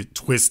anybody to get it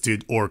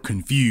twisted or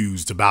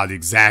confused about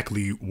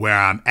exactly where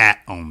I'm at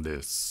on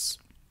this.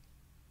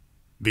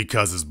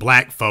 Because as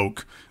black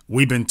folk,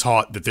 we've been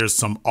taught that there's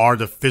some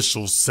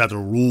artificial set of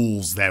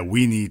rules that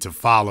we need to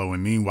follow.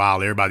 And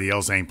meanwhile, everybody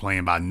else ain't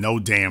playing by no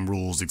damn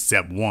rules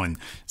except one: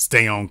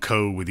 stay on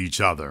code with each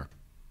other.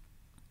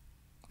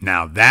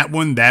 Now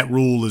that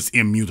rule is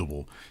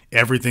immutable.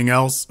 Everything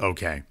else,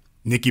 okay.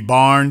 Nicky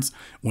Barnes,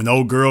 when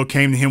old girl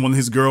came to him, one of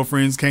his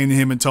girlfriends came to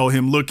him and told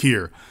him, look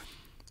here,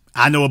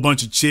 I know a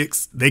bunch of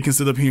chicks, they can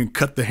sit up here and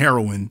cut the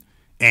heroin,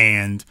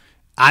 and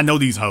I know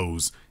these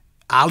hoes.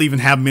 I'll even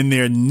have them in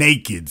there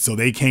naked so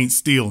they can't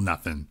steal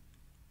nothing.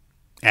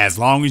 As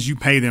long as you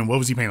pay them, what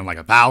was he paying them, like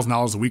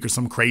 $1,000 a week or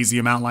some crazy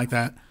amount like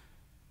that?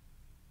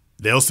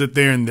 They'll sit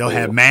there and they'll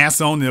have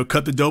masks on, and they'll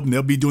cut the dope, and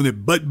they'll be doing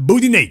it butt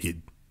booty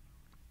naked.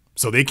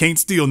 So they can't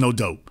steal no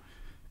dope.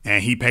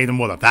 And he paid them,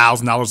 what,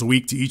 $1,000 a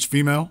week to each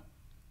female?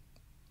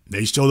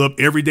 They showed up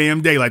every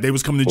damn day like they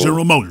was coming to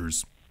General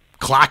Motors,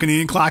 clocking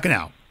in, clocking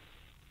out.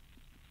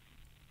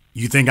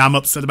 You think I'm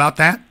upset about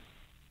that?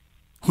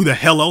 Who the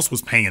hell else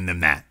was paying them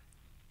that?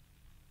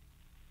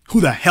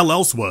 Who the hell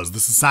else was? The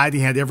society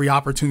had every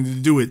opportunity to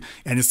do it,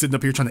 and it's sitting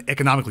up here trying to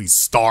economically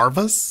starve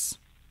us?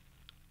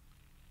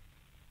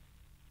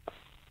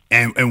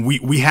 And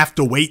we have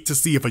to wait to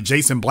see if a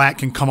Jason Black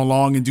can come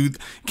along and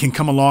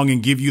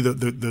give you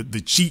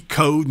the cheat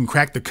code and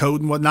crack the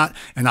code and whatnot.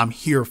 And I'm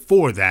here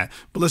for that.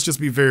 But let's just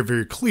be very,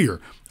 very clear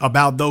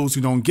about those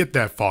who don't get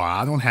that far.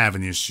 I don't have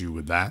an issue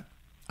with that.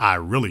 I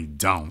really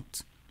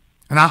don't.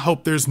 And I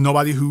hope there's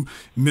nobody who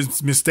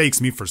mistakes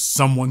me for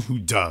someone who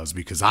does,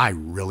 because I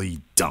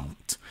really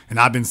don't. And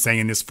I've been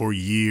saying this for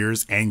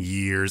years and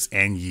years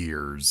and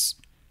years.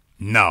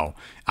 No,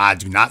 I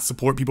do not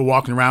support people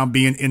walking around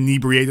being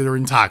inebriated or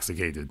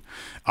intoxicated.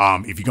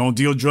 If you're going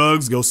to deal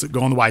drugs, go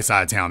on the white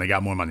side of town. They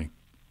got more money.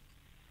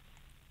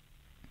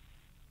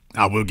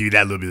 I will give you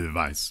that little bit of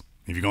advice.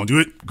 If you're going to do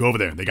it, go over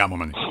there. They got more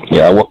money.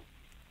 Yeah, well,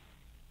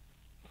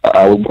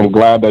 I'm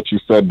glad that you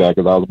said that,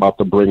 because I was about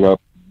to bring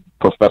up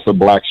Professor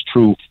Black's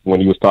truth when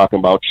he was talking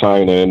about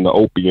China and the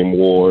opium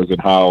wars and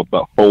how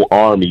the whole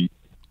army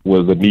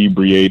was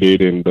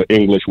inebriated and the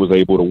English was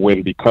able to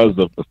win because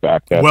of the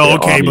fact that. Well,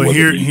 okay, but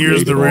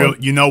here's the real.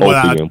 You know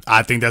what?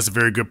 I think that's a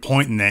very good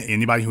point. And that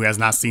anybody who has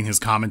not seen his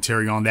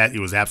commentary on that, it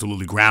was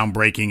absolutely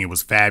groundbreaking. It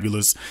was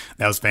fabulous.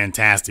 That was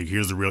fantastic.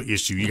 Here's the real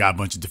issue: you got a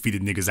bunch of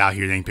defeated niggas out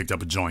here that ain't picked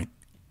up a joint.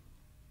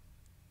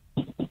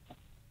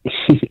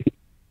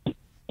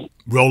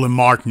 Roland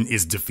Martin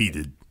is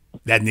defeated.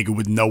 That nigga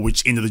wouldn't know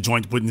which end of the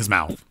joint to put in his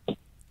mouth.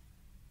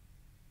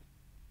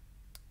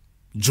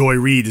 Joy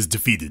Reid is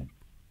defeated.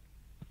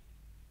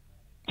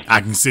 I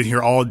can sit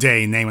here all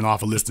day naming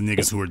off a list of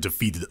niggas who are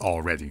defeated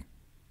already.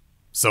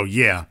 So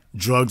yeah,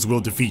 drugs will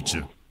defeat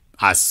you.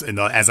 As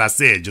I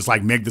said, just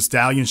like Meg Thee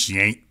Stallion,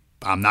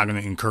 I'm not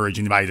going to encourage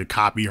anybody to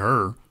copy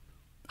her.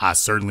 I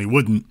certainly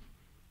wouldn't.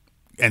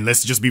 And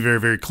let's just be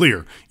very, very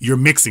clear. You're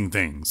mixing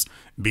things,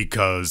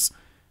 because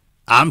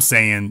I'm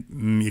saying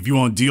if you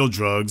want to deal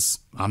drugs,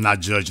 I'm not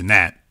judging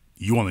that.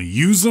 You want to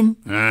use them?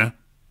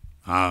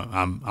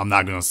 I'm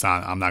not going to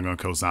sign. I'm not going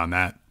to co-sign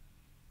that.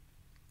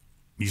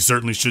 You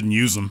certainly shouldn't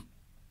use them.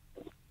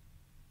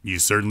 You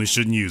certainly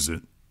shouldn't use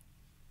it.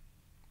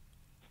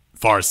 As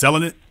far as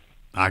selling it,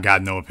 I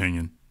got no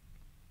opinion.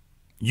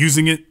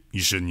 Using it,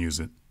 you shouldn't use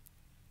it.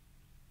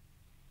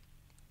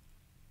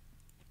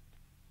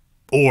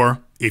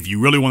 Or if you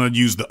really want to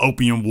use the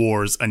Opium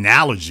Wars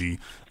analogy,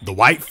 the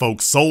white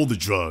folks sold the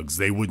drugs.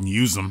 They wouldn't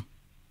use them.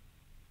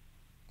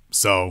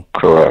 So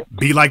correct.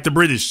 Be like the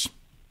British.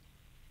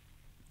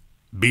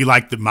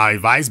 My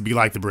advice, be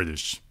like the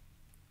British.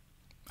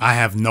 I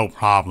have no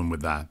problem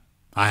with that.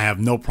 I have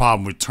no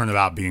problem with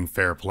turnabout being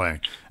fair play.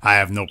 I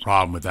have no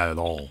problem with that at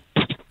all.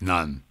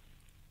 None.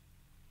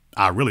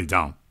 I really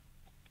don't.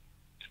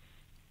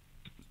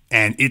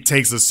 And it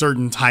takes a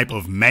certain type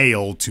of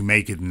male to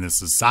make it in this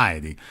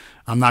society.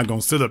 I'm not going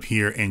to sit up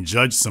here and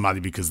judge somebody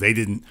because they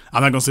didn't.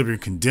 I'm not going to sit up here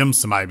and condemn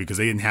somebody because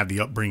they didn't have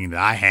the upbringing that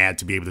I had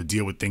to be able to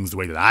deal with things the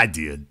way that I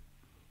did.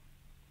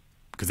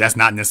 Because that's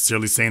not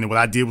necessarily saying that what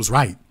I did was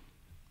right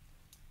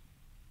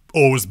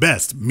or was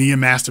best. Me and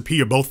Master P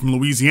are both from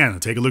Louisiana.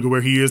 Take a look at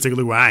where he is. Take a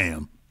look where I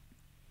am.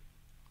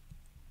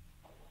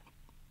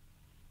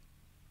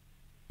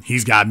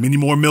 He's got many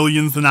more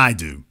millions than I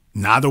do.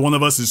 Neither one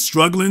of us is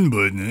struggling,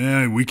 but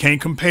we can't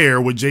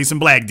compare what Jason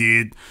Black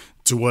did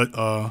to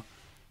what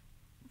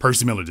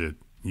Percy Miller did.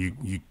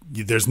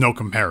 There's no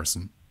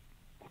comparison.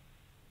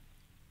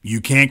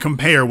 You can't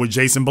compare what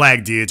Jason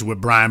Black did to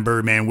what Brian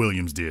Birdman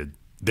Williams did.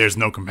 There's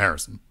no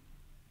comparison.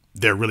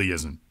 There really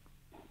isn't.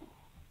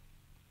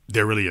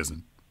 There really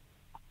isn't.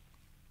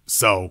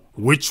 So,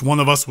 which one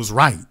of us was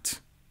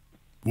right?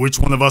 Which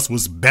one of us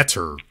was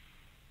better?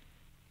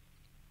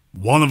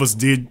 One of us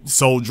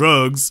sold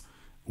drugs.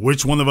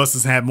 Which one of us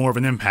has had more of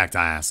an impact,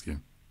 I ask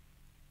you?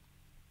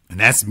 And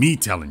that's me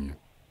telling you.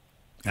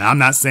 And I'm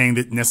not saying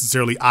that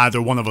necessarily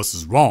either one of us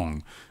is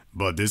wrong,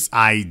 but this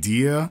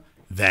idea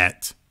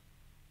that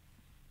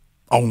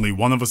only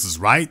one of us is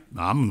right,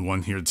 I'm the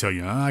one here to tell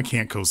you, I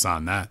can't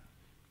co-sign that.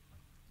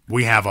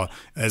 We have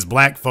as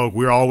black folk,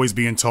 we're always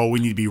being told we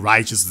need to be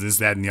righteous, this,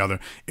 that, and the other.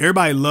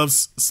 Everybody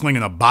loves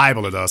slinging a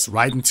Bible at us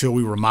right until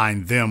we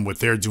remind them what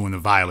they're doing to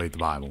violate the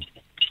Bible.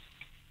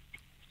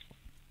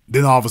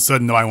 Then all of a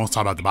sudden, nobody wants to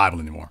talk about the Bible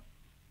anymore.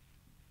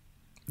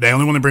 They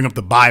only want to bring up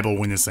the Bible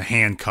when it's a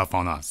handcuff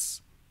on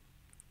us.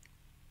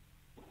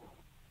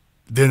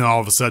 Then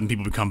all of a sudden,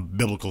 people become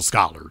biblical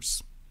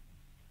scholars.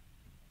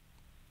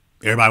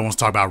 Everybody wants to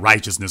talk about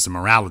righteousness and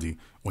morality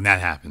when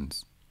that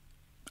happens.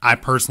 I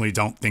personally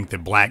don't think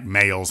that black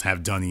males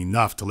have done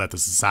enough to let the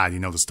society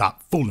know to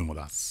stop fooling with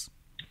us.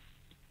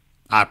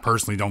 I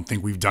personally don't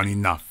think we've done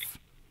enough.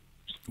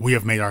 We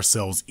have made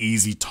ourselves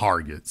easy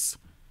targets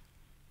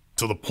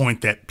to the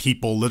point that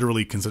people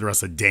literally consider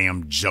us a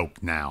damn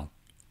joke now.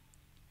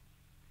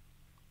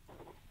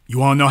 You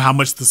want to know how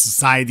much the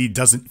society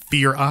doesn't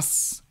fear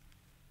us?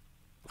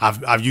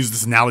 I've used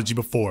this analogy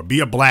before. Be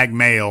a black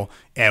male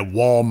at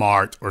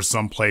Walmart or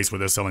someplace where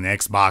they're selling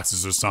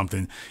Xboxes or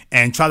something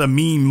and try to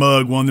mean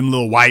mug one of them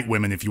little white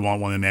women if you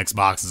want one of them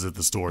Xboxes at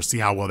the store. See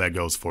how well that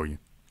goes for you.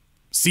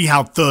 See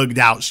how thugged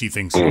out she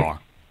thinks you are.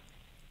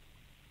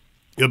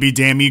 It'll be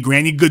damn me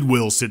Granny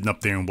Goodwill sitting up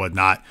there and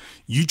whatnot.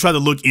 You try to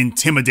look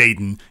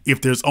intimidating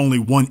if there's only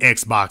one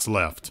Xbox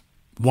left,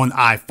 one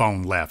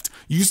iPhone left.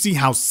 You see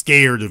how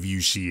scared of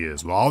you she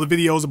is. With all the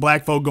videos of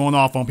black folk going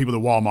off on people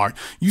at Walmart,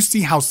 you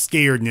see how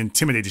scared and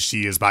intimidated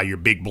she is by your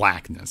big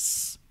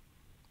blackness.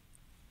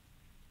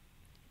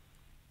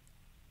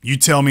 You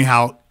tell me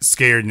how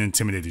scared and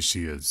intimidated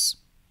she is.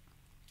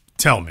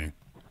 Tell me.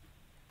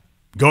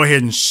 Go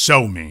ahead and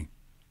show me.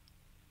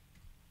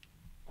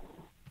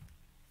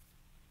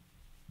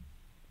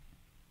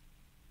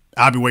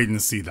 I'll be waiting to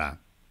see that.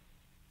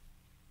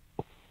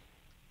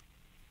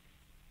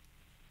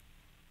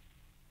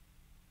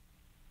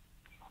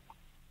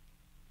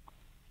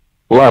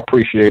 Well, I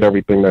appreciate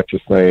everything that you're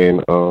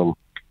saying,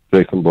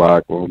 Jason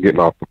Black. I'm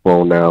getting off the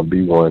phone now.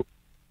 B1.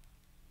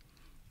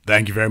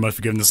 Thank you very much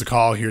for giving us a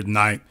call here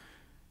tonight.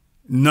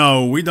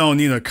 No, we don't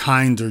need a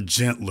kinder,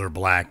 gentler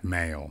black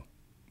male.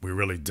 We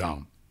really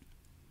don't.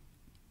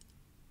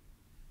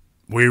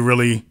 We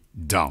really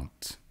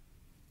don't.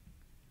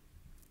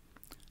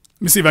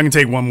 Let me see if I can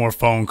take one more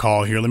phone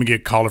call here. Let me get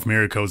a caller from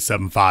area code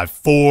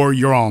 754.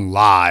 You're on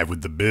live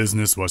with The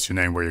Business. What's your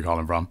name? Where are you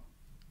calling from?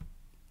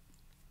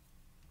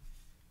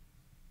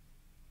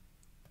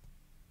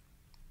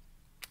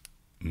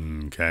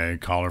 Okay,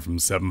 caller from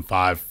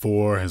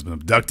 754 has been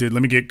abducted.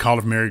 Let me get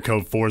caller from area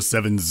code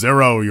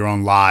 470. You're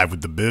on live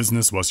with The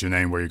Business. What's your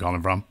name? Where are you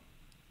calling from?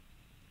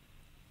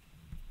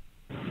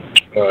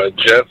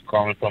 Jeff,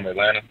 calling from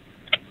Atlanta.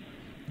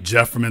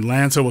 Jeff from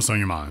Atlanta. What's on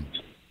your mind?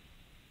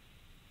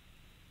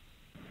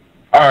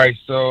 All right,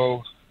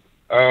 so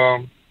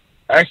I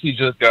actually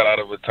just got out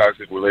of a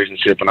toxic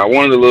relationship, and I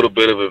wanted a little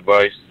bit of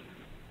advice.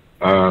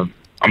 I'm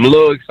a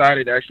little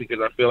excited, actually,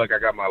 because I feel like I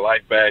got my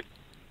life back,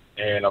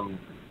 and I'm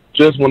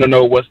just want to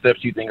know what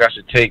steps you think I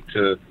should take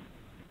to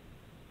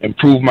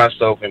improve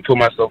myself and put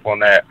myself on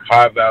that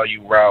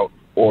high-value route,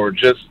 or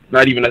just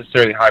not even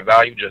necessarily high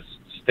value, just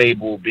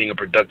stable, being a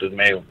productive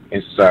male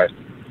in society.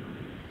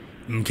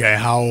 Okay,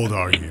 how old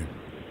are you?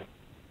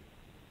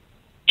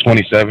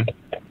 27.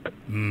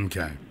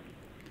 Okay.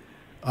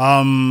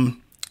 Do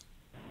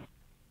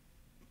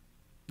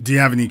you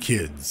have any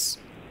kids?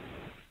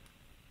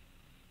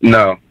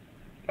 No.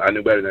 I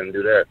knew better than to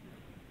do that.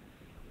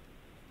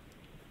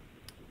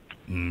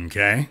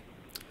 Okay.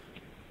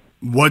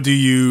 What do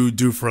you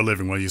do for a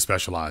living? What do you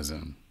specialize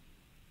in?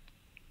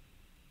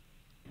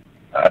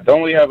 I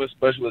don't really have a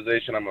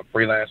specialization. I'm a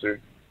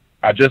freelancer.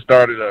 I just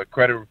started a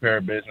credit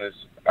repair business.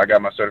 I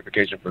got my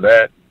certification for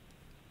that.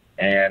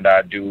 And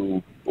I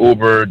do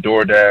Uber,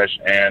 DoorDash,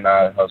 and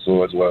I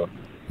hustle as well.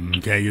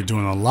 Okay, you're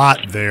doing a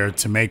lot there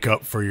to make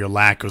up for your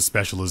lack of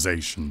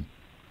specialization.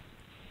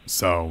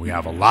 So we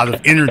have a lot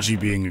of energy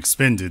being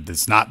expended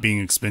that's not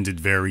being expended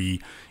very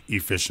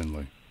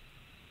efficiently.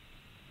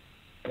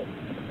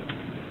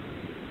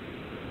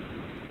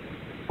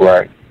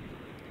 Right.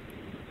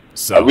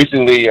 So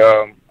recently,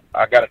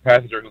 I got a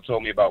passenger who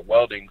told me about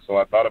welding, so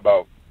I thought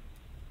about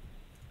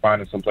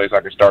finding some place I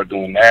could start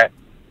doing that.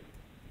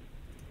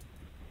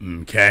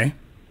 Okay.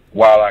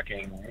 While I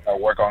can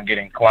work on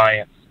getting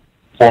clients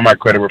for my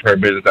credit repair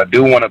business. I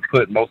do want to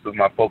put most of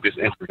my focus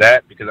into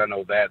that because I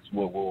know that's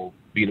what will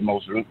be the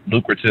most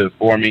lucrative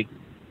for me.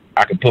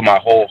 I can put my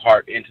whole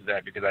heart into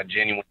that because I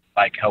genuinely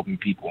like helping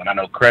people, and I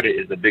know credit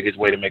is the biggest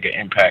way to make an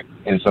impact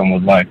in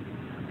someone's life.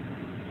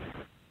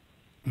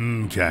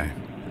 Okay.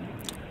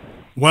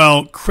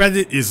 Well,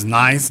 credit is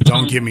nice,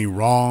 don't get me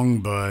wrong,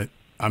 but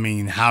I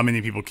mean, how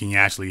many people can you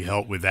actually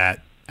help with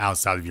that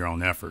outside of your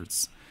own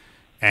efforts?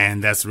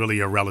 And that's really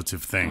a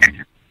relative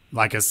thing.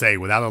 Like I say,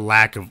 without a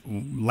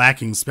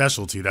lacking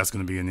specialty, that's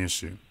going to be an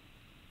issue.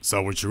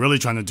 So what you're really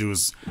trying to do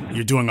is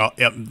you're doing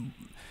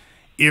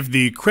if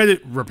the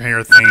credit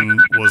repair thing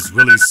was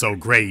really so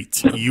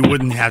great, you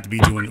wouldn't have to be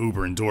doing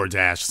Uber and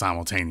DoorDash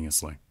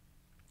simultaneously.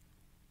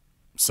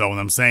 So what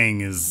I'm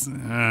saying is,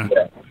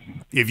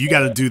 if you got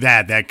to do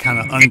that, that kind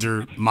of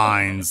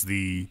undermines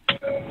the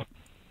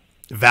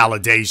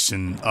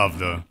validation of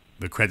the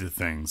credit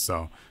thing.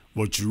 So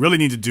what you really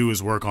need to do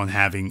is work on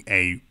having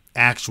a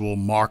actual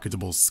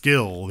marketable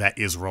skill that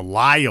is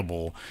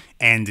reliable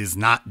and is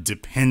not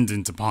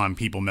dependent upon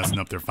people messing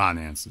up their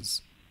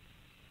finances.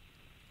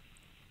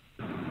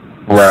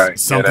 Right.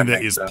 Something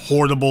that is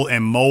portable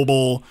and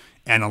mobile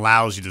and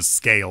allows you to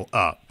scale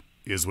up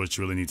is what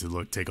you really need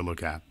to take a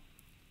look at.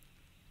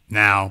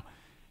 Now,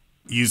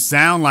 you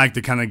sound like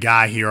the kind of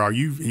guy here.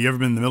 You ever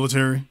been in the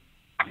military?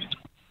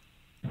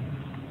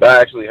 I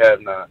actually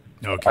have not.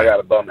 Okay. I got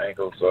a bum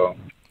ankle, so.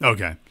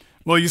 Okay.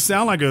 Well, you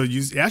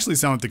actually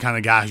sound like the kind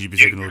of guy who you'd be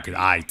taking a look at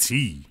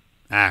IT,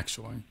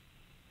 actually.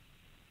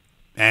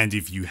 And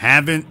if you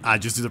haven't, I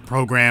just did a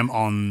program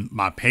on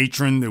my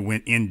Patreon that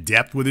went in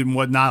depth with it and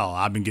whatnot.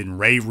 I've been getting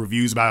rave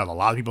reviews about it. A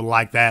lot of people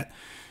like that.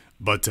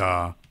 But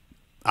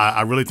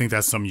I really think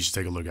that's something you should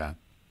take a look at.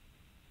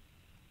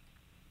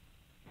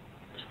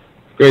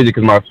 Crazy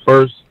because my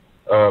first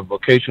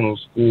vocational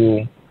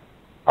school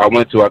I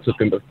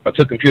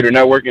took computer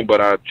networking, but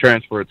I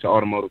transferred to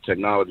automotive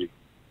technology,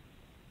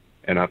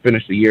 and I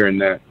finished a year in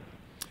that.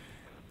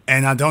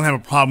 And I don't have a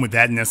problem with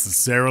that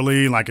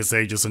necessarily. Like I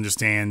say, just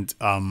understand,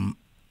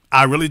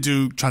 I really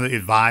do try to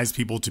advise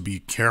people to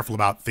be careful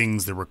about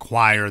things that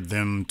require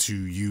them to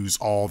use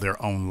all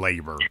their own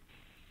labor.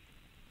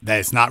 That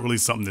it's not really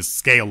something that's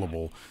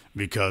scalable,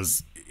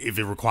 because if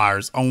it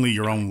requires only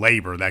your own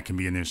labor, that can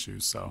be an issue.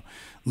 So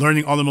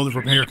learning automotive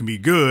repair can be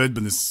good,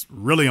 but it's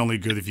really only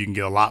good if you can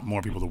get a lot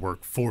more people to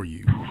work for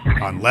you.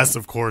 Unless,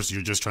 of course,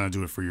 you're just trying to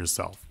do it for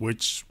yourself,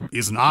 which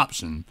is an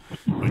option.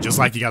 But just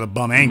like you got a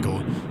bum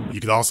ankle,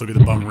 you could also get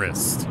a bum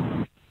wrist.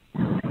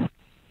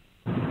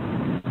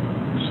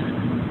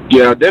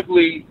 Yeah, I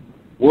definitely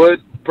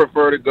would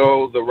prefer to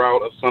go the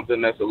route of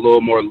something that's a little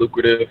more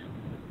lucrative.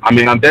 I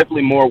mean, I'm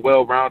definitely more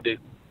well-rounded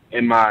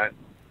in my,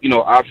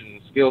 options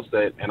and skill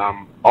set, and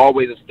I'm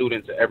always a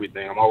student to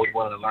everything. I'm always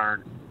willing to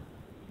learn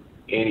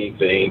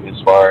anything as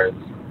far as,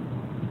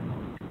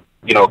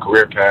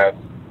 career path.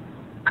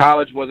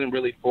 College wasn't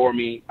really for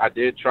me. I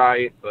did try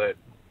it, but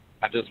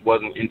I just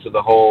wasn't into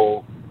the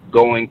whole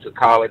going to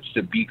college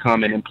to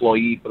become an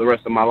employee for the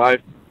rest of my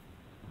life.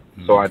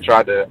 So I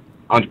tried the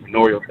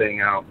entrepreneurial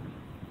thing out.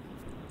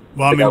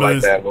 Well, I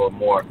like that a little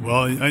more.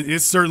 Well, it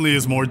certainly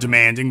is more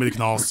demanding, but it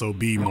can also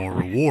be more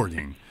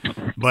rewarding.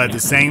 But at the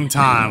same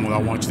time, what I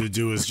want you to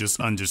do is just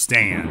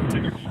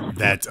understand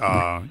that,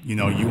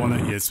 you want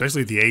to,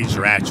 especially at the age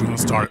you're at, you want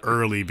to start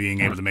early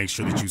being able to make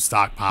sure that you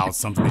stockpile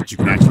something that you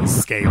can actually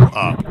scale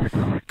up.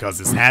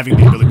 Because it's having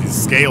the ability to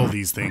scale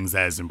these things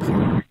that is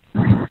important.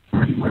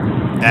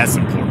 That's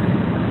important.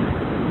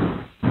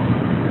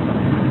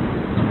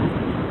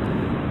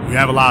 We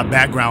have a lot of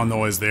background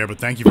noise there, but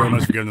thank you very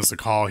much for giving us a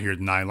call here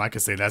tonight. Like I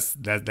say, that's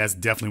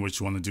definitely what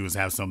you want to do, is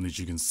have something that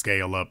you can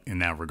scale up in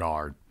that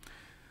regard.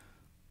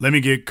 Let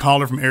me get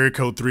caller from area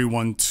code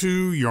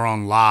 312. You're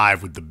on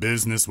live with The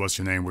Business. What's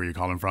your name? Where are you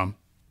calling from?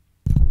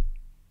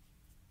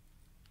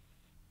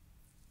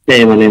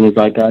 Hey, my name is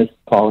Zeitgeist,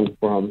 calling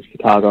from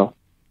Chicago.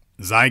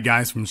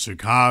 Zeitgeist from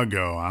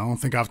Chicago. I don't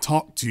think I've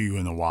talked to you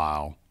in a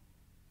while.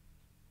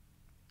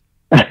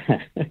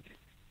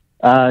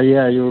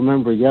 Yeah, you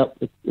remember. Yep,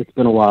 it's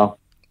been a while.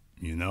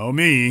 You know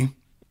me.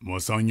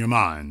 What's on your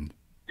mind?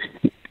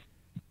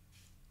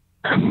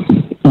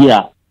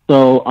 Yeah.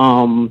 So,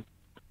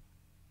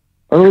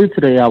 earlier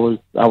today, I was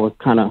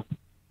kind of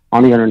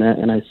on the internet,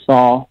 and I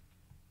saw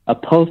a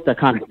post that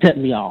kind of set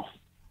me off.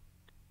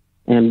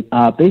 And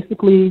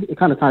basically, it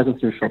kind of ties into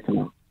your show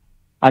tonight.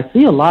 I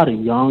see a lot of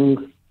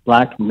young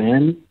Black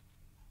men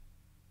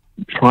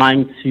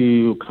trying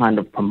to kind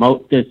of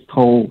promote this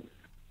whole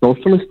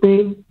socialist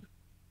thing.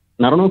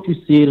 And I don't know if you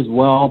see it as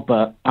well,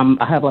 but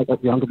I have like a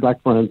younger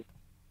Black friends,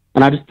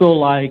 and I just feel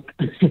like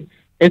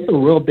it's a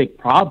real big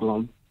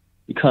problem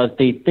because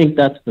they think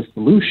that's the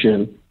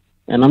solution.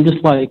 And I'm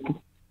just like,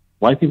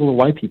 white people are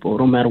white people. It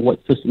don't matter what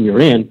system you're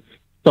in.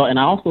 So, and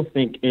I also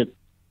think it's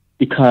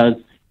because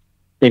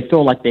they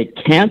feel like they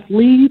can't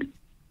lead,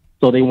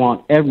 so they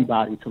want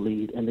everybody to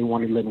lead, and they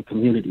want to live in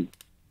community.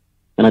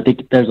 And I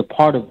think there's a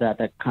part of that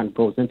that kind of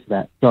goes into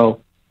that.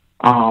 So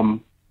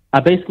I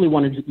basically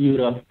wanted you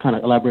to kind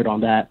of elaborate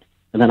on that,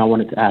 and then I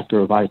wanted to ask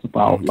your advice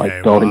about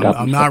like building up.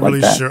 I'm not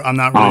really sure. I'm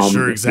not really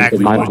sure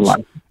exactly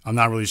what. I'm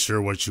not really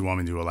sure what you want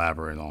me to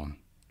elaborate on.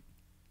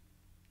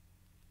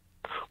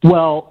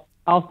 Well,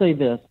 I'll say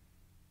this.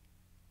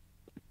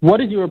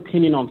 What is your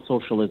opinion on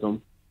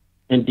socialism?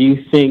 And do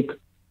you think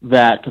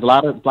that, because a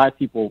lot of black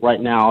people right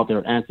now,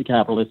 they're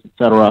anti-capitalist, et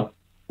cetera,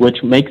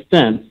 which makes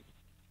sense,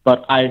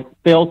 but I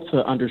fail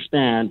to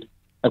understand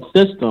a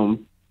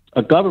system,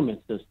 a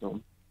government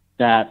system,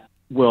 that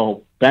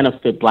will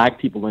benefit black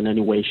people in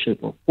any way,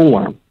 shape, or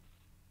form.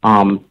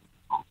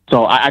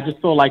 So I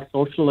just feel like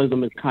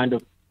socialism is kind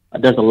of,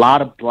 there's a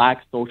lot of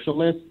black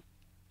socialists,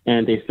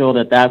 and they feel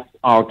that that's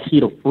our key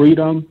to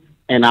freedom,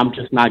 and I'm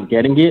just not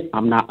getting it.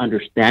 I'm not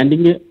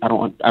understanding it. I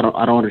don't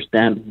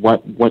understand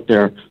what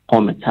their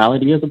whole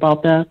mentality is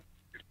about that.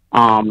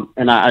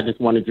 And I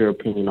just wanted your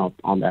opinion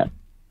on that.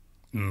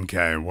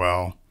 Okay,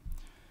 well,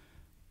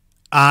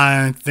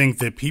 I think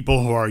that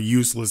people who are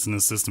useless in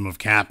the system of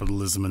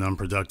capitalism and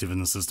unproductive in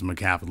the system of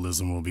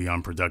capitalism will be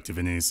unproductive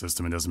in any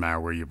system. It doesn't matter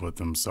where you put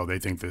them. So they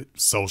think that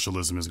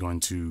socialism is going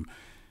to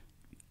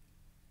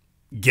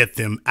get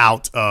them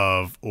out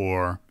of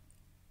or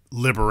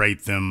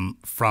liberate them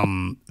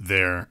from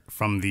the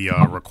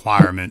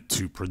requirement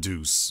to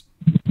produce.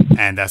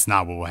 And that's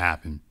not what will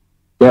happen.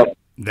 Yep.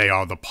 They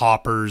are the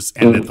paupers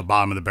and at the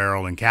bottom of the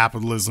barrel in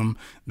capitalism.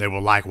 They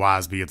will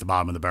likewise be at the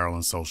bottom of the barrel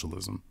in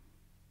socialism.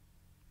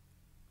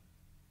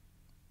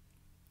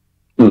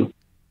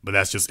 But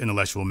that's just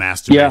intellectual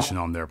masturbation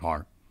on their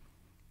part.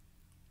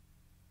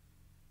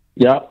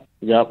 Yep.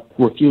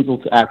 Refusal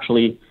to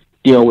actually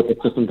deal with the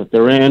system that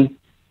they're in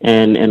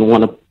and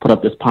want to put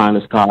up this pie in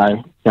the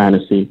sky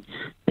fantasy.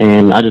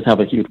 And I just have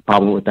a huge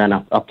problem with that.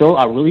 And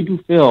I really do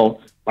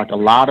feel like a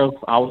lot of,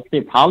 I would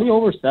say probably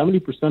over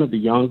 70% of the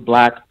young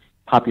black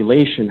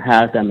population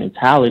has that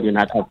mentality. And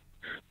I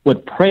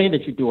would pray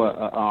that you do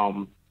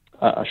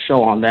a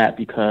show on that,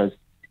 because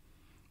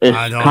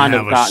I don't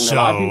have a show.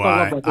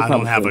 I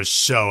don't have a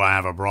show. I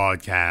have a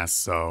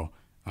broadcast, so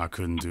I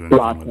couldn't do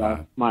anything with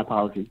that. My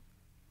apologies.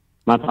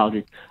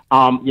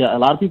 Yeah, a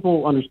lot of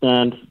people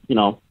understand,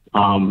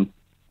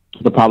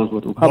 the problems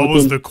with Republicans. What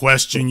was the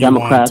question you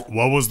wanted?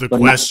 What was the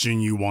question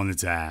you wanted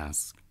to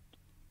ask?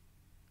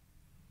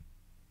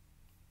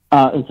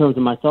 In terms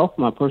of myself,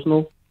 my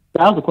personal,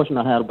 that was the question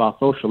I had about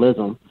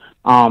socialism.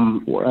 That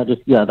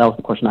was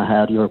the question I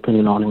had. Your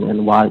opinion on it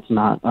and why it's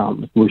not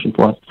the solution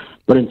for us.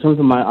 But in terms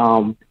of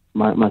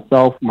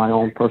myself, my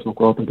own personal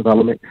growth and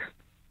development,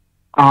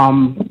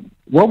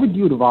 what would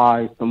you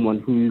advise someone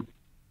who's,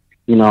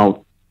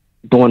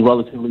 doing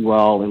relatively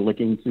well and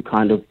looking to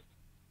kind of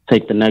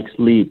take the next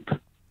leap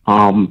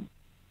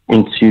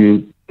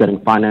into getting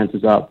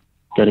finances up,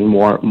 getting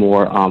more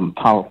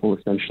powerful,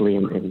 essentially,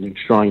 and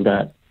ensuring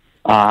that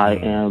I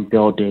am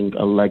building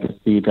a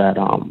legacy that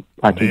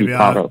I can be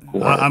proud of.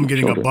 I'm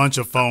getting a bunch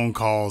of phone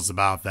calls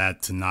about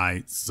that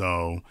tonight,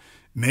 so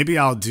maybe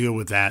I'll deal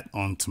with that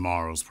on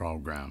tomorrow's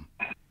program.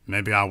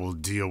 Maybe I will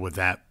deal with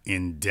that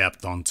in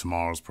depth on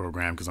tomorrow's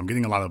program, because I'm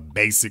getting a lot of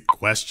basic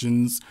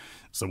questions.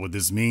 So what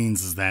this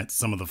means is that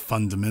some of the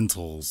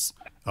fundamentals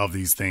of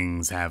these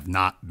things have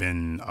not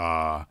been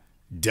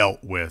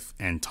dealt with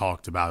and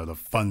talked about at a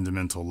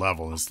fundamental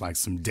level. It's like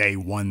some day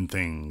one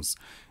things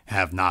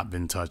have not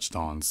been touched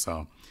on.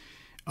 So,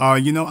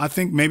 I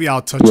think maybe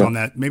I'll touch on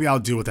that. Maybe I'll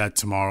deal with that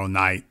tomorrow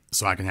night,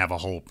 so I can have a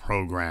whole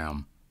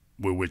program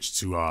with which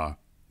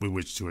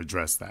to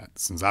address that,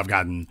 since I've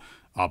gotten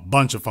a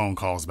bunch of phone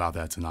calls about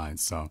that tonight.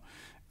 So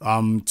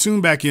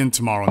tune back in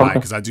tomorrow night,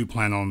 because I do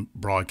plan on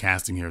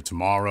broadcasting here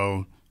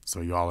tomorrow.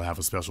 So you all have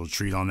a special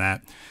treat on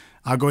that.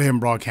 I'll go ahead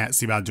and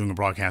see about doing a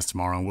broadcast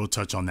tomorrow, and we'll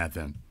touch on that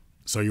then.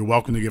 So you're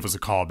welcome to give us a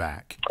call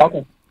back.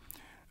 Okay.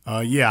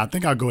 I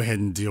think I'll go ahead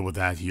and deal with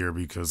that here,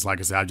 because like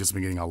I said, I've just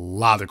been getting a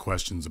lot of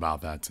questions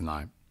about that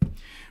tonight.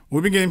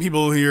 We've been getting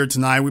people here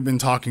tonight. We've been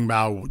talking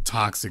about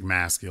toxic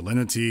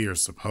masculinity, or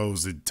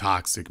supposed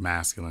toxic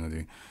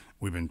masculinity.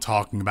 We've been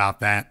talking about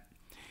that.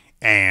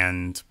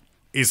 And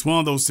it's one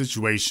of those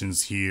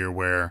situations here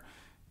where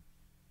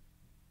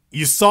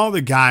you saw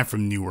the guy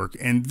from Newark,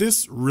 and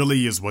this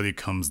really is what it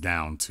comes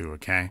down to,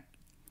 okay?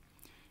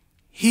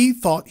 He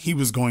thought he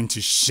was going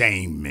to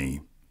shame me.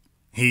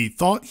 He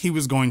thought he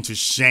was going to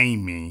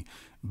shame me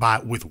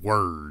with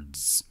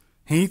words.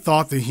 He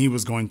thought that he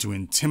was going to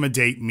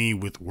intimidate me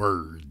with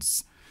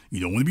words.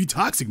 You don't want to be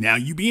toxic now.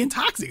 You being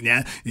toxic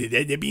now.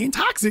 They're being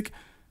toxic.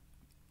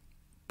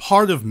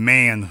 Part of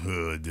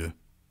manhood,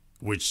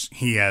 which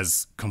he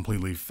has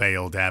completely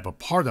failed at, but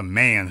part of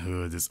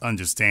manhood is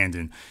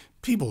understanding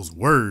people's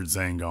words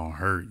ain't gonna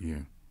hurt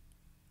you.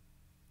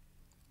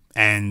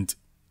 And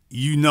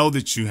you know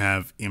that you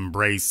have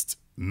embraced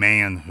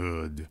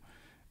manhood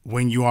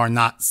when you are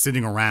not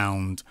sitting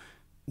around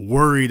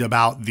worried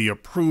about the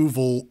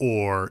approval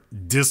or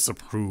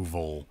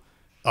disapproval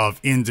of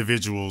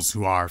individuals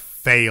who are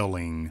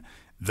failing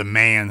the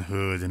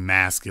manhood and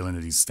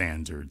masculinity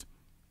standard.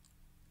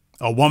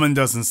 A woman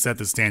doesn't set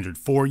the standard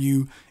for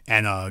you,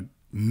 and a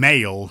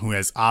male who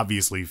has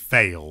obviously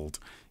failed,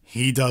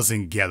 he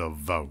doesn't get a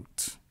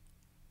vote.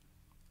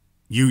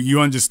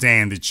 You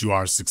understand that you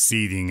are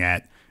succeeding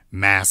at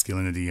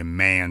masculinity and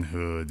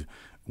manhood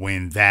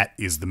when that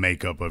is the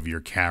makeup of your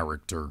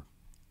character.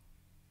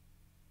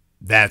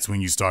 That's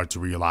when you start to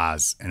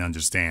realize and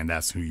understand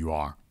that's who you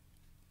are.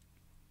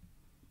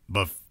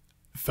 But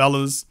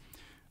fellas,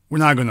 we're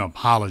not going to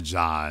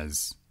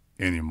apologize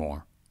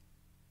anymore.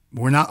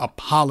 We're not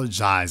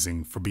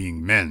apologizing for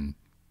being men.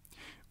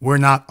 We're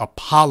not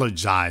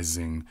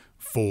apologizing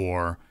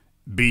for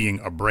being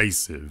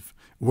abrasive.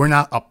 We're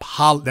not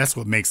that's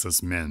what makes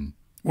us men.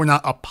 We're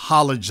not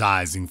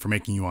apologizing for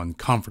making you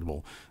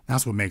uncomfortable.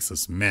 That's what makes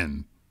us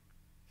men.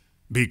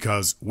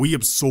 Because we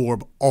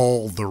absorb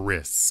all the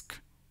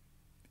risk.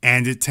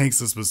 And it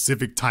takes a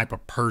specific type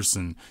of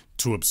person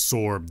to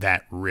absorb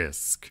that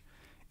risk.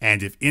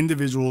 And if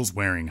individuals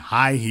wearing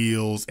high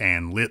heels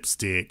and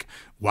lipstick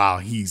while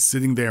he's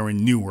sitting there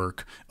in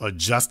Newark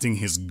adjusting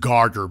his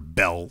garter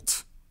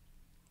belt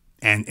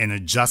and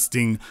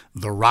adjusting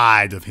the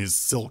ride of his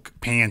silk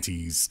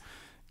panties,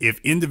 if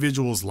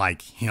individuals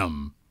like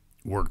him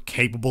were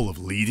capable of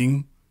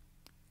leading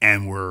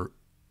and were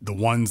the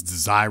ones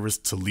desirous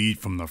to lead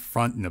from the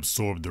front and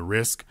absorb the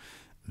risk,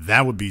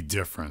 that would be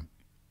different.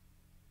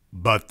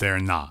 But they're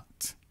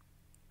not.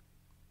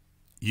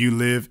 You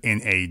live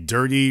in a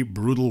dirty,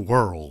 brutal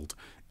world,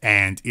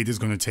 and it is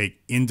going to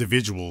take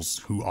individuals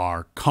who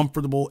are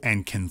comfortable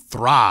and can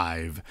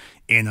thrive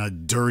in a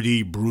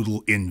dirty,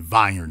 brutal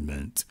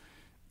environment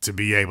to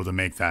be able to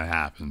make that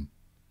happen.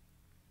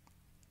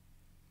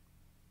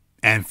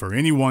 And for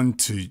anyone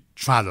to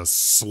try to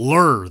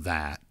slur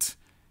that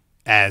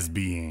as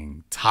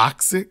being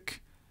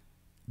toxic,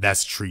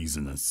 that's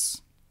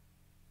treasonous.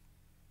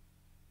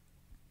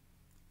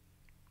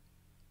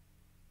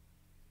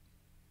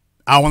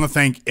 I want to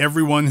thank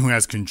everyone who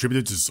has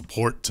contributed to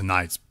support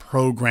tonight's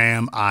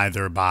program,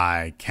 either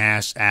by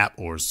Cash App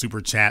or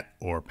Super Chat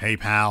or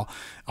PayPal.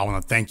 I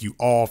want to thank you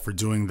all for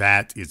doing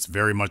that. It's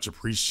very much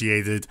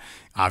appreciated.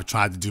 I've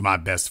tried to do my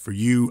best for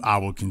you. I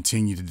will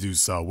continue to do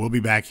so. We'll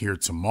be back here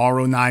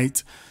tomorrow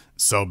night,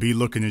 so be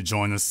looking to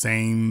join us.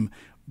 Same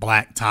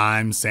black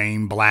time,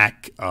 same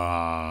black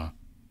other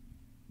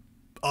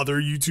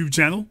YouTube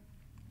channel.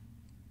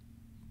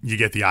 You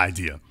get the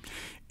idea.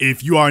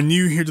 If you are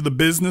new here to the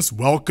business,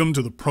 welcome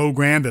to the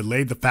program that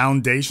laid the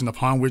foundation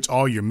upon which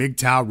all your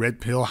MGTOW, red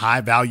pill,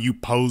 high value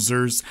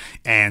posers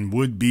and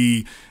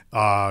would-be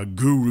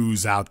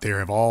gurus out there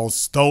have all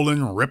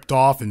stolen, ripped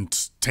off,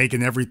 and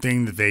taken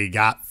everything that they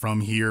got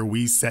from here.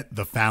 We set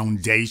the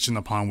foundation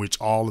upon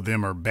which all of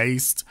them are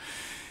based.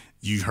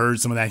 You heard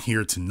some of that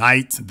here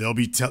tonight. They'll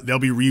be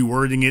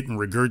rewording it and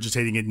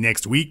regurgitating it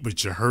next week,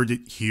 but you heard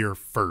it here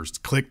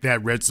first. Click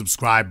that red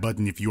subscribe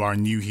button if you are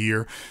new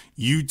here.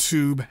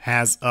 YouTube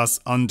has us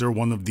under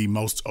one of the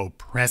most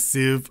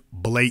oppressive,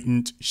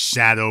 blatant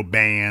shadow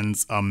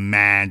bans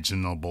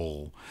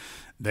imaginable.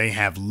 They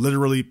have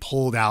literally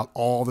pulled out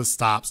all the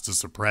stops to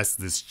suppress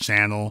this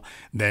channel.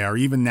 They are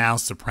even now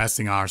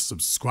suppressing our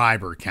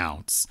subscriber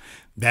counts.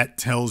 That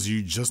tells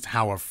you just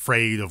how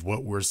afraid of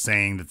what we're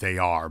saying that they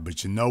are.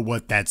 But you know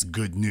what? That's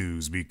good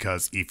news,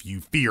 because if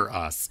you fear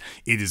us,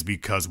 it is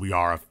because we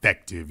are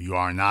effective. You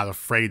are not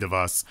afraid of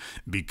us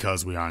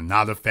because we are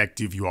not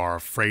effective. You are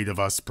afraid of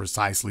us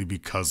precisely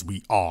because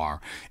we are.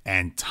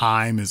 And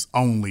time is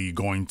only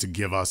going to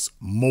give us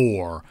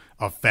more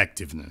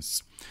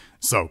effectiveness.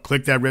 So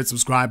click that red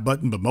subscribe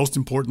button, but most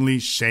importantly,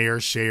 share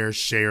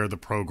the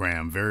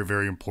program. Very,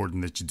 very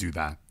important that you do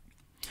that.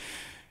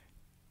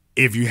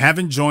 If you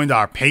haven't joined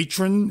our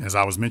Patreon, as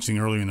I was mentioning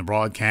earlier in the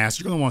broadcast,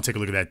 you're going to want to take a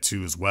look at that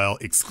too as well.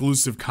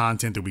 Exclusive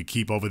content that we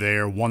keep over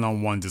there,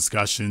 one-on-one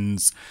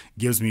discussions,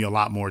 gives me a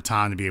lot more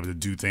time to be able to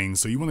do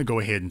things. So you want to go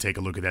ahead and take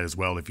a look at that as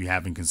well if you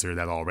haven't considered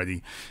that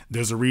already.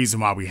 There's a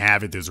reason why we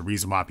have it. There's a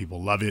reason why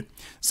people love it.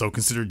 So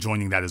consider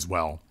joining that as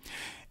well.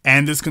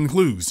 And this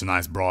concludes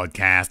tonight's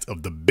broadcast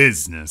of The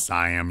Business.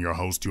 I am your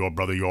host, your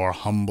brother, your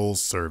humble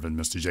servant,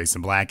 Mr.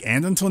 Jason Black.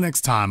 And until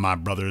next time, my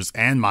brothers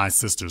and my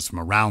sisters from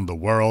around the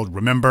world,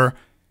 remember,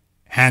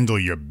 handle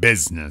your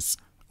business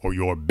or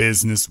your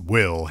business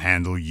will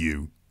handle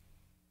you.